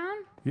 Mining down?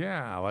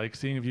 Yeah, like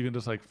seeing if you can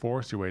just like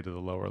force your way to the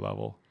lower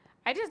level.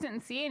 I just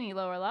didn't see any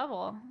lower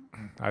level.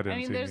 I didn't I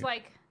mean, see there's any.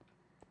 like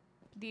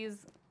these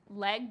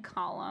leg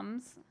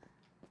columns.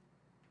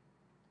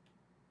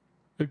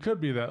 It could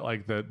be that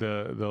like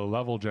the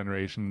level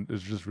generation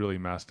is just really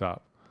messed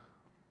up.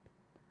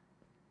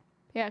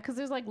 Yeah, because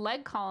there's like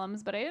leg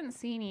columns, but I didn't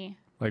see any.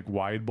 Like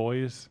wide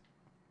boys.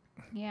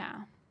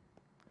 Yeah.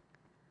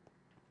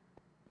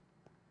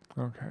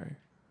 Okay.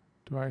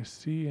 Do I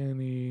see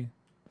any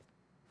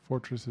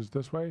fortresses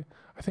this way?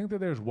 I think that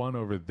there's one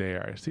over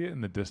there. I see it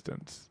in the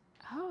distance.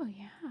 Oh,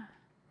 yeah.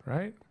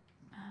 Right?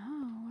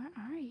 Oh,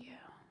 where are you?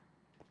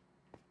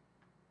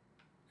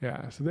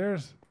 Yeah. So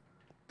there's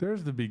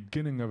There's the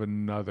beginning of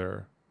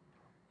another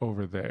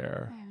over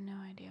there. I have no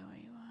idea where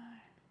you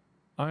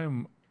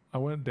are. I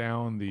went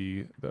down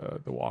the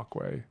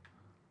walkway.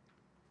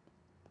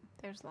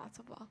 There's lots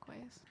of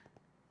walkways.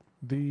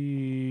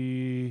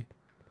 The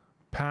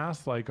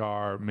past like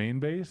our main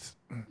base.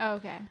 Oh,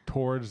 okay.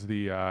 Towards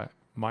the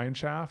mine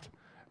shaft,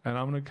 and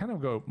I'm gonna kind of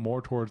go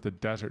more towards the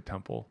desert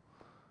temple,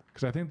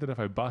 because I think that if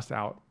I bust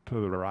out to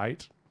the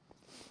right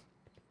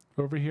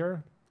over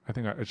here, I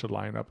think it should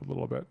line up a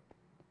little bit.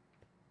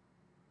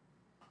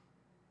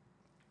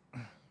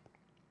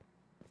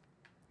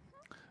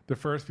 The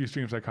first few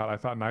streams I caught, I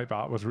thought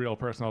Nightbot was a real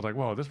person. I was like,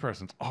 whoa, this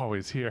person's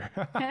always here.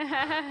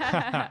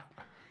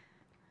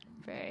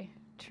 Very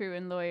true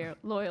and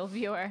loyal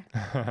viewer.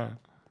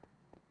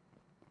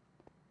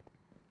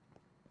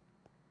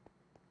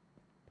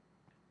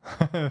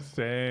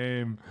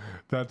 Same.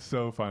 That's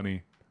so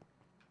funny.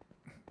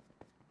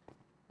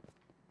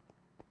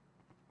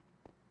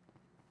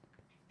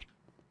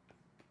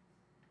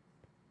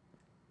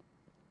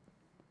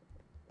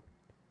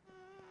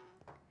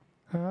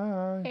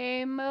 Hi.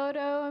 Hey,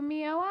 Moto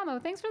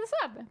Miyawamo. Thanks for the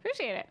sub.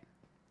 Appreciate it.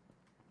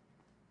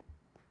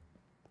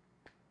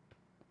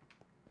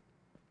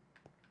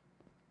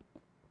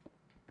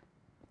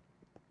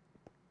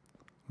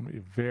 I'm going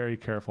to be very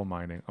careful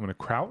mining. I'm going to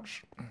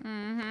crouch.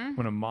 I'm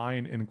going to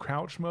mine in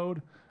crouch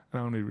mode,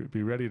 and I'm going to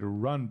be ready to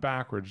run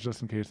backwards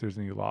just in case there's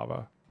any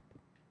lava.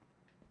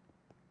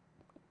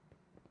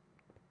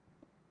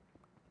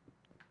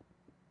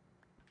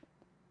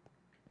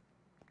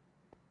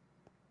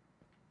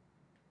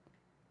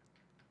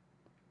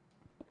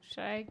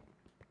 Should I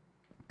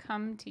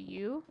come to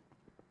you?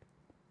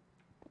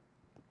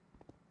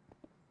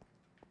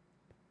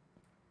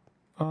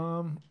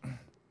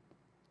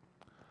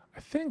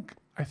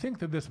 I think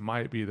that this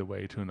might be the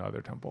way to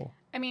another temple.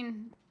 I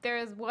mean,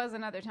 was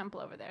another temple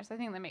over there, so I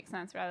think that makes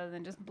sense rather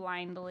than just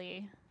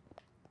blindly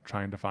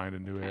Trying to find a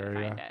new trying to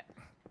area. find it.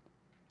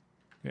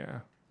 Yeah.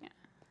 Yeah.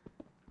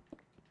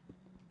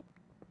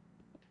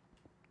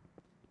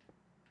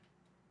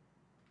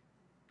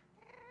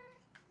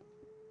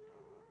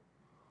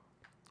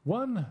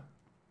 One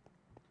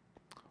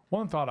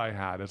thought I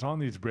had is on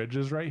these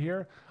bridges right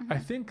here, I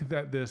think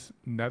that this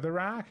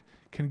netherrack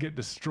can get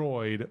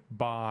destroyed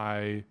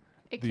by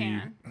It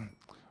can.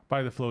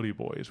 by the floaty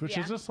boys, which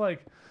Yeah. is just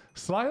like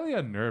slightly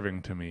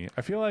unnerving to me.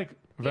 I feel like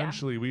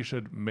eventually we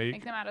should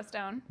Make them out of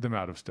stone. them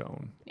out of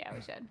stone. Yeah,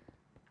 we should.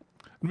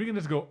 And we can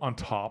just go on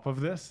top of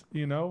this,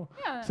 you know?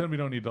 Yeah. So then we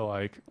don't need to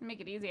like,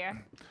 Make it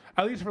easier.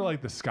 at least for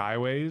like the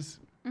skyways,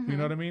 you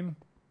know what I mean?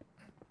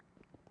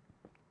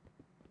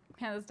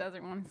 Yeah, this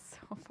desert one is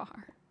so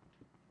far.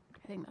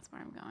 I think that's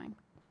where I'm going.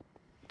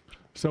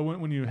 So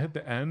when you hit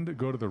the end,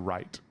 go to the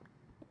right.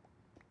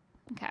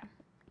 Okay.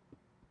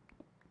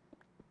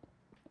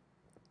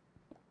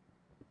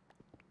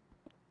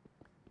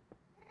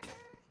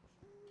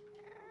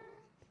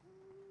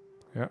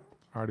 Yeah,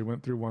 already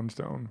went through one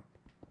stone.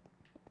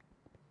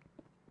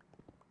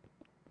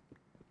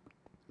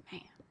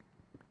 Man,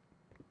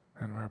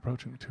 And we're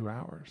approaching 2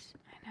 hours.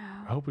 I know.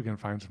 I hope we can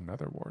find some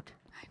nether wart.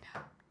 I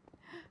know.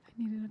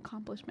 I need an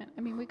accomplishment.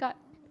 I mean, we got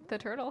the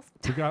turtles.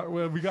 We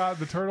got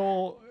the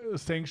turtle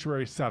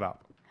sanctuary set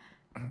up.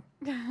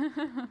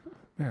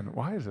 Man,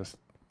 why is this?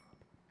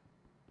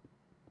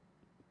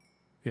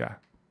 Yeah,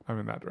 I'm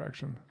in that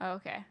direction. Oh,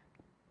 okay.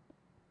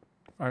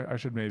 I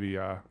should maybe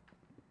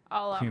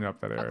I'll clean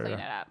up that I'll area. clean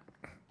it up.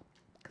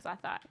 Because I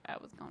thought I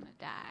was going to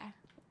die.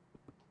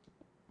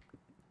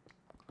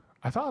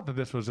 I thought that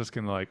this was just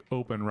gonna like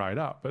open right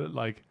up, but it,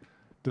 like,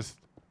 just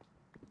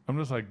I'm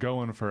just like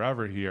going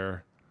forever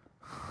here.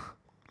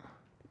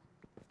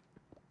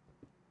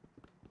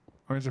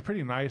 I mean, it's a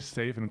pretty nice,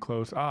 safe, and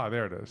close. Ah,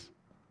 there it is.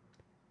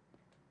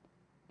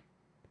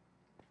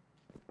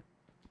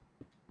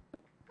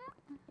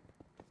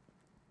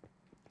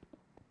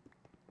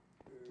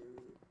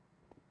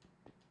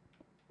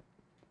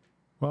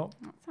 Well,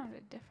 That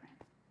sounded different.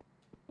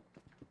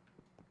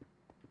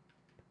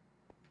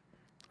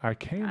 I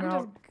came I'm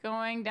out. just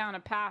going down a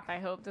path. I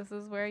hope this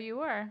is where you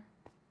were.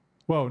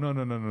 Whoa,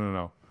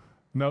 no.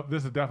 Nope,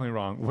 this is definitely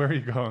wrong. Where are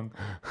you going?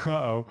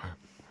 Uh-oh.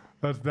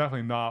 That's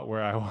definitely not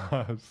where I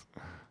was.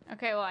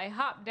 Okay, well, I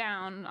hopped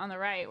down on the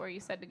right where you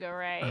said to go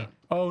right.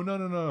 Oh,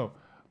 no.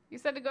 You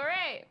said to go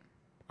right.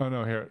 Oh,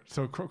 no, here.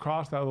 So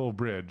cross that little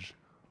bridge.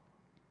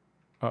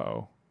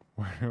 Uh-oh.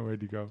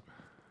 Where'd you go?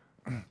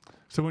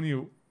 So when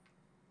you...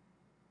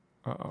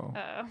 Uh-oh.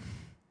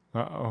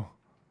 Uh-oh.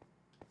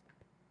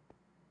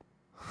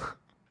 Is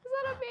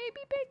that a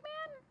baby pig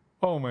man?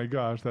 Oh, my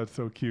gosh, that's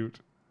so cute.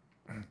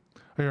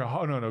 Here,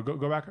 oh, no.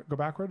 Go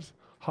backwards.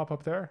 Hop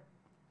up there.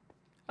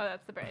 Oh,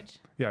 that's the bridge.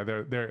 Yeah,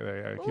 there.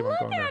 Yeah, keep on Look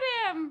going there. at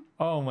him.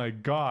 Oh my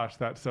gosh,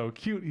 that's so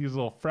cute. He's a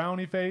little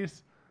frowny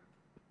face.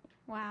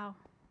 Wow.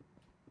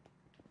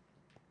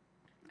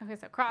 Okay,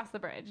 so cross the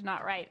bridge,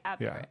 not right at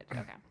the Yeah. bridge.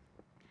 Okay.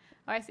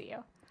 Oh, I see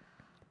you.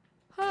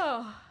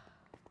 Oh.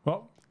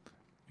 Well,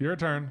 your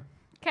turn.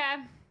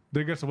 Okay.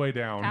 Dig us way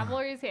down.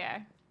 Cavalry's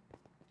here.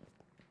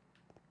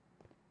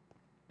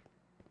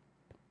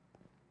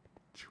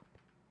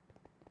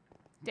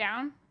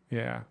 Down?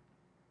 Yeah.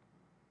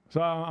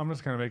 So I'm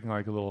just kind of making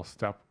like a little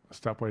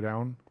step way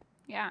down.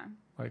 Yeah.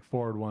 Like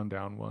forward 1,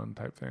 down 1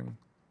 type thing.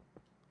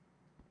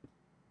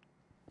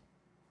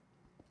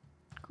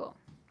 Cool.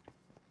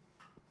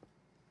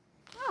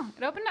 Oh,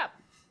 it opened up.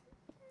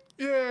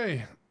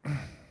 Yay!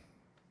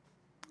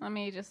 Let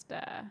me just,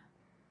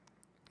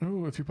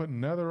 Ooh, if you put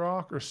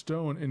netherrock or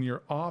stone in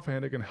your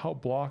offhand, it can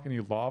help block any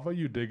lava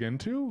you dig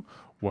into?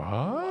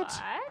 What?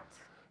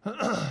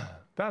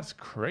 That's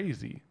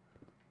crazy.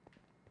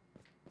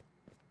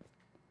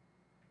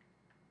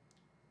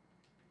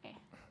 Okay.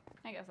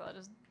 I guess I'll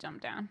just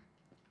jump down.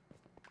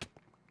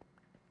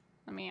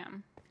 Let me,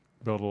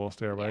 Build a little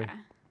stairway. yeah.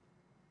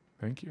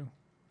 Thank you.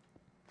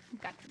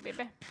 Got you,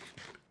 baby.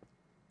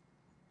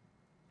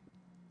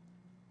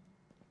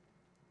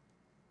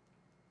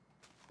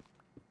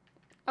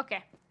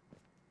 Okay.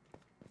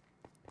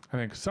 I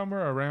think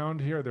somewhere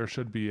around here there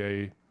should be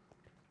a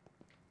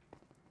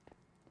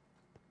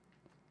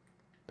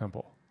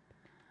temple.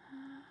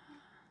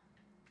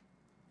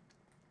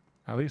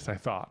 At least I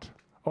thought.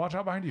 Oh, watch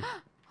out behind you.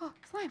 Oh,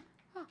 slime.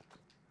 Oh.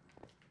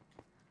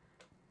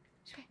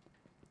 Okay.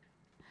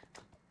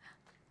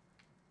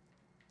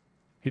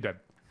 He dead.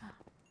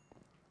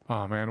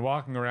 Oh man,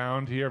 walking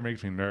around here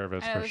makes me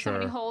nervous I know for there's sure. so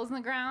many holes in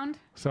the ground.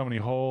 So many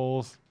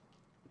holes.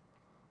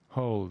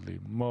 Holy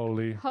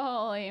moly.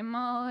 Holy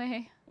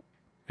moly.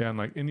 Yeah, and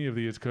like any of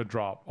these could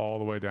drop all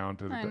the way down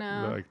to I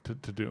know.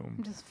 to doom.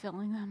 I'm just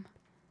filling them.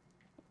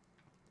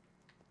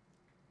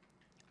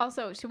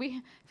 Also, I feel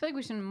like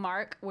we should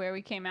mark where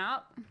we came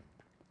out.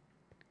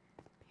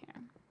 Here.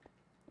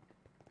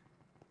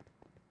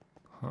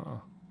 Huh.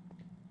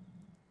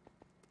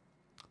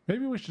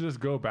 Maybe we should just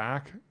go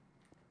back.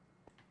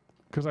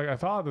 Because I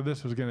thought that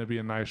this was going to be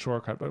a nice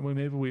shortcut, but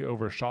maybe we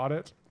overshot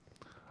it.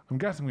 I'm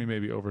guessing we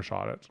maybe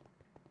overshot it.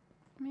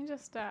 Let me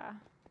just,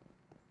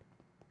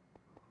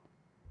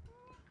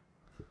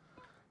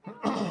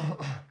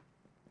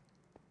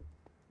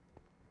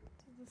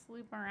 Does this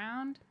loop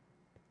around?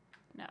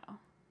 No.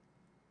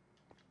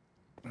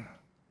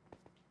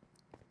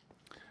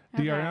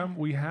 DRM,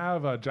 we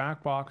have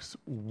Jackbox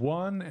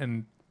 1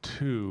 and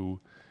 2,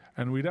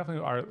 and we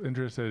definitely are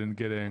interested in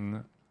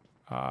getting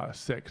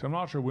 6. I'm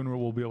not sure when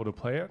we'll be able to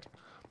play it,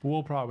 but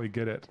we'll probably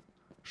get it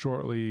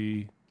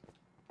shortly.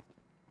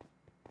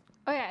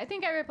 Oh yeah, I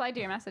think I replied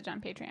to your message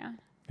on Patreon.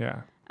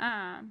 Yeah.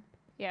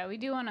 Yeah, we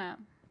do want to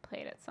play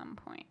it at some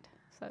point,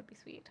 so that'd be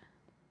sweet.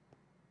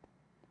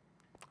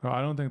 No,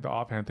 I don't think the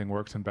offhand thing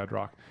works in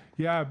Bedrock.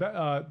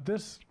 Yeah,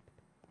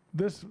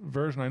 this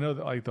version, I know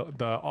that like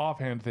the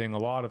offhand thing, a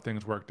lot of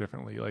things work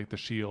differently, like the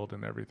shield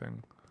and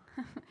everything.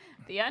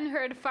 The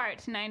unheard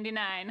fart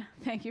 99.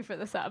 Thank you for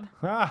the sub.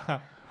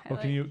 Well,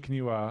 can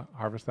you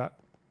harvest that?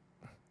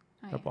 Oh,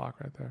 yeah. That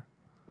block right there.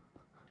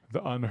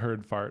 The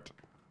unheard fart.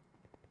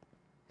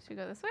 Should we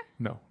go this way?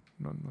 No.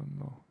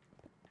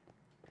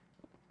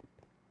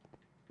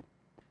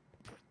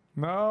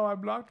 No, I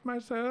blocked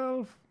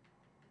myself.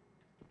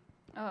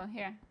 Oh,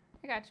 here.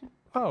 I got you.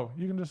 Oh,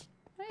 you can just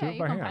Oh, do yeah, it you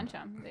by can hand. punch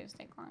them. They just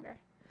take longer.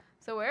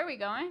 So where are we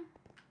going?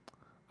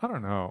 I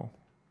don't know.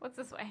 What's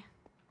this way?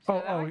 Should we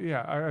go that way?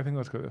 Yeah. I think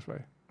let's go this way.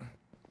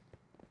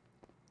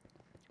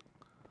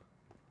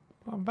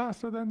 I'm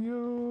faster than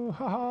you.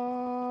 Ha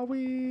ha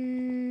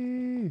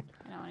wee.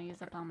 I don't want to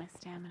use up all my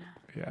stamina.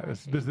 Yeah, I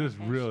this should use my fish.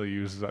 really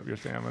uses up your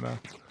stamina.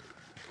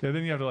 Yeah,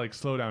 then you have to like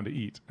slow down to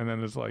eat, and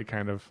then it's like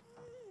kind of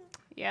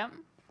Yep.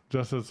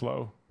 just as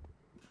slow.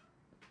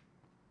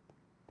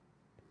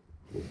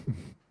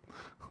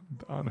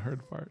 The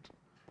unheard fart.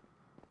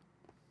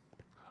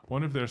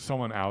 Wonder if there's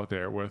someone out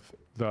there with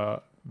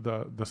the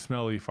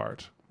smelly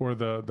fart or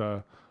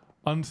the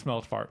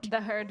unsmelt fart.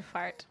 The herd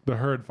fart. The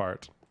herd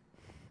fart.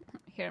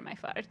 Hear my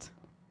fart.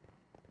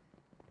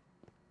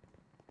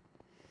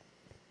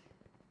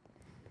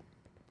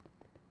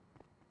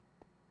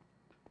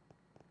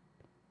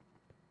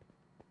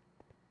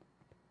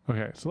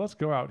 Okay, so let's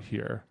go out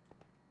here.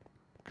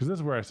 Because this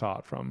is where I saw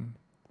it from.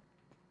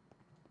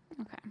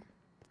 Okay.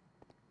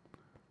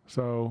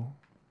 So,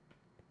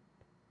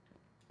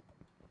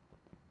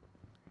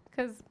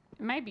 Because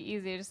it might be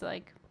easier just to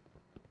like.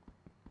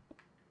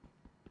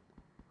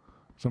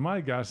 so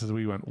my guess is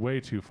we went way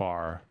too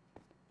far.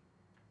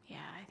 Yeah,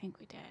 I think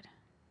we did.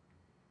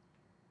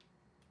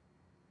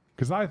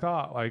 Because I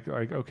thought like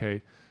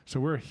okay, so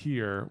we're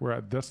here, we're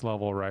at this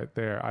level right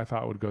there. I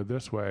thought it would go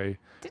this way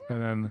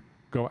and then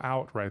go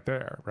out right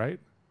there, right?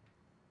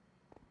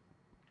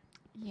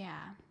 Yeah.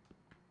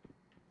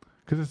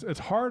 Because it's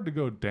hard to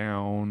go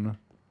down.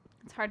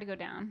 It's hard to go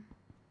down.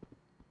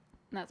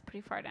 And that's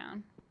pretty far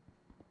down.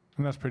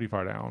 And that's pretty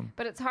far down.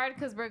 But it's hard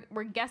because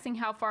we're guessing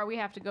how far we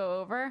have to go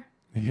over.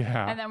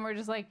 Yeah. And then we're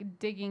just like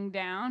digging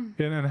down.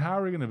 And then how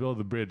are we going to build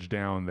the bridge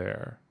down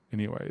there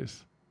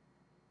anyways?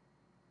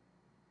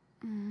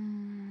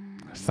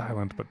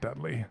 Silent but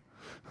deadly.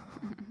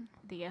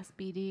 The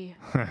SBD.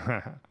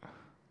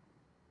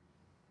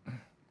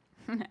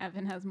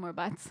 Evan has more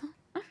butts.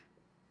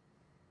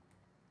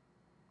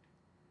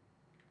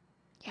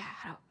 Yeah,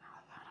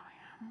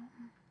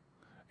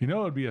 You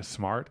know, it would be a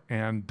smart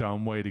and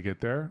dumb way to get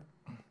there.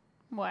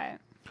 What?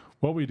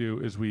 What we do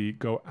is we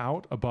go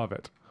out above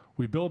it.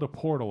 We build a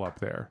portal up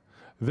there.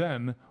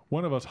 Then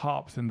one of us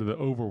hops into the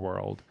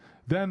overworld.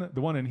 Then the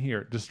one in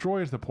here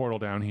destroys the portal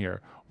down here,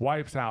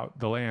 wipes out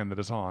the land that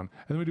it's on,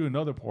 and then we do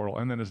another portal,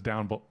 and then it's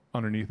down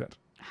underneath it.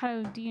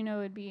 How do you know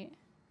it'd be?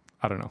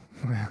 I don't know.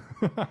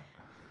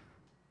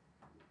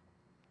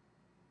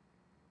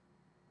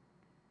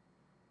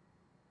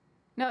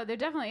 No, there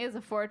definitely is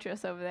a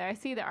fortress over there. I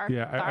see the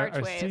Yeah,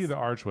 archways. I see the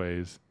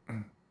archways.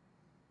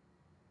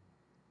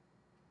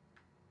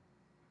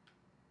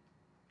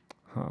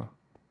 Huh.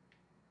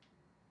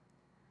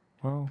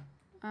 Well.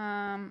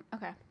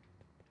 Okay.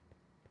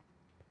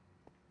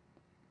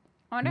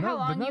 I wonder how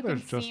long you can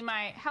just... see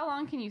my. How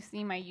long can you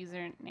see my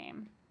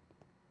username?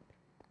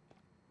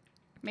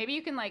 Maybe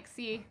you can like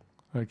see.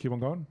 All right, keep on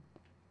going.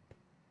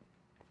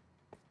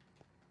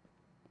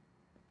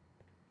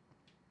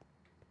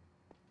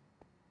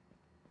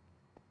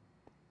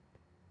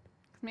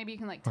 Maybe you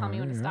can like tell me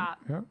when to stop.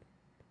 Yeah.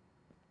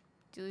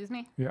 Did you lose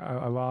me? Yeah,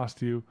 I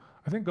lost you.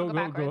 I think go.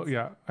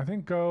 Yeah, I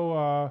think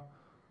go.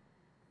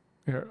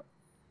 Here,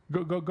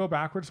 go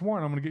backwards more,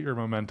 and I'm gonna get your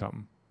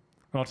momentum,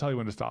 and I'll tell you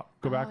when to stop.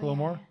 Go back a little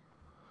more.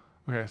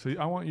 Okay, so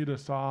I want you to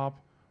stop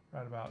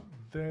right about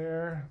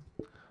there.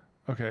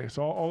 Okay,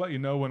 so I'll let you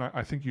know when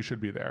I think you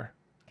should be there.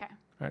 Okay.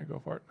 All right, go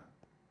for it.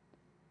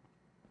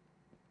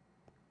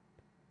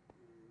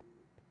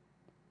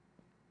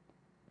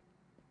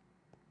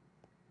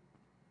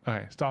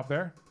 Okay, stop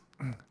there.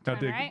 Now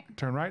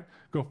turn right.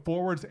 Go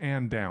forwards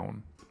and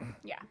down.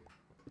 Yeah.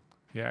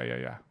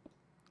 Yeah.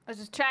 Let's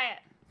just try it.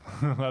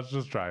 Let's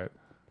just try it.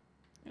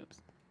 Oops.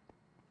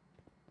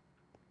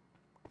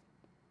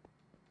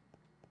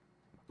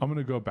 I'm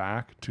gonna go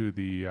back to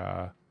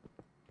the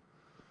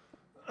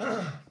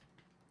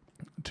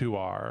to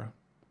our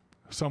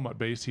somewhat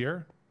base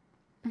here.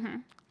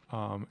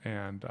 Mm-hmm.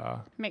 And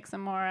make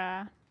some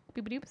more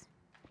boopy doops.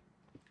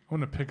 I'm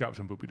gonna pick up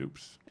some boopy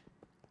doops.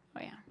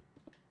 Oh yeah.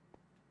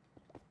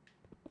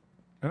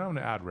 And I'm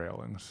gonna add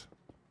railings.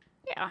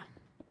 Yeah.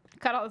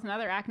 Cut all this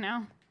netherrack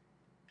now.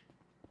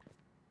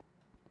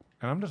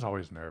 And I'm just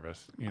always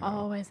nervous. You know?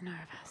 Always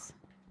nervous.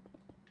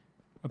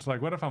 It's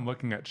like, what if I'm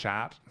looking at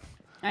chat?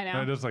 I know. And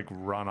I just like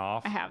run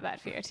off. I have that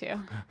fear too.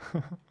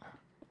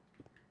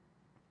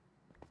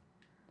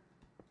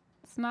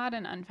 It's not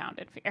an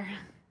unfounded fear.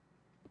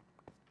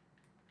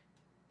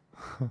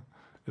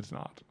 It's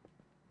not.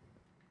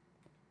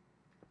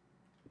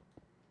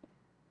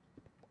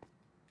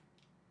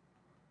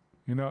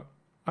 You know,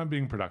 I'm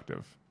being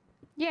productive.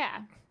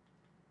 Yeah.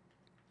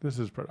 This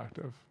is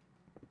productive.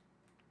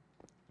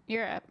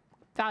 You're a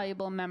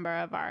valuable member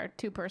of our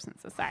two-person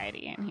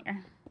society in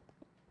here.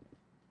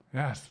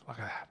 Yes, look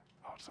at that.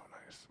 Oh, it's so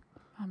nice.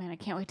 Oh man, I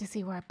can't wait to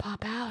see where I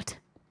pop out.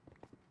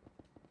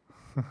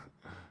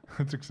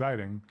 It's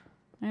exciting.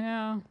 I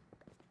know.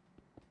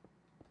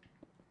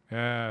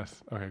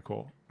 Yes. Okay,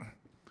 cool.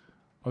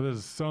 Oh, this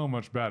is so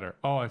much better.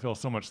 Oh, I feel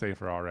so much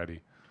safer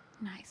already.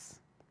 Nice.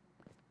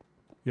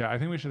 Yeah, I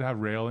think we should have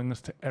railings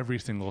to every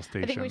single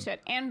station. I think we should.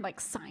 And like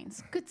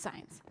signs. Good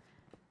signs.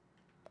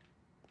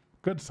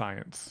 Good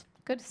science.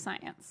 Good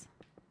science.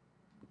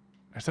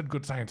 I said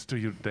good science to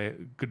you.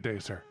 Good day,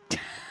 sir.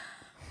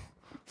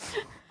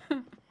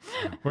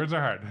 Words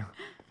are hard.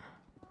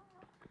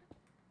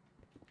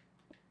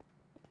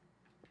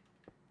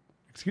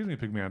 Excuse me,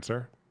 Pigman,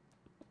 sir.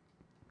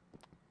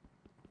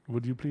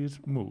 Would you please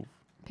move?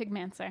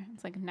 Pigmancer.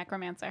 It's like a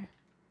necromancer.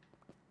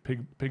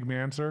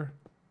 Pigmancer?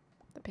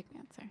 The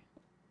pigmancer.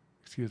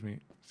 Excuse me.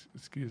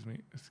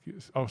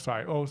 Oh,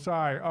 sorry.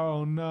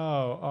 Oh, no.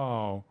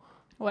 Oh.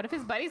 What if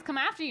his buddies come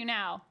after you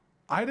now?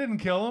 I didn't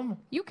kill him.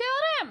 You killed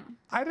him.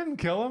 I didn't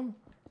kill him.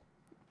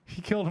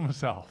 He killed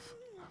himself.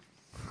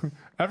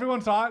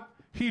 Everyone saw it.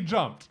 He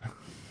jumped.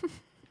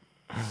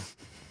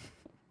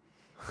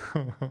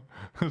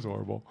 That's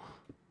horrible.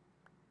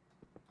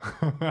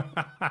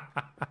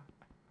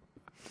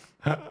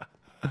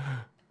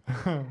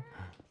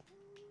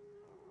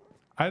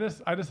 I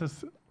just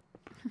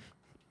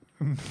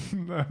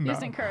no. You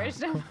just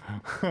encouraged him.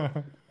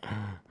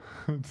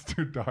 It's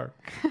too dark.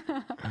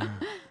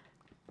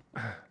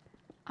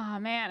 Oh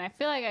man, I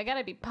feel like I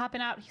gotta be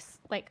popping out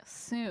like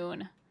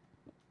soon.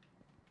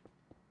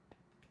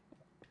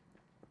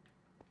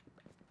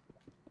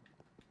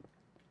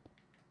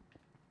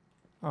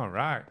 All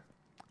right.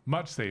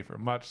 Much safer,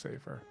 much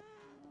safer.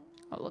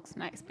 Oh, it looks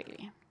nice,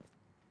 baby.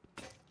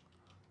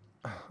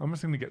 I'm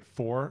just going to get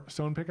 4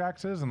 stone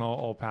pickaxes and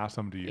I'll pass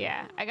them to you.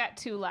 Yeah, I got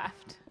 2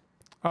 left.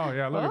 Oh,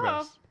 yeah, look at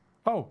this.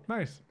 Oh,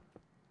 nice.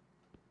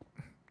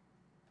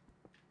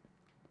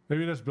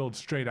 Maybe just build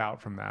straight out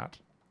from that.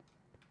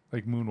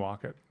 Like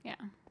moonwalk it. Yeah.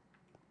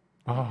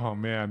 Oh,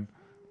 man.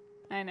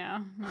 I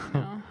know.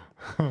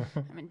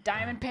 I'm in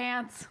diamond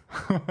pants.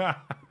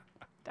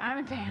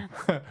 Diamond pants.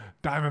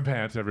 Diamond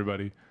pants,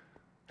 everybody.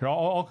 Here,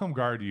 I'll come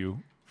guard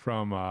you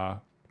from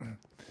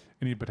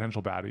any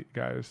potential baddie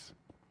guys.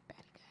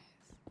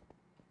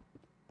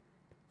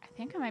 I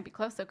think I might be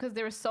close though, because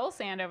there was soul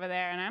sand over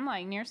there, and I'm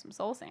like near some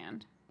soul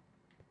sand.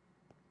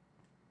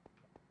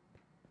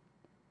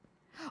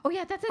 Oh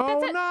yeah, that's it. Oh,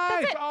 That's it. nice.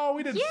 That's it. Oh,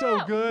 we did Yeah,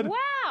 so good.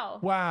 Wow.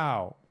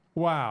 Wow.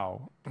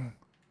 Wow.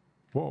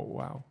 Whoa,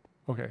 wow.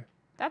 Okay.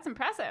 That's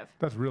impressive.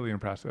 That's really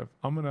impressive.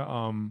 I'm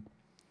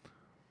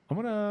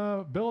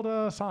gonna build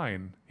a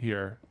sign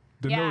here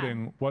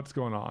denoting what's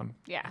going on.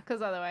 Yeah,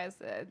 because otherwise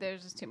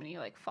there's just too many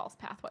like false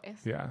pathways.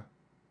 Yeah.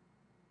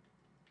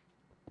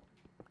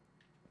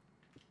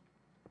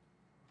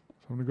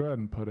 So I'm gonna go ahead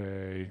and put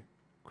a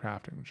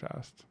crafting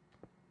chest.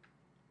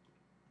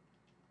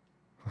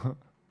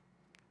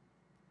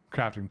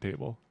 Crafting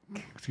table.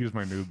 Excuse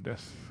my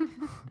noobness.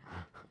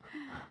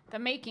 The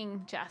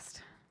making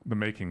chest. The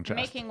making chest.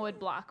 Making wood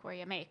block where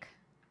you make.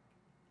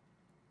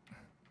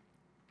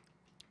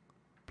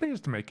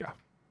 Pleased to make ya.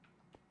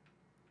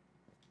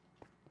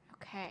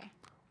 Okay.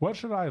 What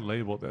should I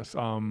label this? Should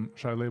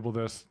I label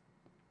this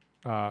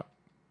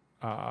Nether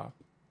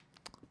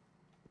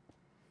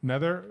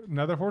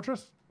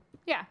Fortress?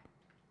 Yeah.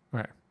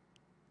 Okay.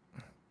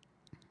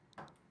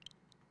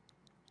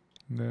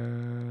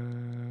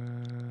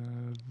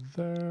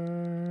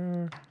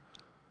 Nether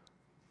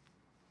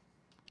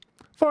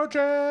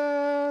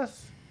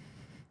Fortress.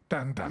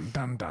 Dun dun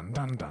dun dun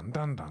dun dun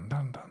dun dun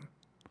dun dun.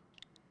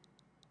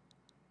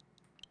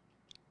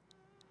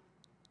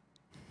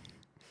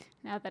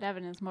 Now that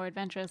Evan is more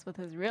adventurous with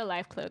his real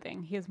life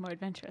clothing, he is more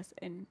adventurous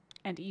and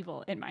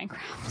evil in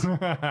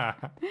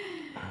Minecraft.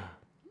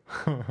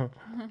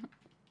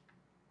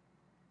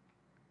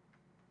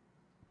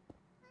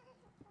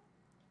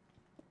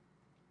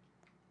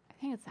 I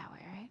think it's that way,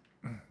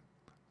 right?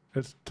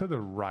 It's to the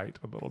right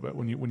a little bit.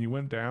 When you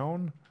went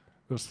down,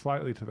 it was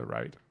slightly to the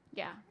right.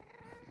 Yeah.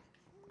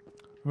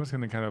 I'm just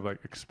gonna kind of like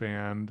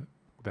expand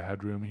the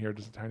headroom here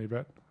just a tiny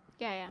bit.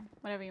 Yeah, yeah.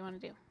 Whatever you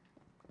want to do.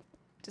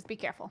 Just be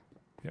careful.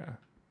 Yeah.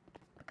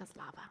 Because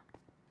lava.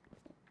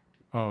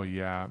 Oh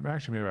yeah.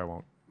 Actually, maybe I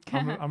won't.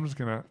 I'm just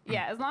gonna.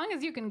 Yeah, as long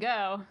as you can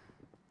go.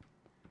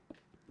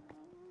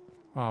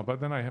 Oh,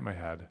 but then I hit my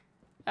head.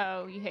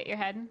 Oh, you hit your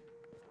head?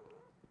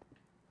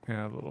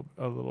 Yeah,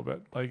 a little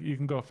bit. Like you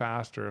can go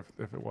faster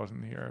if it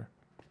wasn't here.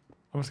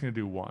 I'm just gonna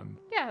do one.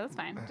 Yeah, that's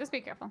fine. Just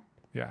be careful.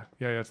 Yeah.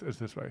 It's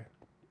this way.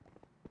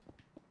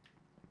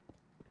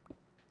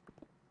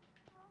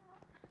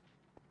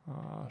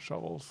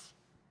 Shovels.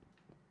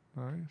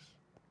 Nice.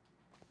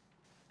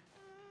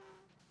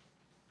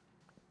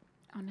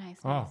 Oh, nice.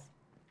 Oh. Nice.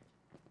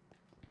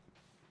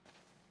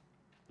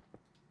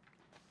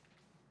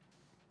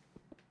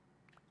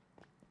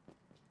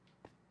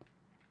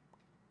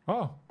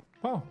 Oh.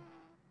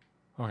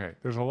 Okay.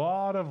 There's a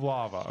lot of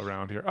lava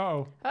around here.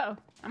 Oh. Uh-oh.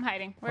 I'm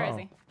hiding. Where is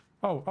he?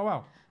 Oh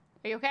wow.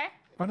 Are you okay?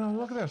 Oh no,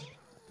 look at this.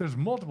 There's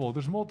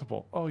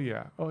multiple. Oh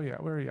yeah.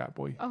 Where are you at,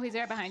 boy? Oh, he's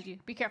there behind you.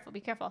 Be careful. Be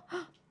careful.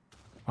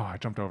 Oh, I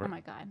jumped over. Oh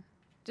my God.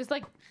 Just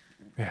like,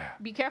 Yeah.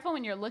 be careful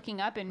when you're looking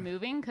up and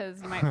moving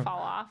because you might fall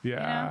off. Yeah. You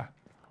know?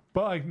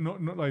 But like no,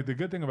 like the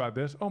good thing about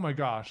this, oh my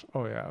gosh.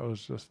 Oh yeah, it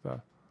was just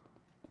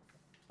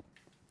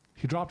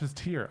he dropped his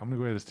tier. I'm gonna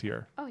go get his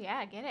tier. Oh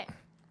yeah, get it.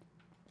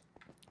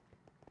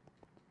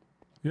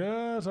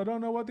 Yes, I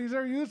don't know what these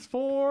are used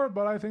for,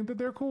 but I think that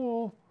they're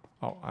cool.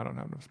 Oh, I don't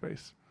have enough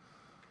space.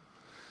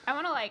 I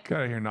want to like, Get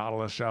out of here,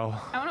 Nautilus shell.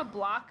 I want to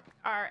block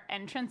our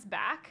entrance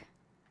back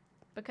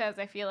because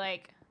I feel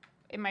like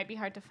it might be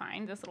hard to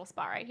find this little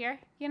spot right here,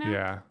 you know?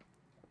 Yeah.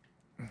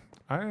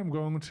 I am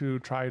going to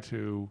try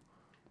to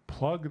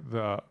plug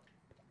the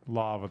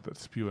lava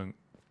that's spewing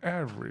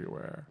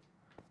everywhere.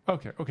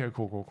 Okay,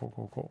 cool.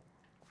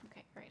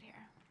 Okay, right here.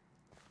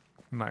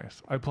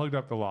 Nice. I plugged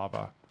up the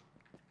lava.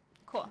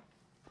 Cool.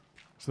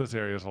 So this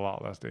area is a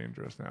lot less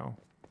dangerous now.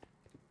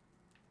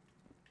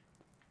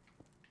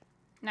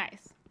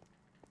 Nice.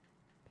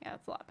 Yeah,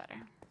 that's a lot better.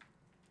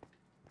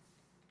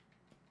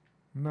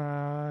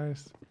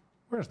 Nice.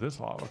 Where's this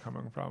lava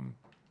coming from?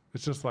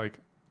 It's just like,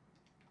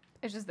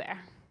 It's just there.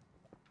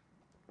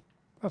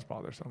 that's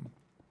bothersome.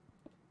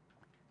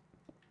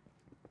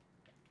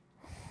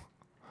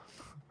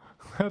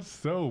 That's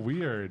so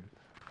weird.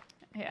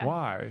 Yeah.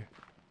 Why?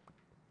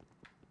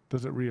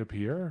 Does it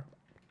reappear?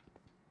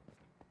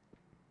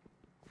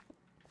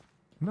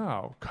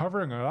 No.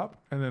 Covering it up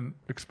and then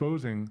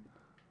exposing.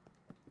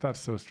 That's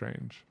so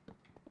strange.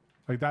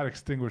 Like that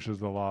extinguishes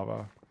the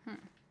lava.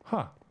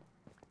 Huh.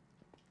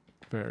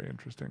 Very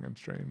interesting and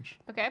strange.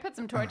 Okay, I put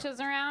some torches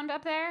around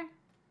up there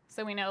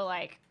so we know,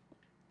 like,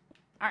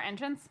 our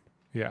entrance.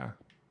 Yeah.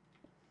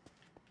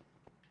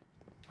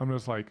 I'm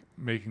just like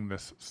making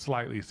this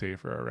slightly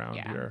safer around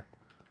here.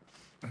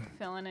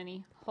 Fill in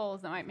any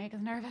holes that might make us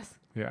nervous.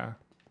 Yeah.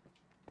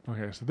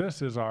 Okay, so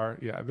this is our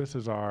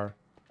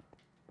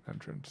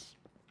entrance.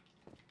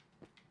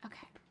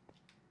 Okay.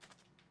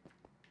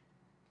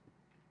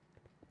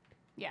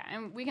 Yeah,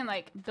 and we can,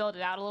 like, build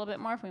it out a little bit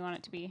more if we want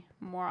it to be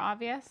more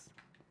obvious.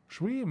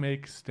 Should we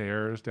make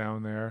stairs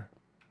down there?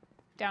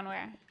 Down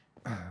where?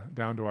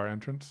 Down to our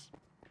entrance?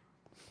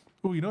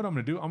 Oh, you know what I'm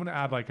going to do? I'm going to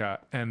add like a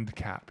end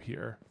cap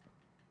here.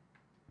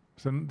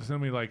 So then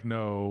we like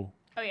know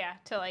Oh, yeah,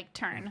 to, like,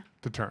 turn.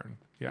 to turn.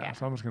 Yeah.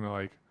 So I'm just going to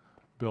like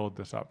build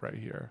this up right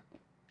here.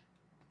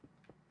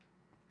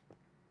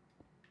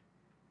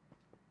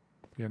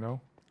 You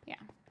know? Yeah.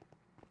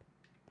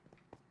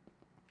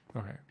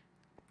 Okay.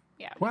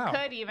 Yeah. Wow. We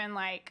could even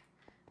like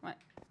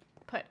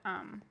put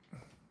I'll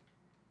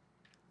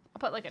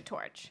put like a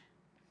torch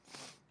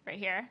right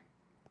here.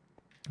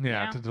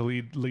 Yeah, You know?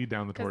 to lead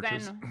down the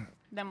torches.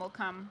 Then we'll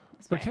come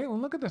this But way.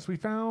 Katelyn, look at this. We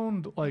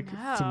found like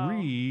know.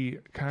 3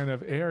 kind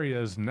of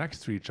areas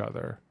next to each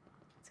other.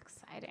 It's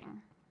exciting.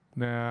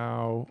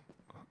 Now,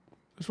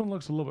 this one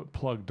looks a little bit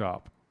plugged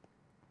up.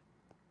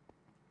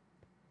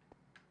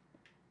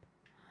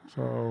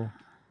 So,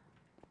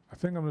 I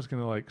think I'm just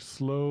gonna like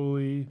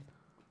slowly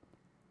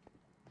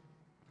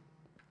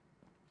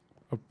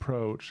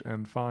approach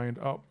and find.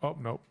 Oh,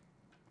 nope.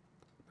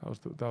 That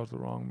was the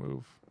wrong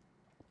move.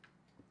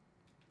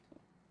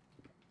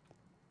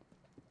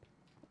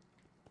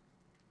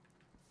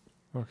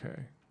 Okay.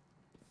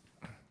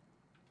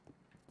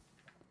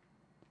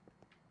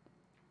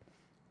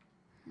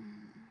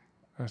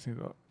 I just need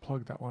to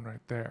plug that one right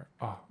there.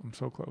 Ah, I'm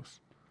so close.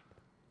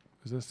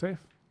 Is this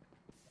safe?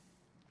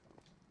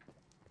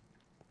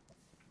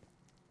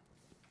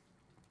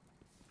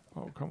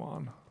 Oh, come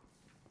on.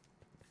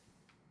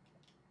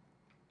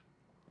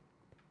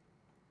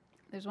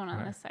 There's one on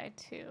Okay. this side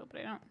too,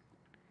 but I don't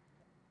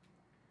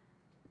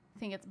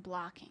think it's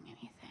blocking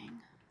anything.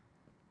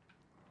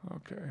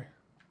 Okay.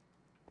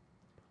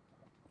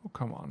 Oh,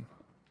 come on.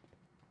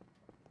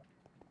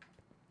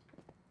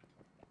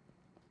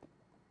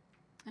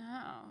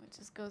 Oh, it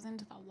just goes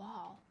into the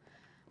wall.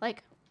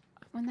 Like,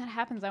 when that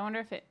happens, I wonder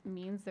if it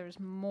means there's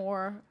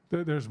more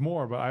There's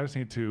more, but I just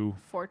need to.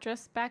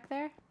 fortress back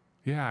there.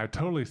 Yeah, I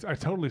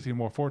totally see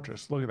more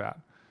fortress. Look at that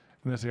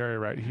in this area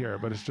right here.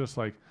 But it's just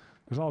like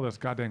there's all this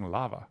goddamn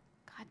lava.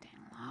 God dang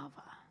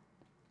lava.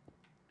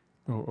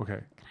 Oh,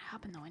 okay. Can I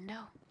hop in the window?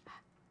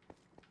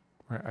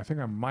 Right. I think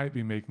I might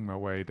be making my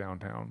way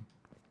downtown.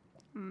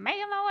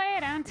 Making my way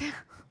downtown.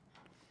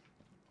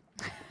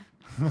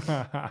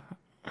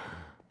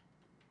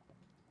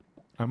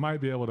 I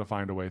might be able to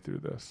find a way through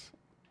this.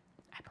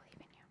 I believe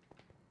in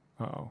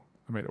you. Uh-oh,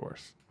 I made it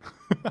worse.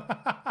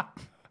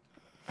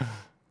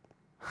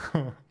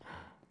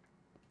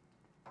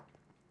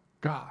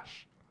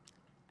 Gosh.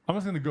 I'm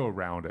just going to go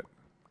around it.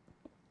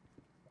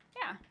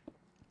 Yeah.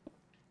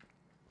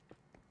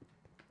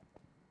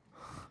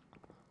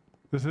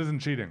 This isn't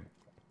cheating.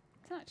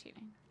 It's not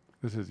cheating.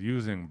 This is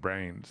using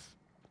brains.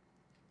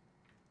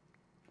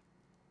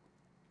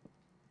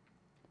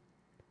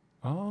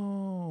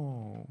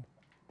 Oh.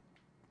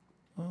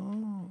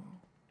 Oh.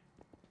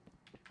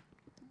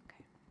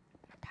 Okay.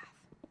 Our path.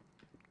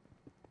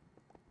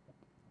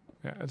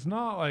 Yeah, it's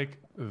not like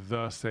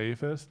the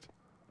safest,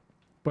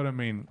 but I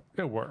mean,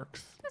 it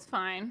works. It's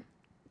fine.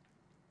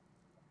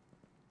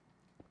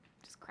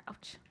 Just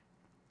crouch.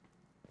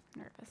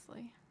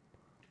 Nervously.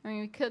 I mean,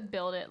 we could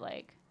build it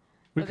like.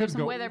 We But there's could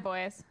some go- wither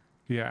boys.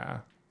 Yeah.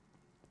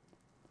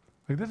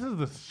 Like this is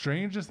the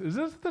strangest. Is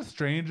this the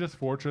strangest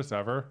fortress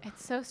ever?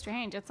 It's so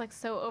strange. It's like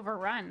so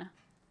overrun.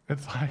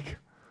 It's like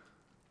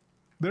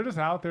they're just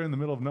out there in the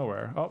middle of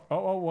nowhere.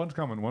 Oh, one's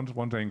coming.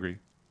 One's angry.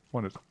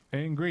 One is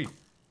angry.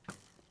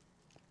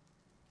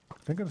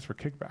 I think it's for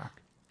kickback.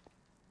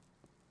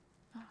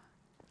 He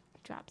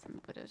drops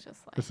him, but it's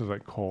just like This is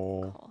like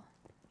coal. coal.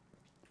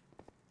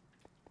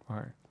 All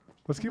right.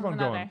 Let's keep There's on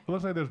going. another. It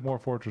looks like there's more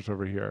fortress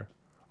over here.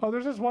 Oh,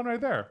 there's just one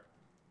right there.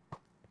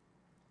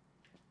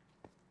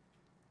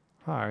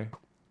 Hi.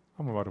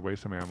 I'm about to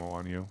waste some ammo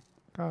on you.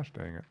 Gosh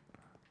dang it.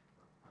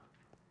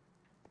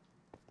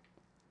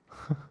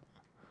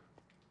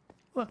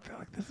 Look, they're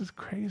like, this is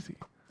crazy.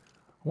 I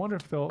wonder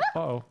if they'll.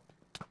 Uh-oh.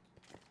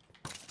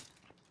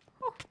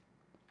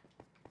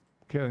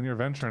 Katelyn, you're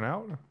venturing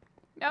out?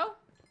 No?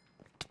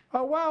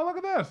 Oh, wow, look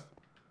at this.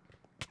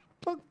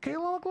 Look,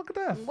 Kayla, look at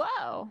this.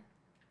 Whoa.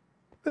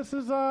 This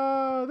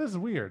is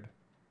weird.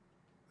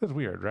 This is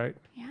weird, right?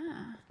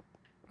 Yeah.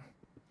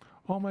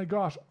 Oh my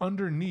gosh,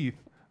 underneath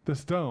the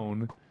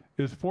stone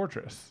is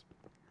fortress.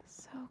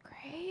 So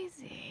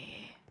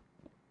crazy.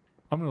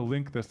 I'm going to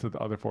link this to the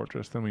other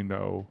fortress, then we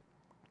know,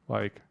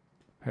 like,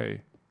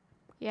 hey,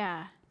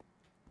 Yeah.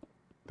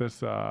 this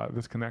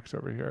connects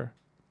over here.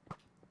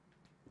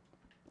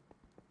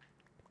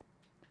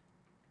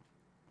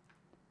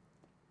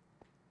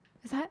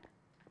 Is that?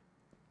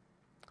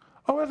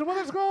 Oh, there's a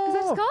wither skull! Is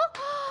that a skull?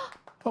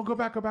 Oh, go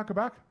back.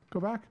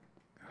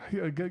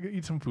 Yeah,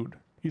 eat some food.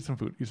 Eat some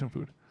food.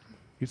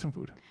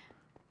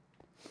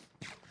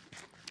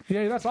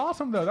 Yeah, that's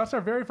awesome, though. That's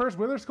our very first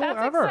wither skull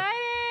That's ever.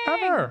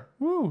 exciting. Ever.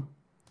 Woo.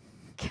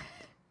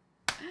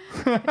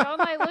 I don't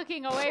like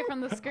looking away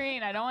from the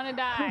screen. I don't want to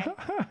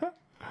die.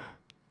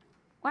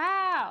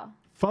 Wow.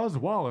 Fuzz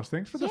Wallace,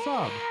 thanks for the Yeah,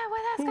 sub.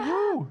 well, that's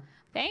Woo-hoo. cool.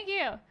 Thank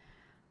you.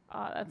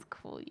 Oh, that's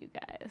cool, you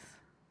guys.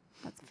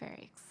 That's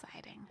very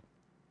exciting.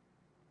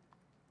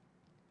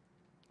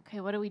 Okay,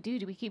 what do we do?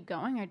 Do we keep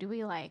going or do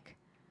we like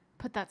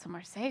put that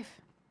somewhere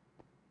safe?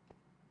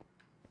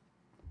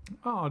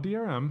 Oh,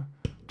 DRM.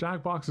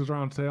 Jackboxes are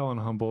on sale on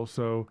Humble,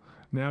 so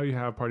now you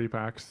have party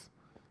packs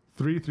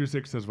 3 through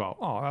 6 as well.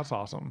 Oh, that's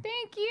awesome.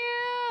 Thank you.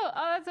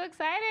 Oh, that's so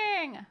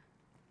exciting.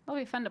 It'll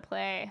be fun to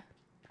play.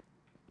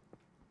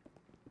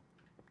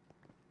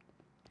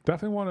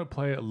 Definitely want to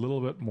play a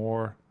little bit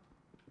more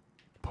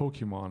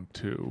Pokemon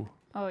 2.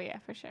 Oh yeah,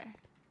 for sure.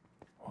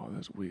 Oh,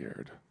 that's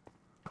weird.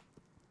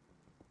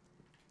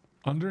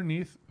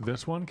 Underneath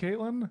this one,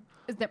 Katelyn,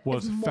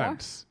 was more?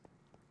 fence.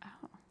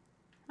 Oh,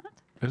 what?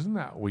 Isn't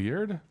that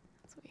weird?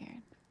 That's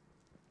weird.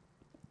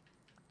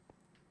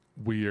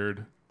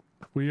 Weird.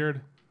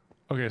 Weird.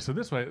 Okay, so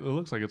this way, it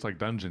looks like it's like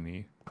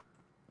dungeon-y.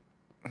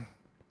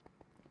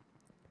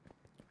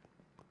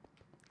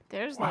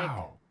 There's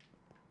Wow.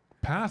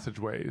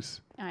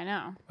 Passageways. I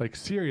know. Like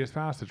serious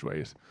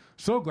passageways.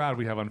 So glad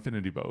we have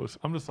infinity bows.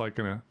 I'm just like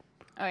gonna,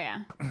 Oh yeah.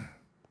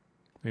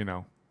 you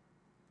know,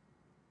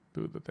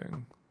 do the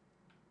thing.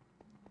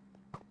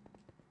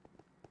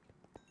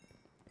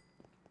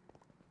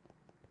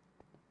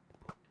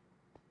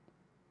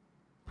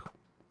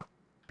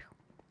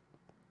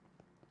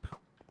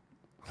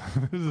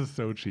 This is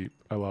so cheap.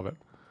 I love it.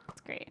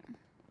 It's great.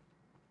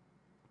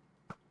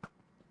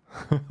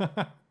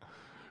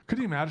 Could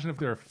you imagine if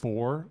there are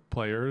 4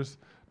 players,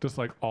 just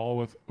like all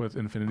with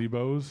infinity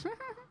bows?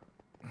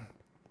 It'd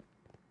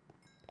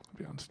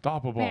be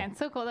unstoppable. Man, it's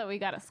so cool that we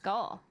got a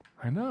skull.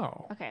 I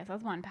know. Okay, so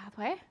that's one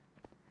pathway.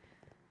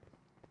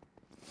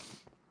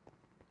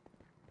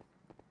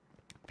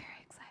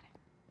 Very exciting.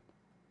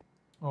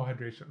 Oh,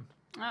 hydration.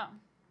 Oh.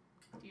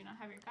 Do you not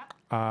have your cup?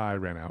 I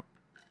ran out.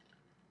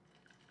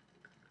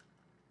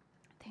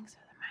 Thanks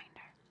for the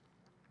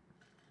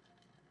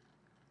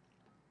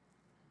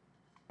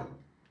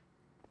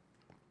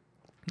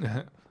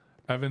reminder.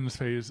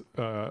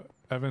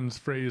 Evan's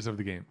phrase of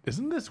the game.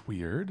 Isn't this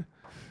weird?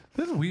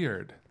 This is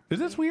weird. Is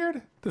this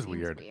weird? This is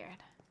weird.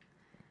 Weird.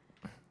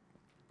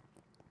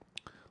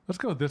 Let's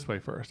go this way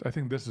first. I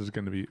think this is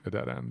going to be a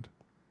dead end.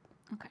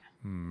 Okay.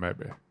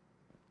 Maybe.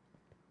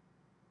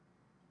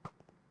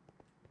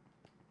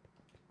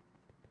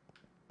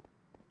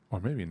 Or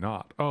maybe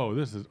not. Oh,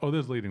 this is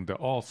leading to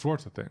all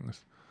sorts of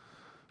things.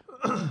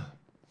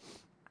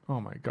 Oh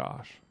my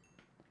gosh.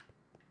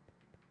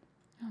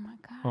 Oh my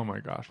god. Oh my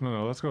gosh.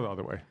 No, let's go the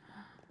other way.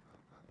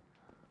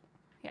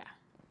 Yeah.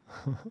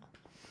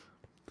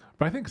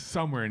 But I think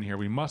somewhere in here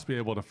we must be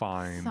able to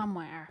find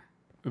Somewhere.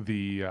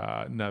 the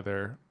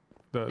nether,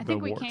 I the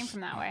think we warts. came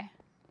from that way.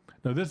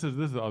 No, this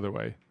is the other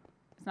way.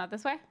 It's not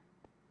this way?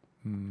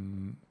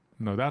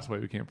 No, that's the way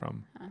we came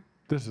from. Huh.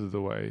 This is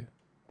the way.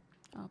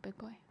 Oh, big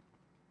boy.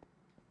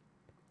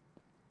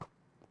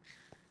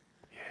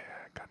 Yeah,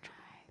 I got you.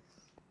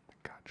 I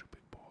got you,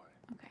 big boy.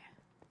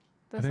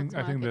 Okay.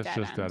 I think this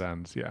just dead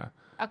ends. Yeah.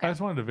 Okay. I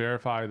just wanted to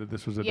verify that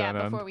this was a dead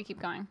end before we keep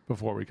going.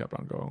 before we kept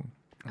on going.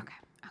 Okay.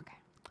 Okay.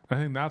 I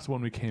think that's the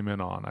one we came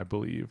in on, I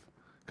believe,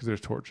 because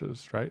there's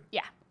torches, right?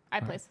 Yeah. I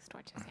placed those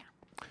torches, yeah.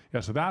 Yeah,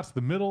 so that's the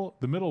middle.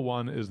 The middle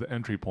one is the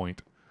entry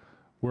point.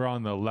 We're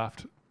on the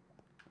left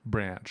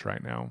branch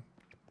right now.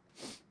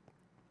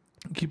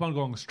 Keep on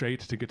going straight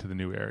to get to the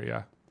new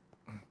area.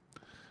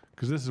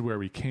 Because this is where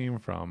we came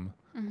from.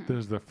 Mm-hmm. This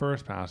is the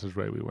first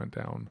passageway we went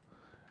down.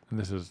 And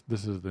this is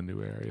the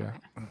new area.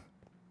 Okay.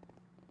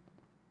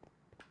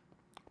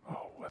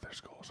 Oh, Weather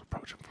Skull's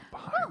approaching from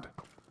behind.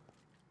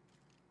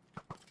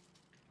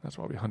 That's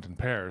why we hunt in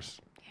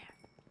pairs.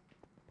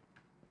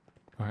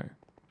 Yeah. Okay.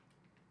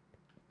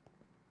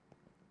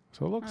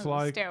 So it looks Oh, the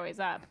like... stairway's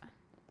up.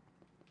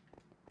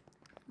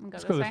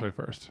 Let's go this way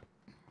first.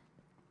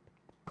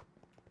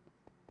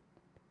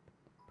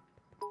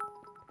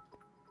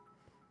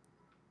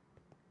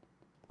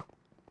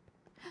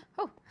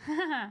 Oh,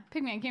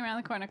 Pigman came around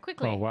the corner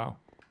quickly. Oh, wow.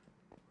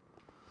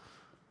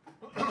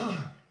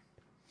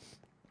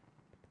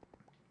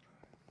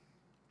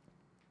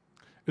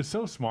 It's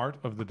so smart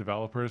of the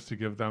developers to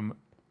give them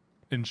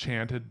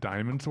enchanted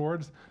diamond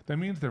swords. That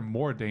means they're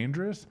more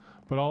dangerous,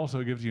 but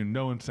also gives you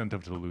no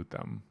incentive to loot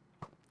them.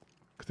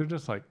 Because they're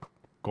just like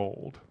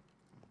gold.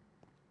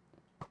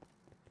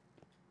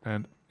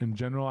 And in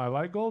general, I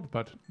like gold,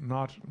 but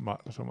not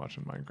so much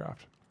in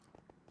Minecraft.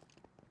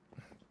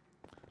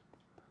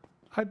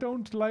 I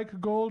don't like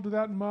gold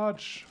that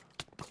much.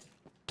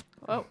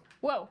 Whoa,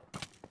 whoa.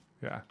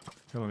 Yeah.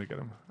 Here, let me get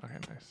him. Okay,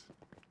 nice.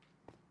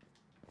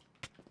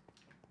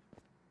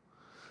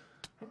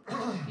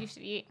 You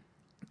should eat.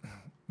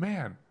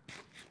 Man.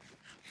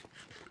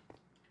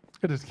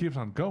 It just keeps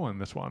on going,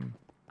 this one.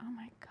 Oh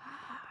my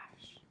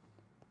gosh.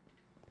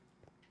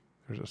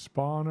 There's a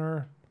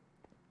spawner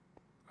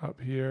up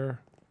here.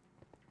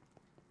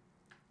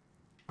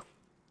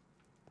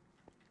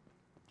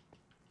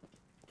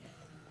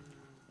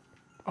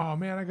 Oh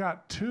man, I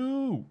got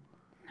 2. Nice.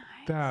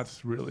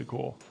 That's really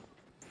cool.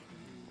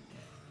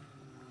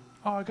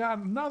 Oh, I got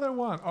another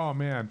one. Oh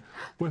man.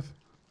 With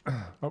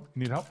oh,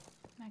 need help?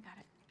 I got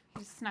it.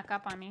 You just snuck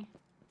up on me.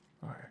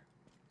 Okay.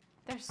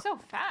 They're so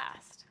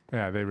fast.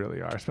 Yeah, they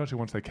really are, especially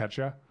once they catch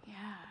you.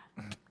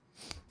 Yeah.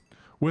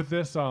 With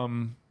this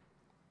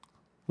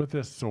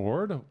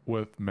sword,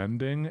 with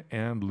mending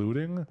and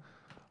looting,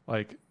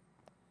 like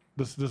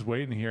just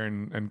waiting here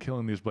and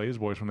killing these blaze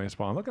boys when they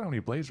spawn. Look at how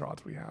many blaze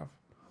rods we have.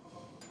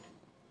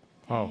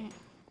 Oh. Dang.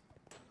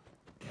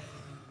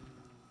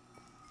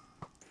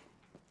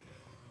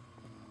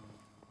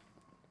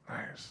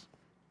 Nice.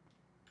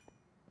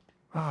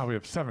 Ah, we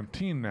have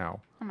 17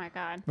 now. Oh my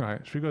god. All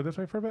right, should we go this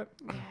way for a bit?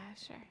 Yeah,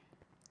 sure.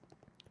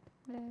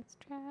 Let's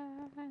try.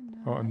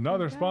 Oh,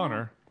 another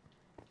spawner.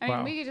 I mean,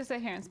 Wow. we could just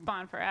sit here and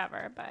spawn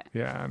forever, but.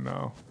 Yeah,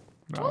 no.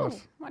 Oh,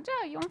 watch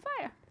out! You on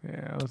fire?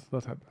 Yeah,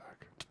 let's head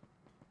back.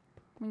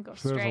 We can go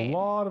So straight. there's a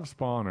lot of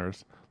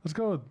spawners. Let's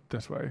go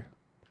this way.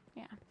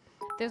 Yeah.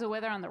 There's a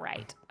wither on the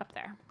right up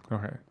there.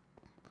 Okay.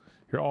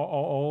 Here,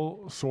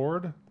 all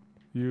sword.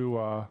 You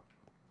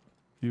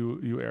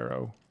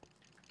arrow.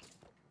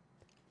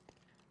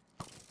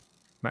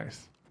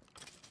 Nice.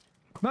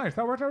 Nice.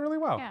 That worked out really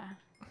well. Yeah.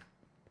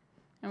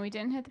 And we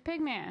didn't hit the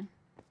pig man.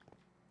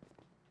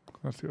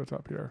 Let's see what's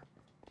up here.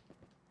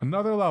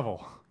 Another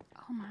level.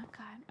 Oh my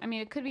god. I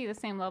mean, it could be the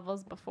same level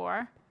as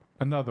before.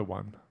 Another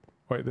one.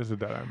 Wait, this is a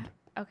dead end.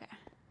 Okay.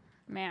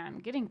 Man,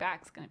 getting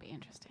back's gonna be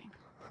interesting.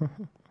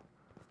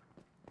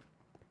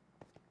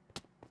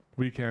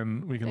 We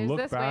can There's look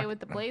this back. way with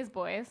the Blaze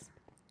Boys.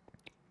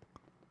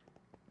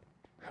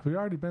 Have we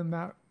already been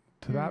to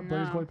that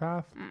Blaze No. Boy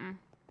path?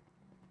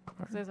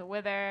 'Cause there's a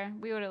wither.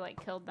 We would have like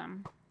killed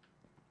them.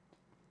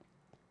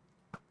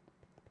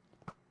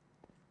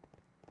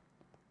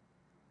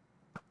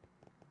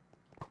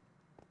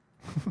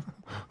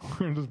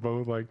 We're just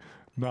both like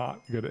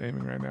not good at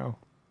aiming right now.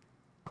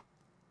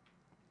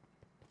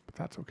 But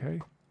that's okay.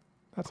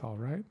 That's all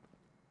right.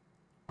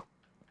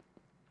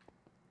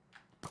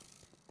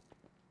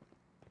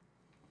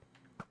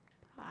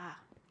 Ah,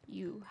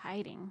 you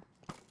hiding.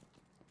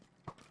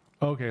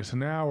 Okay, so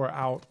now we're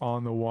out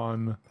on the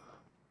one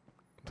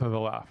to the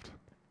left.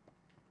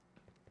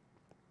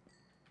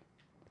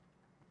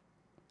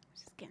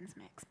 Just getting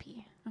some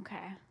XP.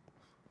 Okay.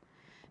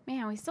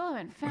 Man, we still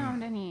haven't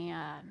found any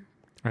I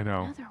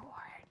know. another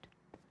ward.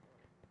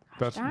 Gosh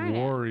That's darn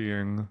it.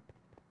 worrying.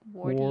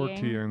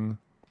 Wartying.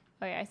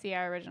 Oh yeah, I see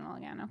our original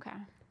again. Okay.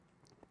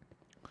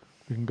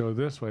 We can go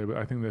this way, but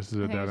I think this is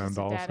a I think dead it's end just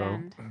a also. dead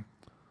end.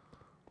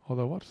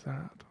 Although, what's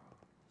that?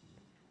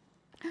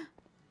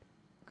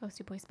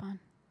 Ghosty boy spawn.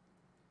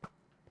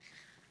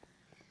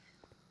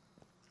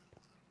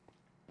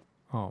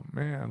 Oh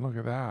man, look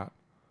at that.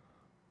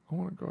 I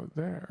want to go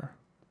there.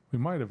 We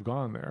might have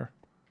gone there.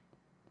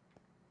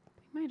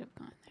 We might have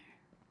gone there.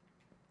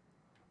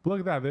 But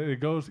look at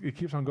that. It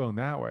keeps on going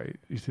that way.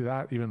 You see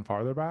that even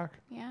farther back?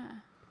 Yeah.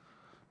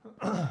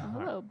 Oh,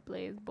 hello,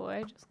 Blaze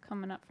boy, just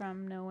coming up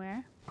from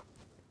nowhere.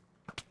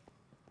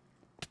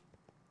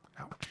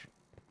 Ouch.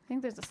 I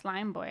think there's a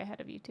slime boy ahead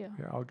of you too.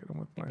 Yeah, I'll get him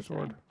with my he's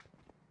sword. fine.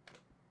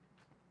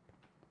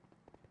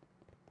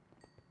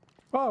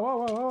 Whoa, whoa,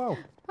 whoa, whoa, whoa.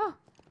 Oh.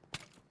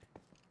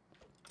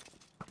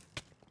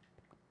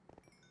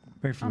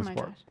 Thanks for Oh the my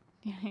support. gosh.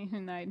 Yeah,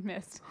 even though I'd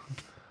missed.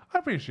 I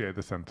appreciate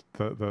the You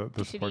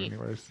should support eat.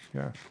 anyways.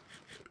 Yeah.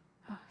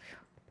 Oh,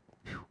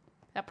 phew.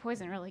 That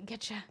poison really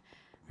gets you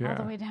Yeah.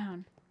 all the way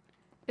down.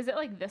 Is it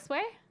like this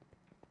way?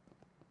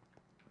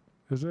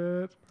 Is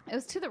it? It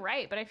was to the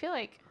right, but I feel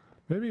like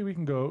Maybe we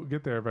can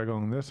get there by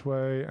going this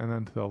way and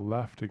then to the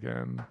left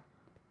again.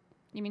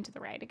 you mean to the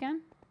right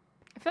again.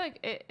 I feel like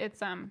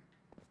it's I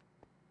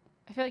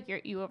feel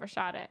like you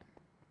overshot it.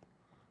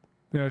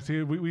 Yeah,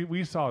 see,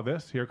 we saw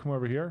this. Here, come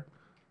over here.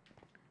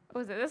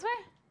 Was it this way?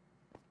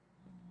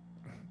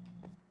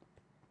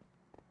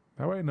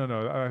 That way?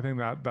 No. I think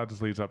that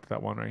just leads up to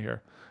that one right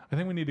here. I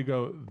think we need to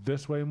go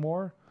this way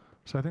more.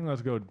 So I think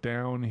let's go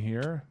down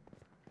here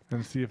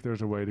and see if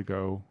there's a way to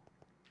go.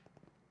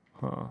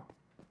 Huh.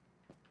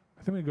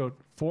 I think we go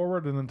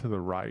forward and then to the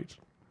right.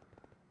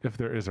 If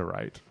there is a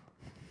right.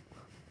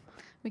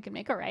 We can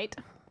make a right.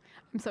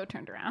 I'm so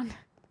turned around.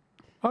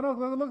 Oh, no,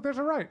 look, there's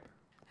a right.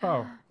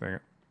 Oh, dang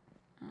it.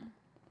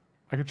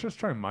 I could just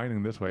try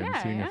mining this way and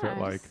seeing if it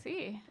like... just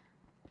see.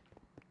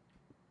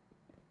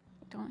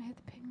 Don't hit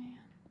the pig man.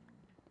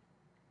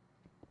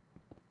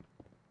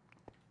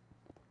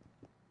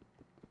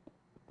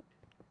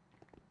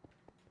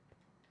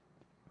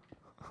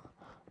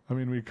 I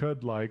mean, we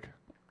could like...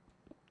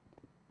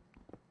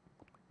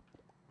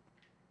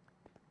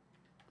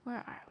 Where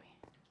are we?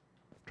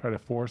 try to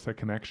force a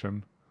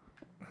connection.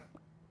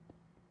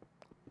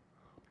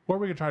 Or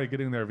we could try to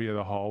get in there via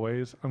the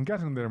hallways. I'm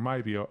guessing there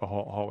might be a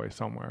hallway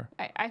somewhere.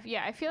 I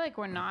feel like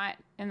we're not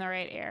in the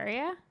right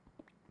area.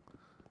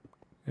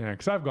 Yeah,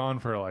 because I've gone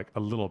for like a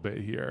little bit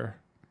here.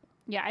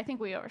 Yeah, I think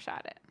we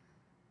overshot it.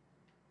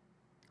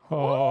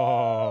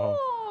 Oh,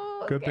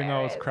 Ooh, good thing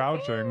I was scary,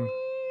 crouching. scary.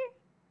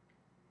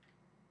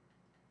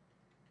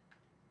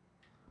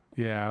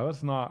 Yeah,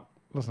 let's not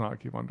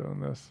keep on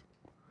doing this.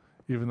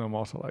 Even though I'm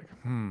also like,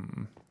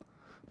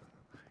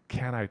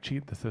 can I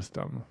cheat the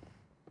system?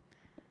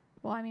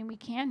 Well, I mean, we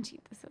can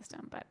cheat the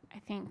system, but I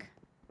think...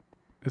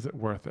 Is it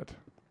worth it?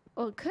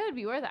 Well, it could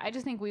be worth it. I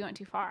just think we went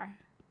too far.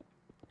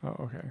 Oh,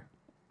 okay.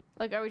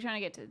 Like, are we trying to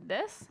get to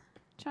this?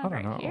 I don't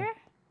Right know. here?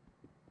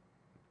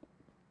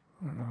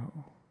 I don't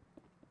know.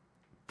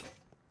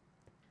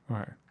 All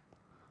right.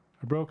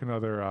 I broke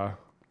another...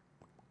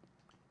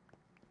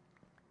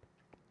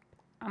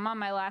 I'm on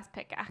my last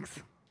pickaxe.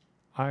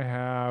 I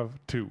have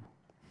 2.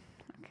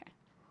 Okay.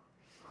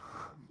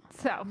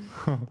 So,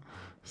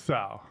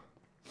 So,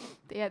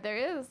 yeah, there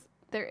is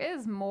There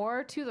is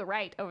more to the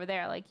right over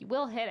there. Like, you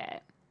will hit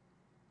it.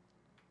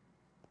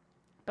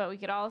 But we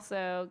could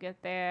also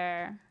get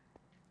there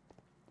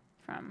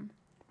from...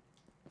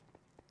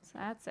 So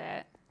that's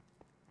it.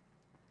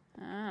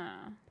 Oh.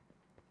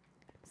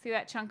 See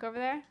that chunk over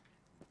there?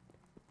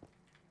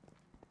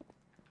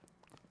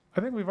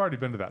 I think we've already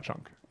been to that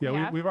chunk.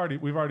 Yeah, we've already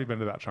been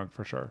to that chunk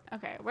for sure.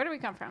 Okay, where do we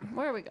come from?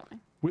 Where are we going?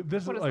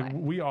 This is like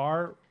we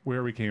are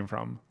where we came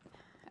from.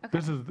 Okay.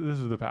 This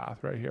is the path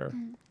right here.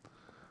 Mm-hmm.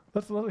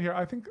 Let's here.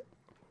 I think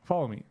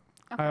follow me.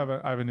 Okay.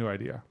 I have a new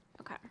idea.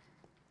 Okay.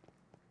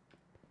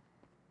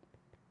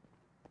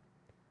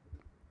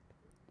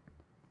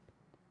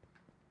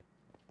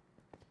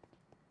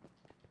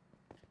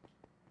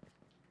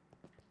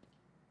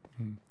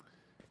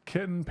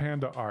 Kitten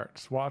Panda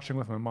Arts, watching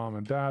with my mom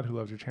and dad who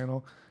loves your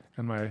channel,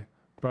 and my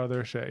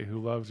brother Shay who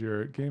loves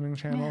your gaming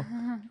channel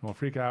and will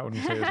freak out when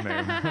you say his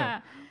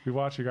name. We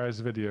watch you guys'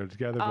 video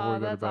together before we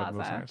go to bed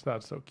most nights.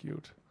 That's so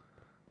cute.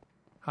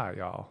 Hi,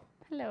 y'all.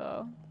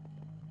 Hello.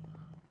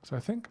 So I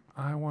think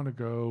I want to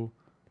go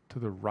to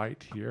the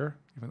right here,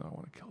 even though I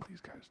want to kill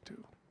these guys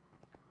too.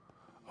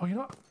 Oh, you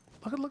know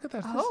what? Look at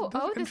this.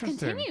 This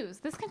continues.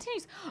 This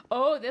continues.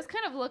 Oh, this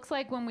kind of looks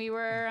like when we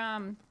were...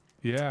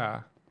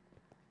 Yeah.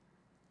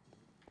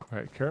 All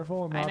right,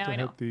 careful not to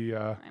hit the...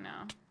 I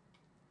know.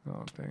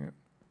 Oh, dang it.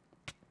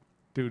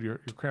 Dude, you're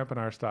cramping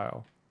our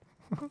style.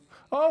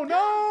 Oh,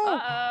 no!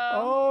 Uh-oh.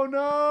 Oh,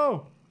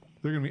 no!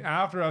 They're going to be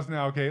after us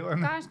now,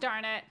 Katelyn. Gosh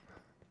darn it.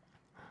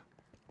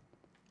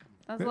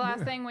 That's the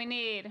last thing we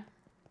need.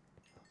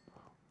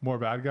 More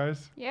bad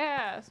guys?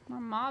 Yes,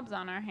 more mobs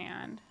on our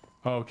hand.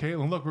 Oh,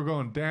 Katelyn, look, we're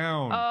going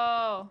down.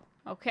 Oh,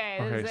 okay.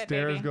 This is it,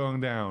 stairs baby.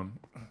 going down.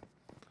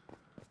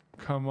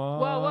 Come on.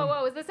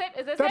 Whoa. Is this it?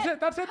 Is this it?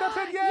 That's it.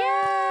 Yay!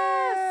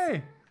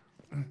 Yes!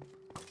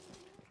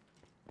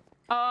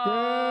 Oh.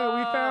 Yeah,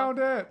 we found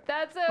it.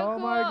 That's so cool. Oh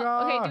my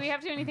gosh. Okay, do we have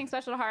to do anything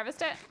special to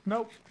harvest it?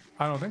 Nope.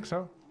 I don't think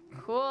so.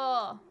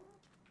 Cool.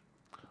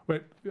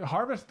 Wait,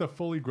 harvest the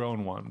fully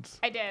grown ones.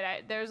 I did.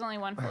 There's only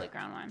one fully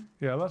grown one.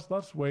 Yeah,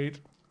 let's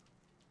wait.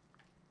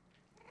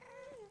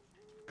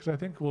 Because I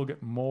think we'll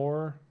get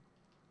more.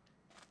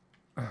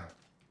 I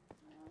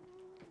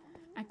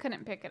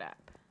couldn't pick it up.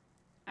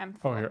 I'm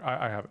full. Oh, here.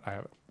 I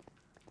have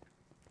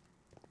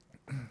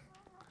it.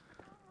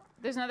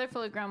 There's another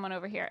fully grown one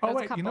over here. Oh,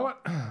 wait. You know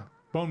what?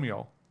 Bone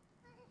meal.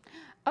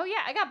 Oh, yeah.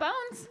 I got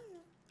bones.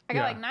 I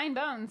got like 9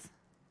 bones.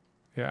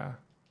 Yeah.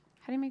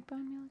 How do you make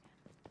bone meal again?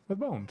 With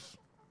bones.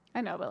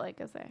 I know, but like,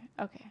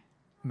 okay.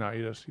 No,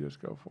 you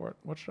just go for it.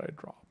 What should I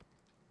drop?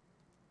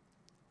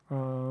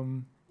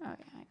 Oh, yeah. I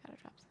got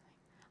to drop something.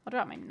 I'll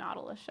drop my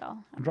nautilus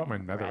shell. I'll drop my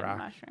netherrack.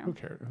 Mushroom. Who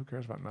cares? Who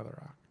cares about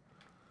netherrack?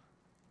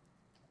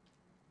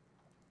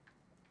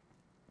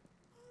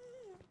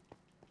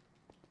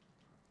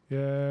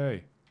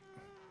 Yay.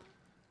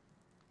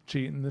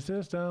 Cheating the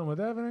system with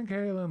Evan and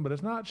Katelyn, but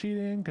it's not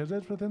cheating because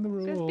it's within the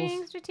rules. Just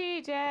being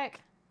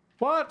strategic.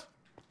 What?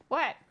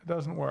 What? It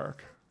doesn't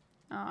work.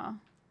 Oh,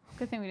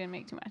 good thing we didn't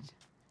make too much.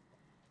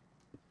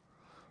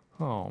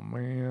 Oh,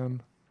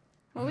 man.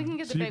 Well, we can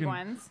get the big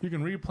ones. You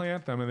can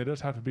replant them, and they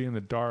just have to be in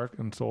the dark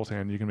and soul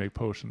sand. You can make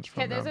potions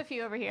from them. Okay, there's a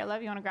few over here.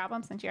 Love, you want to grab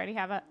them since you already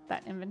have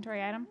that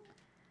inventory item?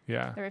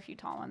 Yeah. There are a few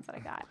tall ones that I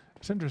got.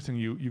 It's interesting.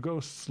 You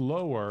go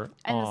slower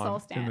in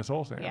the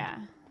soul sand. Yeah.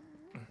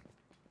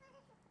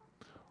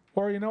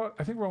 Or you know what?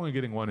 I think we're only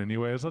getting one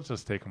anyways. Let's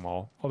just take them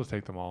all. I'll just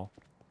take them all.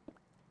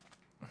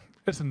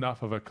 It's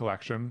enough of a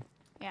collection.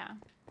 Yeah.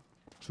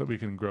 So that we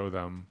can grow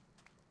them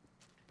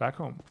back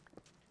home.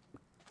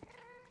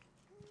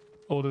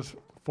 We'll just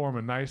form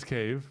a nice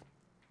cave.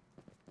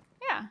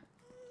 Yeah.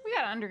 We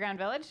got an underground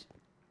village.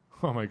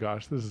 Oh my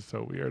gosh, this is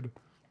so weird.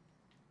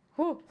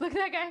 Whoa, look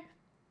at that guy.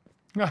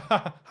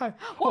 Hi.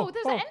 Whoa,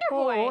 there's an Ender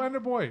Boy. Oh, Ender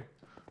Boy.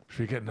 Should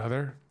we get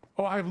another?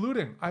 Oh, I have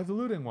looting. I have the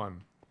looting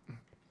one.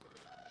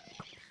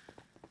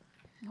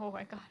 Oh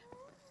my god.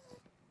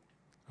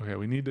 Okay,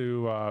 we need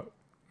to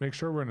make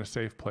sure we're in a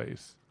safe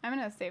place. I'm in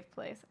a safe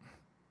place.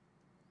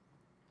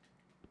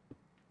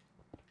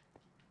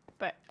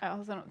 But I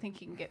also don't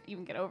think you can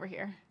even get over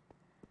here.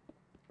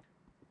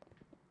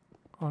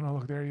 Oh no,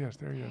 look, there he is.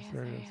 There he is.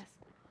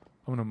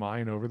 I'm gonna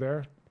mine over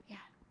there. Yeah.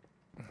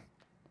 And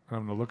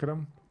I'm gonna look at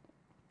him.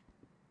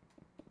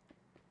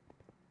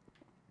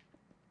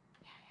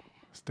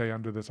 Stay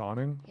under this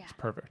awning. Yeah. It's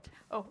perfect.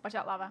 Oh, watch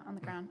out, lava on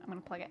the ground. I'm gonna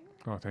plug it.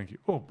 Oh, thank you.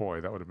 Oh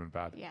boy, that would have been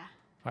bad. Yeah.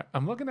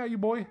 I'm looking at you,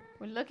 boy.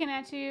 We're looking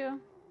at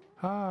you.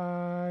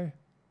 Hi.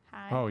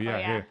 Hi. Oh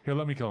yeah. Here,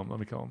 let me kill him.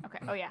 Okay.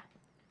 Oh yeah.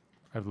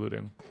 I have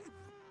looting.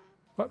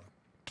 What?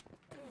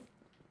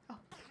 Oh,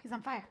 he's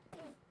on fire.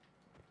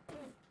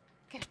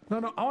 Get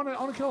him. No, I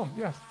wanna kill him.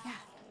 Yes. Yeah.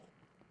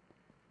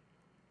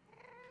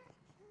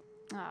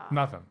 Oh,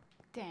 Nothing.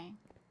 dang.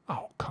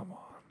 Oh, come on.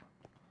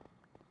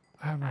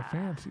 I have my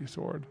fancy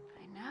sword.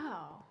 I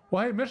know.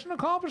 Well, hey, mission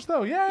accomplished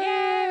though. Yay!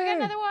 Yay, we got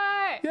another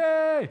one.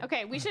 Yay!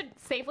 Okay, we should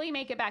safely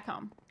make it back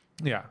home.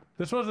 Yeah,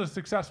 this was a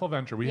successful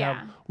venture. We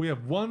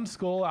have 1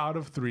 skull out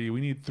of 3.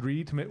 We need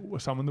 3 to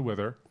summon the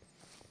Wither.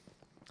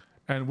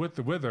 And with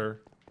the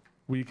Wither,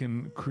 we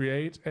can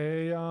create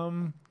a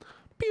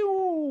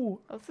pew.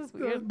 Oh, this is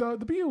weird. The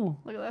pew.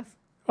 Look at this.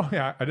 Oh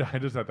yeah, I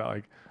just said that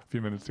like a few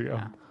minutes ago.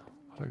 Yeah.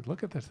 I was like,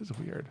 look at this. This is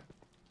weird.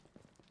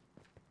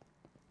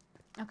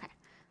 Okay.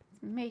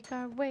 Let's make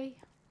our way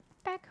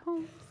back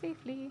home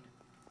safely.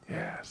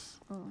 Yes.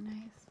 Oh,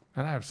 nice.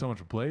 And I have so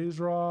much blaze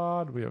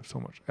rod. We have so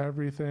much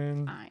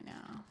everything. I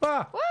know.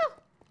 Ah! Woo!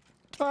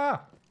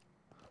 Ah!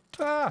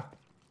 Ah!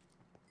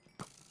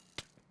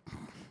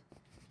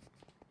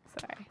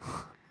 Sorry.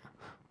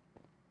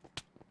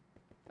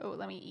 Oh,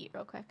 let me eat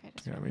real quick.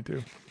 Yeah, me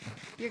too.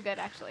 You're good,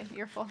 actually.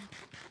 You're full.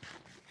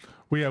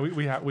 We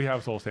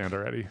have soul sand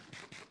already.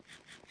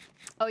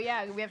 Oh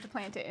yeah, we have to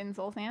plant it in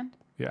soul sand.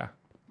 Yeah.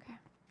 Okay.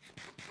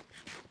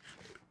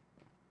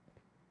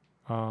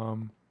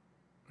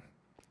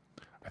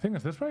 I think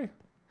it's this way.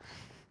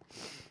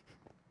 Just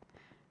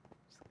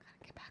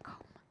gotta get back home.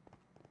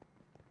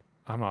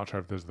 I'm not sure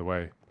if this is the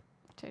way.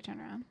 Should I turn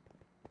around?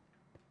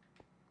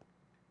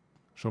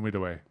 Show me the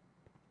way.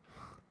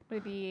 Would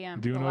it be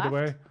Do you the know left? the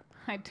way?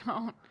 I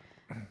don't.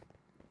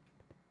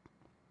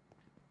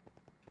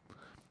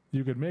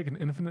 You could make an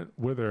infinite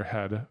wither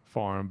head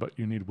farm, but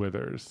you need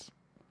withers.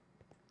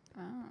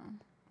 Oh.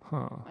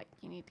 Huh. Like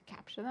you need to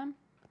capture them?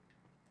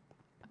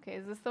 Okay,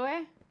 is this the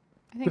way?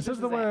 I think This is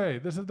the way.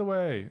 This is the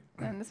way.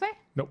 Then this way?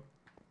 Nope.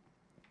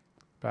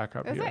 Back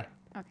up This here. way?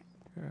 Okay.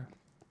 Yeah.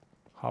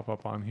 Hop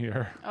up on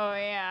here. Oh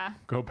yeah.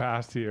 Go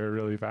past here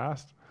really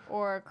fast.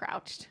 Or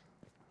crouched.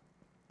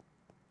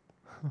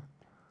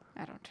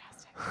 I don't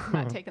trust it. I'm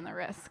not taking the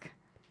risk.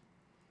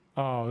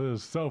 Oh,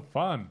 this is so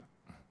fun.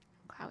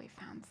 Glad we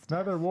found stuff.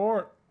 Nether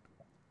wart.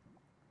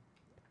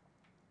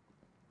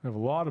 I have a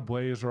lot of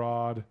blaze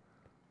rod.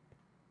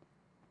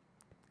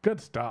 Good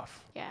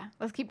stuff. Yeah,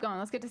 let's keep going.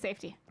 Let's get to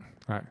safety.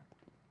 All right.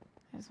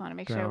 I just want to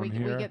make sure Down we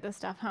here. get this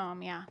stuff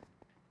home. Yeah.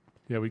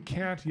 Yeah, we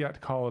can't yet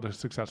call it a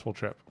successful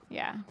trip.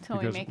 Yeah, until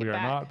we Because make we it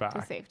are not back to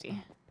back.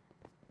 safety.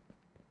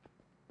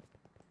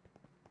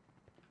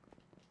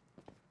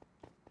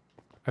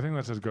 I think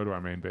let's just go to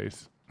our main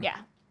base. Yeah.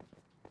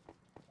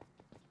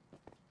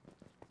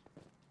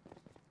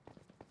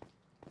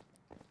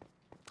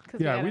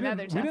 Yeah, we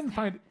didn't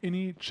find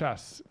any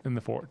chests in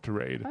the fort to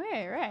raid.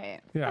 Okay, right.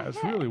 Yeah,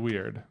 it's really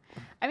weird.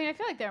 I mean, I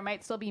feel like there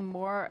might still be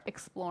more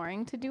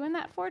exploring to do in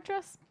that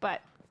fortress,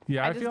 but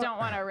Yeah, I just don't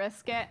want to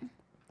risk it.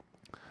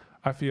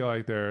 I feel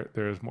like there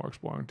is more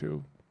exploring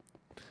too.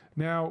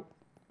 Now,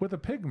 with the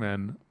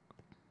pigmen,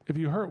 if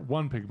you hurt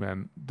one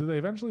pigman, do they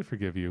eventually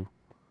forgive you?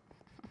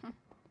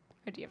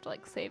 Or do you have to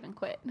like save and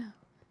quit?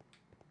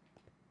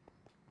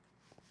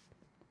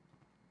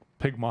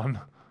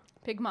 Pigmon.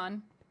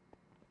 Pigmon.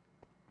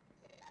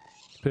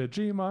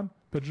 Pidgeymon.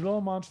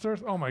 Pidgeotto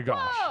monsters. Oh my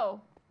gosh.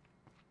 Whoa!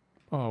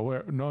 Oh,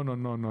 where? No.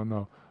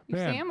 You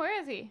Man, see him?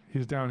 Where is he?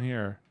 he's down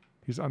here.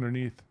 He's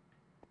underneath.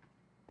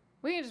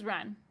 We can just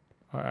run.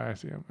 I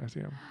see him.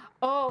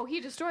 Oh,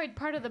 he destroyed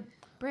part of the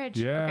bridge.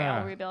 Okay, Yeah.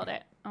 I'll rebuild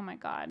it. Oh my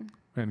god.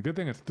 Man, good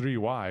thing it's 3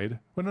 wide.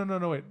 Well,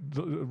 no, wait.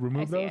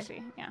 Remove those? I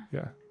see. Yeah.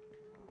 Yeah.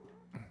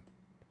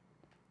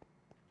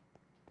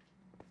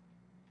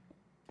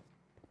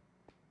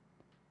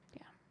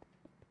 Yeah.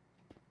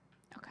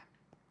 Okay.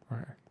 All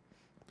right.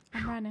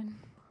 I'm running.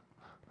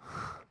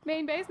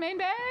 Main base, main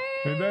base!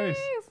 Main base.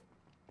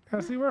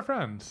 Yeah, see, we're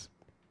friends.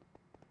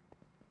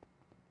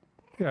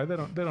 Yeah, they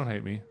don't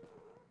hate me.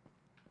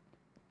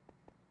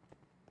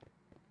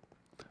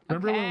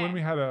 Remember Okay. when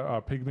we had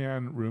a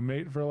pigman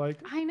roommate for like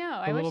I know.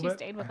 I a wish little he bit?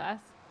 stayed with us.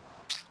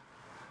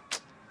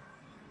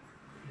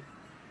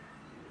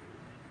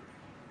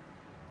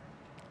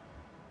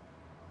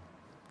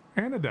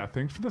 and a death?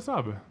 Thanks for the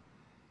sub.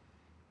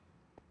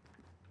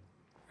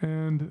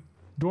 And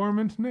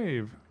Dormant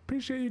Knave.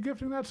 Appreciate you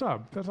gifting that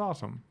sub. That's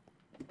awesome.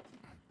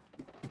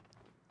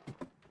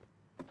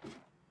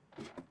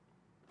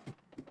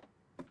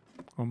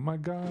 Oh my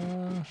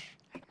gosh.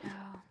 I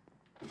know.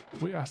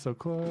 We are so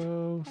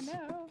close. I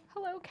know.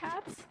 Hello,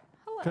 cats.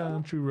 Hello.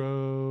 Country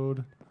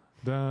road.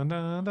 Dun,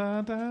 dun,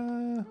 dun,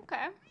 dun.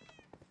 Okay.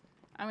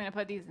 I'm going to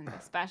put these in the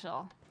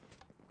special.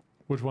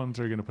 Which ones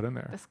are you going to put in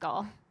there? The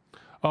skull.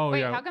 Oh,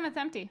 Wait, yeah. how come it's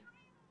empty?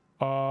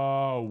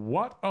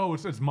 What? Oh,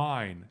 it's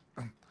mine.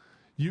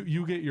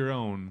 You get your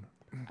own.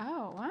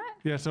 Oh, what?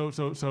 Yeah,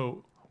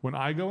 so when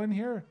I go in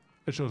here,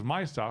 it shows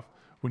my stuff.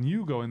 When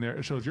you go in there,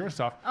 it shows your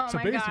stuff. Oh so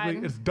my basically,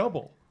 God. it's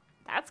double.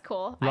 That's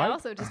cool. Right? I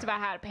also just about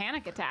had a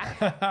panic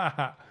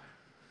attack.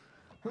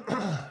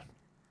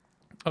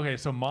 Okay,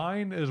 so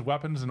mine is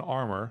weapons and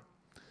armor,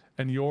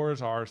 and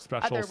yours are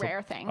special Other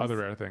rare things. Other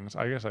rare things.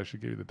 I guess I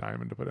should give you the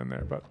diamond to put in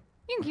there, but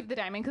You can keep the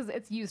diamond because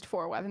it's used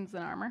for weapons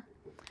and armor.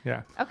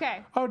 yeah.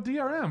 Okay. Oh,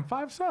 DRM,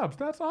 5 subs.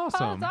 That's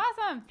awesome. Oh, that's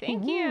awesome.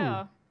 Thank you.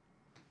 Woohoo.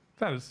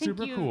 That is I think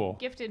super you cool.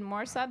 gifted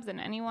more subs than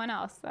anyone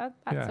else. That's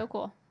Yeah. so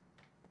cool.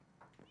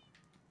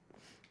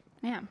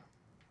 Man.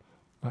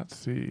 Let's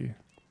see.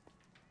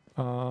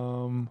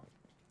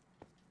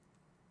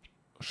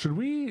 Should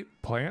we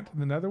plant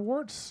the nether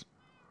warts?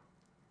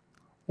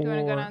 Do you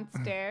want to go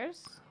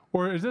downstairs?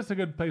 Or is this a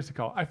good place to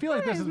call? I feel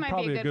like this is might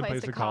probably be a good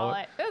place to call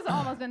it. it. It was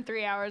almost been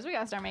 3 hours. We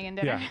gotta start making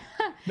dinner.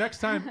 Yeah. Next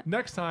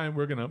time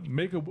we're gonna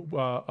make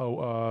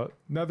a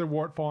nether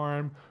wart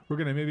farm. We're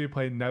gonna maybe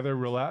play nether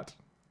roulette.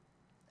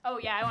 Oh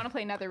yeah, I want to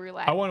play nether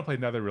roulette. I want to play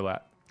nether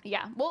roulette.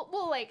 Yeah,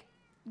 we'll like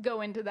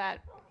go into that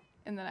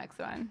in the next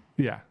one.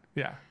 Yeah.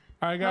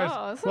 All right, guys.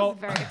 Oh, this was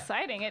very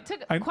exciting. It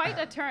took quite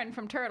a turn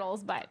from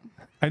turtles, but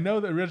I know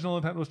the original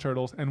intent was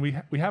turtles, and we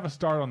have a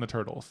start on the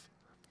turtles.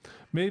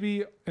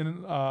 Maybe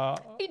in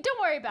don't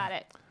worry about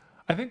it.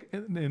 I think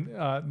in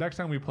next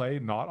time we play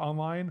not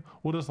online,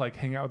 we'll just like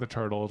hang out with the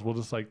turtles. We'll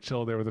just like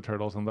chill there with the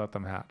turtles and let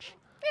them hatch.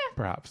 Yeah.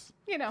 Perhaps.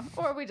 You know,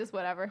 or we just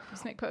whatever.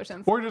 Just make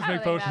potions. Or just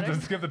make potions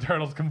and skip the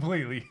turtles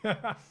completely. All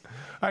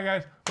right,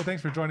 guys. Well,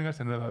 thanks for joining us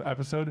in another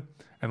episode,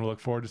 and we'll look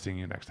forward to seeing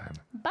you next time.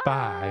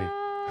 Bye.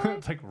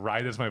 It's like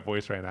right as my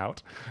voice ran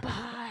out.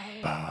 Bye.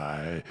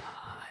 Bye.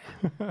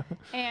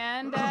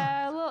 And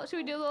should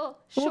we do a little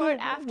short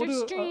after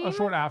stream? A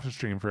short after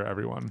stream for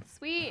everyone.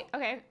 Sweet.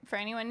 Okay. For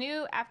anyone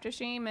new, after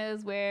stream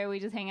is where we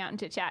just hang out and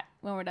chit chat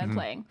when we're done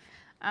playing.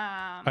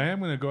 I am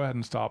going to go ahead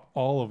and stop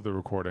all of the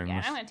recordings. Yeah,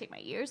 and I'm going to take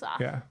my ears off.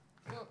 Yeah.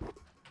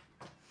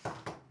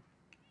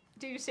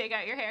 Do you shake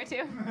out your hair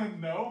too?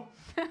 No.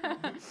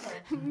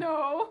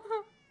 No.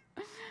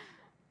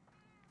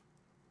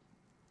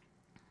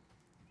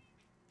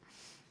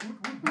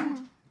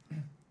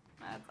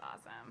 That's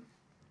awesome.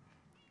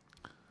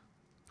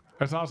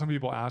 I saw some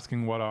people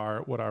asking what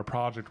our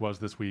project was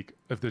this week,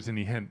 if there's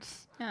any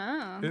hints.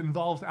 Oh. It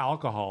involves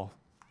alcohol.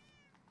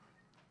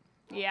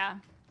 Yeah,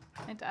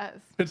 it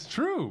does. It's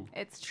true.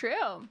 It's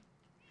true.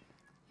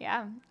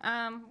 Yeah.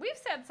 We've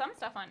said some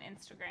stuff on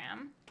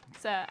Instagram.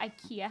 It's a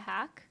IKEA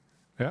hack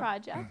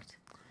project.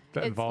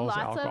 That It's involves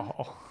lots of-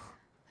 alcohol.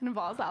 It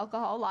involves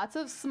alcohol. Lots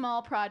of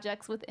small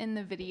projects within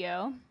the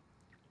video.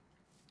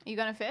 You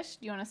gonna fish?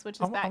 Do you want to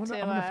switch us I'm back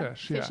gonna to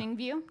fish, yeah. fishing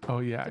view Oh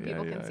yeah, so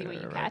people can see what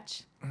you right.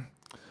 catch?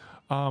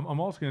 I'm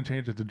also going to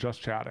change it to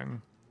just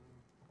chatting.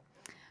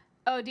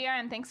 Oh,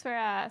 DRM, thanks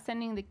for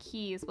sending the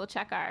keys. We'll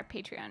check our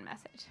Patreon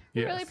message.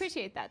 We really Yes.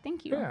 appreciate that.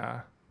 Thank you. Yeah.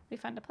 It'll be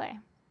fun to play.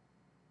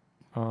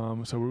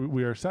 So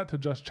we are set to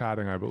just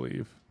chatting, I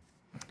believe.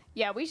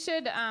 Yeah, we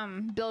should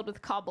build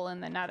with cobble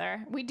in the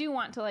nether. We do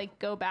want to like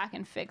go back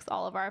and fix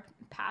all of our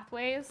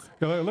pathways.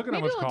 Yeah, look at Maybe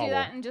how much we'll cobble. do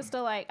that in just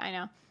a like, I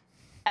know.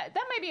 That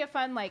might be a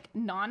fun like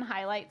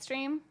non-highlight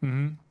stream.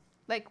 Mm-hmm.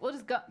 Like we'll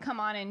just come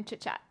on and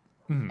chit chat.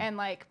 And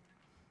like,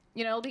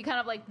 you know, it'll be kind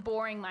of like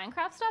boring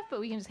Minecraft stuff, but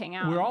we can just hang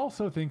out. We're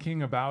also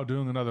thinking about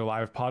doing another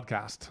live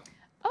podcast.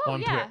 Oh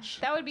on yeah, Twitch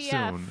that would be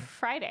soon.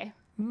 Friday,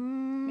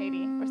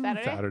 maybe, or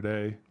Saturday.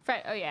 Saturday.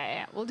 Oh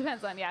yeah. Well, it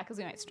depends on because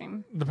we might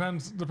stream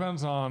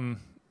Depends on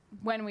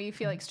when we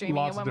feel like streaming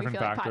lots and of when we feel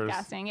different factors.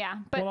 like podcasting. Yeah,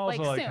 but well, also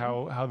like like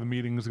soon. how the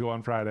meetings go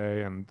on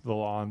Friday and the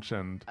launch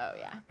and Oh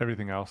yeah,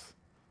 everything else.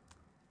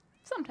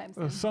 sometimes.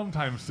 Soon.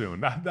 Sometime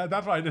soon.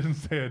 That's why I didn't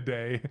say a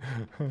day.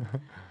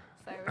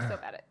 Sorry, we're so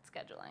bad at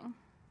scheduling.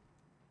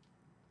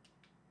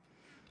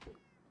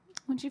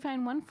 Once you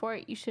find one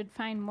fort, you should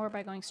find more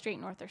by going straight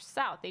north or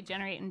south. They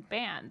generate in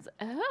bands.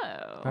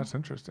 Oh. That's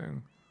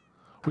interesting.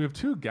 We have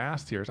 2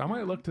 gas tiers. I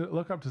might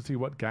look up to see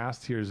what gas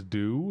tiers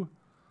do.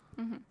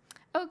 Mm-hmm.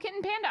 Oh,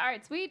 Kitten Panda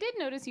Arts. We did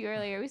notice you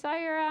earlier. We saw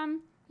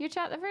your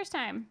chat the first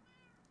time.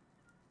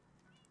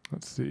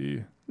 Let's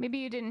see. Maybe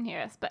you didn't hear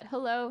us, but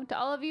hello to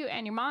all of you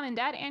and your mom and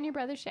dad and your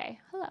brother Shay.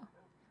 Hello.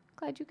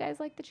 Glad you guys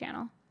like the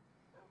channel.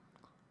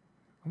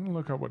 I'm gonna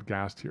look up what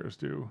gas tiers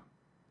do.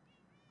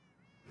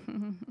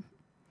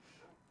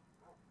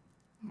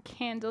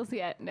 Candles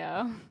yet?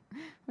 No.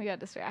 We got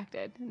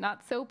distracted.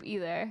 Not soap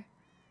either.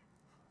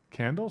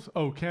 Candles?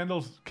 Oh,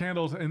 candles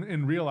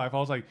in real life. I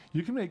was like,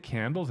 you can make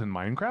candles in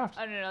Minecraft?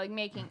 Oh, no, like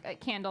making,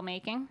 candle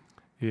making.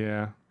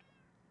 Yeah.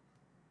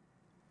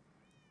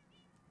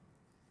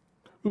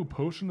 Ooh,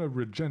 potion of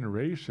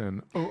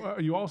regeneration. Oh,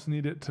 you also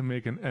need it to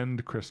make an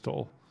end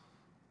crystal.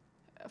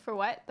 For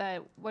what?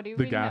 What do you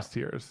The reading gas up?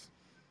 tiers.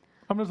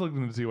 I'm just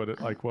looking to see what it's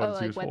like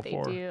useful what they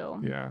for.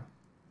 do. Yeah.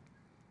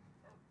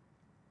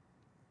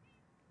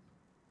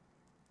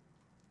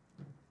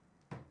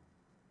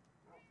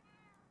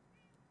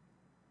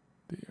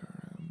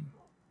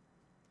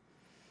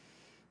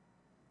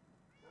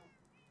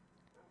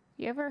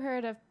 You ever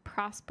heard of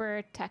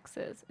Prosper,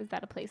 Texas? Is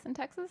that a place in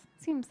Texas?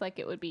 Seems like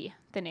it would be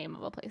the name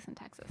of a place in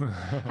Texas.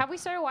 Have we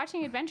started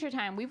watching Adventure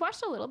Time? We've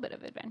watched a little bit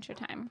of Adventure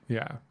Time.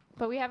 Yeah.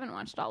 But we haven't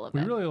watched all of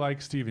We it. really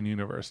like Steven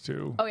Universe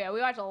too. Oh, yeah. We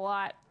watch a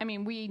lot. I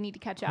mean, we need to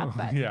catch up,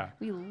 but Yeah.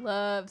 we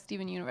love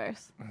Steven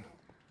Universe.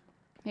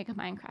 Make a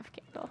Minecraft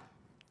candle.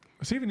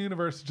 Steven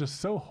Universe is just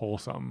so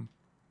wholesome.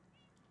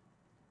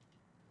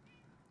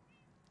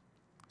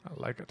 I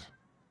like it.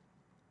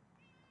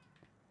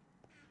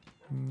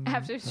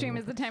 After stream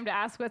is the time to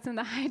ask what's in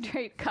the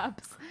hydrate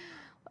cups.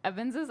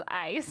 Evan's is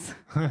ice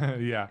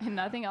Yeah. and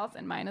nothing else,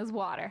 and mine is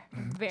water.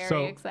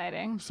 Very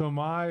exciting. So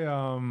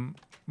my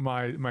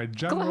my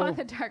general Glow in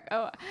the dark.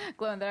 Oh,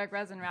 glow in the dark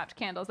resin wrapped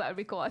candles. That would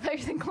be cool. I thought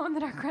you said glow in the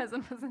dark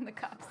resin was in the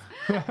cups.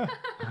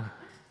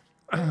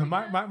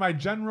 my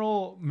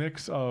general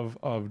mix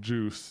of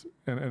juice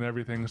and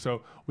everything.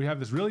 So we have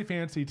this really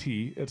fancy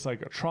tea. It's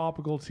like a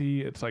tropical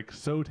tea. It's like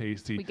so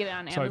tasty. We get it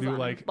on so Amazon I do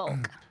like in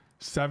bulk.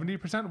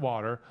 70%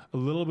 water, a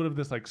little bit of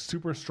this like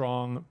super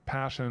strong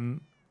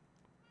passion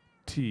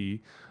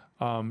tea,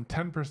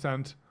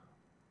 10%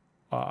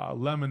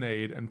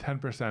 lemonade, and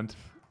 10%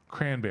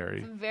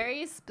 cranberry.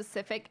 Very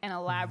specific and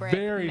elaborate.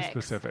 Very mix.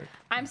 specific.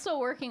 I'm still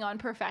working on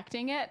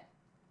perfecting it.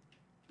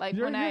 Like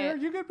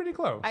You get pretty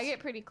close. I get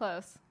pretty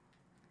close.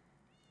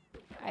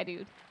 I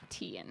do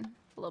tea and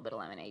a little bit of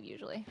lemonade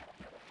usually.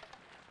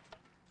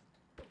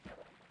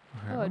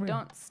 Okay,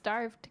 don't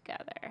starve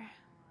together.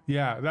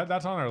 Yeah,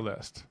 that's on our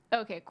list.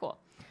 Okay, cool.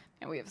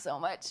 And we have so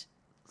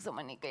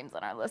many games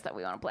on our list that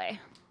we want to play.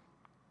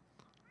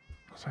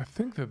 So I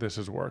think that this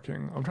is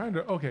working. I'm trying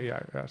to. Okay,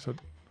 yeah. So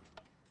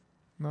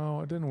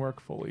no, it didn't work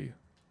fully.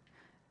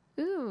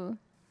 Ooh,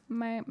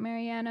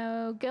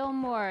 Mariano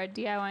Gilmore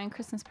DIYing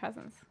Christmas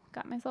presents.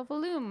 Got myself a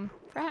loom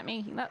for hat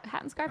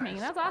and scarf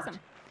making. That's awesome.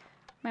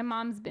 My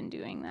mom's been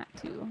doing that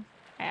too.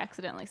 I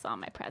accidentally saw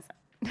my present.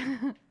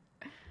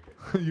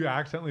 You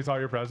accidentally saw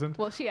your present?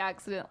 Well, she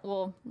wasn't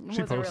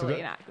posted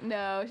really it?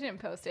 No, she didn't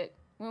post it.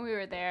 When we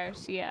were there,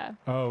 she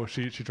Oh,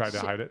 she tried to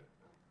hide it.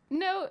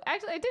 No,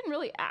 actually, I didn't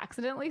really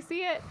accidentally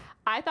see it.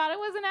 I thought it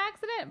was an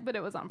accident, but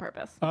it was on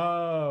purpose.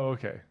 Oh,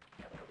 okay.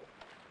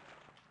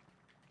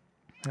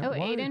 Oh,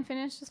 Aiden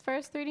finished his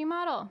first 3D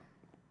model.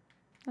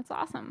 That's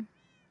awesome.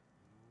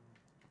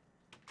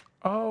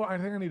 Oh, I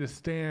think I need to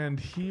stand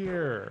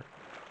here.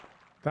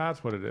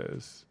 That's what it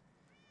is.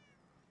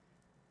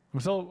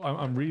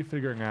 I'm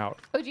refiguring out.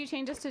 Oh, did you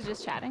change this to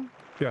just chatting?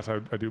 Yes, I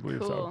do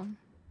believe so. Cool.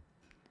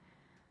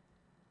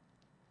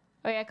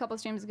 Oh yeah, a couple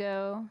streams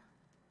ago,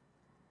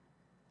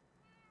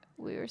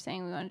 we were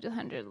saying we wanted to do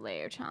the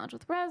 100-layer challenge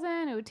with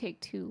resin. It would take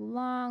too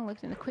long.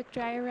 Looked into quick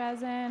dry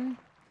resin.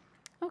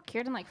 Oh,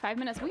 cured in like 5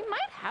 minutes. We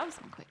might have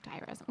some quick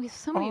dry resin. We have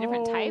so many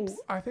different types.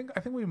 I think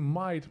we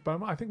might,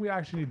 but I think we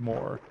actually need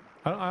more.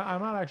 I'm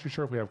not actually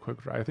sure if we have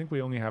quick dry. I think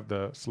we only have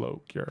the slow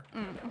cure.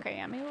 Okay,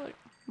 yeah, maybe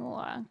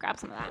we'll grab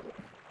some of that.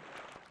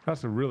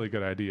 That's a really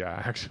good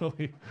idea,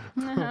 actually.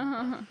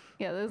 Yeah,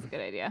 that is a good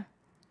idea.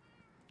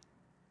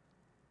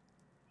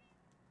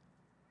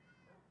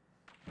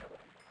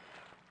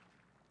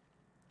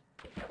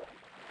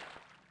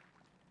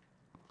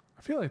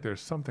 I feel like there's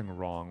something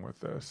wrong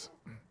with this.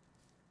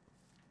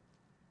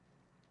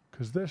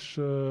 Because this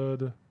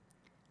should...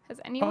 Has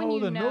anyone Oh,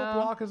 the note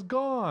block is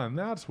gone.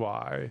 That's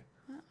why.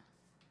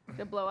 Did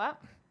it blow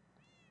up?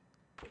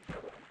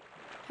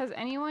 Has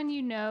anyone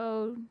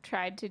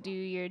tried to do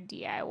your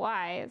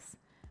DIYs?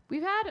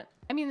 We've had,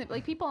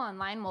 like people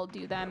online will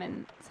do them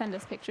and send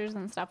us pictures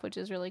and stuff, which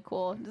is really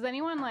cool. Does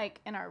anyone like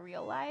in our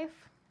real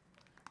life?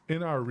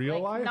 In our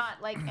real life?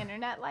 Not like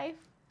internet life?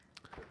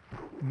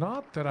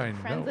 Not that I know.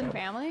 Friends and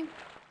family?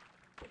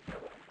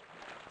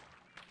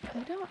 I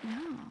don't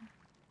know.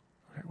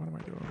 Okay, what am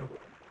I doing?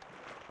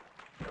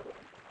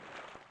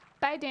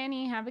 Bye,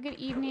 Danny. Have a good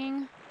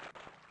evening.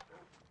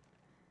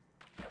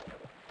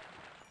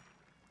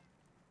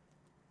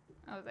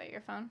 Oh, is that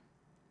your phone?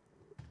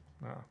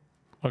 No.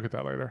 I'll get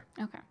that later.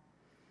 Okay.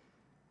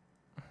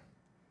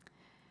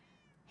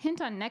 Hint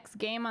on next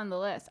game on the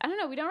list. I don't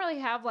know. We don't really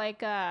have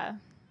like a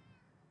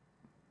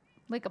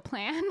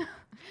plan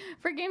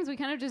for games. We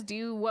kind of just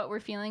do what we're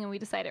feeling and we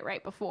decide it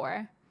right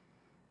before.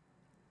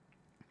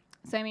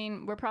 So,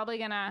 we're probably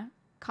going to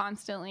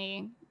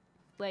constantly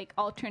like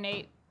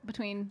alternate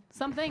between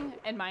something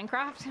and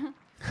Minecraft.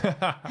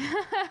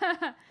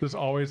 Just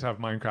always have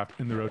Minecraft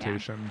in the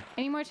rotation. Yeah.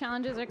 Any more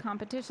challenges or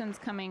competitions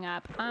coming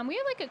up? We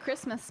have like a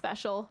Christmas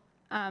special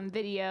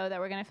video that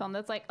we're going to film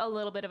that's like a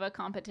little bit of a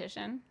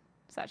competition.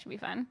 So that should be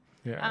fun.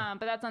 Yeah.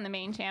 But that's on the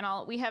main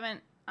channel. We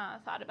haven't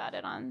thought about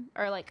it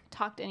or like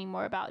talked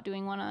anymore about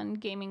doing one on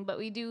gaming, but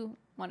we do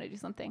want to do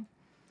something.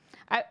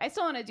 I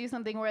still want to do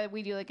something where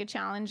we do like a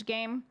challenge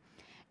game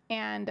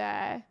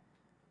and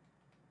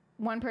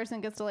one person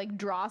gets to like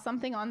draw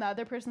something on the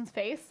other person's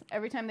face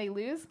every time they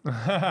lose.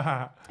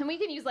 And we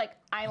can use like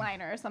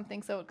eyeliner or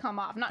something so it would come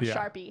off, not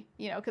Sharpie,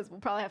 because we'll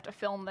probably have to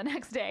film the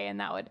next day and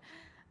that would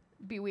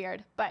be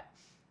weird. But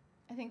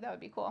I think that would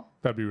be cool.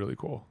 That'd be really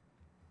cool.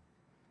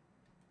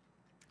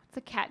 It's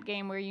a cat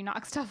game where you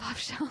knock stuff off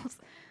shelves.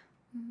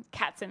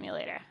 Cat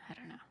simulator. I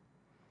don't know.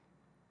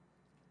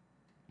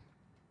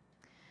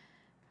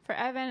 For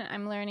Evan,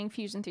 I'm learning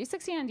Fusion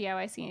 360 on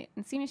DIY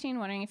C Machine,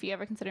 wondering if you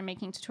ever consider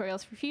making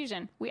tutorials for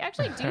Fusion. We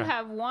actually do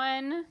have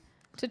one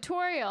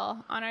tutorial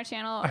on our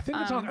channel. I think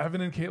it's on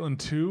Evan and Katelyn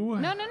too.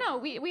 No.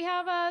 We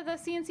have the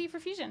CNC for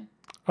Fusion.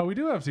 Oh, we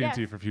do have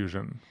CNC for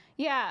Fusion.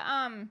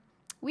 Yeah.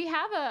 We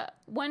have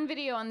one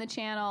video on the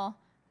channel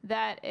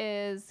that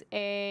is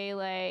a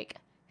like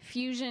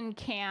Fusion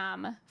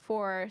cam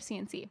for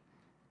CNC.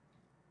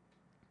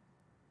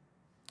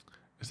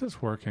 Is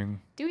this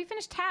working? Do we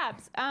finish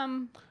tabs?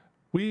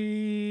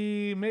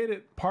 We made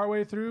it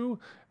partway through,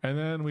 and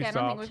then we stopped.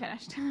 I don't think we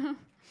finished.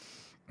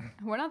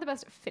 We're not the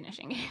best at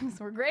finishing games.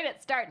 We're great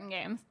at starting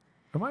games.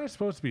 Am I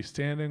supposed to be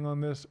standing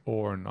on this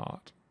or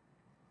not?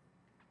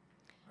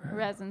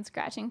 Resin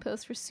scratching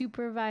post for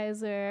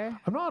supervisor.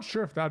 I'm not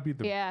sure if that'd be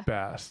the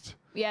best.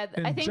 Yeah,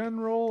 In I think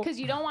general, because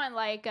you don't want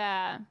like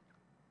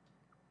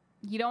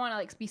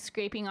be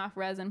scraping off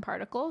resin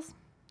particles.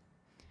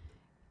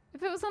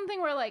 If it was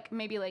something where like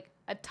maybe like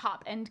a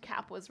top end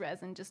cap was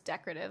resin just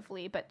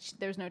decoratively, but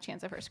there's no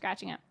chance of her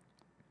scratching it.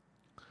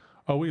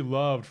 Oh, we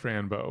loved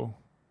Franbo.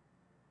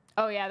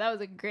 Oh yeah, that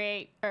was a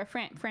great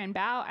Fran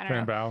Bao. I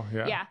don't know. Bao,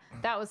 yeah. Yeah,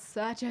 that was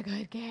such a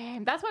good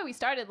game. That's why we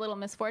started Little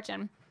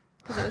Misfortune,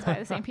 because it was by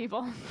the same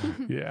people.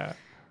 Yeah.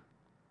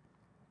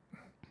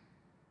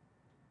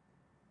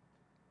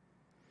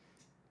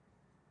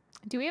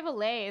 Do we have a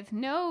lathe?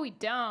 No, we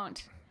don't.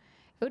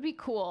 It would be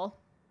cool.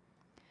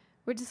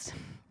 We're just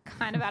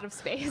kind of out of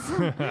space.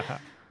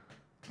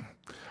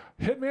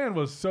 Hitman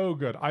was so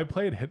good. I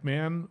played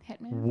Hitman.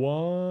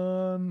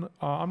 One.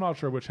 I'm not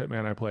sure which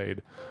Hitman I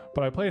played,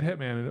 but I played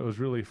Hitman and it was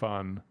really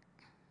fun.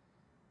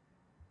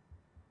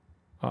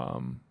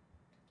 And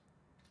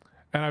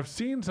I've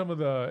seen some of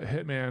the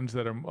Hitmans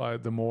that are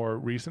the more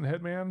recent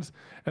Hitmans,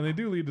 and they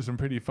do lead to some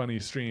pretty funny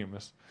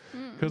streams.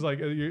 Because like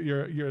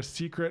you're a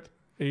secret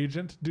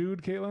agent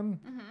dude, Katelyn,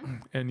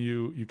 and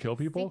you kill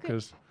people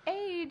because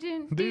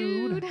agent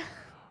dude.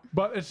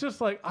 But it's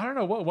just like I don't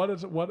know what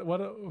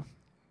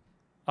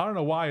I don't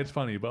know why it's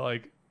funny, but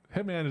like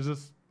Hitman is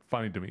just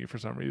funny to me for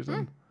some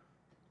reason.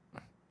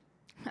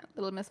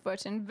 Little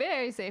Misfortune,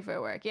 very safe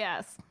for work.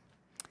 Yes.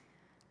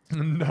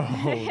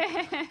 No.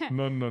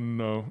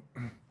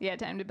 Yeah,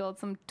 time to build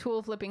some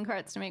tool flipping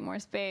carts to make more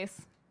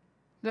space.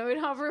 No, we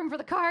don't have room for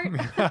the cart.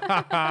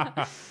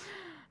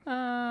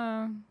 Bye,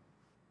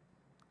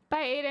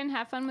 Aiden.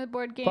 Have fun with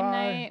board game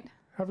night.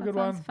 Have a good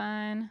one. Sounds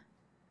fun.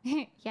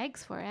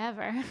 Yikes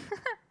forever.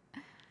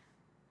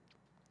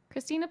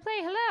 Christina Play,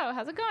 hello.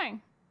 How's it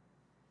going?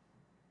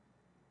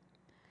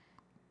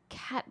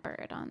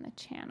 Catbird on the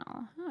channel.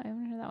 Oh, I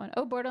haven't heard that one.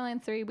 Oh,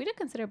 Borderlands 3. We did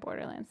consider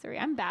Borderlands 3.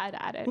 I'm bad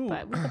at it,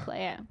 but we could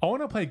play it. I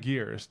want to play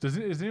Gears.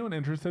 Is anyone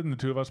interested in the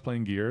two of us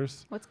playing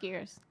Gears? What's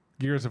Gears?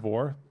 Gears of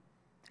War.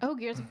 Oh,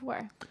 Gears of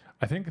War.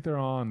 I think they're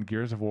on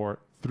Gears of War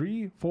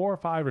 3, 4,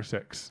 5, or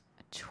 6.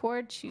 A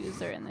chore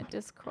chooser in the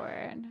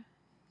Discord.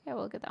 Yeah,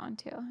 we'll get that one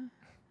too.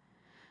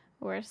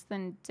 Worse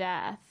Than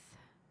Death.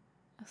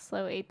 A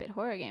slow 8-bit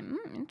horror game.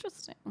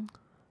 Interesting.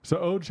 So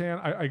O-Chan,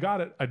 I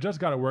got it. I just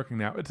got it working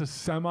now. It's a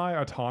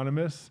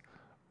semi-autonomous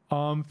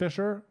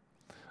fisher.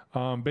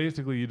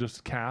 Basically, you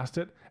just cast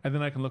it, and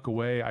then I can look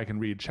away. I can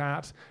read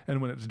chats, and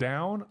when it's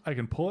down, I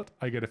can pull it.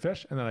 I get a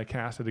fish, and then I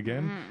cast it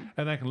again,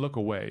 and I can look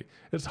away.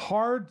 It's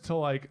hard to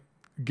like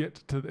get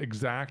to the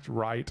exact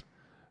right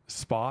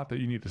spot that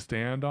you need to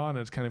stand on.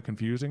 It's kind of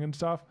confusing and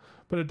stuff,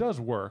 but it does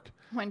work.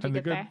 When do you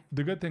get there?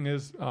 The good thing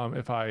is,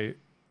 if I,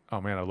 oh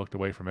man, I looked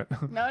away from it.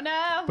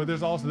 No. But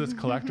there's also this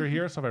collector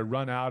here, so if I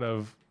run out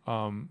of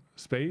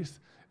space,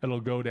 it'll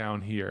go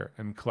down here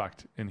and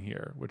collect in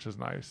here, which is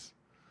nice.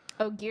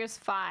 Oh, Gears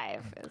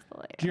 5 is the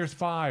latest. Gears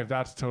 5,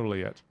 that's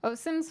totally it. Oh,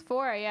 Sims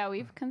 4. Yeah,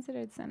 we've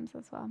considered Sims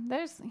as well.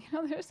 There's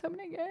so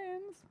many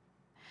games.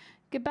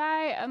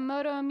 Goodbye,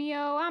 Amoto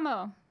Mio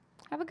Amo.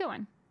 Have a good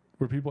one.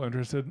 Were people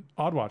interested?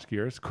 Odd Watch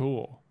Gears,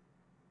 cool.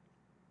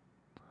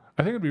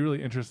 I think it'd be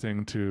really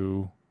interesting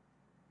to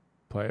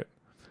play it.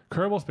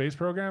 Kerbal Space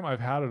Program, I've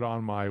had it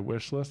on my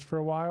wish list for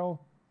a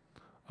while,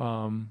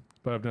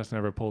 but I've just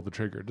never pulled the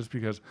trigger, just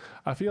because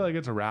I feel like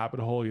it's a rabbit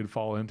hole you'd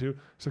fall into.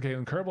 So, okay,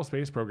 in Kerbal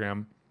Space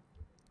Program,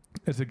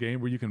 it's a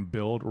game where you can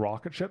build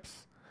rocket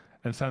ships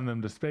and send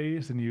them to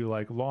space, and you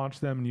like launch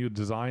them and you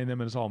design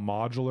them, and it's all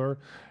modular,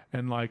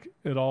 and like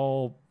it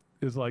all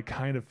is like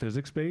kind of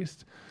physics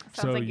based.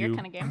 Sounds like your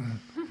kind of game.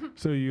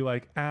 So you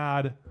like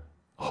add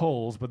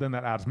holes, but then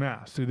that adds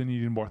mass. So then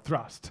you need more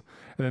thrust.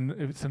 And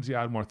then since you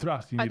add more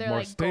thrust, you need more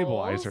like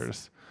stabilizers.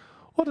 Goals?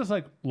 Well, just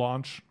like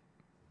launch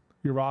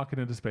your rocket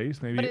into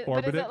space, maybe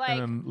orbit it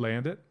and then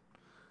land it.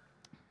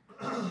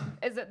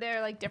 Is it there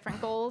like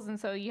different goals? And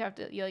so you have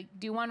to like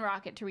do one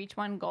rocket to reach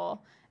one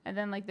goal. And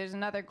then like there's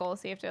another goal.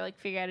 So you have to like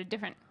figure out a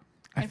different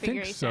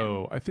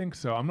configuration. I think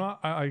so. I'm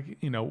not,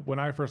 when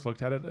I first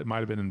looked at it, it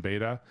might've been in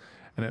beta,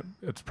 and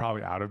it's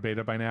probably out of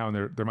beta by now,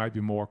 and there might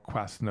be more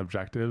quests and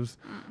objectives.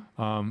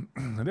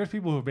 There's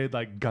people who've made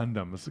like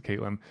Gundams,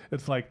 Katelyn.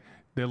 It's like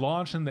they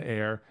launch in the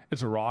air,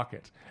 it's a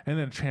rocket, and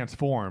then it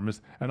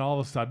transforms, and all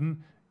of a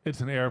sudden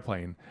it's an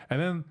airplane.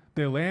 And then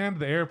they land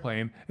the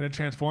airplane, and it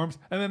transforms,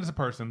 and then it's a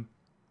person.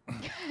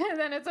 And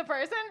then it's a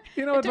person?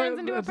 It turns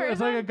into a person?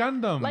 It's like a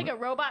Gundam. Like a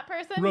robot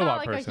person?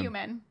 Not like a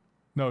human.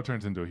 No, it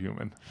turns into a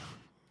human.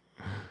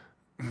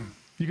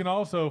 You can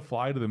also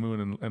fly to the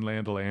moon and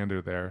land a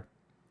lander there.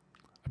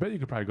 I bet you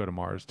could probably go to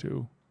Mars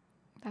too.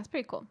 That's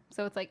pretty cool.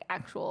 So it's like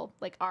actual,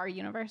 like our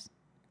universe.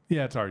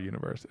 Yeah, it's our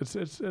universe.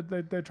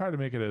 They try to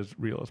make it as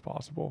real as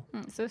possible.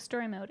 So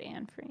story mode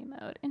and free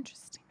mode.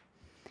 Interesting.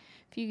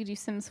 If you could do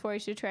Sims 4, you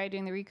should try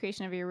doing the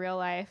recreation of your real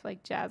life,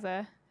 like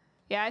Jazza.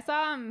 Yeah, I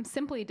saw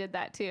Simply did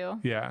that too.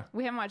 Yeah.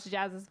 We haven't watched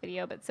Jazz's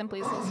video, but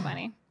Simply's is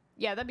funny.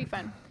 Yeah, that'd be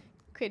fun.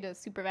 Create a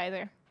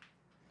supervisor.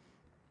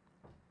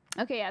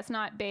 Okay, yeah, it's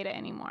not beta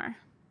anymore.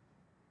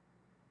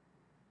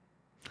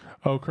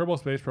 Oh, Kerbal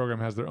Space Program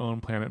has their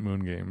own Planet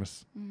Moon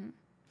games. Mm-hmm.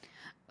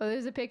 Oh,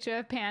 there's a picture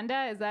of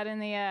Panda. Is that in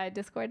the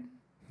Discord?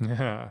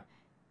 Yeah.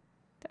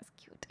 That's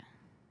cute.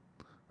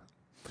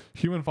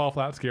 Human Fall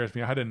Flat scares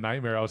me. I had a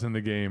nightmare I was in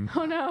the game.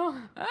 Oh, no.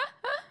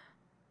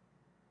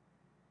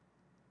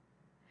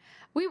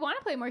 We want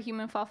to play more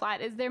Human Fall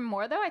Flat. Is there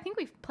more, though? I think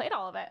we've played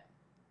all of it.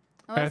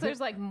 Unless there's,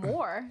 like,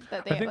 more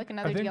that they have, like,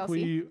 another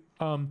DLC.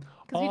 Because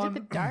we did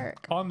the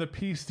dark. On the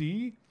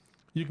PC,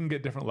 you can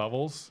get different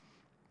levels.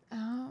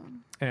 Oh.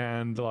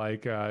 And,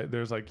 like,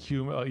 there's, like,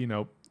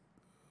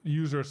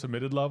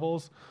 user-submitted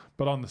levels.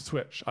 But on the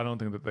Switch, I don't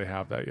think that they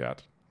have that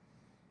yet.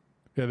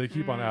 Yeah, they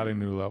keep on adding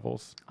new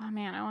levels. Oh,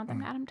 man. I want them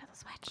to add them to the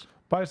Switch.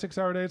 Bye, 6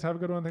 Hour Days. Have a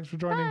good one. Thanks for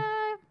joining.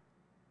 Bye.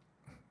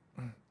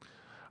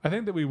 I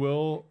think that we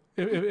will...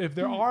 If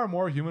there are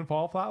more Human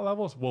Fall Flat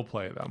levels, we'll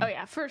play them. Oh,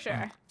 yeah, for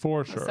sure.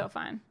 For sure. It's so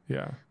fun.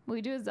 Yeah.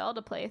 We do a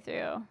Zelda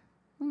playthrough.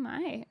 We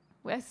might.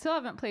 I still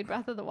haven't played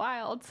Breath of the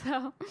Wild,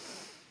 so...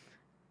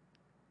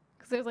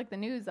 Because there's, like, the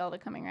new Zelda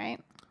coming,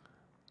 right?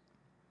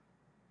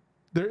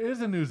 There is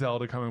a new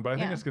Zelda coming, but I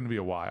think it's going to be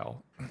a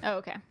while. Oh,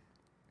 okay.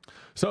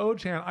 So,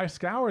 Ochan, I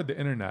scoured the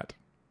internet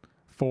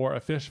for a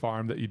fish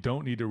farm that you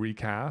don't need to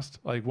recast,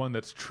 like one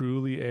that's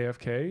truly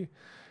AFK,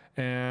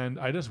 and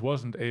I just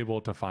wasn't able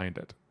to find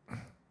it.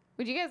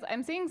 Would you guys...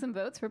 I'm seeing some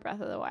votes for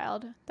Breath of the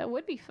Wild. That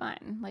would be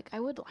fun. Like,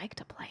 I would like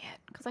to play it,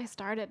 because I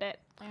started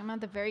it. Like, I'm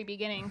at the very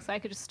beginning, so I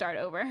could just start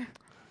over.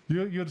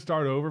 You'd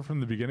start over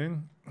from the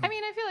beginning? I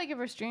mean, I feel like if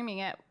we're streaming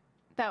it,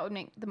 that would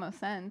make the most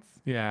sense.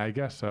 Yeah, I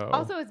guess so.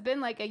 Also, it's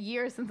been like a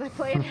year since I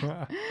played it.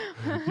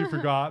 You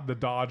forgot the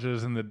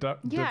dodges and the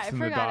dips and the dives. Yeah,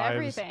 I forgot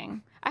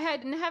everything. I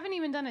haven't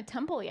even done a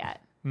temple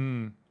yet.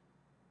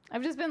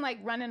 I've just been like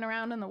running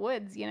around in the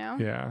woods, you know?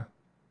 Yeah.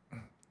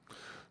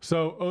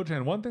 So,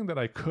 Ochan, one thing that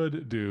I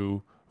could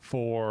do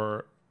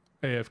for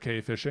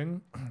AFK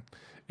fishing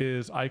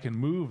is I can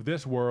move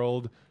this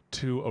world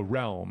to a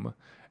realm.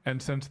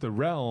 And since the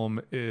realm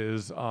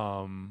is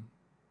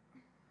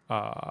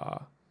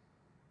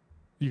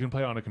you can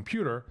play on a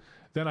computer,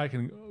 then I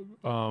can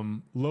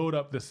load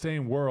up the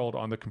same world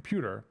on the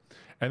computer,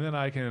 and then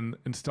I can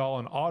install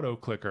an auto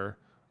clicker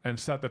and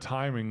set the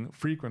timing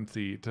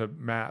frequency to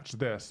match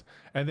this,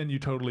 and then you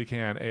totally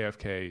can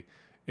AFK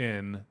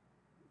in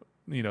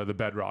the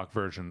Bedrock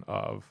version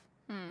of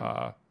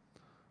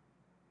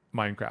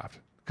Minecraft,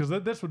 because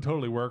this would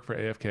totally work for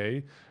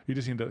AFK. You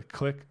just need to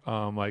click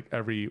like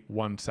every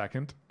 1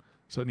 second,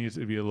 so it needs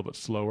to be a little bit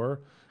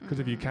slower, because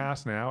if you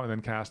cast now and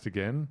then cast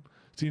again,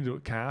 so you need to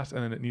cast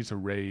and then it needs to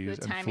raise and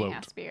float. The timing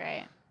has to be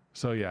right.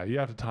 So yeah, you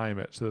have to time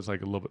it so it's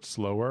like a little bit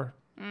slower,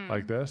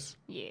 like this.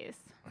 Yes.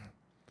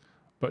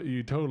 But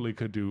you totally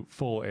could do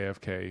full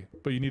AFK,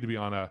 but you need to be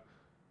on a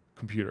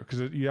computer, because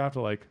you have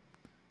to like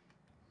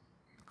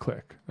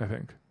click, I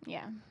think.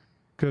 Yeah.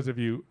 Because if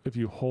you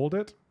hold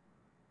it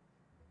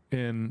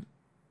in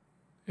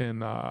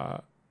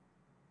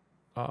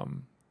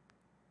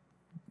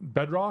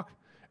Bedrock,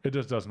 it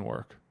just doesn't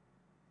work.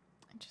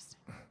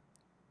 Interesting.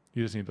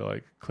 You just need to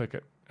like click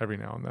it every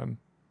now and then.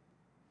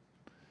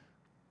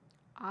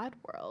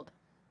 Oddworld.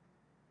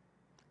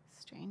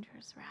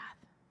 Stranger's Wrath.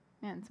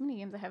 Man, so many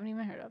games I haven't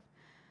even heard of.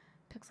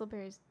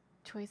 Pixelberry's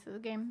choice of the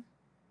game.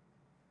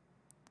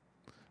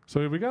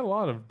 So we got a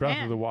lot of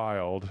Breath of the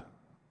Wild.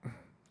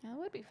 That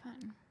would be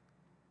fun.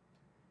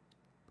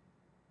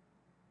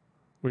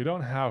 We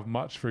don't have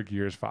much for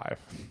Gears 5.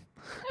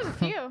 There's a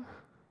few.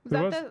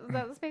 Was that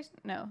the space?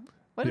 No.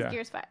 What is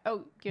Gears 5?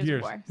 Oh,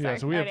 Gears 4. Sorry. Yeah,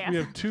 so we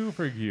have 2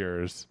 for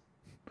Gears.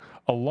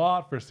 A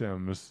lot for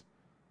Sims.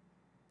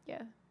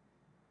 Yeah.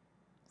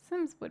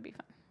 Sims would be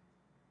fun.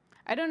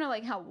 I don't know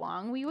like how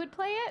long we would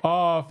play it.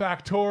 Oh,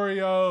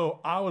 Factorio.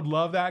 I would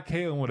love that.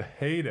 Katelyn would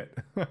hate it.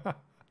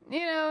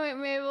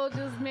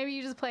 Maybe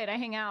you just play it. I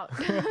hang out.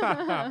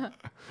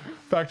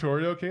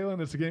 Factorio, Katelyn,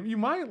 it's a game. You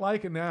might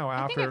like it now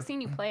after. I think I've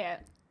seen you play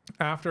it.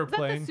 After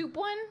playing. Is that the soup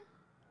one?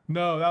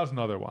 No, that was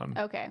another one.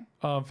 Okay.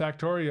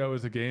 Factorio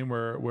is a game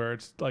where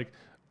it's like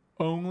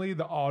only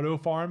the auto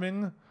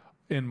farming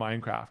in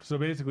Minecraft. So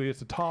basically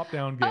it's a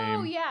top-down game.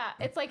 Oh yeah,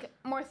 it's like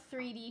more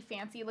 3D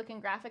fancy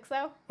looking graphics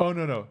though. Oh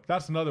no,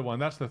 that's another one.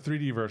 That's the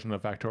 3D version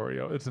of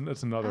Factorio. It's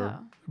another.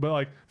 Oh. But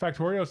like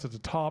Factorio is just a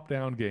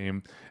top-down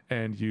game,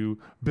 and you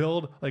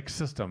build like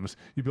systems.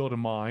 You build a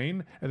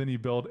mine, and then you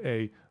build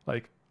a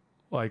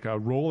like a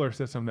roller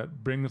system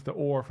that brings the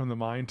ore from the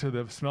mine to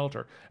the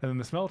smelter, and then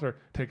the smelter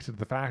takes it to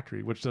the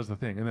factory, which does the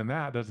thing, and then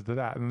that does it to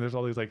that, and then there's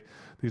all these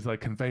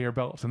conveyor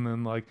belts, and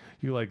then like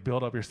you like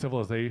build up your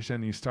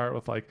civilization. You start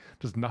with like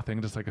just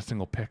nothing, just like a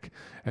single pick,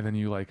 and then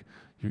you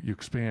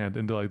expand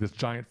into like this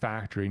giant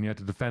factory, and you have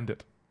to defend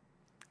it.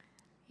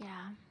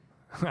 Yeah.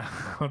 I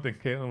don't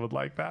think Katelyn would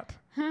like that.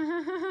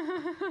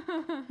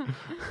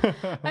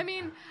 I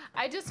mean,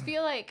 I just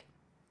feel like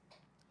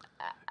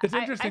it's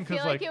interesting I feel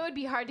because like it would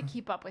be hard to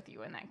keep up with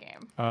you in that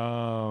game.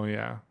 Oh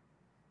yeah.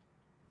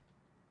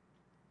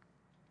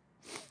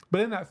 But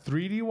in that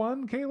 3D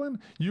one, Katelyn,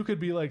 you could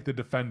be like the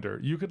defender.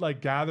 You could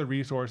like gather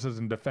resources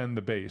and defend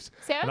the base.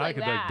 See, and I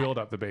could like build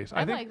up the base.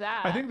 I think like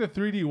that. I think the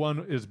 3D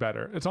one is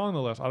better. It's on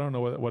the list. I don't know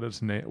what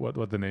its name,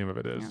 what the name of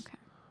it is. Okay.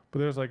 But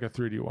there's like a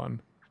 3D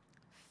one.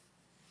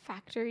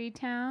 Factory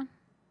Town.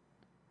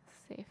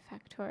 Say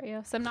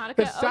Factorio. Subnautica.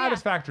 It's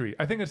Satisfactory.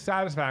 I think it's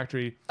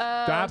Satisfactory.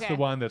 That's okay. the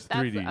one that's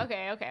 3D.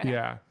 Okay.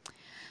 Yeah.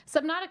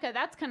 Subnautica,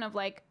 that's kind of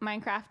like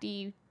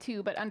Minecrafty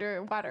too, but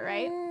underwater,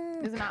 right?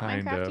 Is it not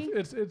Kind Minecrafty? of.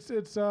 It's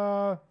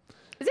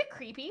Is it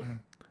creepy?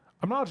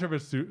 I'm not sure if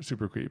it's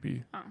super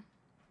creepy. Oh.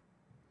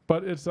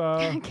 But it's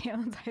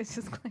Katelyn's eyes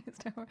just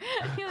glazed over.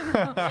 I don't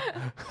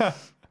know.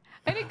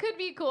 And it could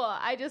be cool.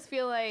 I just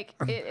feel like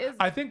it is.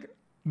 I think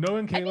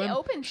knowing I'd be Katelyn,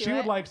 open to she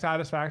would it. like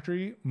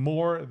Satisfactory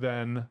more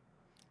than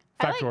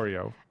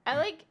Factorio. I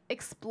like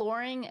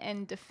exploring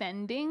and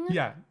defending.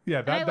 Yeah.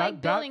 And I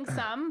like building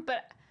some,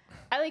 but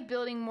I like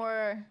building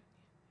more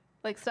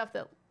like stuff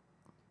that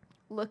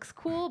looks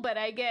cool, but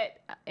I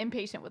get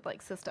impatient with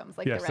like systems,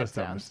 like the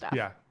redstone stuff.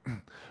 Yeah.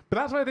 But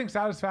that's why I think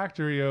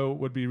Satisfactorio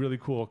would be really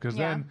cool, because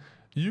then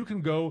you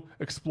can go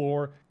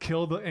explore,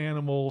 kill the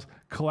animals,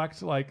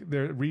 collect like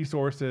their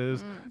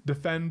resources,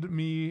 defend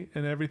me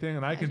and everything,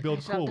 and I can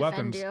build cool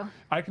weapons.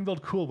 I can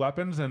build cool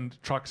weapons and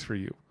trucks for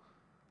you.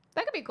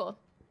 That could be cool.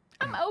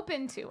 I'm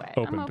open to it.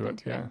 Open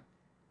to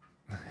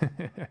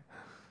it.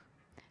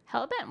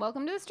 Hellbent,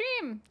 welcome to the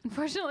stream.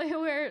 Unfortunately,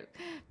 we're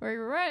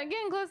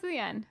getting close to the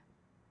end.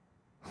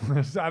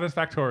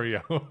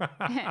 Satisfactorio.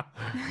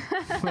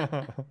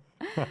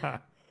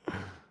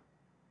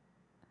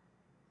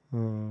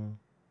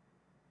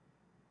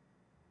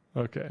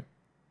 Okay.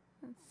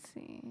 Let's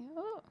see.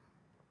 Oh.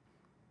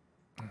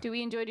 Do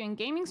we enjoy doing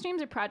gaming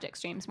streams or project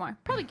streams more?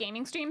 Probably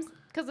gaming streams,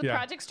 because with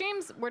project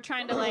streams, we're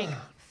trying to like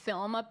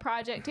film a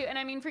project too. And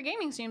I mean, for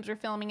gaming streams, we're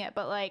filming it,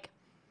 but like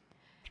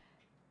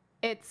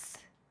it's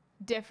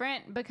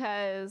different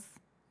because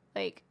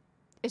like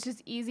it's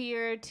just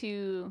easier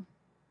to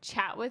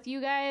chat with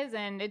you guys,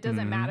 and it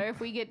doesn't matter if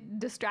we get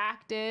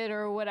distracted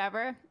or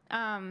whatever.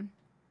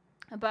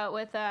 But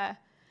with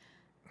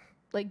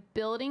like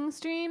building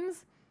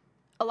streams,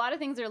 a lot of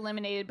things are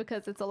eliminated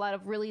because it's a lot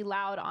of really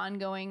loud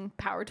ongoing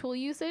power tool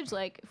usage,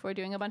 like if we're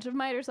doing a bunch of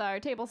miter saw or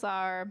table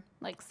saw or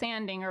like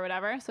sanding or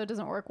whatever, so it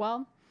doesn't work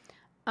well.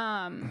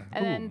 And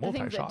then the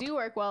things that do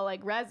work well,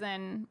 like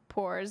resin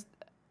pours,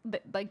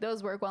 like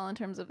those work well in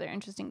terms of they're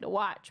interesting to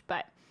watch,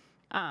 but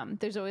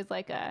there's always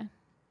like a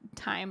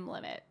time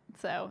limit,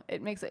 so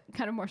it makes it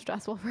kind of more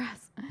stressful for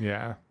us.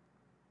 Yeah.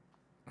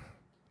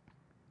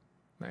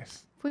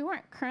 Nice. If we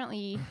weren't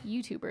currently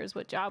YouTubers,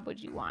 what job would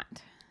you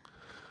want?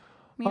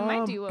 I mean, we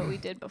might do what we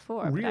did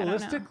before.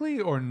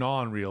 Realistically or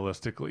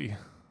non-realistically?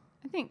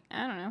 I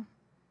don't know.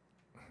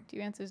 Do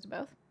you answers to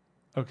both?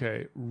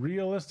 Okay,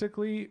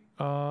 realistically,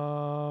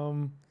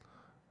 something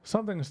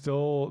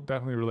still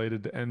definitely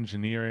related to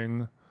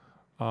engineering.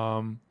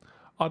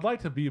 I'd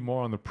like to be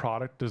more on the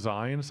product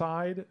design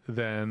side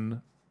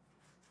than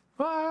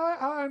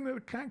I'm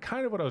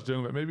kind of what I was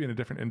doing, but maybe in a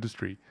different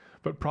industry.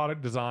 But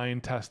product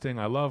design, testing,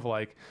 I love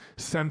like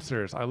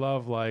sensors. I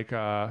love like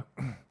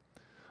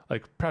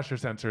pressure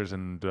sensors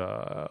and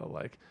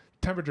like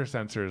temperature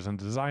sensors, and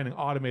designing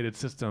automated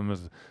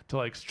systems to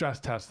like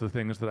stress test the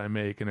things that I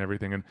make and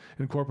everything, and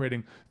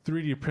incorporating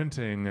 3D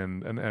printing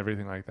and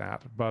everything like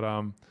that. But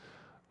on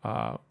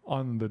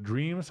the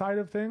dream side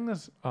of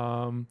things,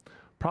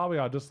 probably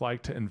I'd just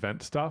like to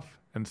invent stuff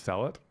and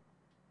sell it.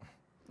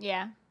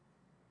 Yeah.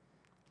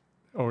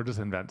 Or just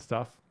invent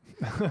stuff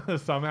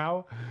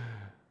somehow.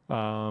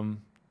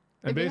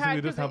 And basically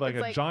just have like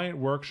a giant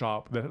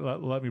workshop that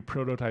let me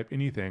prototype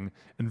anything,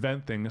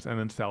 invent things, and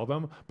then sell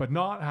them, but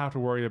not have to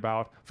worry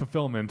about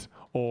fulfillment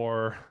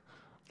or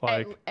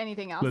like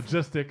anything else,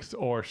 logistics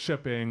or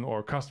shipping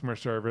or customer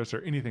service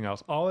or anything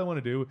else. All I want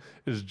to do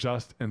is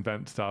just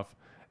invent stuff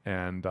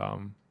and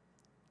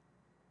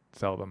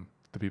sell them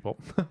to people.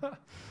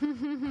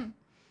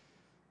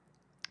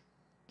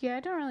 Yeah, I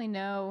don't really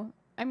know.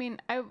 I mean,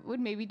 I would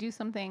maybe do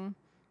something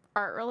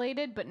art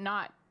related, but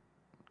not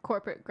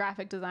corporate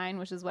graphic design,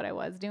 which is what I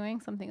was doing.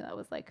 Something that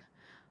was like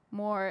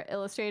more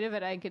illustrative,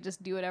 and I could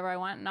just do whatever I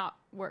want and not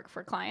work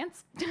for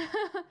clients,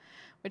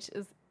 which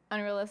is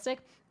unrealistic.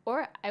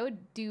 Or I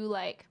would do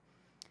like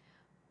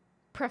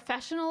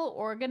professional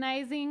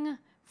organizing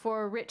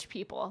for rich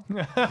people.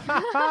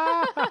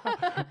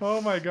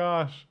 Oh my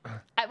gosh.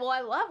 I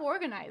love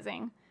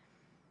organizing,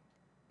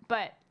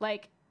 but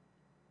like,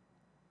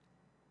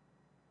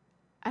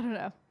 I don't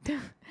know.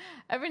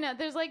 Every now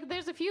there's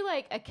a few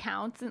like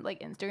accounts and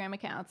like Instagram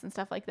accounts and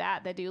stuff like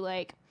that do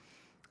like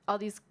all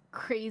these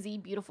crazy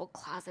beautiful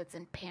closets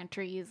and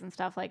pantries and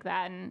stuff like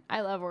that, and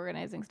I love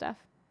organizing stuff,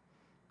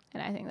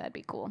 and I think that'd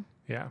be cool.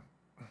 Yeah,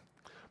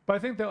 but I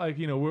think that like,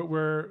 you know,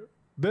 we're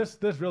this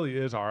really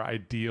is our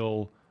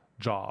ideal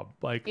job.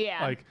 Like, you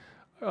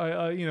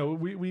know,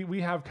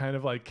 we have kind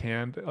of like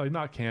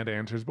not canned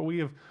answers, but we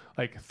have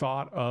like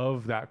thought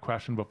of that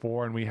question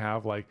before, and we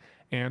have like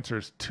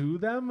answers to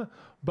them.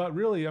 But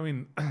really, I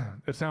mean,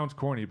 it sounds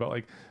corny, but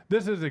like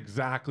this is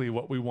exactly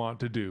what we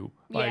want to do.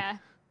 Like,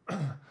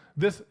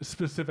 this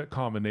specific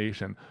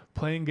combination.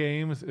 Playing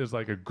games is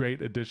like a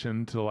great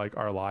addition to like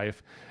our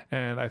life.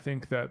 And I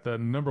think that the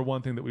number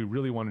one thing that we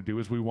really want to do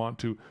is we want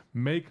to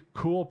make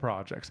cool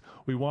projects.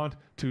 We want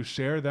to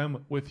share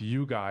them with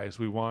you guys.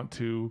 We want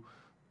to,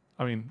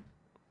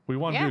 we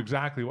want to do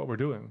exactly what we're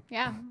doing.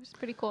 Yeah, it's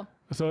pretty cool.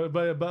 So,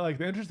 but like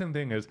the interesting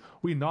thing is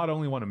we not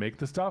only want to make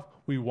the stuff,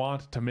 we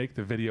want to make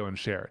the video and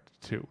share it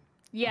too.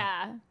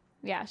 Yeah.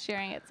 Yeah,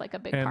 sharing it's like a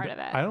big part of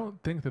it. I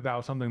don't think that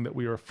was something that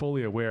we were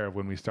fully aware of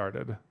when we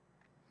started.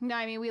 No,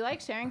 I mean, we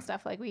like sharing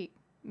stuff. Like we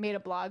made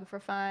a blog for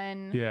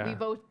fun. Yeah. We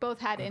both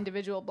had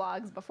individual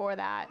blogs before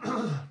that,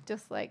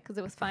 just like because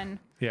it was fun.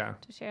 Yeah.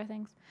 To share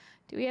things.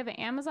 Do we have an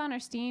Amazon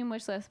or Steam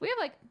wish list? We have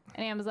like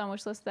an Amazon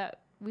wish list that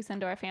we send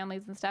to our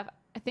families and stuff.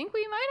 I think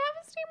we might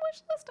have a Steam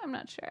wish list. I'm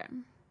not sure.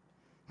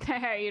 I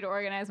hire you to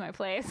organize my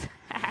place.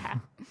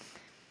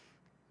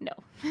 No.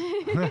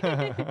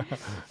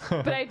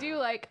 But I do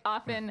like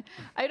often,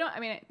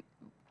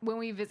 when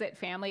we visit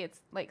family,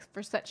 it's like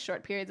for such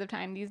short periods of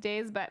time these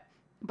days. But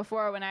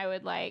before, when I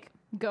would like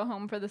go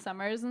home for the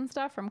summers and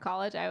stuff from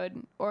college, I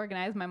would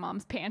organize my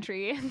mom's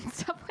pantry and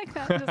stuff like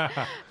that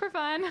just for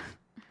fun.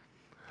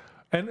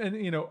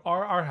 And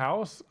our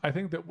house, I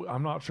think that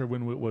I'm not sure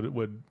when we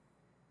would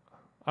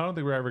I don't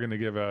think we're ever going to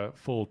give a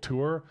full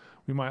tour.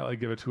 We might like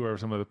give a tour of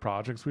some of the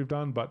projects we've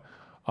done, but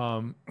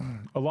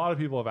a lot of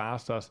people have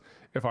asked us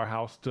if our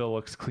house still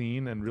looks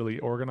clean and really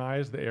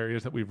organized, the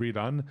areas that we've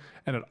redone,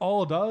 and it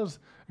all does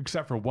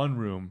except for one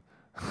room.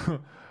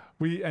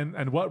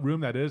 And what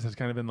room that is has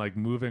kind of been like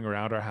moving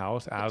around our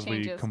house as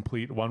we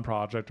complete one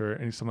project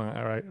or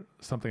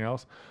something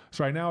else.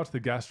 So right now it's the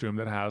guest room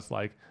that has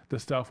like the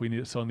stuff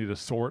we still need to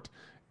sort,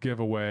 give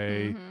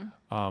away,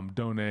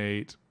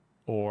 donate,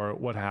 or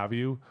what have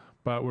you.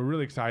 But we're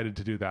really excited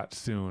to do that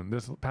soon.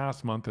 This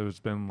past month has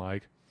been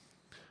like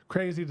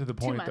crazy to the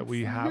point that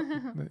we have,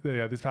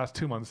 these past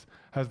 2 months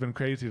has been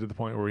crazy to the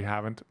point where we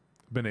haven't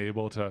been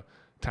able to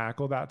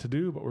tackle that to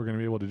do, but we're going to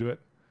be able to do it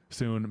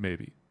soon,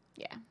 maybe.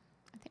 Yeah,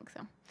 I think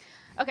so.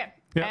 Okay.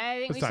 Yeah, I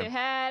think we should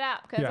head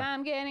out because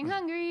I'm getting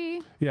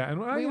hungry. Yeah.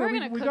 And we were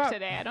going to cook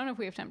today. I don't know if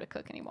we have time to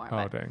cook anymore.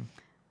 Oh, dang.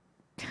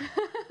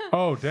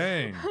 Oh,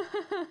 dang.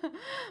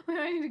 We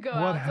might need to go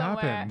out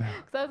somewhere.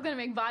 Because I was going to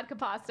make vodka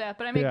pasta,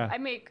 but I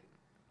make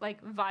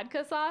like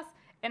vodka sauce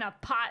in a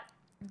pot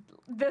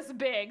this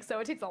big, so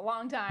it takes a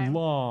long time.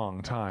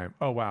 Long time.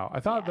 Oh, wow. I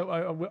thought that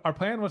our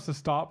plan was to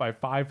stop by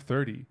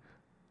 5:30.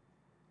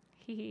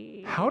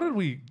 How did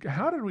we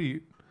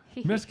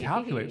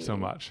miscalculate so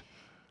much?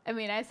 I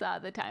mean, I saw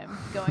the time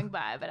going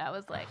by, but I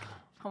was like,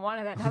 I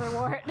wanted another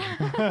wart.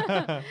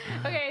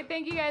 Okay,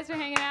 thank you guys for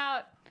hanging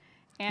out.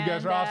 And, you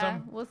guys are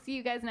awesome. We'll see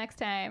you guys next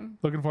time.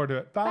 Looking forward to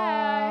it.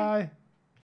 Bye.